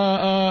killed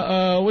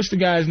what's the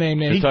guy's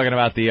name there? You're talking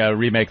about the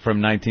remake from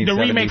 1976. The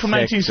remake from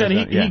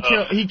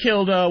 1970. He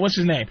killed what's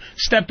his name?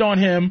 Stepped on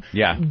him.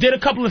 Yeah. Did a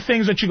couple of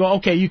things that you go,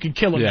 okay, you can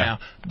kill him now.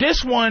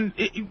 This one,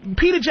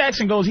 Peter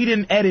Jackson goes, he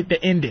didn't edit the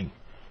ending.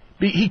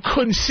 He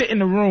couldn't sit in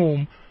the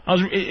room.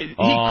 He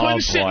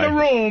couldn't sit in the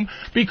room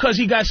because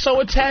he got so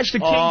attached to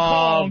King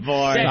Kong.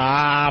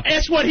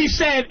 That's what he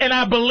said, and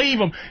I believe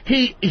him.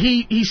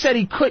 He said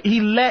he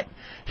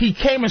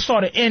came and saw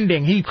the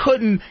ending. He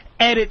couldn't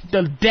edit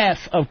the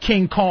death of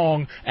King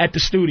Kong at the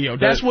studio.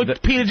 That's what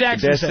Peter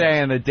Jackson said. They're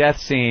saying the death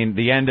scene,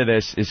 the end of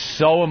this, is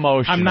so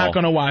emotional. I'm not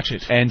going to watch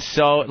it. And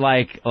so,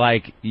 like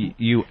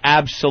you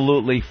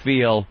absolutely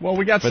feel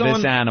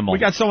this animal. We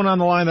got someone on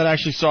the line that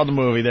actually saw the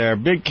movie there.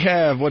 Big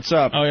Kev, what's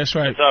up? Oh, that's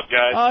right. What's up,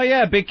 guys? Oh,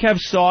 yeah, Big Kev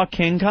saw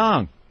King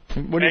Kong.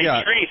 What do you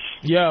got? Treese,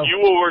 Yo. You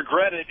will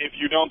regret it if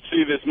you don't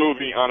see this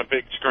movie on a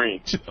big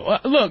screen.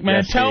 Look,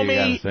 man, tell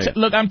me.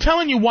 Look, I'm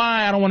telling you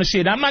why I don't want to see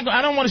it. I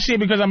don't want to see it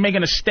because I'm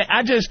making a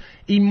I just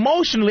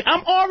emotionally,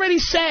 I'm already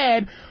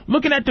sad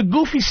looking at the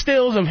goofy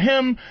stills of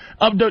him.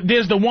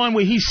 There's the one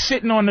where he's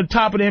sitting on the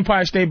top of the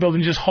Empire State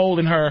Building just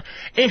holding her.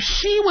 If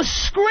she was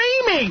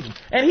screaming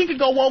and he could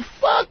go, well,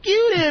 fuck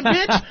you then,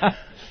 bitch.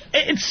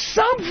 It's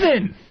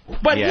something.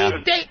 But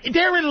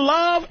they're in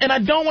love, and I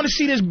don't want to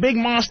see this big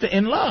monster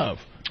in love.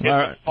 It's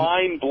a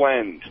fine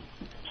blend.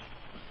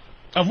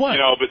 Of what?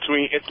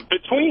 It's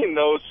between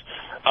those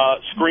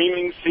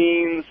screaming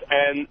scenes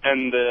and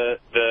the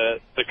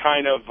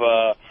kind of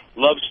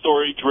love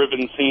story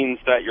driven scenes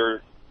that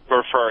you're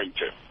referring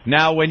to.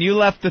 Now, when you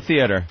left the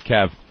theater,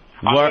 Kev,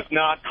 I was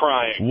not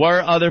crying.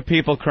 Were other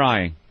people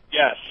crying?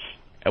 Yes.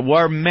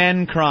 Were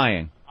men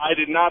crying? I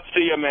did not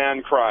see a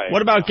man crying.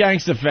 What about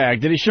Gangsta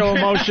Fag? Did he show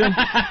emotion?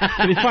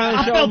 Did he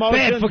finally show emotion?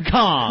 I felt bad for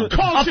Kong.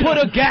 I put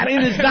a gat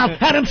in his mouth,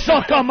 had him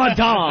suck on my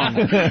dong.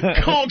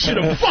 Kong should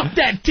have fucked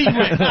that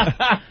T-Rex.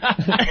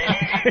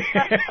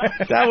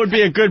 That would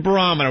be a good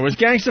barometer. Was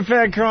Gangsta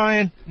Fag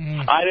crying?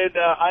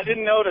 I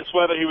didn't notice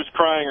whether he was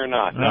crying or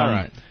not. All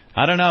right.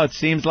 I don't know. It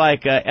seems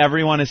like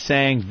everyone is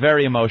saying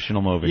very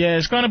emotional movie. Yeah,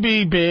 it's going to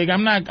be big.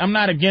 I'm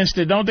not against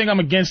it. Don't think I'm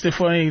against it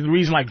for any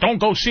reason like don't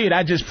go see it.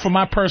 I just, for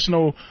my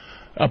personal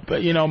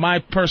my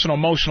personal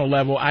emotional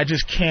level, I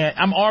just can't.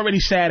 I'm already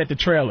sad at the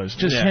trailers.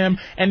 Just him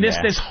and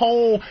this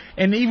whole,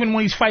 and even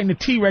when he's fighting the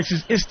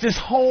T-Rexes, it's this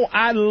whole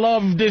I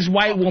love this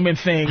white woman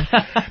thing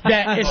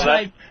that it's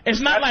like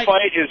it's not that like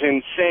fight is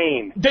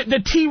insane.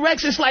 The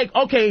T-Rex is like,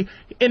 okay,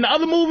 in the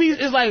other movies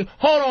it's like,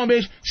 hold on,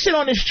 bitch, sit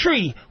on this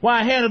tree while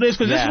I handle this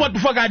because this is what the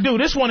fuck I do.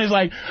 This one is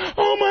like,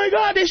 oh my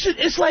god,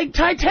 it's like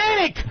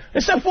Titanic,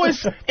 except for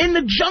it's in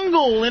the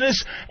jungle and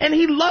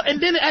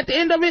then at the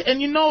end of it,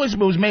 and it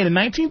was made in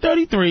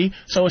 1933,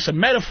 so it's a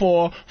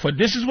metaphor for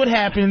this is what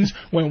happens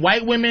when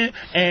white women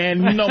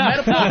and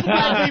metaphor for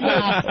black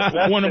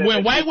people.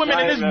 When white women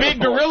and this big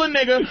gorilla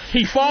nigga,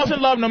 he falls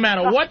in love no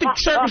matter what the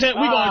circumstance.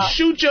 We gonna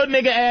shoot your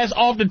nigga ass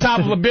off the top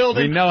of a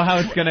building. We know how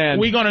it's gonna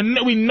end. We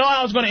know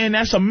how it's gonna end.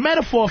 That's a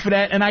metaphor for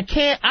that, and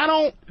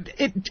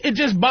it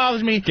just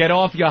bothers me. Get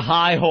off your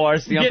high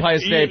horse, the Empire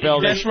State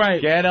Building. That's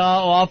right. Get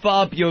off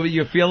up.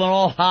 You're feeling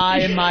all high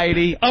and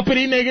mighty.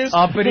 Uppity niggas.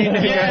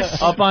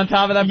 Yes. Up on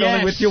top of that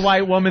building with your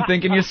white woman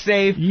thinking you're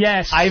safe.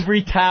 Yes.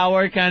 Ivory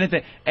Tower kind of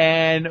thing.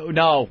 And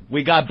no,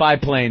 we got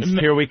biplanes.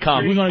 Here we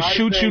come. We're going to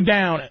shoot you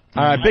down.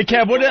 All right, Big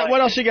Kev,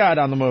 what else you got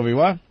on the movie?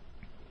 What?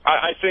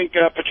 I think,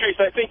 Patrice,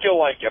 I think you'll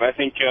like it. I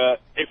think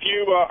if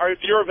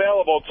you're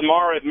available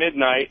tomorrow at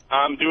midnight,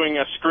 I'm doing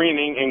a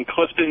screening in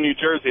Clifton, New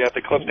Jersey at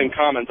the Clifton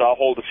Commons. I'll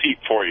hold a seat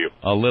for you.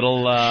 A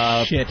little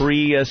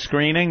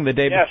pre-screening the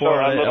day before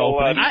the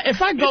opening?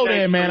 If I go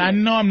there, man, I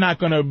know I'm not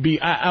going to be...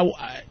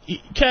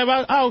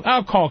 Kev,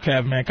 I'll call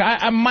Kev, man.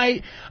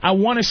 I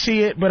want to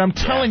see it, but I'm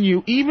telling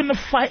you, even the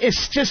fight,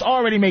 it's just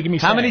already making me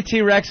sad. How many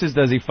T-Rexes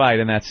does he fight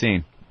in that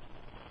scene?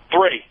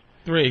 3.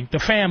 The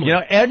family.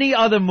 Any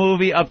other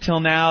movie up till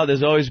now,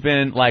 there's always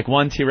been like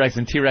one T-Rex,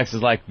 and T-Rex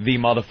is like the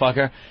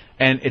motherfucker,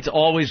 and it's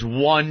always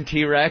one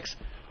T-Rex.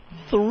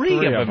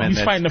 Three of them.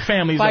 He's fighting the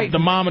family. He's the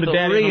mom and the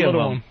daddy and the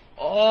little one.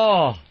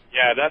 Oh.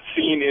 Yeah, that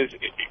scene is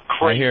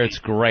crazy. I hear it's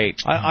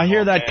great. I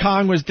hear that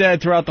Kong was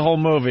dead throughout the whole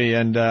movie,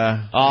 and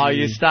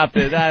you stopped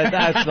it.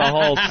 That's the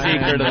whole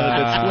secret of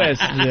the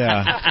twist.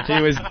 Yeah,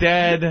 he was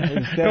dead.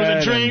 It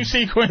was a dream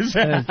sequence.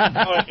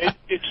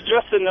 It's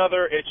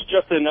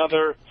just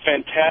another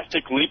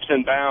fantastic leaps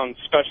and bounds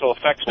special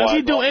effects. Does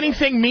he do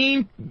anything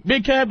mean,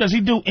 Big Cab? Does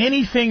he do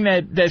anything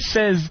that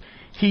says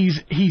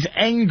he's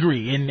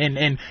angry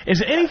and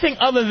is it anything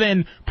other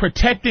than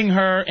protecting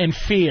her and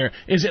fear?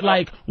 Is it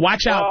like,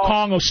 watch out,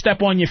 Kong will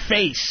step on your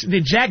face?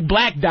 Did Jack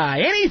Black die?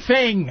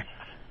 Anything?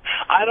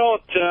 I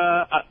don't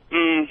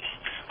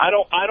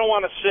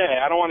want to say.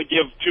 I don't want to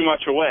give too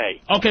much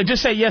away. Okay,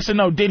 just say yes or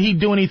no. Did he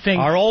do anything?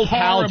 Our old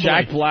horribly?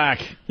 pal Jack Black.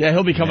 Yeah,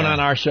 he'll be coming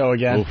on our show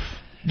again. Oof.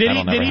 Did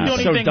he do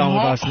anything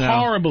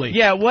horribly?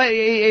 Yeah. What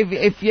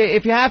if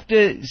you have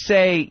to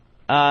say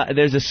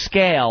there's a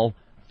scale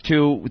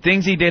to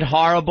things he did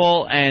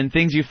horrible and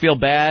things you feel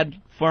bad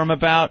for him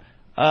about,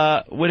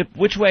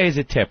 which way is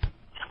it tip?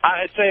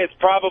 I'd say it's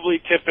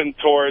probably tipping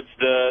towards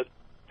the,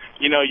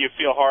 you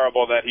feel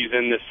horrible that he's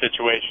in this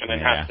situation and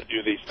has to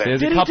do these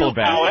things. There's a couple of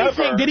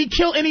bad. Did he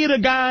kill any of the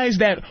guys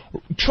that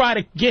try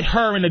to get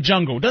her in the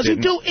jungle? Does he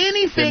do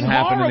anything didn't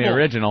happen horrible? in the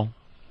original.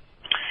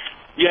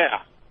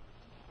 Yeah.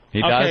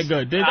 He does? Okay,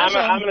 good.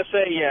 I'm going to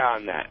say yeah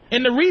on that.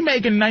 In the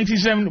remake in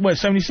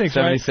 76,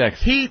 76.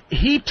 Right?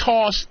 He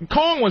tossed...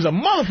 Kong was a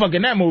motherfucker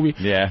in that movie.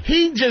 Yeah.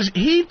 He threw...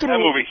 That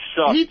movie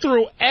sucked. He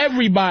threw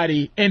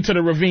everybody into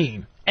the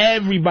ravine.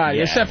 Everybody.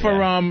 Except for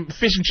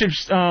Fish and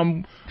Chips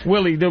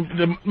Willie.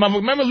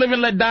 Remember Live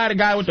and Let Die, the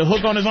guy with the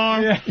hook on his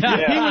arm?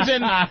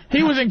 Yeah.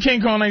 He was in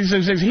King Kong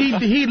 1976.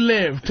 He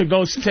lived to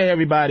go to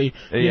everybody,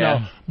 you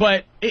know.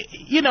 But,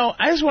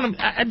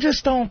 I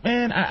just don't,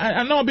 man.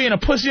 I know I'm being a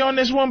pussy on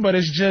this one, but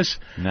it's just,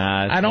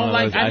 I don't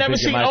like, I never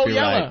seen Oh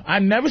Yeller. Right.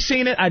 I've never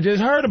seen it. I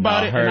just heard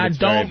about it, and I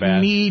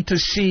don't need to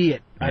see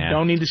it. I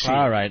don't need to see it.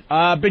 All right.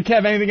 Big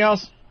Kev, anything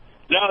else?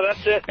 No,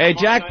 that's it. Hey,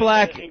 Jack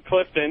Black. In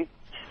Clifton.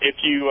 If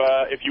you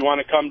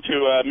want to come to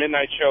a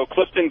midnight show,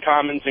 Clifton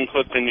Commons in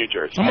Clifton, New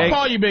Jersey. I'm going to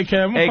call you, Big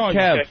Kev.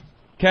 Kev.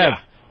 Yeah.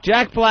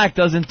 Jack Black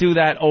doesn't do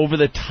that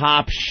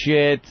over-the-top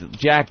shit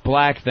Jack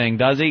Black thing,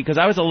 does he? Because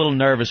I was a little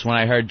nervous when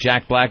I heard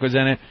Jack Black was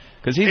in it.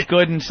 Because he's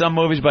good in some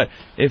movies, but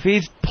if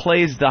he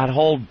plays that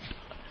whole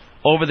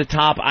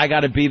over-the-top, I got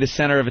to be the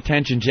center of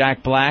attention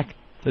Jack Black,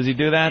 does he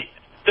do that?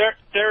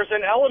 There's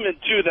an element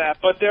to that,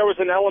 but there was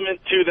an element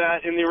to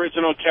that in the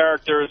original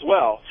character as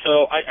well.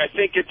 So I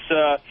think it's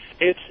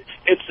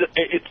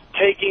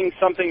taking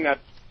something that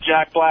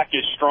Jack Black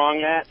is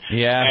strong at,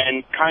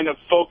 and kind of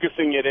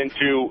focusing it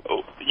into,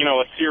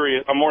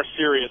 a more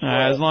serious role.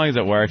 As long as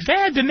it works. They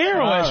had De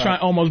Niro as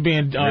almost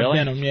being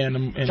Venom. Yeah,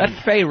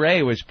 that Fay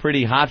Wray was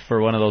pretty hot for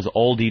one of those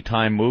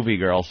oldie-time movie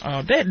girls.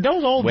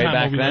 Those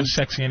old-time movies were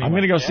sexy anyway. I'm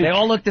going to go see. They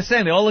all look the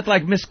same. They all look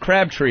like Miss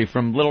Crabtree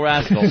from Little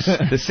Rascals.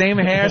 The same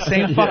hair,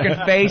 same fucking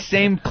face,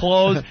 same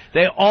clothes.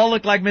 They all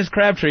look like Miss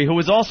Crabtree, who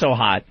was also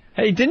hot.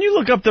 Hey, didn't you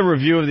look up the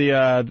review of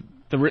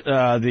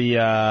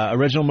the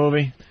original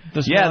movie?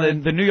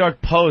 The New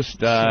York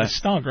Post.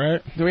 Stunk, right?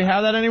 Do we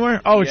have that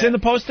anywhere? Oh, it's in the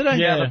Post today?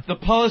 Yeah, the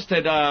Post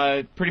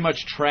had pretty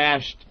much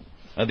trashed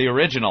The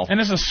original. And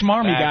it's a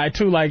smarmy guy,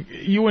 too. Like,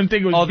 you wouldn't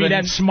think it would be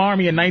that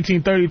smarmy in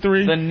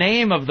 1933. The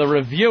name of the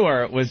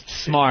reviewer was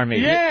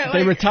Smarmy. Yeah.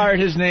 They retired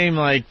his name,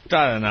 like,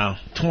 I don't know,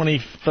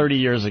 20, 30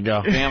 years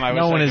ago. Damn, I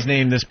wish no one I has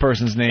named this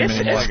person's name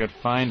anymore. I could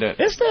find it.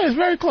 It's there. It's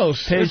very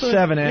close. Page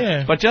 7, Ed.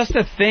 Yeah. But just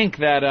to think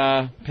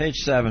that... Page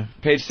 7.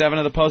 Page 7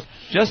 of the Post.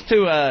 Just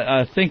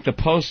to think the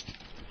Post,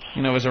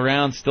 was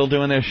around, still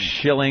doing their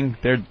shilling,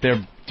 their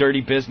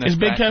dirty business. Is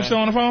Big Kev still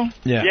on the phone?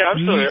 Yeah,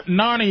 I'm still here.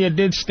 Narnia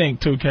did stink,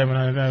 too, Kevin.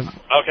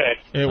 Okay.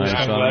 It was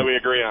I'm glad we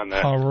agree on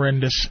that.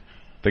 horrendous.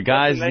 The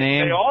guy's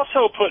name... They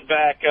also put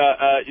back,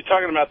 you're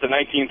talking about the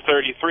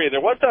 1933,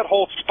 there was that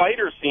whole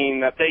spider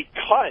scene that they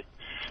cut,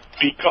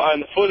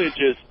 and the footage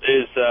is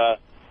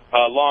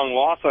long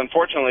lost,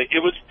 unfortunately. It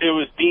was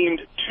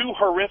deemed too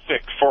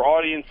horrific for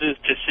audiences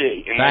to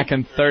see. Back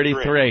in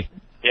 33.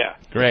 Yeah.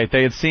 Great.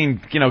 They had seen,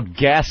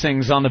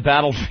 gassings on the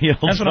battlefield.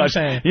 That's what I'm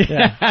saying.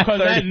 Yeah. Because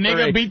that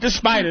nigga beat the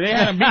spider. They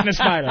had him beating the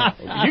spider.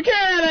 You can't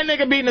have that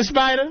nigga beating the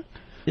spider.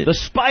 The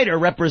spider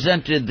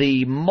represented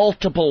the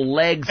multiple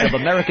legs of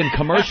American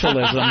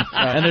commercialism,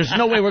 and there's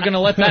no way we're going to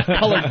let that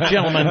colored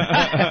gentleman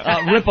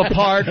rip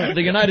apart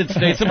the United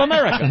States of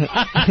America.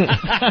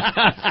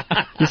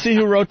 You see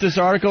who wrote this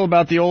article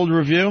about the old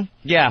review?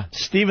 Yeah.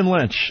 Stephen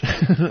Lynch.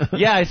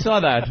 Yeah, I saw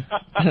that.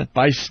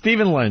 By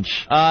Stephen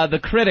Lynch. The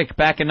critic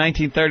back in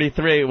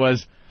 1933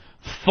 was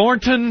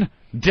Thornton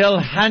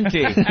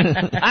Delhanty.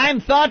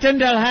 I'm Thornton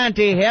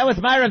Delhanty here with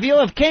my review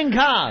of King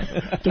Kong.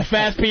 The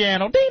fast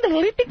piano.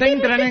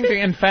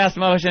 In fast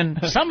motion.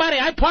 Somebody,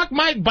 I parked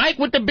my bike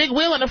with the big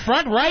wheel in the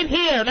front right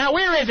here. Now,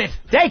 where is it?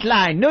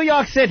 Dateline, New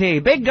York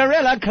City. Big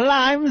gorilla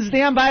climbs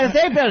the Empire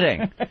State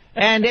Building.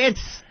 And it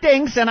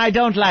stinks and I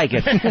don't like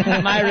it.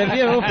 My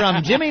review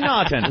from Jimmy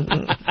Norton.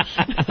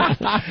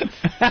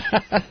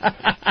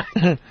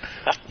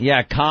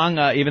 Yeah, Kong,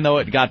 even though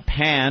it got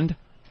panned,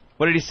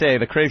 what did he say?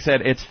 The critic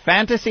said, its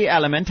fantasy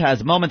element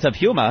has moments of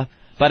humor,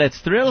 but its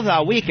thrills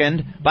are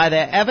weakened by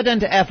their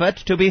evident effort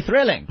to be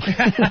thrilling.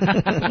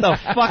 What the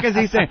fuck is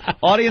he saying?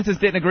 Audiences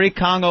didn't agree.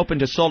 Kong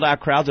opened to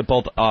sold-out crowds at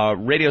both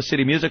Radio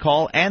City Music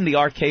Hall and the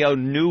RKO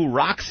New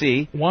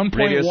Roxy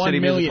Radio City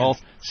Music Hall's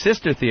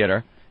sister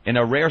theater in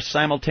a rare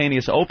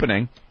simultaneous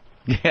opening.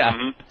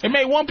 Yeah. It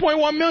made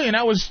 $1.1 million.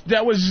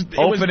 That was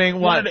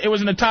opening what? It was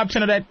in the top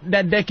 10 of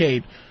that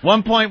decade.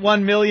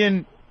 $1.1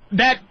 million.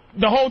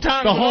 The whole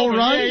time. The whole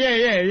run?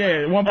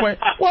 Yeah. 1 point.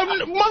 Well,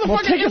 motherfucker. Well,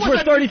 tickets were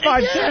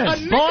 35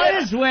 cents.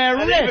 Boys, we're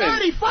rich.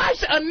 35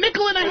 cents. A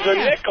nickel and a half. A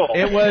nickel.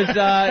 It was,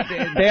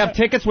 they have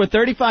tickets worth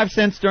 35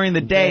 cents during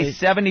the day,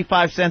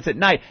 75 cents at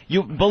night.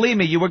 Believe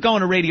me, you were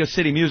going to Radio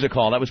City Music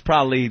Hall. That was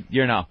probably,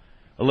 a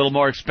little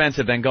more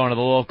expensive than going to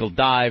the local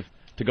dive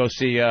to go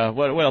see,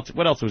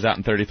 what else was out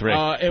in 33?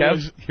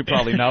 Kev? You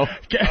probably know.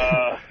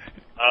 Yeah.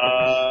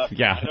 I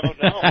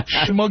don't know.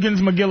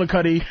 Schmuggins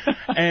McGillicuddy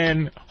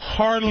and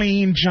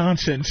Harleen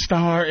Johnson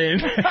star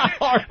in.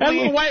 That's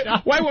when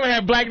white women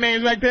had black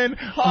names back then.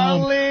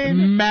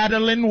 Harleen.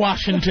 Madeline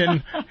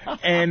Washington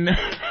and.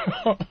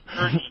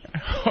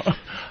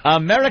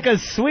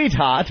 America's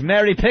sweetheart,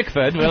 Mary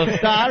Pickford, will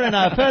star in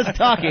our first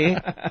talkie.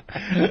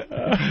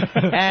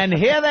 And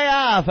here they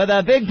are for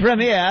the big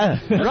premiere,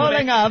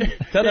 rolling up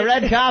to the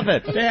red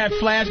carpet. They had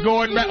Flash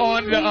going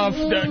on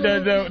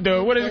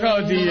the what is it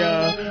called?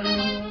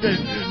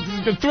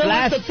 The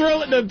Thriller,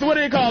 what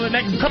do they call it?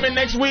 Coming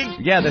next week?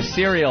 Yeah, the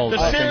serial.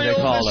 The serial, they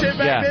call the shit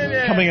them. back then,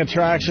 yeah. Coming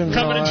attractions.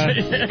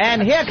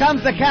 And here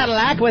comes the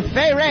Cadillac with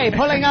Fay Ray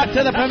pulling up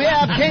to the premiere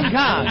of King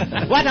Kong.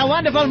 What a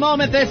wonderful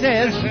moment this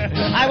is.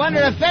 I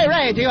wonder if Fay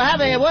Ray, do you have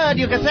a word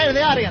you can say to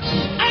the audience?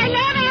 I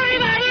love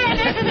everybody,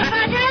 and this is a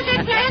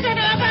fantastic place, and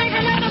everybody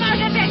can love the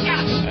motion picture.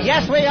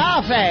 Yes, we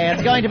are, Fay.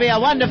 It's going to be a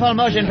wonderful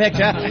motion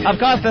picture. Of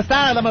course, the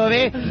star of the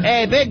movie,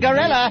 a big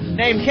gorilla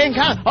named King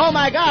Kong. Oh,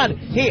 my God.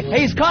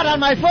 He's caught on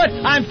my foot.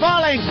 I'm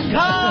falling.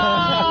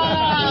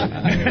 Kong!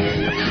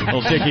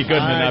 Little Dickie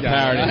Goodman, that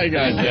parody. I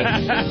got you.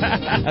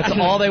 That's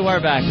all they were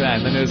back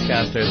then, the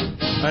newscasters.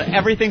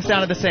 Everything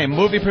sounded the same.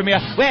 Movie premiere.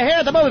 We're here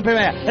at the movie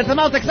premiere. It's the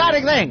most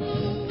exciting thing.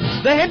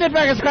 The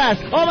Hindenburg has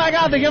crashed. Oh, my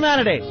God, the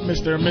humanity.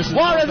 Mr. and Mrs.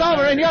 War is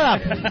over in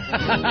Europe.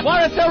 War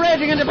is still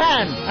raging in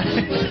Japan.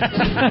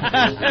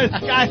 This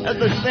guy has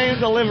the same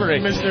delivery.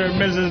 Mr.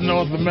 and Mrs.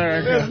 North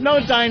America. There's no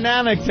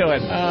dynamic to it.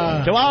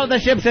 To all the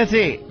ships at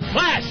sea.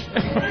 Flash!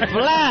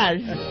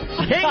 Flash!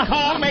 King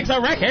Kong makes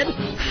a record,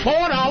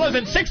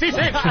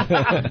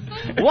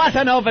 $4.60. What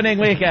an opening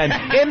weekend.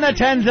 In the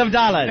tens of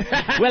dollars.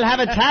 We'll have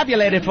it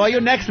tabulated for you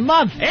next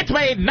month. It's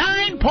made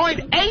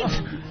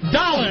 $9.8. The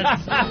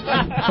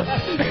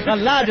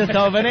largest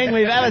opening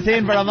we've ever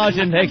seen for a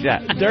motion picture.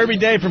 Derby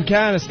Day from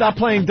Canada. Stop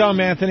playing dumb,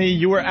 Anthony.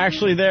 You were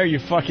actually there, you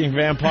fucking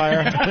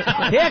vampire.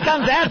 Here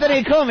comes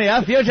Anthony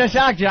Cumia, future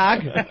shock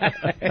jock.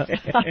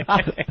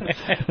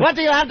 What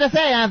do you have to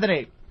say,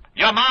 Anthony?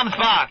 Your mom's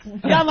box.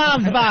 Your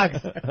mom's box.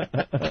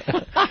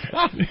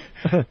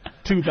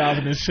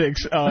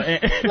 2006.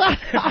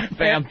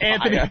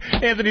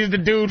 Anthony's the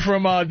dude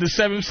from The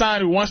Seventh Sign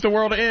who wants the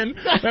world to end.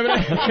 Remember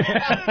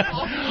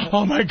that?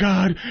 Oh, my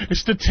God.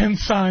 It's the 10th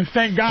sign.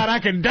 Thank God I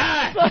can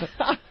die.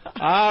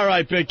 All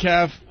right, Big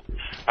Kev.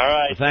 All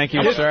right. Thank you,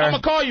 I'm sir.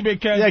 gonna call you, Big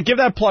Kev. Yeah, give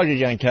that plug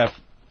again, Kev.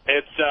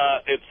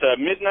 It's a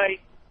midnight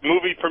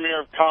movie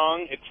premiere of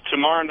Kong. It's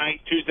tomorrow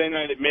night, Tuesday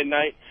night at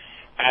midnight,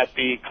 at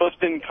the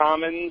Clifton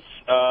Commons,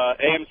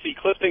 AMC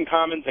Clifton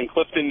Commons in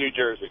Clifton, New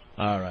Jersey.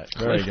 All right.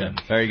 Very good.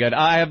 Very good.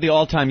 I have the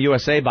all-time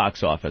USA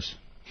box office.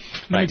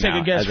 Let me take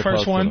now, a guess. as opposed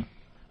First to one,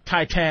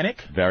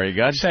 Titanic. Very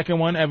good. Second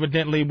one,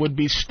 evidently, would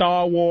be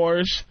Star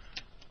Wars.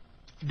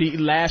 The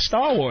last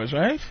Star Wars,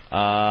 right?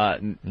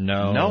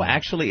 No. No,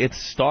 actually, it's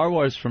Star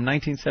Wars from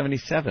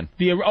 1977.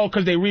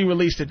 Because they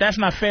re-released it. That's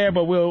not fair,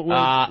 but we'll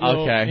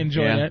okay.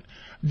 enjoy Yeah. that.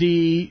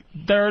 The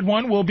third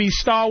one will be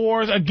Star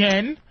Wars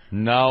again.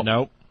 No.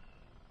 Nope.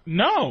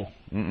 No.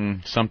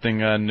 Something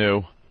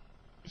new.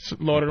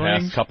 Lord of the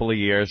Rings? Past couple of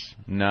years.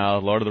 No,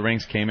 Lord of the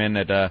Rings came in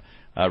at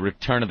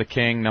Return of the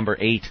King, number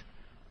 8.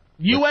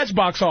 U.S.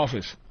 box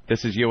office.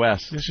 This is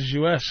U.S. This is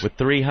U.S. With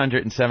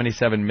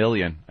 $377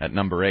 million at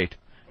number 8.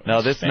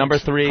 No, this Thanks. number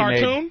 3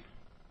 Cartoon? made...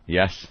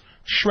 Yes.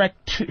 Shrek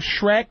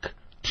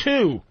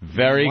 2.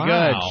 Very Wow.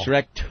 good.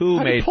 Shrek 2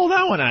 How'd made... you pull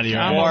that one out of your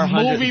I'm a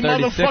movie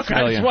motherfucker.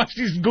 I just watch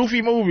these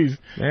goofy movies.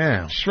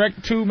 Yeah.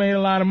 Shrek 2 made a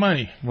lot of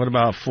money. What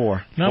about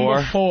 4?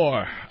 Number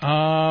 4.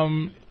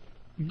 I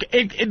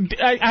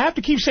have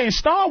to keep saying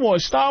Star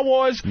Wars. Star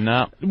Wars.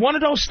 No. One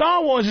of those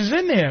Star Wars is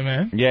in there,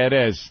 man. Yeah, it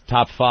is.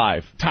 Top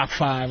 5. Top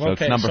 5. So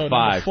Okay. it's number 5.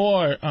 Number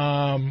 4.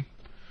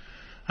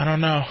 I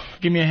don't know.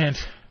 Give me a hint.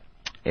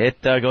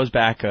 It goes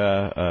back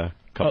a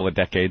couple of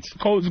decades.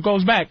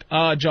 Goes back.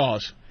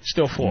 Jaws.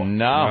 Still 4.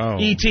 No.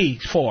 E.T.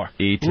 4.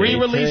 E.T.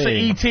 Re-release of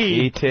E.T.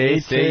 E.T.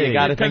 See, you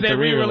got to think they the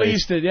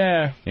re-release. re-released it,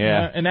 yeah.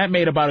 Yeah. And that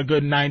made about a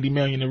good $90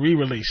 million to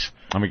re-release.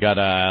 And we got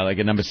like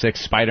a number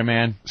 6,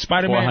 Spider-Man.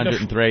 Spider-Man,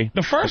 403.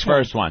 the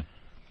first one.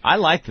 I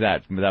liked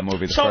that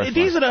movie. So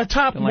these are the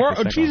top.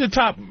 These are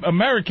top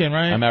American,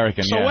 right?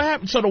 American. So yeah. what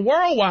happened? So the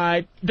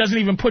worldwide doesn't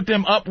even put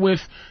them up with.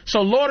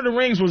 So Lord of the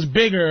Rings was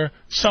bigger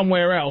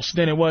somewhere else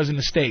than it was in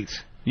the States.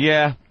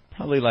 Yeah,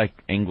 probably like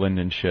England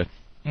and shit.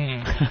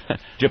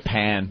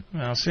 Japan.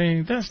 Well,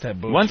 see, that's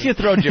that bullshit. Once you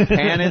throw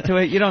Japan into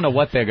it, you don't know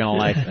what they're gonna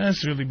like.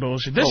 That's really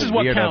bullshit. This Oh, is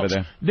what weird counts.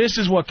 over there. This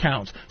is what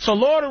counts. So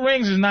Lord of the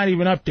Rings is not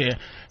even up there.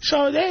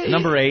 So they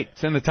Number 8,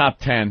 it's in the top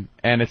 10,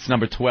 and it's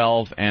number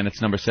 12, and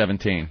it's number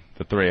 17.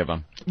 The 3 of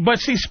them. But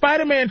see,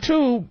 Spider-Man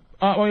 2,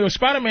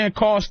 Spider-Man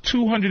cost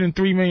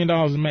 $203 million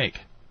to make.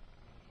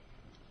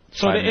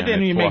 So it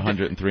didn't even make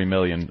 $403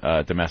 million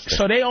domestic.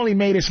 So they only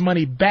made its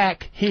money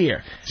back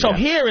here. So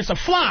here it's a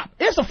flop.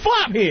 It's a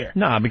flop here.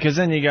 Nah, because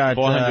then you got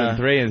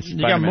 403 and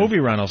you got movie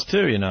rentals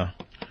too, you know.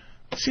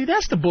 See,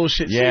 that's the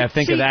bullshit. Yeah, See,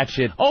 think of that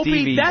shit.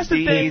 Opie, DVD, that's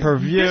the thing.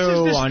 pay-per-view, This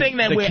is this on thing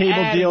that the we're cable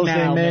adding deals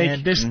now, they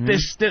make. man.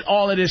 This,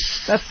 all of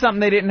this. That's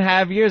something they didn't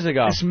have years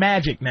ago. It's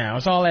magic now.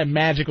 It's all that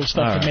magical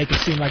stuff to make it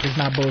seem like it's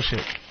not bullshit.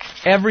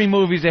 Every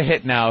movie's a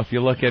hit now if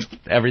you look at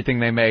everything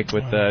they make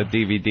with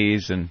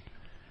DVDs and...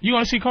 You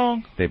want to see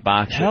Kong? They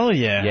box it. Hell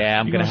yeah. Yeah,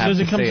 I'm going to have to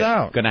see it. comes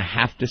out. Going to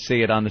have to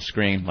see it on the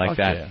screen like Fuck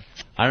that. yeah.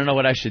 I don't know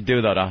what I should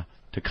do, though,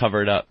 to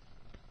cover it up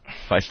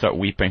if I start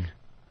weeping.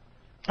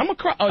 I'm going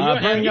to cry. Oh, you're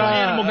an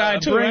animal guy,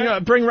 too,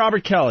 right? Bring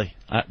Robert Kelly.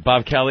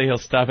 Bob Kelly, he'll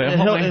stop it.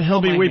 He'll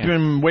be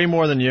weeping way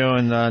more than you,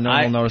 and no one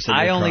will notice it.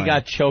 I only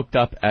got choked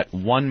up at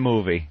one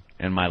movie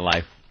in my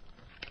life.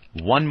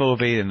 One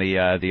movie, and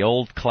the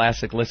old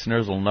classic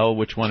listeners will know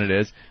which one it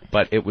is,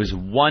 but it was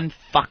one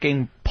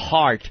fucking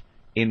part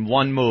in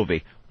one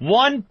movie.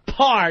 One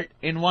part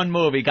in one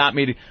movie got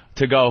me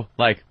to go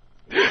like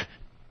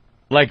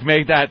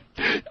make that.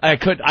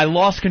 I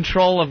lost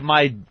control of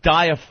my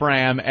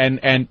diaphragm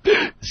and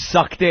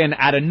sucked in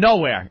out of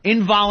nowhere,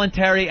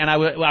 involuntary, and I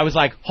was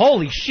like,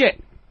 holy shit,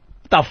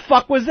 the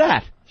fuck was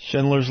that?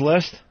 Schindler's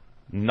List?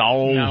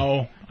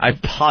 No. I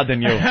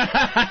pardon you. And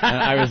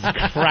I was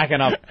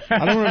cracking up.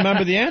 I don't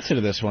remember the answer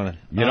to this one.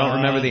 You don't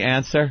remember the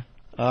answer?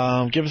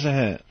 Give us a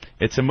hint.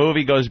 It's a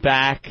movie goes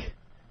back.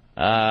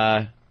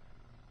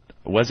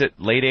 Was it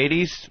late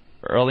 80s,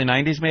 early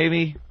 90s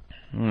maybe?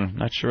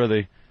 Not sure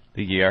the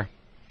year.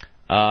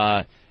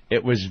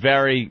 It was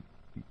very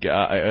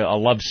a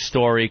love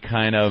story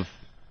kind of.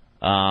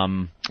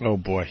 Oh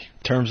boy,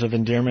 Terms of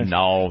Endearment?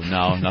 No,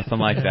 nothing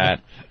like that.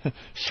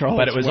 Charlotte's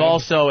But it was Web.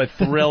 also a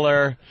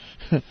thriller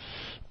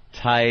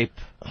type,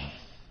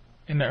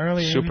 in the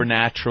early 80s?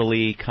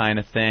 supernaturally kind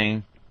of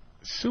thing.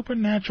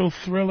 Supernatural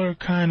thriller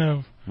kind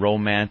of.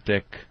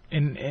 Romantic.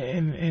 In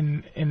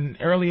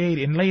early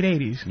 80s, in late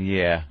 80s.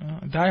 Yeah.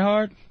 Die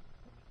Hard?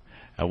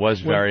 It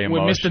was very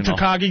when emotional. Mr.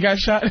 Takagi got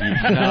shot?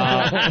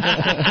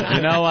 No.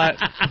 You know what?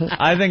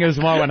 I think it was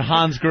more when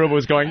Hans Gruber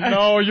was going,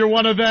 no, you're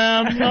one of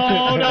them.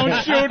 No,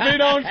 don't shoot me,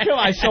 don't kill.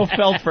 I so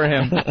felt for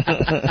him.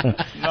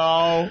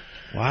 No.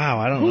 Wow,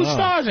 I don't know. Who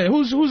stars it?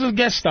 Who's a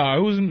guest star?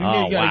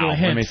 Oh, wow.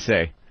 Let me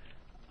see.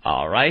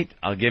 All right.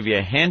 I'll give you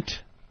a hint.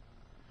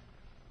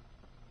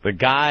 The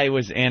guy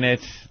was in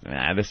it.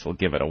 This will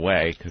give it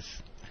away because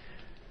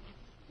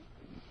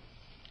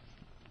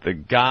the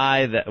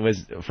guy that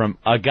was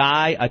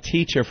a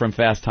teacher from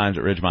Fast Times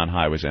at Ridgemont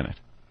High was in it.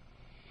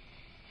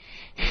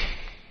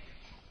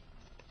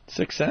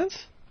 Sixth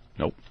Sense?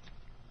 Nope.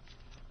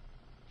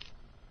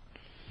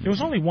 There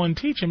was only one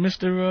teacher,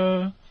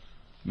 Mr.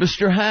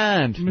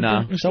 Hand.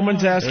 No.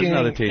 Someone's asking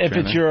if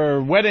it's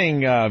your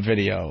wedding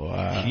video.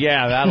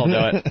 Yeah, that'll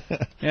do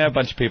it. Yeah, a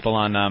bunch of people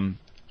on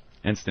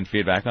instant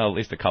feedback. Well, at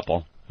least a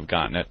couple have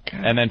gotten it.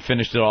 And then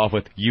finished it off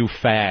with, you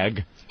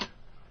fag.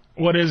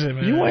 What is it,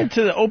 man? You went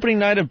to the opening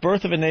night of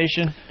Birth of a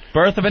Nation?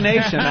 Birth of a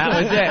Nation, that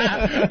was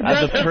it.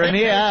 As the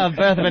premiere of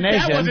Birth of a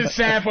Nation. That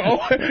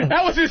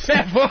wasn't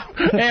sad for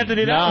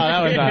Anthony.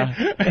 That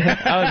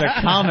was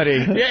a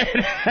comedy. Yeah.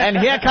 And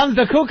here comes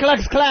the Ku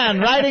Klux Klan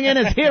riding in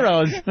as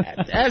heroes.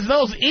 As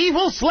those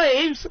evil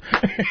slaves.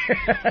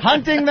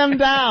 Hunting them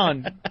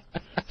down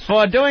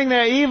for doing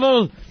their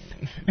evil,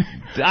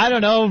 I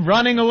don't know,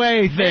 running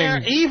away thing. Their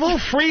evil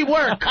free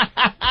work.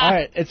 All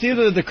right, it's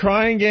either The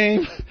Crying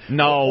Game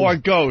or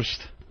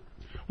Ghost.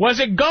 Was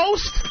it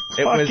Ghost?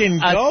 It was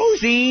a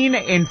scene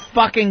in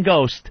fucking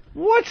Ghost.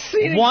 What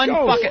scene in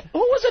Ghost? Who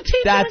was a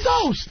teacher in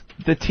Ghost?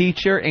 The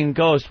teacher in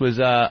Ghost was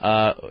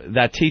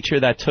that teacher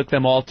that took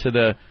them all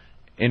to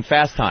in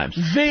Fast Times.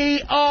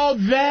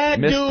 That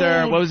Mr.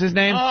 dude. What was his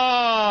name?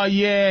 Oh,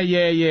 yeah.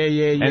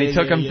 And he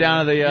took him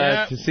down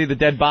to see the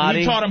dead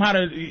body. He taught him how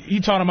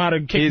to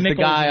kick He's nickels.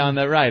 the guy on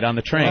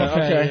the train.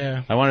 Okay.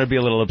 Yeah. I wanted to be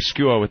a little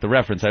obscure with the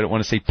reference. I didn't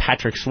want to say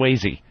Patrick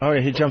Swayze. Oh, yeah,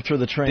 he jumped through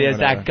the train. There's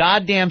that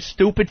goddamn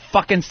stupid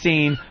fucking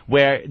scene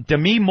where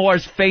Demi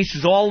Moore's face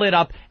is all lit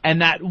up, and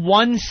that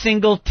one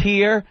single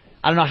tear,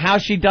 I don't know how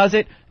she does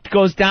it,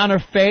 goes down her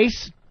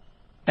face,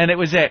 and it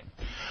was it.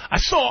 I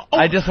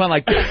just went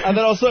like, and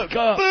then also, no, it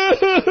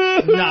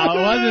wasn't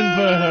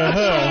for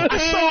her. I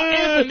saw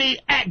Anthony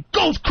at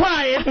Ghost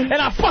crying, and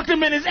I fucked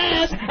him in his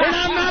ass, and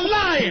I'm not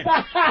lying.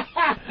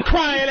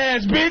 Crying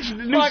ass bitch.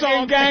 New fucking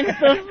song.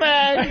 Gangster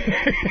fag.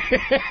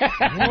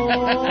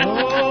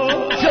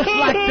 Just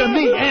like to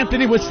me,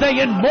 Anthony was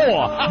saying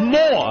more.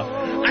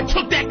 I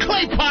took that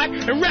clay pot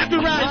and wrapped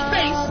it around his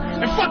face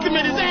and fucked him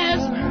in his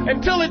ass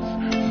until it...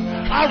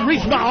 I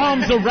reached my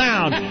arms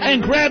around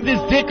and grabbed his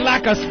dick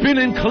like a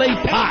spinning clay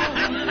pot.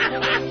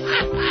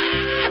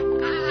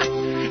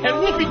 And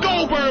Whoopi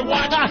Goldberg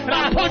watched, and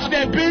I punched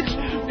that bitch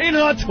in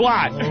her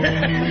twat.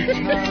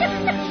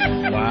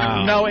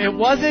 Wow. No, it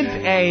wasn't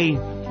a,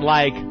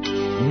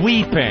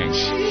 weeping.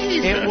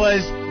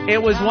 Jesus.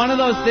 It was one of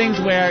those things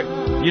where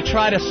you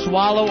try to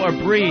swallow or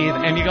breathe,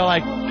 and you go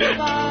like...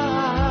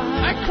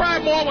 I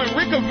cried more when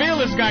Rick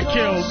Aviles got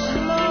killed.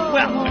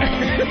 Well,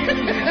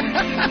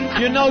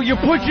 you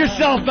put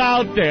yourself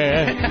out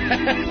there.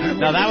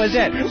 No, that was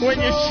it. When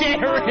you're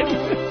sharing.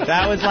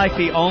 That was like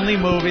the only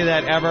movie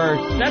that ever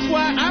That's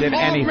why I'm did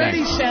anything.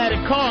 already sad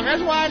at Kong.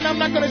 That's why I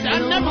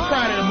never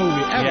cried at a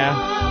movie. Ever.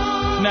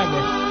 Yeah.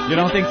 Never. You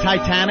don't think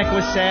Titanic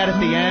was sad at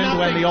the end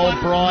when the old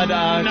broad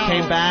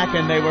came back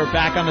and they were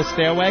back on the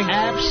stairway?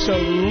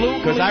 Absolutely.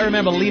 Because I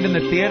remember leaving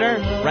the theater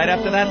right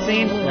after that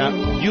scene.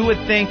 Yeah. You would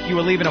think you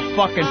were leaving a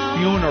fucking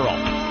funeral.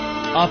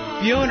 A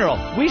funeral.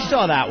 We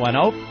saw that one,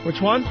 Oak.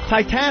 Which one?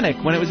 Titanic,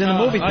 when it was in the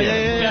movie theater.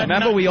 Yeah.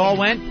 Remember we all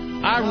went?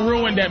 I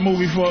ruined that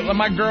movie for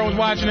my girl was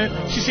watching it.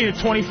 She's seen it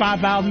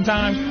 25,000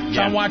 times.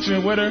 So I'm watching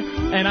it with her,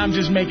 and I'm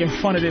just making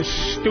fun of this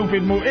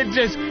stupid movie. It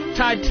just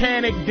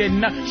Titanic did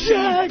not.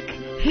 Jack.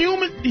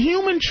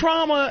 Human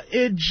trauma.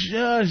 It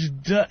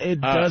just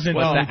doesn't.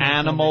 With the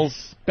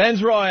animals.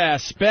 Ben's raw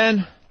ass.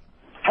 Ben.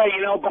 Hey,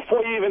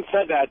 before you even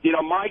said that,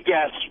 my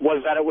guess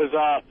was that it was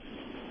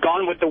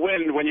Gone with the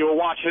Wind when you were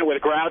watching it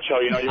with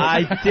Groucho.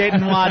 I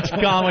didn't watch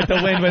Gone with the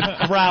Wind with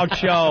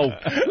Groucho.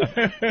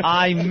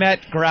 I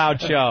met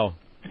Groucho.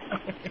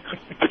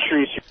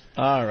 Patrice.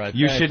 All right.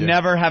 You should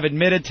never have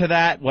admitted to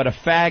that. What a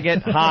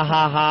faggot. Ha,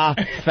 ha, ha.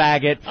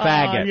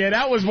 Faggot. Yeah,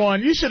 that was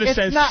one. You should have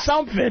said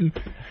something.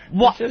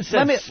 What?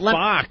 Let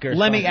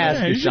me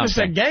ask you something. You should have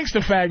said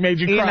gangster fag made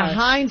you cry. In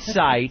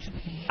hindsight,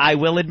 I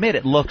will admit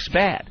it looks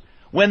bad.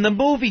 When the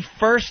movie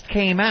first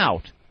came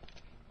out,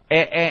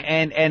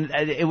 and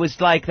it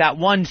was like that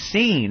one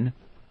scene,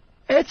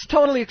 it's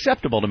totally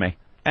acceptable to me.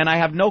 And I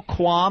have no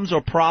qualms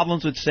or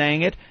problems with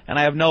saying it, and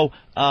I have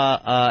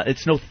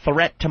it's no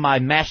threat to my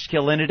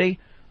masculinity,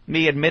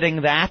 me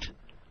admitting that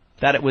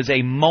it was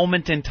a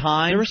moment in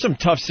time. There were some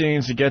tough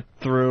scenes to get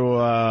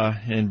through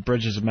in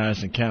Bridges of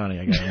Madison County,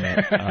 I gotta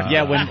admit.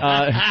 Yeah, when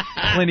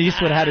Clint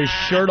Eastwood had his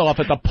shirt off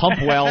at the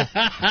pump well,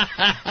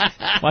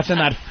 watching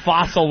that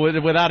fossil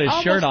without his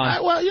shirt on.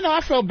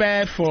 I felt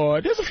bad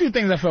for... There's a few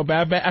things I felt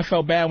bad. I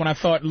felt bad when I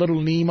thought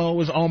Little Nemo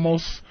was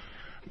almost...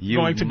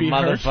 going to be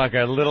motherfucker,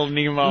 hurt. Little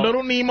Nemo.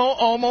 Little Nemo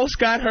almost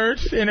got hurt,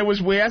 and it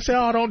was weird. I said,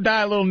 "Oh, don't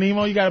die, Little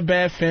Nemo. You got a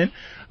bad fin."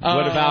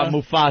 What about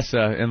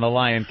Mufasa in The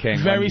Lion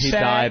King? Very when he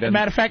sad. died and...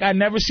 Matter of fact, I've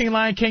never seen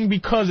Lion King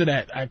because of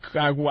that. I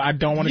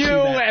don't want to see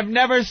that. You have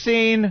never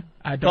seen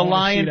The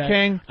Lion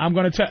King? I'm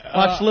going to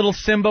watch little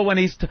Simba when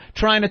he's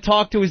trying to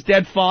talk to his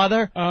dead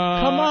father. Come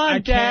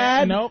on,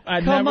 Dad. Nope,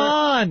 Come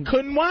on.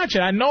 Couldn't watch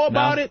it. I know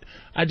about it.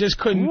 I just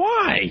couldn't.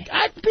 Why?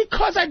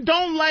 Because I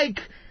don't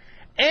like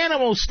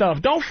animal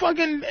stuff. Don't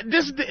fucking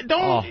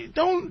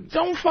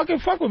don't fucking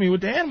fuck with me with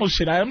the animal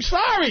shit. I'm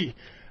sorry.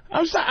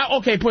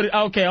 Okay,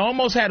 I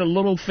almost had a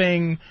little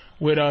thing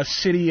with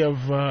City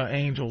of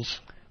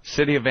Angels.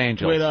 City of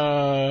Angels. With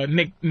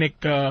Nick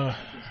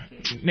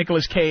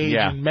Nicolas Cage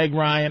and Meg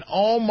Ryan,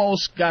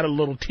 almost got a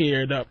little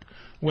teared up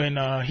when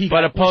when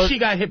she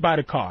got hit by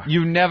the car.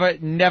 You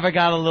never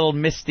got a little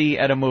misty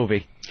at a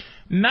movie.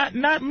 Not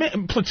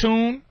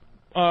Platoon.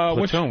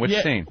 Platoon, which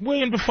scene?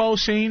 William Dafoe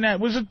scene. That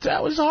was a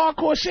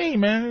hardcore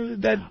scene,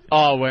 man.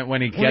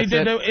 When he gets when he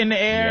did the in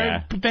the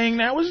air thing.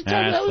 That was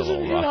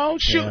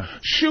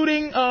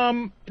shooting.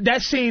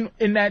 That scene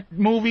in that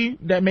movie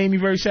that made me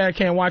very sad. I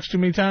can't watch too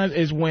many times.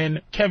 Is when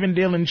Kevin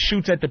Dillon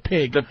shoots at the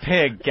pig. The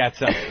pig gets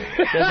up.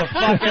 There's a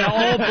fucking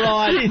old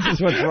broad.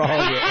 Jesus, what's wrong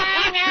with you?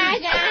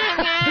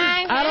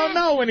 I don't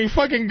know, when he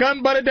fucking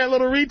gun-butted that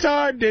little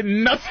retard, did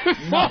nothing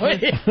for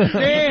it.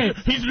 Man,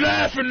 he's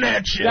laughing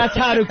at you. That's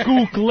how the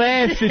gook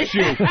laughs at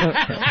you.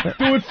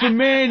 Do it for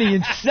Manny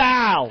and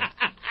Sal.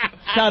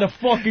 That's how the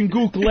fucking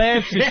gook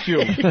laughs at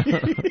you.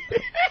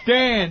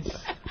 Dance.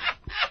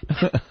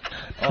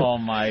 Oh,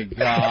 my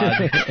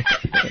God.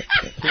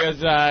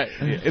 Because,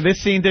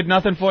 this scene did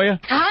nothing for you?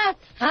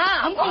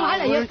 Không phải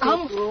là Việt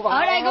Cộng.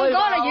 Ở đây không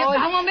có là Việt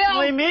Cộng, không biết không?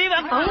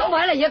 Không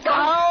phải là Việt Cộng.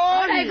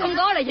 Ở đây không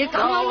có là Việt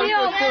Cộng, không biết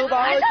không?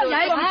 Tại sao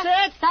vậy hả?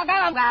 Sao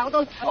các ông gà của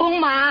tôi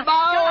ung mà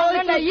cho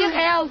lên đây giết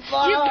heo,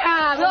 giết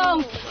gà, phải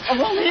không?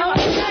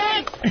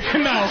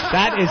 No.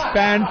 That is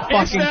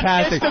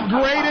fan-fucking-tastic. It's the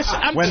greatest.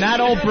 When that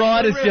old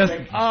broad is just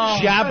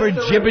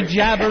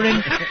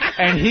jibber-jabbering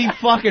and he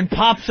fucking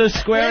pops her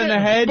square in the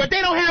head. But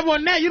they don't have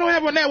one that. You don't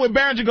have one that where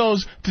Berenger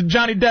goes to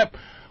Johnny Depp.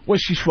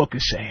 What's she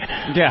fucking saying?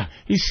 Yeah.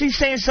 She's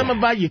saying something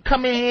about you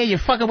come in here, you're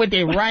fucking with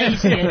their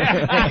rice.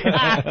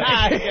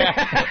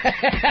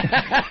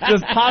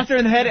 Just pops her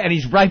in the head, and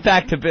he's right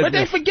back to business. But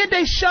they forget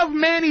they shoved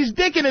Manny's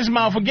dick in his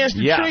mouth against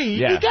the tree.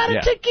 You gotta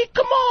take it.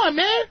 Come on,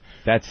 man.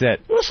 That's it.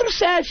 There was some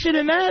sad shit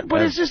in that,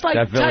 but it's just like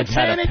that village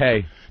Titanic. Had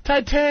to pay.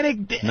 Titanic.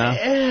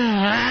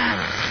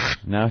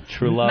 No,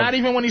 true love. Not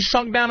even when he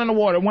sunk down in the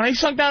water. When he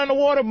sunk down in the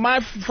water,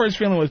 my first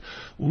feeling was,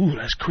 ooh,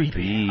 that's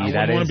creepy. I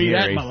wouldn't want to be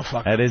that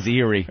motherfucker. That is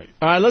eerie.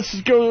 All right, let's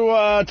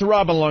go to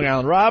Rob in Long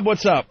Island. Rob,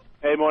 what's up?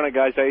 Hey, morning,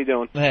 guys. How you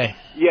doing? Hey.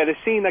 Yeah, the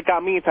scene that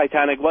got me in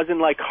Titanic wasn't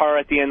like her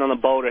at the end on the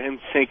boat or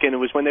him sinking. It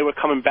was when they were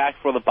coming back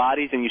for the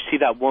bodies, and you see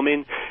that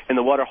woman in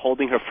the water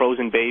holding her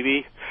frozen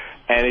baby.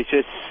 And it's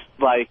just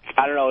like,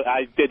 I don't know,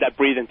 I did that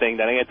breathing thing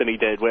that Anthony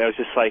did, where I was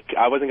just like,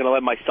 I wasn't going to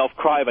let myself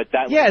cry, but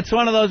that... Yeah, it's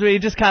one of those where you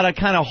just kind of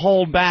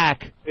hold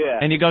back. Yeah.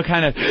 And you go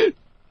kind of...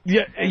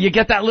 You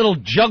get that little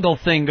juggle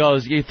thing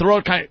goes. You throw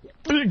it kind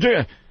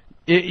of...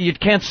 You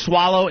can't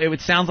swallow.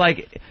 It seems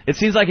like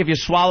if you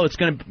swallow, it's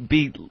going to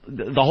be...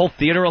 The whole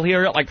theater will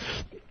hear it, like...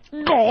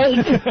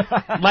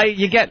 Like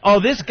you get,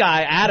 this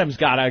guy Adam's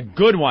got a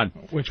good one.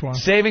 Which one?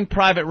 Saving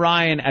Private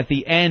Ryan at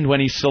the end when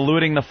he's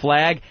saluting the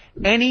flag.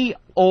 Any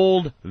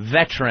old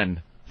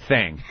veteran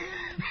thing,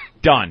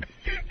 done.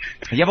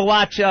 You ever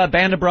watch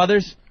Band of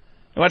Brothers?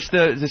 Watch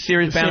the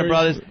series Band of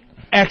Brothers.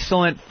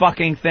 Excellent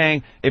fucking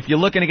thing. If you're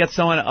looking to get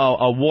someone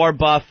a war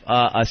buff,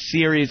 a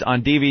series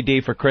on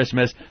DVD for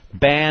Christmas,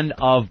 Band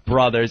of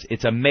Brothers.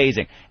 It's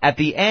amazing. At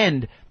the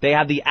end, they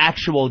have the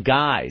actual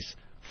guys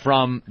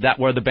from that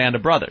were the Band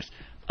of Brothers.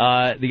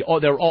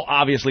 They're all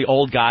obviously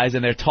old guys,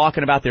 and they're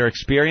talking about their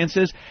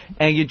experiences,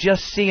 and you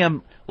just see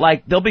them,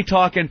 like, they'll be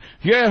talking,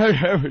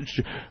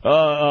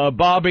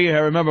 Bobby, I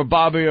remember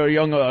Bobby, a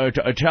young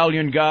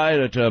Italian guy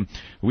that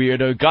we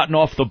had gotten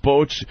off the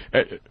boats.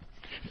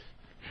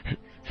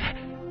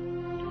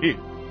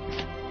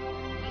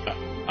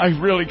 I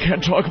really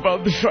can't talk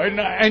about this right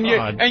now. And you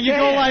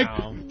go like,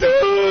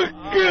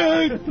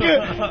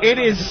 it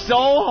is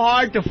so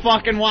hard to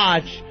fucking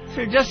watch.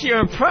 Just your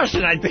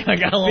impression, I think I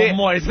got a little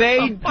moist.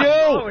 They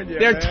do.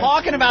 They're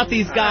talking about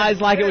these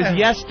guys like it was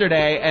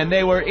yesterday, and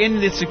they were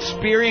in this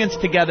experience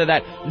together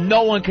that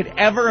no one could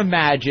ever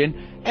imagine.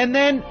 And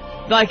then,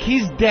 like,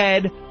 he's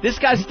dead. This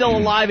guy's still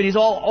alive, and he's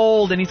all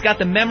old, and he's got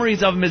the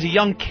memories of him as a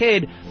young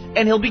kid.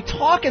 And he'll be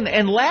talking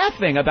and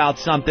laughing about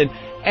something,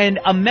 and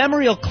a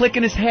memory will click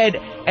in his head,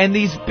 and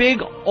these big,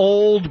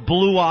 old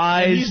blue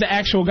eyes. And he's the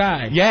actual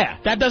guy. Yeah.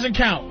 That doesn't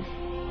count.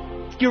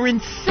 You're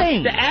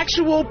insane. The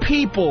actual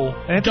people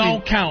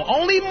don't count.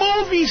 Only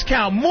movies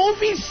count.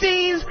 Movie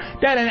scenes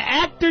that an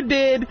actor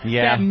did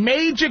that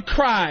made you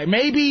cry.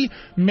 Maybe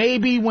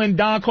when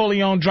Don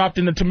Corleone dropped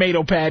in the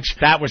tomato patch.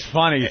 That was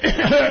funny.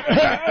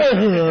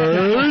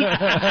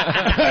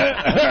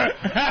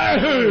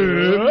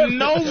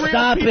 No real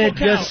Stop people it, count.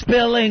 you're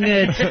spilling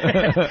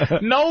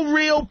it. No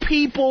real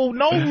people,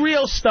 no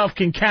real stuff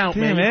can count,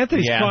 Damn, man.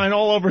 Anthony's crying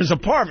all over his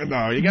apartment,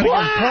 though. You got to give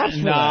him props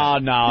for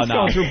that. No. He's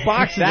going through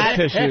boxes of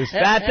tissues.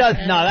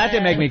 That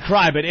didn't make me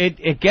cry, but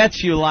it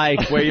gets you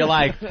like where you're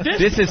like,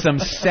 this is some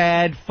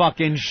sad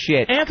fucking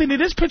shit. Anthony,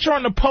 this picture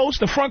on the Post,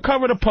 the front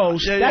cover of the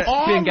Post, that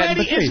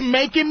already is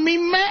making me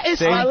mad. It's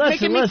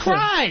making me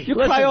cry. You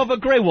cry over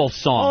Grey Wolf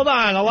song. Hold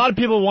on, a lot of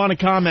people want to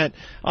comment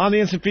on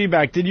the instant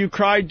feedback. Did you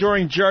cry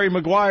during Jerry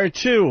Maguire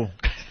too?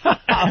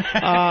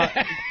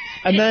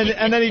 And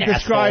then he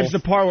describes the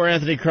part where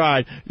Anthony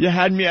cried. You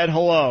had me at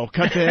hello.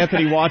 Cut to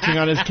Anthony watching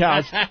on his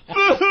couch.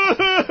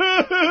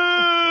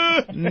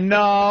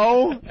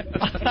 No.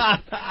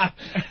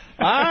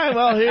 All right,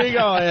 well, here you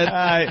go.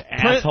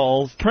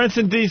 Assholes. Prince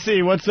in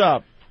D.C., what's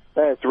up? Hey,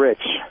 Hey, it's Rich.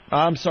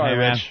 I'm sorry, Hey,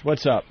 man. Rich.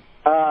 What's up?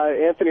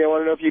 Anthony, I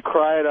want to know if you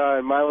cried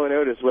on Milo and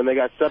Otis when they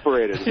got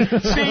separated.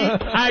 See,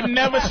 I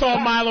never saw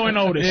Milo and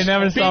Otis. You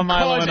never saw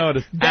Milo and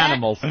Otis. That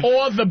Animals.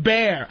 Or the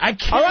bear. I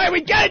can't. All right,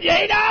 we get it. You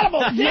hate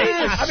animals.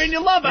 Yes. I mean, you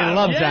love He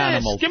animals. loves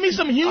animals. Give me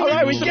some human. All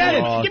right, we some- get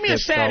it. Give me a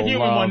It's sad so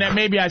human love. one that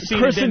maybe I seen.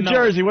 Chris and in didn't know.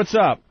 Jersey, what's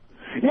up?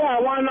 Yeah,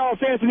 I want to know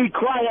if Anthony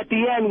cried at the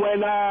end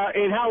when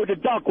in Howard the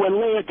Duck when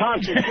Leah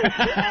Thompson.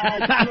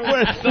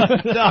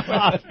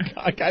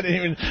 I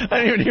didn't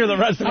even hear the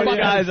rest of How it. about,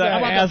 Guys, how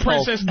about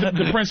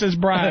the Princess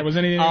Bride? Was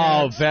anything?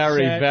 Oh,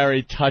 very, sad?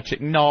 very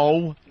touching.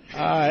 No.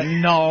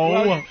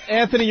 No. Well,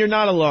 Anthony, you're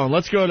not alone.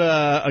 Let's go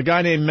to a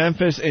guy named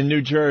Memphis in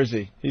New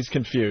Jersey. He's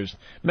confused.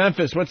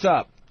 Memphis, what's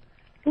up?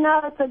 No,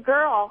 it's a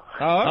girl.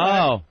 Oh. all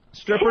right. Oh.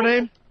 Stripper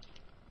name?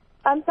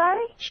 I'm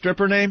sorry?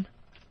 Stripper name?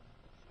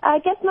 I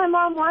guess my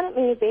mom wanted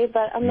me to be,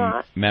 but I'm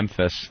not.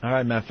 Memphis. All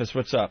right, Memphis,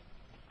 what's up?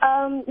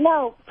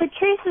 No,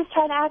 Patrice is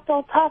trying to act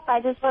all tough.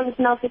 I just wanted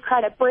to know if he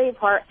cried at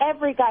Braveheart.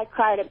 Every guy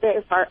cried at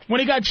Braveheart.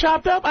 When he got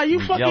chopped up? Are you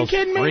fucking Yells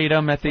kidding me?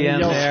 freedom at the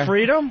end there.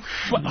 Freedom?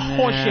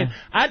 Horseshit.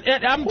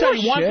 I'm telling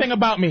you one thing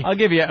about me. I'll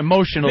give you an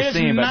emotional There's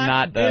scene, but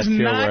not there's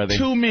not tear-worthy.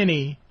 too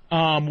many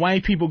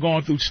white people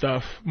going through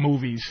stuff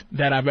movies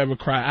that I've ever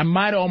cried. I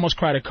might have almost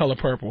cried at Color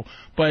Purple,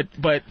 but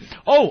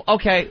Oh,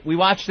 okay. We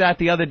watched that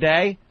the other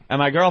day, and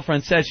my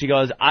girlfriend said, she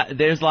goes,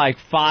 there's like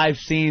 5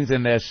 scenes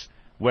in this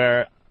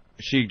where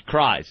she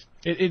cries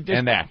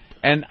in there.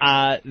 And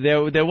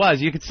there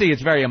was. You could see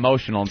it's very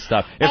emotional and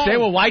stuff. If they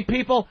were white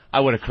people, I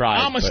would have cried.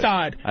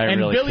 Amistad. I And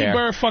really Billy care.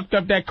 Burr fucked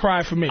up that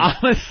cry for me.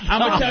 Amistad.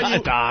 I'm going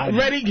to tell you.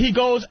 Ready? He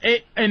goes,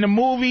 in the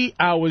movie,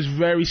 I was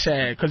very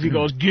sad because he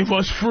goes, give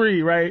us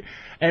free, right?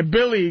 And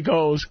Billy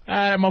goes,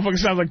 that motherfucker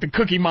sounds like the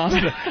Cookie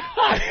Monster.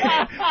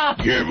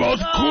 Give us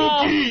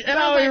cookie. And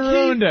I was he like,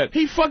 ruined it.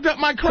 He fucked up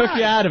my cry. Took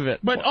you out of it.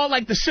 But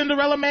like the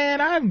Cinderella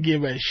Man, I don't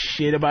give a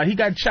shit about it. He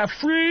got shot.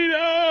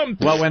 Freedom.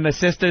 Well, when the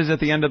sisters at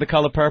the end of The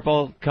Color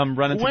Purple come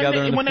running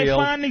together in the when they field.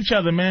 find each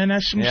other, man,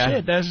 that's some Yeah.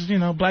 shit. That's,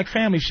 black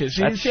family shit.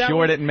 See, That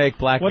sure didn't make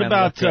black What men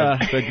about, look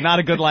good. But not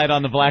a good light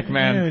on the black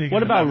man.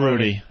 What about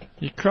Rudy?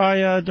 You cry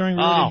during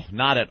Rudy? Oh,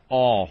 not at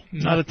all.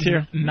 Not a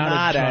tear?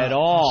 Not at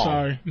all.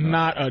 Sorry,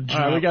 not a All drop.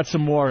 right, we got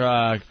some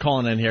more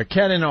calling in here.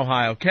 Ken in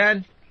Ohio.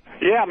 Ken?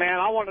 Yeah, man,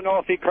 I want to know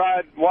if he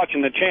cried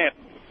watching The Champ.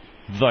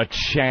 The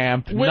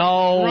Champ. With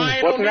No.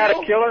 Ryan Wasn't that a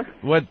O'Neal? killer?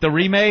 What, the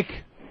remake?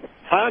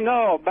 I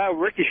know about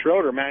Ricky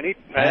Schroeder, man.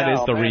 That is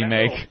the man,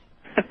 remake.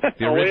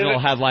 The Oh, is original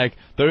it? had like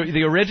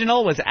the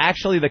original was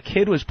actually the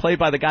kid was played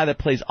by the guy that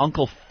plays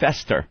Uncle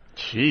Fester.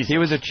 Jeez. He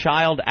was a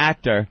child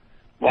actor.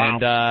 Wow.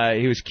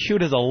 And he was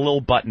cute as a little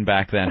button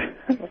back then.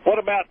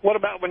 What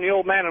about when the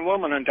old man and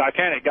woman in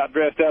Titanic got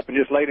dressed up and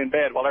just laid in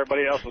bed while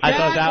everybody else was? I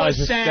thought that was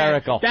sad.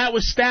 hysterical. That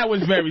was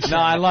very sad. No,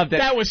 I loved it.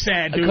 That was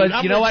sad, dude. Because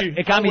I'm you know with what?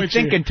 It got I'm me with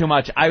you. thinking too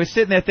much. I was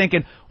sitting there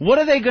thinking, what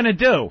are they going to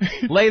do?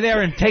 Lay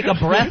there and take a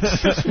breath?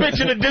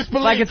 Suspension of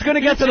disbelief. Like it's going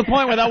to get to the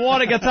point where that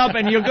water gets up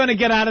and you're going to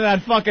get out of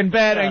that fucking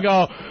bed and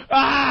go,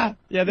 ah!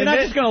 Yeah, You're not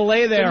just going to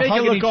lay there they make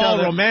hugging it look each all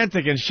other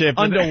romantic and shit.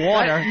 but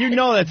underwater. You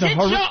know that's a Get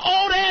your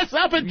old ass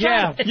up and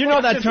Yeah, try. you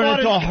know that This turned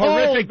into a water's cold.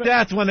 horrific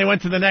death when they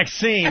went to the next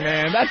scene,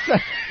 man. That's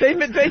they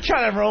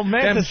try to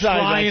romanticize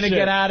trying that to shit.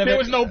 get out of There it.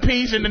 was no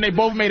peace, and then they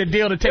both made a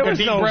deal to take There a was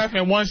deep no- breath,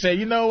 and one said,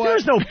 you know what? There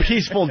was no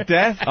peaceful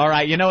death. All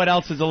right, you know what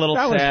else is a little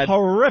That was sad?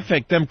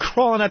 horrific. Them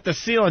crawling at the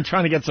ceiling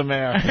trying to get some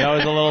air. That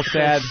was a little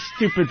sad.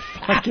 Stupid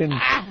fucking.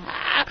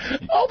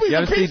 Opie's You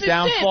a ever piece see of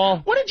Downfall?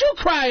 shit. What did you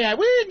cry at?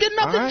 We didn't get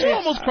nothing to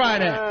almost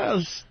cried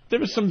at. There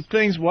was some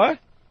things. What?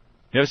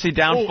 You ever see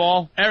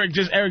Downfall? Oh, Eric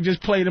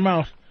just played him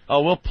out.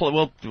 Oh,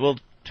 we'll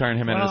turn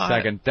him in Well, a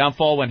second.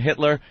 Downfall when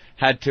Hitler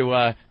had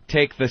to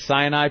take the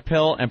cyanide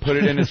pill and put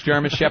it in his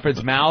German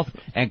Shepherd's mouth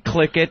and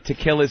click it to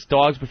kill his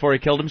dogs before he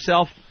killed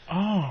himself.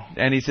 Oh.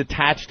 And he's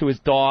attached to his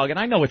dog. And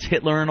I know it's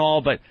Hitler and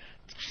all, but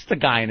it's just the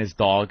guy and his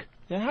dog.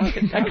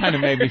 That kind of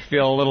made me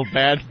feel a little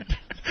bad.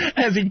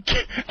 As he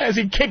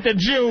kicked a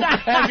Jew.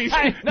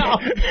 I know.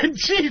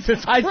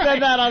 Jesus I Christ.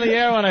 said that on the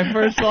air when I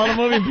first saw the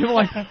movie. People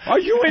were like, are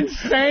you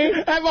insane?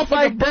 That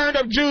motherfucker burned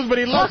up Jews, but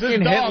he loves his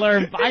Fucking dog.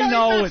 Hitler. I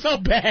know It's not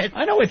so bad.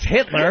 I know it's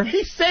Hitler.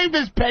 He saved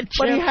his pet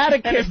But he chimp had a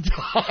and kid, his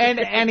dog.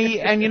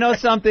 and you know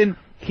something?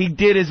 He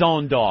did his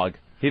own dog.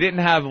 He didn't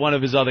have one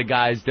of his other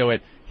guys do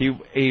it. He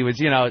was,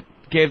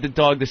 gave the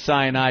dog the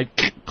cyanide,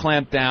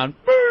 clamped down,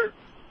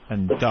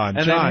 And done.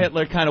 and John. then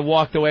Hitler kind of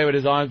walked away with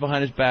his arms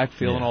behind his back,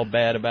 feeling all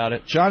bad about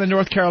it. John in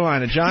North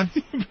Carolina. John.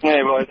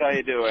 Hey, boys, how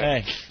you doing?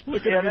 Hey.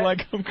 Look at me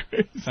like I'm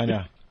crazy. I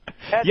know.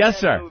 Yes,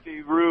 sir. That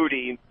movie,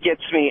 Rudy,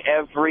 gets me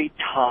every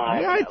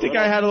time. Yeah, I think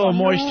I had a little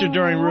moisture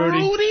during Rudy.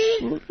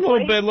 A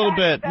little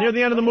bit. Near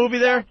the end of the movie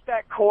there?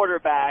 That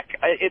quarterback,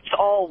 it's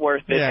all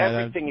worth it. Yeah,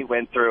 Everything he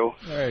went through.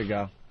 There you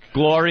go.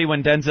 Glory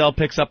when Denzel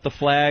picks up the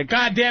flag.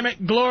 God damn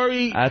it,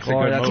 Glory. That's a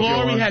good movie.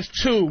 Glory has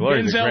two.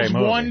 Glory's a great Denzel's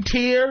movie. one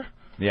tier.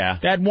 Yeah.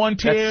 That one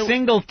tier. That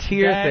single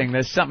tier that- thing,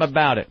 there's something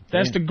about it.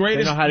 That's the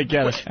greatest. They know how to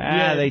get us.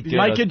 They do.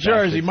 Mike those in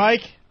Jersey. bastards.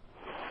 Mike?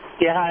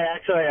 Yeah, I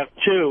actually have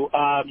two.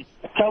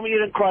 Tell me you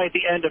didn't cry at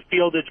the end of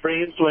Field of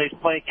Dreams when he's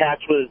playing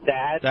catch with his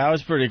dad. That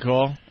was pretty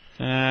cool.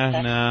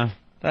 No.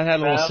 That had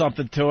a little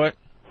something to it.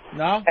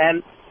 No?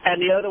 And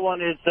the other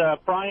one is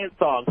Brian's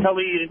song. Tell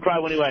me you didn't cry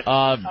when he went.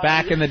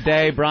 Back in the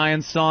day,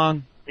 Brian's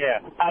song. Yeah.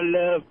 I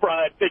love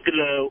Brian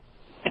Piccolo.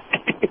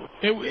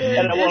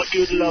 And I want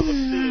you to love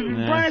him too.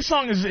 Brian's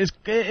song is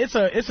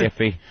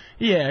iffy.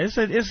 Yeah,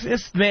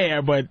 it's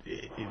there, but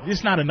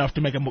it's not enough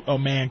to make a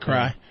man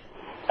cry.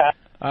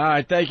 All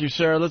right, thank you,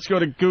 sir. Let's go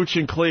to Gooch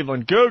in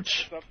Cleveland.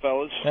 Gooch. What's up,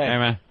 fellas? Hey,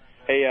 man.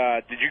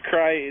 Hey, did you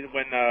cry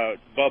when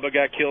Bubba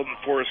got killed in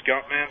Forrest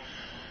Gump, man?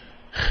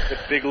 The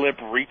big lip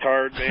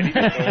retard, man.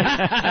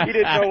 He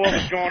didn't know what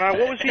was going on.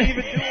 What was he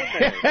even doing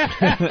there?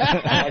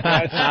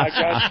 I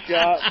got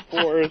shot,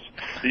 Forrest.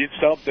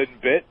 Something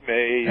bit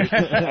me.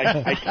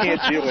 I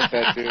can't deal with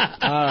that, dude.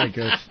 All right,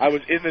 good. I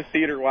was in the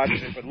theater watching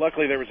it, but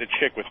luckily there was a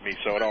chick with me,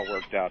 so it all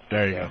worked out.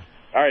 There you go.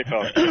 All right,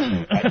 fellas.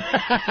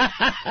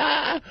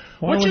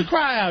 What'd you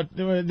cry out,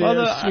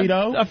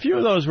 Sweeto? A few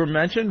of those were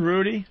mentioned.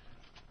 Rudy.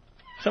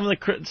 Some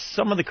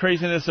of the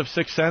craziness of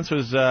Sixth Sense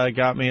was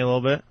got me a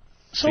little bit.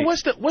 So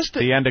what's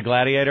the end of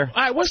Gladiator?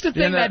 All right, what's the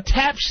thing that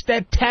taps?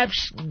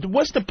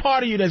 What's the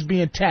part of you that's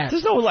being tapped?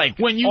 There's no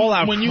when you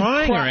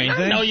crying or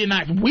anything. I know you're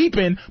not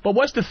weeping, but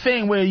what's the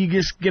thing where you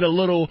just get a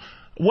little?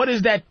 What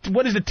is that?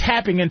 What is the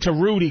tapping into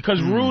Rudy?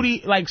 Because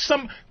Rudy,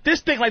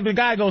 this thing, the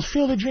guy goes,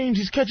 feel the dreams.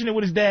 He's catching it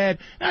with his dad.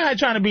 I'm not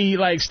trying to be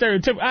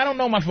stereotypical. I don't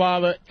know my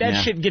father.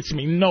 That shit gets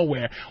me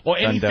nowhere. Or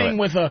anything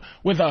with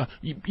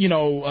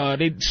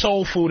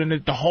soul food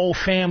and the whole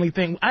family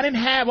thing. I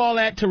didn't have all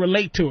that to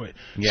relate to it.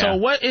 Yeah. So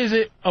what is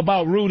it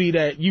about Rudy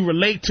that you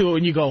relate to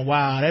and you go,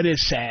 wow, that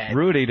is sad?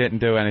 Rudy didn't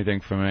do anything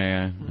for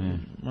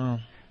me.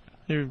 Well.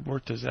 He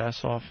worked his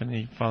ass off, and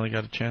he finally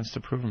got a chance to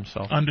prove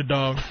himself.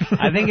 Underdog.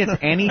 I think it's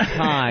any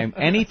time.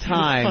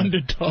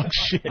 Underdog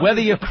shit.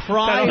 Whether you're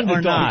crying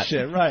or not.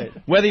 Shit, right.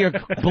 Whether you're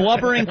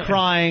blubbering,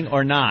 crying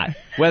or not.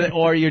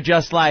 Or you're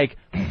just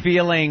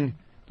feeling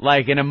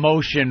like an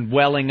emotion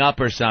welling up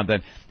or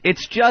something.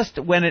 It's just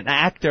when an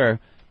actor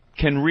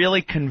can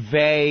really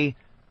convey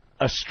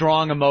a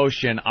strong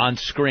emotion on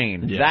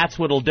screen. Yeah. That's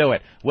what'll do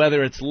it.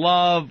 Whether it's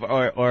love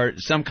or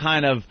some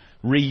kind of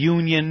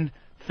reunion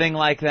thing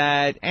like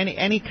that,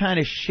 any kind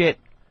of shit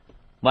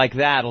like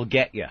that'll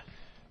get you.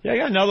 Yeah, I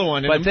got another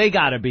one. But they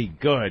got to be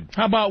good.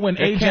 How about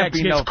when Ajax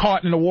gets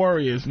caught in the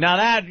Warriors? Now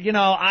that,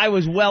 I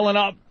was welling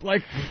up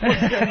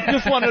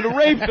just wanted to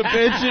rape the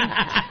bitch.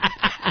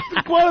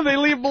 And why do they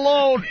leave him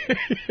alone?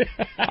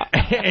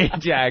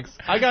 Ajax.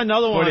 I got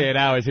another one. 48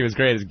 hours, he was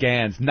great as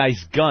Gans.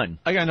 Nice gun.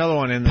 I got another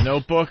one in The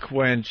Notebook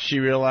when she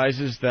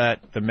realizes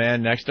that the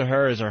man next to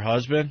her is her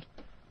husband.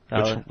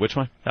 Which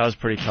one? That was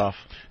pretty tough.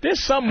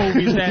 There's some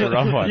movies that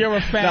you're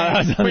a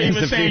fan of. But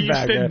even saying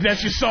that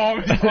you saw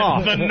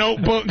The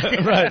Notebook.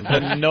 Right,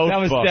 The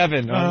Notebook. That was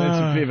Devin on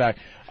Instant Feedback.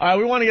 All right,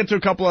 we want to get to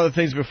a couple other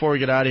things before we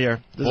get out of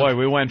here. Boy,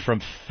 we went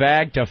from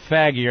fag to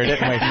faggier,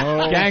 didn't we?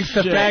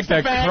 Gangsta fag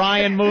to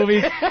crying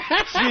movies.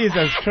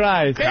 Jesus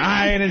Christ.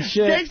 Crying and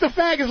shit. Gangsta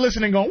fag is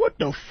listening going, what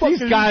the fuck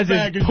These guys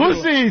is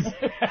pussies.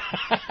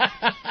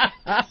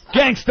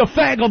 Gangsta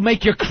fag will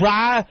make you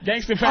cry.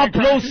 Gangsta fag I'll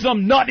blow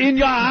some nut in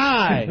your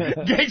eye.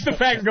 Gangsta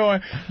fag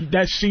going,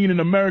 that scene in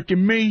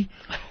American Me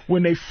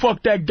when they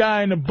fucked that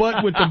guy in the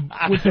butt with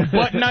the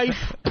butt knife,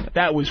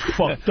 that was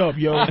fucked up,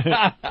 yo.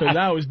 Because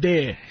I was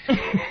dead.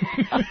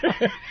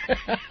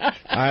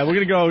 All right, we're going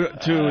to go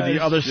to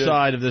the other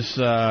side of this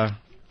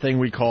thing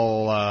we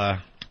call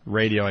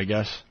radio, I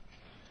guess.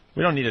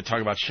 We don't need to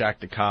talk about Shaq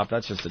the Cop.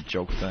 That's just a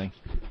joke thing.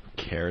 Who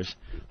cares?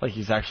 Like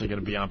he's actually going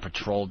to be on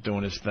patrol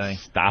doing his thing.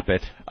 Stop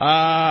it.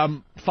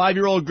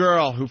 5-year-old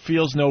girl who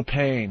feels no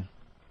pain.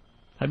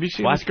 Have you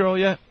seen this girl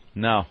yet?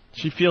 No.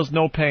 She feels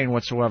no pain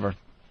whatsoever.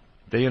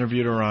 They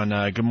interviewed her on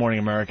Good Morning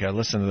America.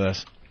 Listen to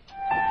this.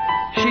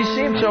 She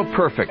seemed so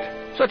perfect.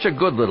 Such a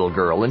good little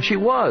girl, and she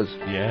was.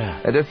 Yeah.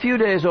 At a few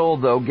days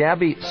old, though,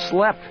 Gabby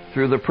slept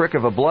through the prick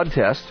of a blood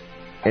test,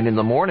 and in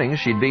the morning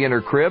she'd be in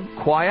her crib,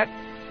 quiet,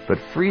 but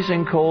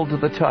freezing cold to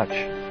the touch.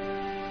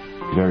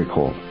 Very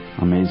cold.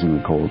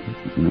 Amazingly cold.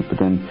 But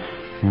then,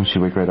 she'd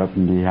wake right up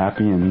and be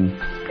happy, and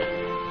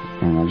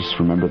I just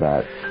remember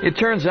that. It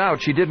turns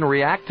out she didn't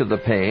react to the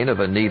pain of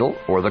a needle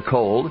or the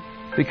cold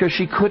because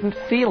she couldn't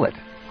feel it.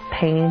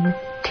 Pain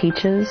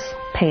teaches,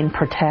 pain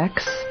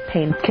protects,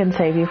 pain can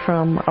save you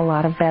from a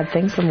lot of bad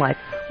things in life.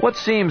 What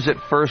seems at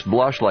first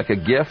blush like a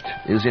gift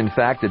is in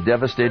fact a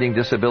devastating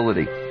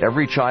disability.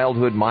 Every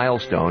childhood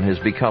milestone has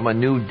become a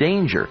new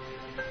danger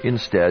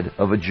instead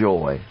of a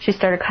joy. She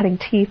started cutting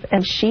teeth,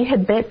 and she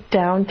had bit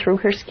down through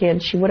her skin.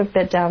 She would have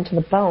bit down to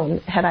the bone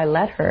had I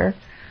let her.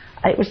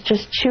 It was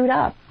just chewed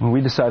up. Well,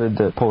 we decided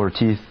to pull her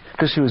teeth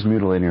because she was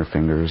mutilating her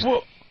fingers.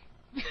 Well,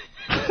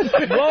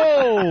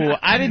 Whoa!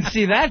 I didn't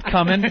see that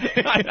coming.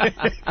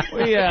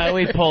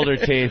 We pulled her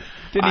teeth.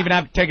 Didn't even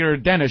have to take her to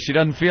a dentist. She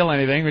doesn't feel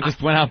anything. We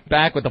just went out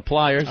back with the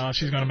pliers. Oh,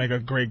 she's gonna make a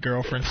great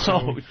girlfriend.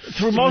 So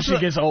through most she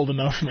gets old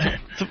enough, man.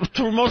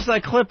 Through most of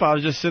that clip, I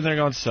was just sitting there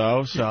going,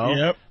 so.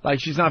 Yep. Like,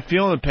 she's not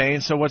feeling the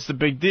pain, so what's the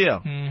big deal?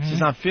 She's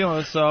not feeling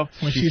it, so.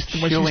 When she's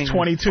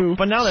 22,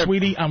 but now,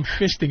 sweetie, I'm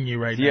fisting you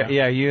right now.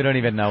 Yeah, you don't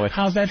even know it.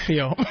 How's that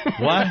feel?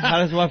 What? How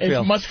does what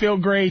feel? It must feel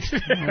great.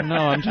 No,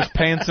 I'm just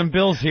paying some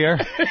bills here.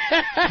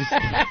 Just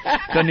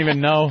doesn't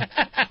even know.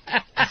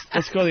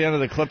 Let's go to the end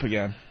of the clip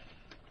again.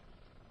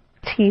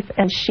 Teeth,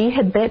 and she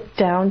had bit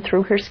down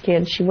through her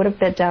skin. She would have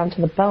bit down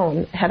to the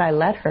bone had I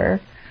let her.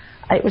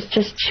 It was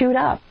just chewed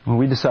up. Well,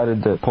 we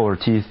decided to pull her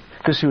teeth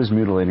because she was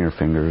mutilating her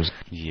fingers.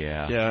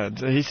 Yeah. Yeah,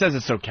 he says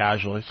it so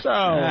casually. So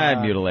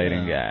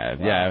mutilating. Yeah,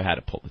 I've had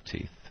to pull the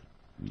teeth.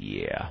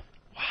 Yeah.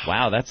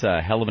 Wow, that's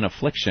a hell of an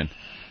affliction.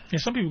 Yeah,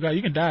 some people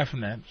you can die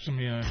from that.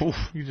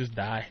 You just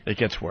die. It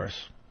gets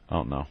worse.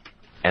 Oh no.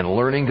 And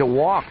learning to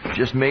walk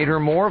just made her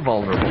more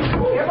vulnerable.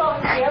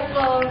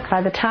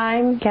 By the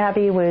time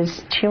Gabby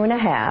was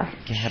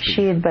 2.5,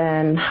 she had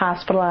been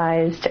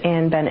hospitalized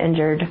and been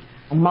injured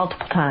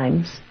multiple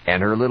times.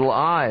 And her little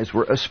eyes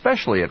were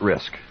especially at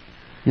risk.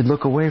 You'd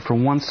look away for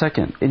 1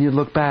 second, and you'd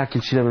look back,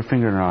 and she'd have her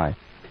finger in her eye.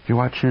 You're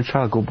watching your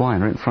child go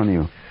blind right in front of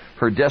you.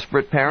 Her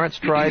desperate parents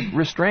tried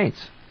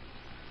restraints.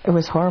 It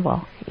was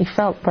horrible. You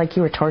felt like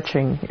you were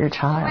torturing your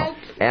child.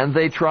 And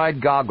they tried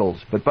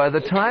goggles, but by the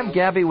time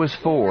Gabby was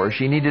 4,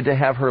 she needed to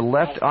have her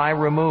left eye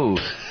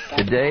removed.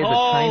 Today, the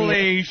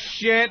Holy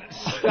shit,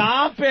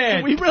 stop it!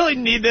 Do we really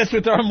need this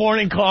with our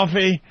morning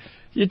coffee?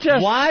 You're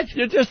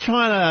just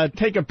trying to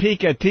take a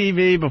peek at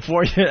TV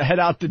before you head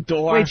out the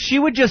door. Wait, she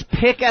would just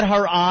pick at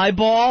her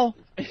eyeball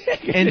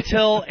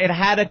until it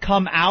had to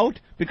come out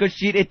because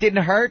it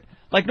didn't hurt?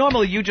 Like,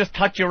 normally you just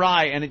touch your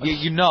eye and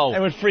you know. It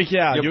would freak you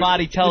out. Your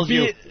body tells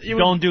you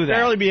don't do that. You would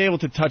barely be able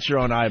to touch your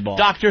own eyeball.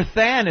 Dr.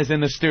 Than is in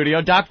the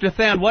studio. Dr.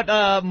 Than,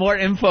 what more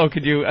info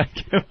could you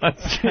give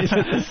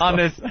us on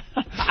this?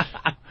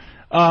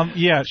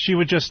 Yeah, she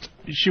would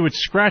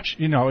scratch,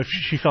 if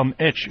she felt an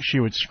itch, she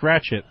would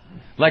scratch it.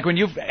 Like when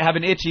you have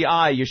an itchy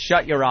eye, you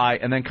shut your eye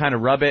and then kind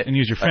of rub it. And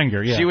use your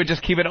finger, yeah. She would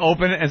just keep it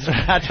open and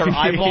scratch her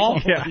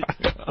eyeball? Yeah.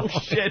 Oh,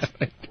 shit.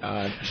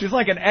 God. She's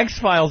like an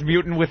X-Files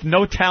mutant with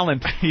no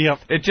talent. Yep.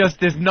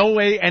 There's no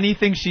way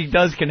anything she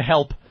does can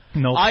help.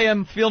 Nope. I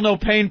feel no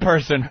pain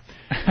person.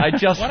 I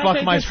just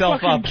fuck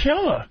myself up.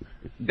 Kill her?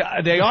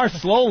 They are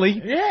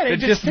slowly. Yeah, they're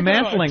just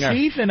mantling her.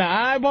 Teeth and the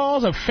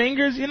eyeballs, her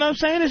fingers. You know what I'm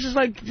saying? It's just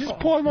like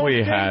poor little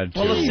thing.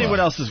 Well, let's see what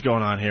else is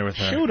going on here with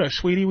her. Shoot her,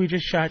 sweetie. We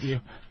just shot you.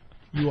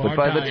 But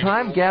by the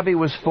time Gabby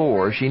was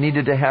 4, she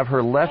needed to have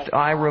her left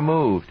eye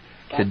removed.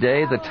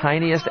 Today, the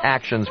tiniest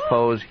actions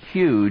pose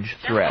huge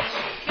threats.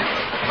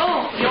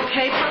 Oh, you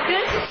okay,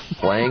 Pumpkin?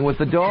 Playing with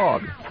the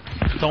dog.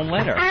 Don't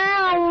let her.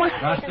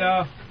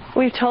 Ow!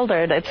 We've told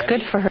her that it's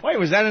good for her. Wait,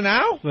 was that an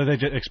owl? Well, they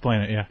just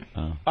explain it, yeah.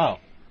 Oh.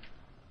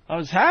 I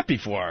was happy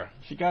for her.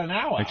 She got an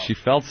owl. Like she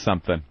felt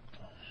something.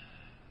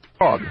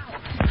 Dog.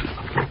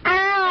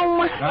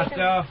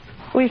 Ow!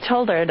 We've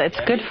told her that it's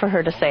good for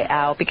her to say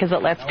ow because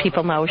it lets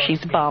people know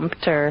she's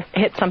bumped or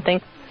hit something.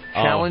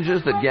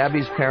 Challenges that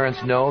Gabby's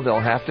parents know they'll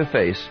have to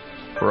face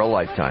for a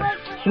lifetime.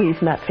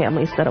 We've met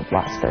families that have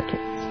lost their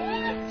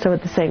kids. So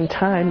at the same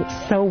time,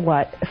 so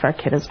what if our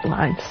kid is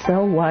blind?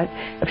 So what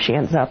if she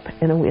ends up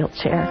in a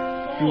wheelchair?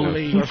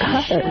 We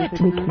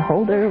can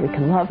hold her, we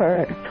can love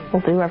her,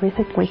 we'll do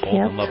everything we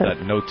can. I love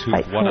that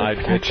no-tooth, one-eyed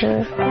bitch.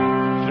 You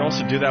can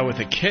also do that with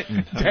a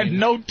kitten. That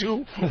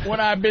no-tooth,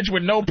 one-eyed bitch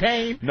with no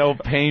pain. No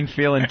pain,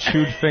 feeling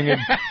chewed-fingered,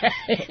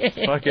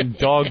 fucking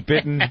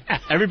dog-bitten.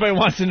 Everybody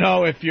wants to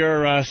know if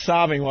you're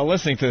sobbing while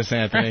listening to this,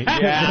 Anthony. Yeah,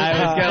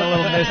 I was getting a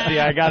little misty,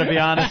 I gotta be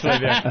honest with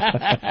you.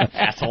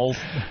 Assholes.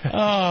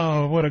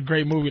 Oh, what a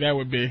great movie that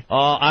would be.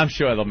 Oh, I'm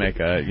sure they'll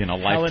make a,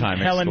 lifetime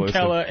Helen exclusive.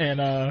 Keller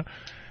and,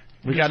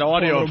 we got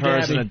audio of her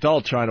as an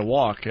adult trying to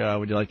walk.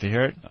 Would you like to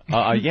hear it?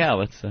 Yeah,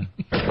 let's...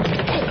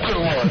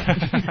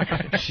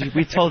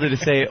 we told her to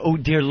say, "Oh,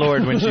 dear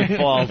Lord," when she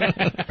falls.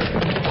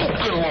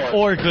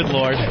 Or, "Good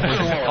Lord." There's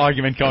an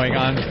argument going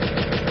on.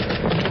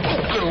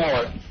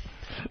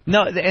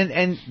 No,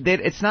 and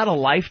it's not a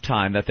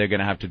lifetime that they're going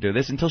to have to do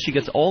this until she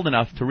gets old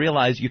enough to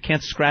realize you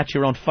can't scratch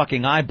your own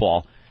fucking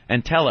eyeball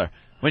and tell her.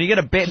 When you get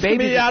a baby...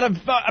 be out of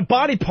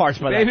body parts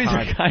by that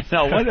time. I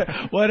know.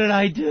 What did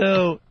I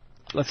do?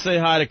 Let's say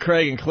hi to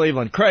Craig in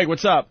Cleveland. Craig,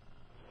 what's up?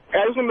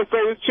 I just want to say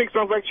this chick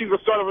sounds like she's the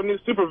start of a new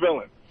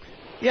supervillain.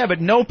 Yeah,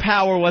 but no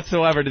power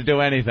whatsoever to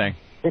do anything.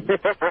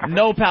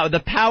 No power.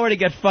 The power to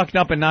get fucked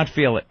up and not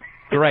feel it.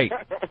 Great.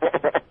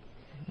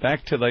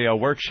 Back to the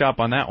workshop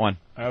on that one.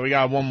 We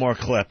got one more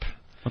clip.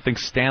 I think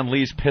Stan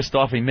Lee's pissed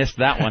off he missed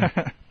that one.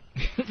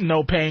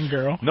 No pain,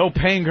 girl. No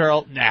pain,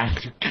 girl. Nah.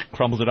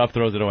 Crumbles it up,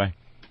 throws it away.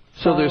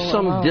 So there's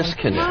some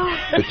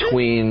disconnect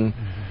between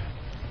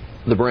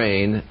the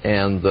brain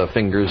and the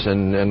fingers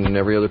and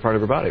every other part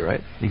of her body,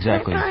 right?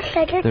 Exactly.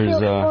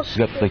 There's she's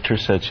got, like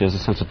Trish said, she has a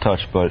sense of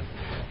touch, but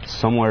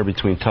somewhere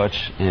between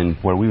touch and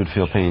where we would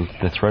feel pain,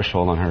 the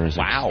threshold on her is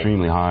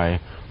extremely high,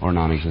 or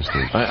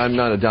non-existent. I'm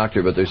not a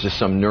doctor, but there's just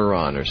some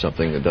neuron or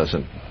something that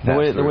doesn't.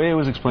 The way it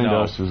was explained to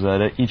us is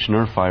that each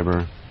nerve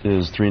fiber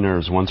is 3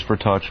 nerves. One's for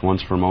touch,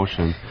 one's for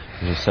motion.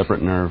 There's a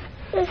separate nerve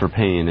for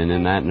pain, and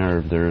in that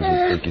nerve there's,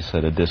 like you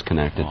said, a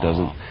disconnect. It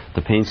doesn't.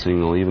 The pain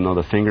signal, even though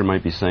the finger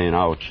might be saying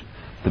 "ouch,"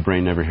 the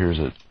brain never hears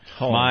it.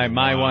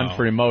 My one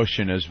for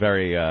emotion is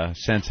very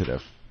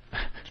sensitive.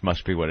 It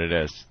must be what it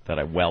is, that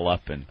I well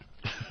up and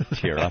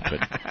tear up.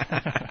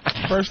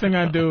 First thing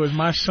I do is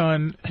my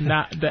son,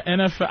 not the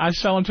NFL, I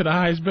sell him to the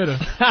highest bidder.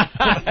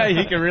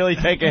 He can really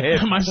take a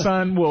hit. My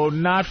son will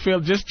not feel,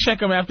 just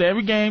check him after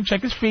every game,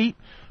 check his feet,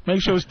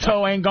 make sure his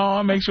toe ain't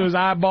gone, make sure his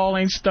eyeball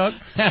ain't stuck.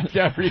 Get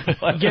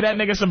that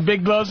nigga some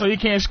big gloves so he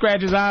can't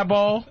scratch his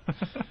eyeball.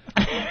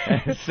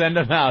 Send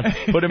him out.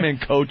 Put him in,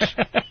 coach.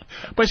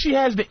 But she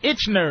has the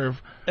itch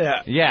nerve.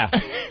 Yeah,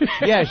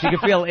 she can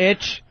feel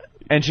itch,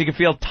 and she can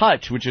feel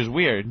touch, which is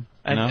weird.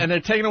 And they're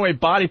taking away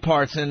body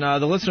parts, and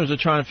the listeners are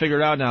trying to figure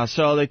it out now.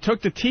 So they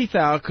took the teeth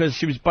out because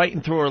she was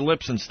biting through her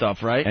lips and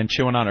stuff, right? And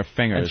chewing on her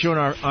fingers. And chewing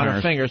on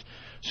her fingers.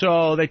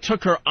 So they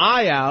took her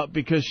eye out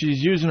because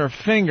she's using her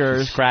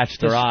fingers.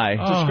 Scratched her eye.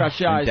 To scratch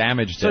the eyes.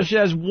 Damaged it. So she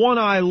has one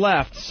eye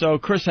left. So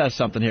Chris has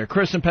something here.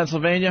 Chris in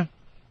Pennsylvania?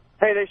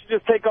 Hey, they should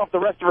just take off the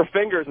rest of her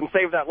fingers and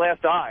save that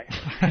last eye.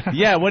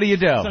 Yeah, what do you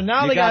do? So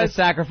now you got to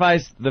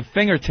sacrifice the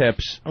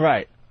fingertips.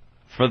 Right.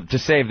 To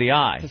save the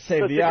eye. To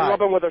save the eye. Rub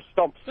them with her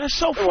stumps. That's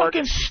so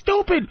fucking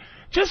stupid.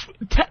 Just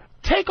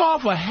take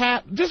off a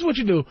half. This is what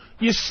you do.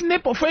 You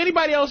snip. For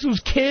anybody else whose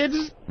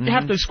kids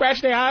have to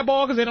scratch their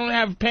eyeball because they don't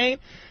have pain,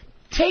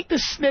 take the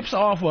snips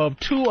off of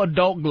 2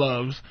 adult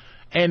gloves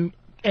and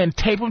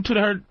tape them to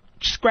her.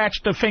 Scratch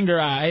the finger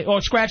eye,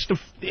 or scratch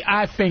the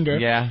eye finger.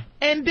 Yeah.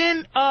 And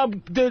then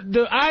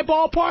the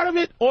eyeball part of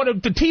it, or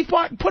the teeth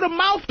part, put a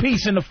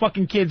mouthpiece in the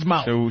fucking kid's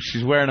mouth. So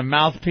she's wearing a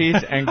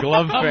mouthpiece and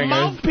glove fingers. A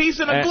mouthpiece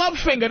and a glove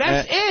finger.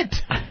 That's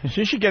it.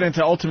 She should get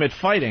into ultimate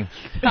fighting.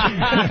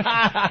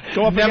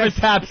 Go up Never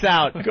taps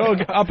out. Go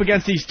up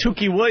against these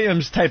Tukey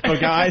Williams type of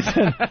guys.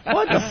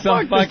 What the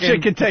fuck? This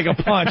chick can take a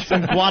punch.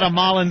 Some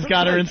Guatemalan's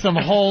got her in some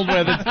hold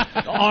where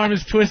the arm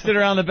is twisted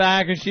around the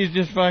back, and she's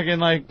just fucking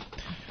like...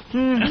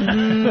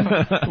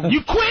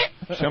 You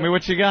quit. Show me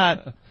what you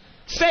got.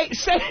 Say,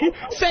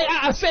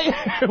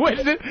 what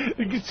is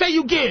it? Say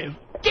you give.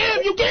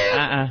 You give.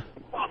 All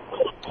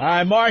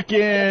right, Mark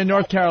in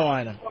North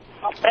Carolina.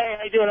 Hey,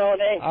 how you doing,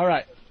 O&A? All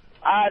right.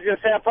 I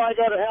just say I'll probably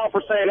go to hell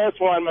for saying this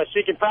one, but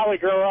she can probably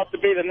grow up to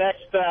be the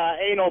next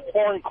anal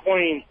porn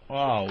queen.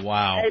 Oh,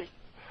 wow. Hey,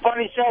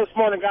 funny show this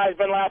morning, guys.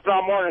 Been laughing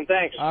all morning.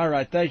 Thanks. All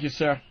right, thank you,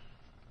 sir.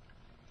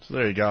 So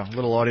there you go. A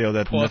little audio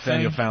that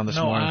Nathaniel found this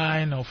morning. No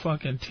eye, no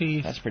fucking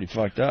teeth. That's pretty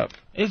fucked up.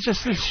 It's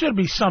just, it should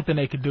be something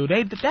they could do.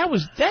 They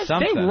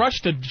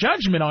rushed to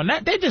judgment on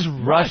that. They just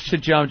rushed to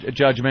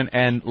judgment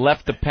and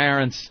left the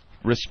parents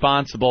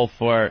responsible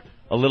for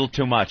a little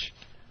too much.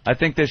 I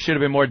think there should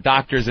have been more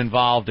doctors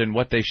involved in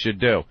what they should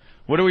do.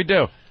 What do we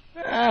do?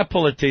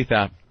 Pull her teeth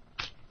out.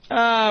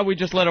 We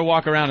just let her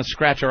walk around and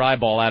scratch her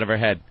eyeball out of her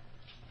head.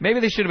 Maybe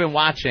they should have been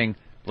watching,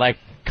 like,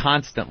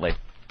 constantly.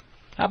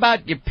 How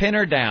about you pin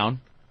her down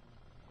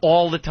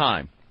all the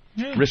time,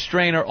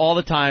 restrain her all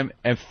the time,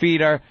 and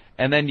feed her,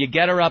 and then you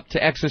get her up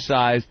to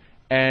exercise,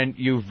 and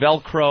you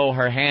Velcro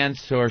her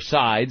hands to her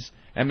sides,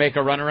 and make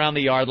her run around the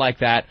yard like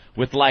that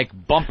with, like,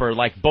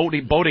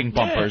 boating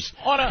bumpers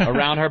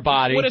around her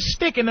body. With a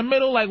stick in the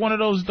middle, like one of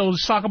those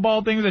soccer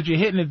ball things that you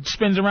hit and it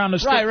spins around the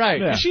stick.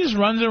 Right. Yeah. She just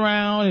runs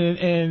around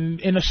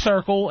in a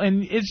circle,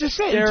 and it's just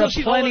it. There are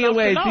plenty of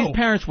ways. These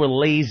parents were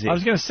lazy. I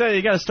was going to say,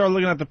 you got to start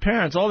looking at the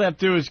parents. All they have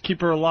to do is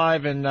keep her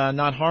alive and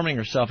not harming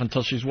herself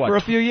until she's, what? For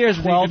a few years,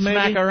 12 maybe?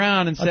 Smack her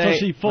around and say... Until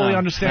she fully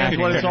understands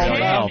what it's all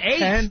about.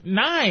 8,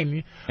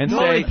 9. And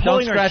say,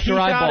 don't scratch her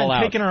eyeball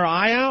out. Taking her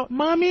eye out?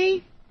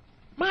 Mommy...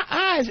 My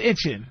eye's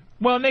itching.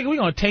 Well, nigga, we're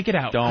going to take it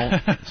out.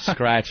 Don't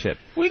scratch it.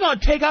 We're going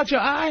to take out your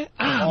eye?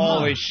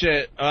 Holy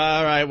shit.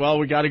 All right, well,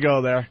 we got to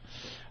go there.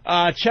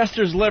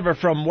 Chester's Liver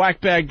from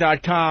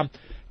whackbag.com.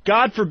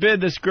 God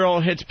forbid this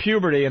girl hits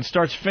puberty and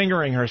starts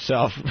fingering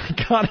herself.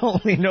 God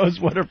only knows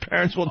what her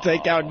parents will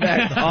take out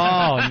next.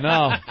 Oh,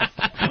 no.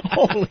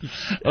 Holy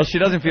shit. Well, she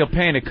doesn't feel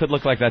pain. It could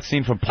look like that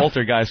scene from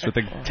Poltergeist with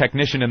the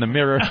technician in the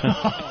mirror.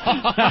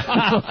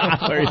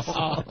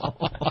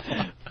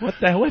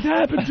 What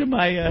happened to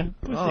my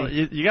pussy? Oh,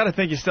 you got to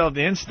think you still have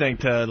the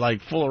instinct to,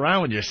 like, fool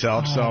around with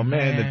yourself. Oh, so,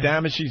 man, the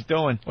damage she's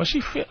doing. Well,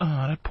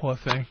 that poor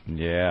thing.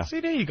 Yeah. See,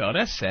 there you go.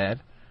 That's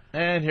sad.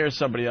 And here's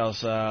somebody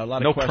else. A lot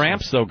of no questions.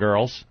 cramps, though,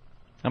 girls.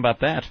 How about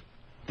that?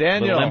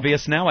 Daniel. A little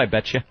envious now, I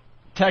bet you.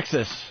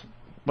 Texas.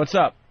 What's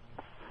up?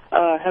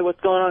 Hey,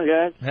 what's going on,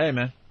 guys? Hey,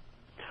 man.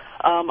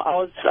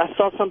 I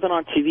saw something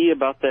on TV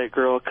about that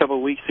girl a couple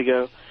of weeks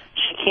ago.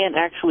 She can't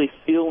actually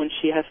feel when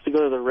she has to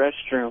go to the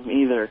restroom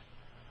either.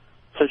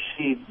 So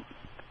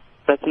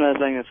that's another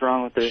thing that's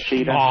wrong with her.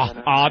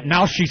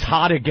 Now she's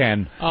hot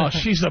again. Oh,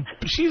 she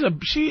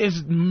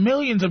is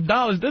millions of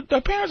dollars.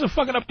 The parents are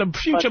fucking up the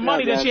future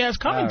money that she has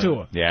coming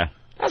to her. Yeah.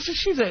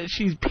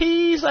 She's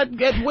peas at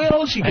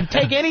will. She can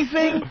take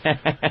anything.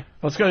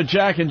 Let's go to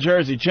Jack in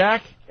Jersey.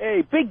 Jack?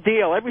 Hey, big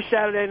deal. Every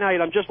Saturday night,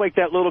 I'm just like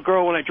that little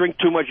girl when I drink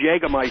too much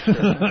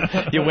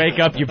Jägermeister. You wake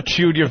up, you've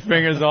chewed your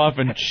fingers off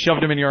and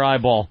shoved them in your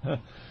eyeball.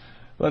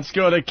 Let's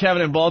go to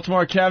Kevin in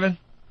Baltimore. Kevin?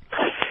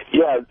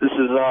 Yeah, this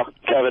is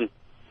Kevin.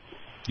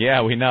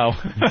 Yeah, we know.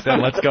 So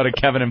let's go to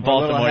Kevin in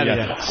Baltimore,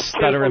 you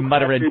stuttering,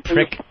 muttering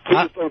prick.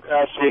 Please don't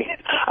ask me.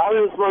 I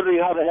was wondering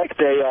how the heck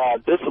they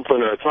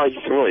discipline her. It's not like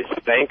you can really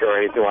spank her or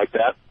anything like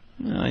that.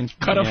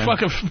 Cut a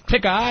fucking,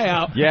 pick an eye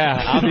out.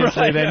 Yeah,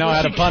 obviously Right. they know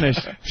how to punish.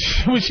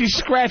 When she's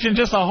scratching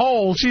just a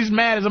hole, she's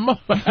mad as a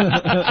mother.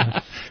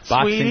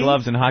 Boxing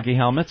gloves and hockey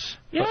helmets.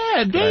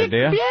 Yeah, Good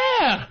idea.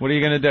 Yeah. What are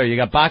you going to do? You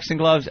got boxing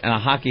gloves and a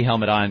hockey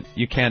helmet on.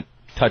 You can't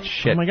touch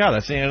shit. Oh, my God,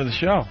 that's the end of the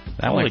show.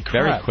 That Holy went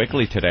crap. very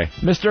quickly today.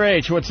 Mr.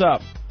 H, what's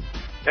up?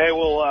 Hey,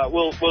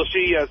 will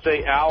she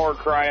say ow or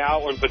cry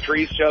out when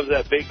Patrice shoves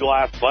that big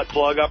glass butt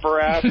plug up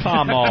her ass?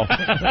 Come on.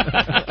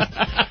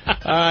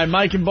 All right,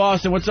 Mike in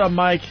Boston. What's up,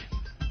 Mike?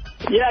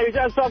 Yeah, you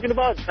guys talking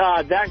about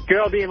that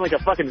girl being like a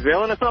fucking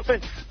villain or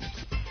something?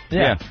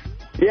 Yeah.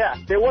 Yeah,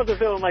 there was a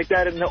villain like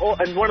that in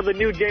one of the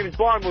new James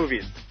Bond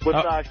movies with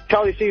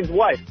Charlie Sheen's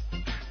wife.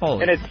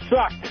 Holy. And it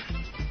sucked.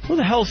 Who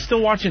the hell's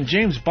still watching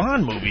James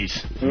Bond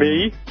movies?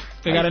 Me.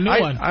 They got a new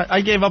one.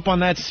 I gave up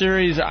on that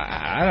series.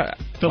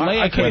 The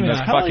Leia Cake When this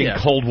fucking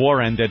Cold War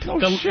ended. the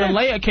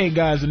Leia Cake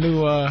guy's the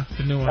new one.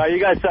 You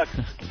guys suck.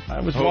 I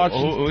was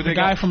watching the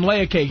guy from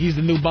Leia Cake. He's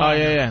the new Bond.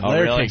 Oh, yeah. Oh,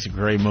 Layer really? Cake's a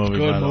great movie,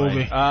 Good by the movie.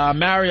 way.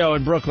 Mario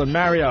in Brooklyn.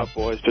 Mario.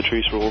 Boys,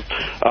 Patrice rules.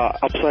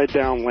 Upside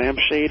down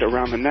lampshade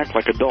around the neck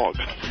like a dog.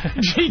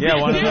 Yeah,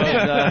 one of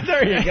those.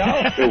 There you go.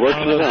 It works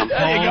for them.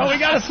 There you go. We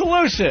got a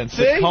solution.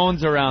 See? The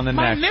cones around the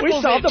neck. We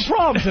solved the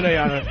problem today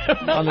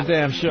on the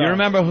damn show. You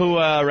remember who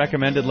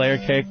recommended Layer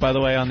Cake, by the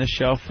way, on this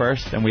show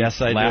first? And we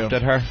laughed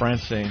at her?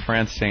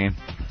 Francine.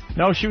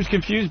 No, she was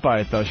confused by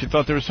it, though. She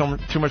thought there was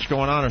too much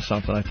going on or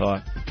something, I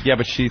thought. Yeah,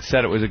 but she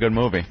said it was a good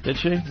movie. Did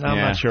she? No, I'm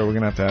Yeah. not sure. We're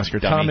going to have to ask her.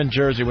 Dummy. Tom in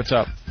Jersey, what's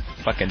up?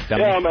 Fucking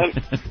dummy. Yeah, man.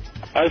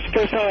 It's the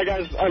first time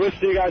I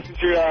listened to you guys since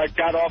you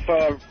got off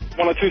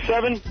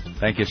 102.7.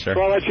 Thank you, sir.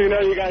 So I'll let you know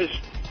you guys,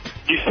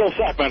 you still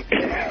suck, man.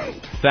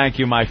 Thank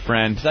you, my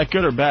friend. Is that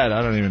good or bad?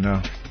 I don't even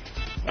know.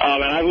 Oh,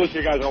 man, I've listened to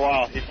you guys in a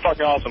while. You're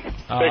fucking awesome.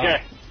 Take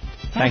care.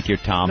 Thank you,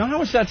 Tom. You know how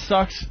much that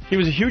sucks? He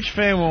was a huge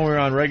fan when we were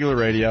on regular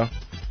radio.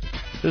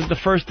 This is the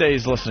first day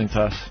he's listening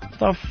to us.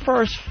 The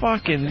first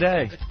fucking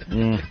day.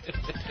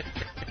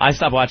 I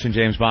stopped watching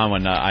James Bond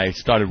when I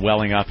started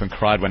welling up and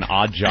cried when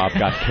Odd Job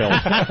got killed,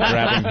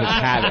 grabbing his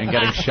hat and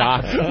getting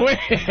shot.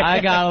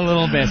 I got a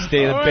little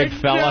misty, the big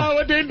fella. God,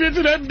 what they did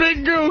to that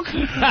big gook.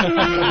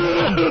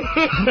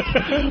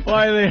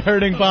 Why are they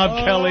hurting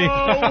Bob Kelly?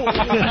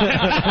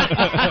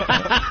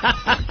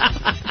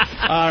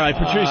 All right,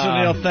 Patrice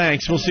O'Neill,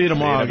 thanks. We'll see you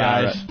tomorrow,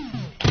 guys.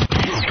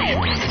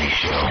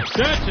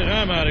 That's it.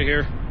 I'm out of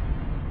here.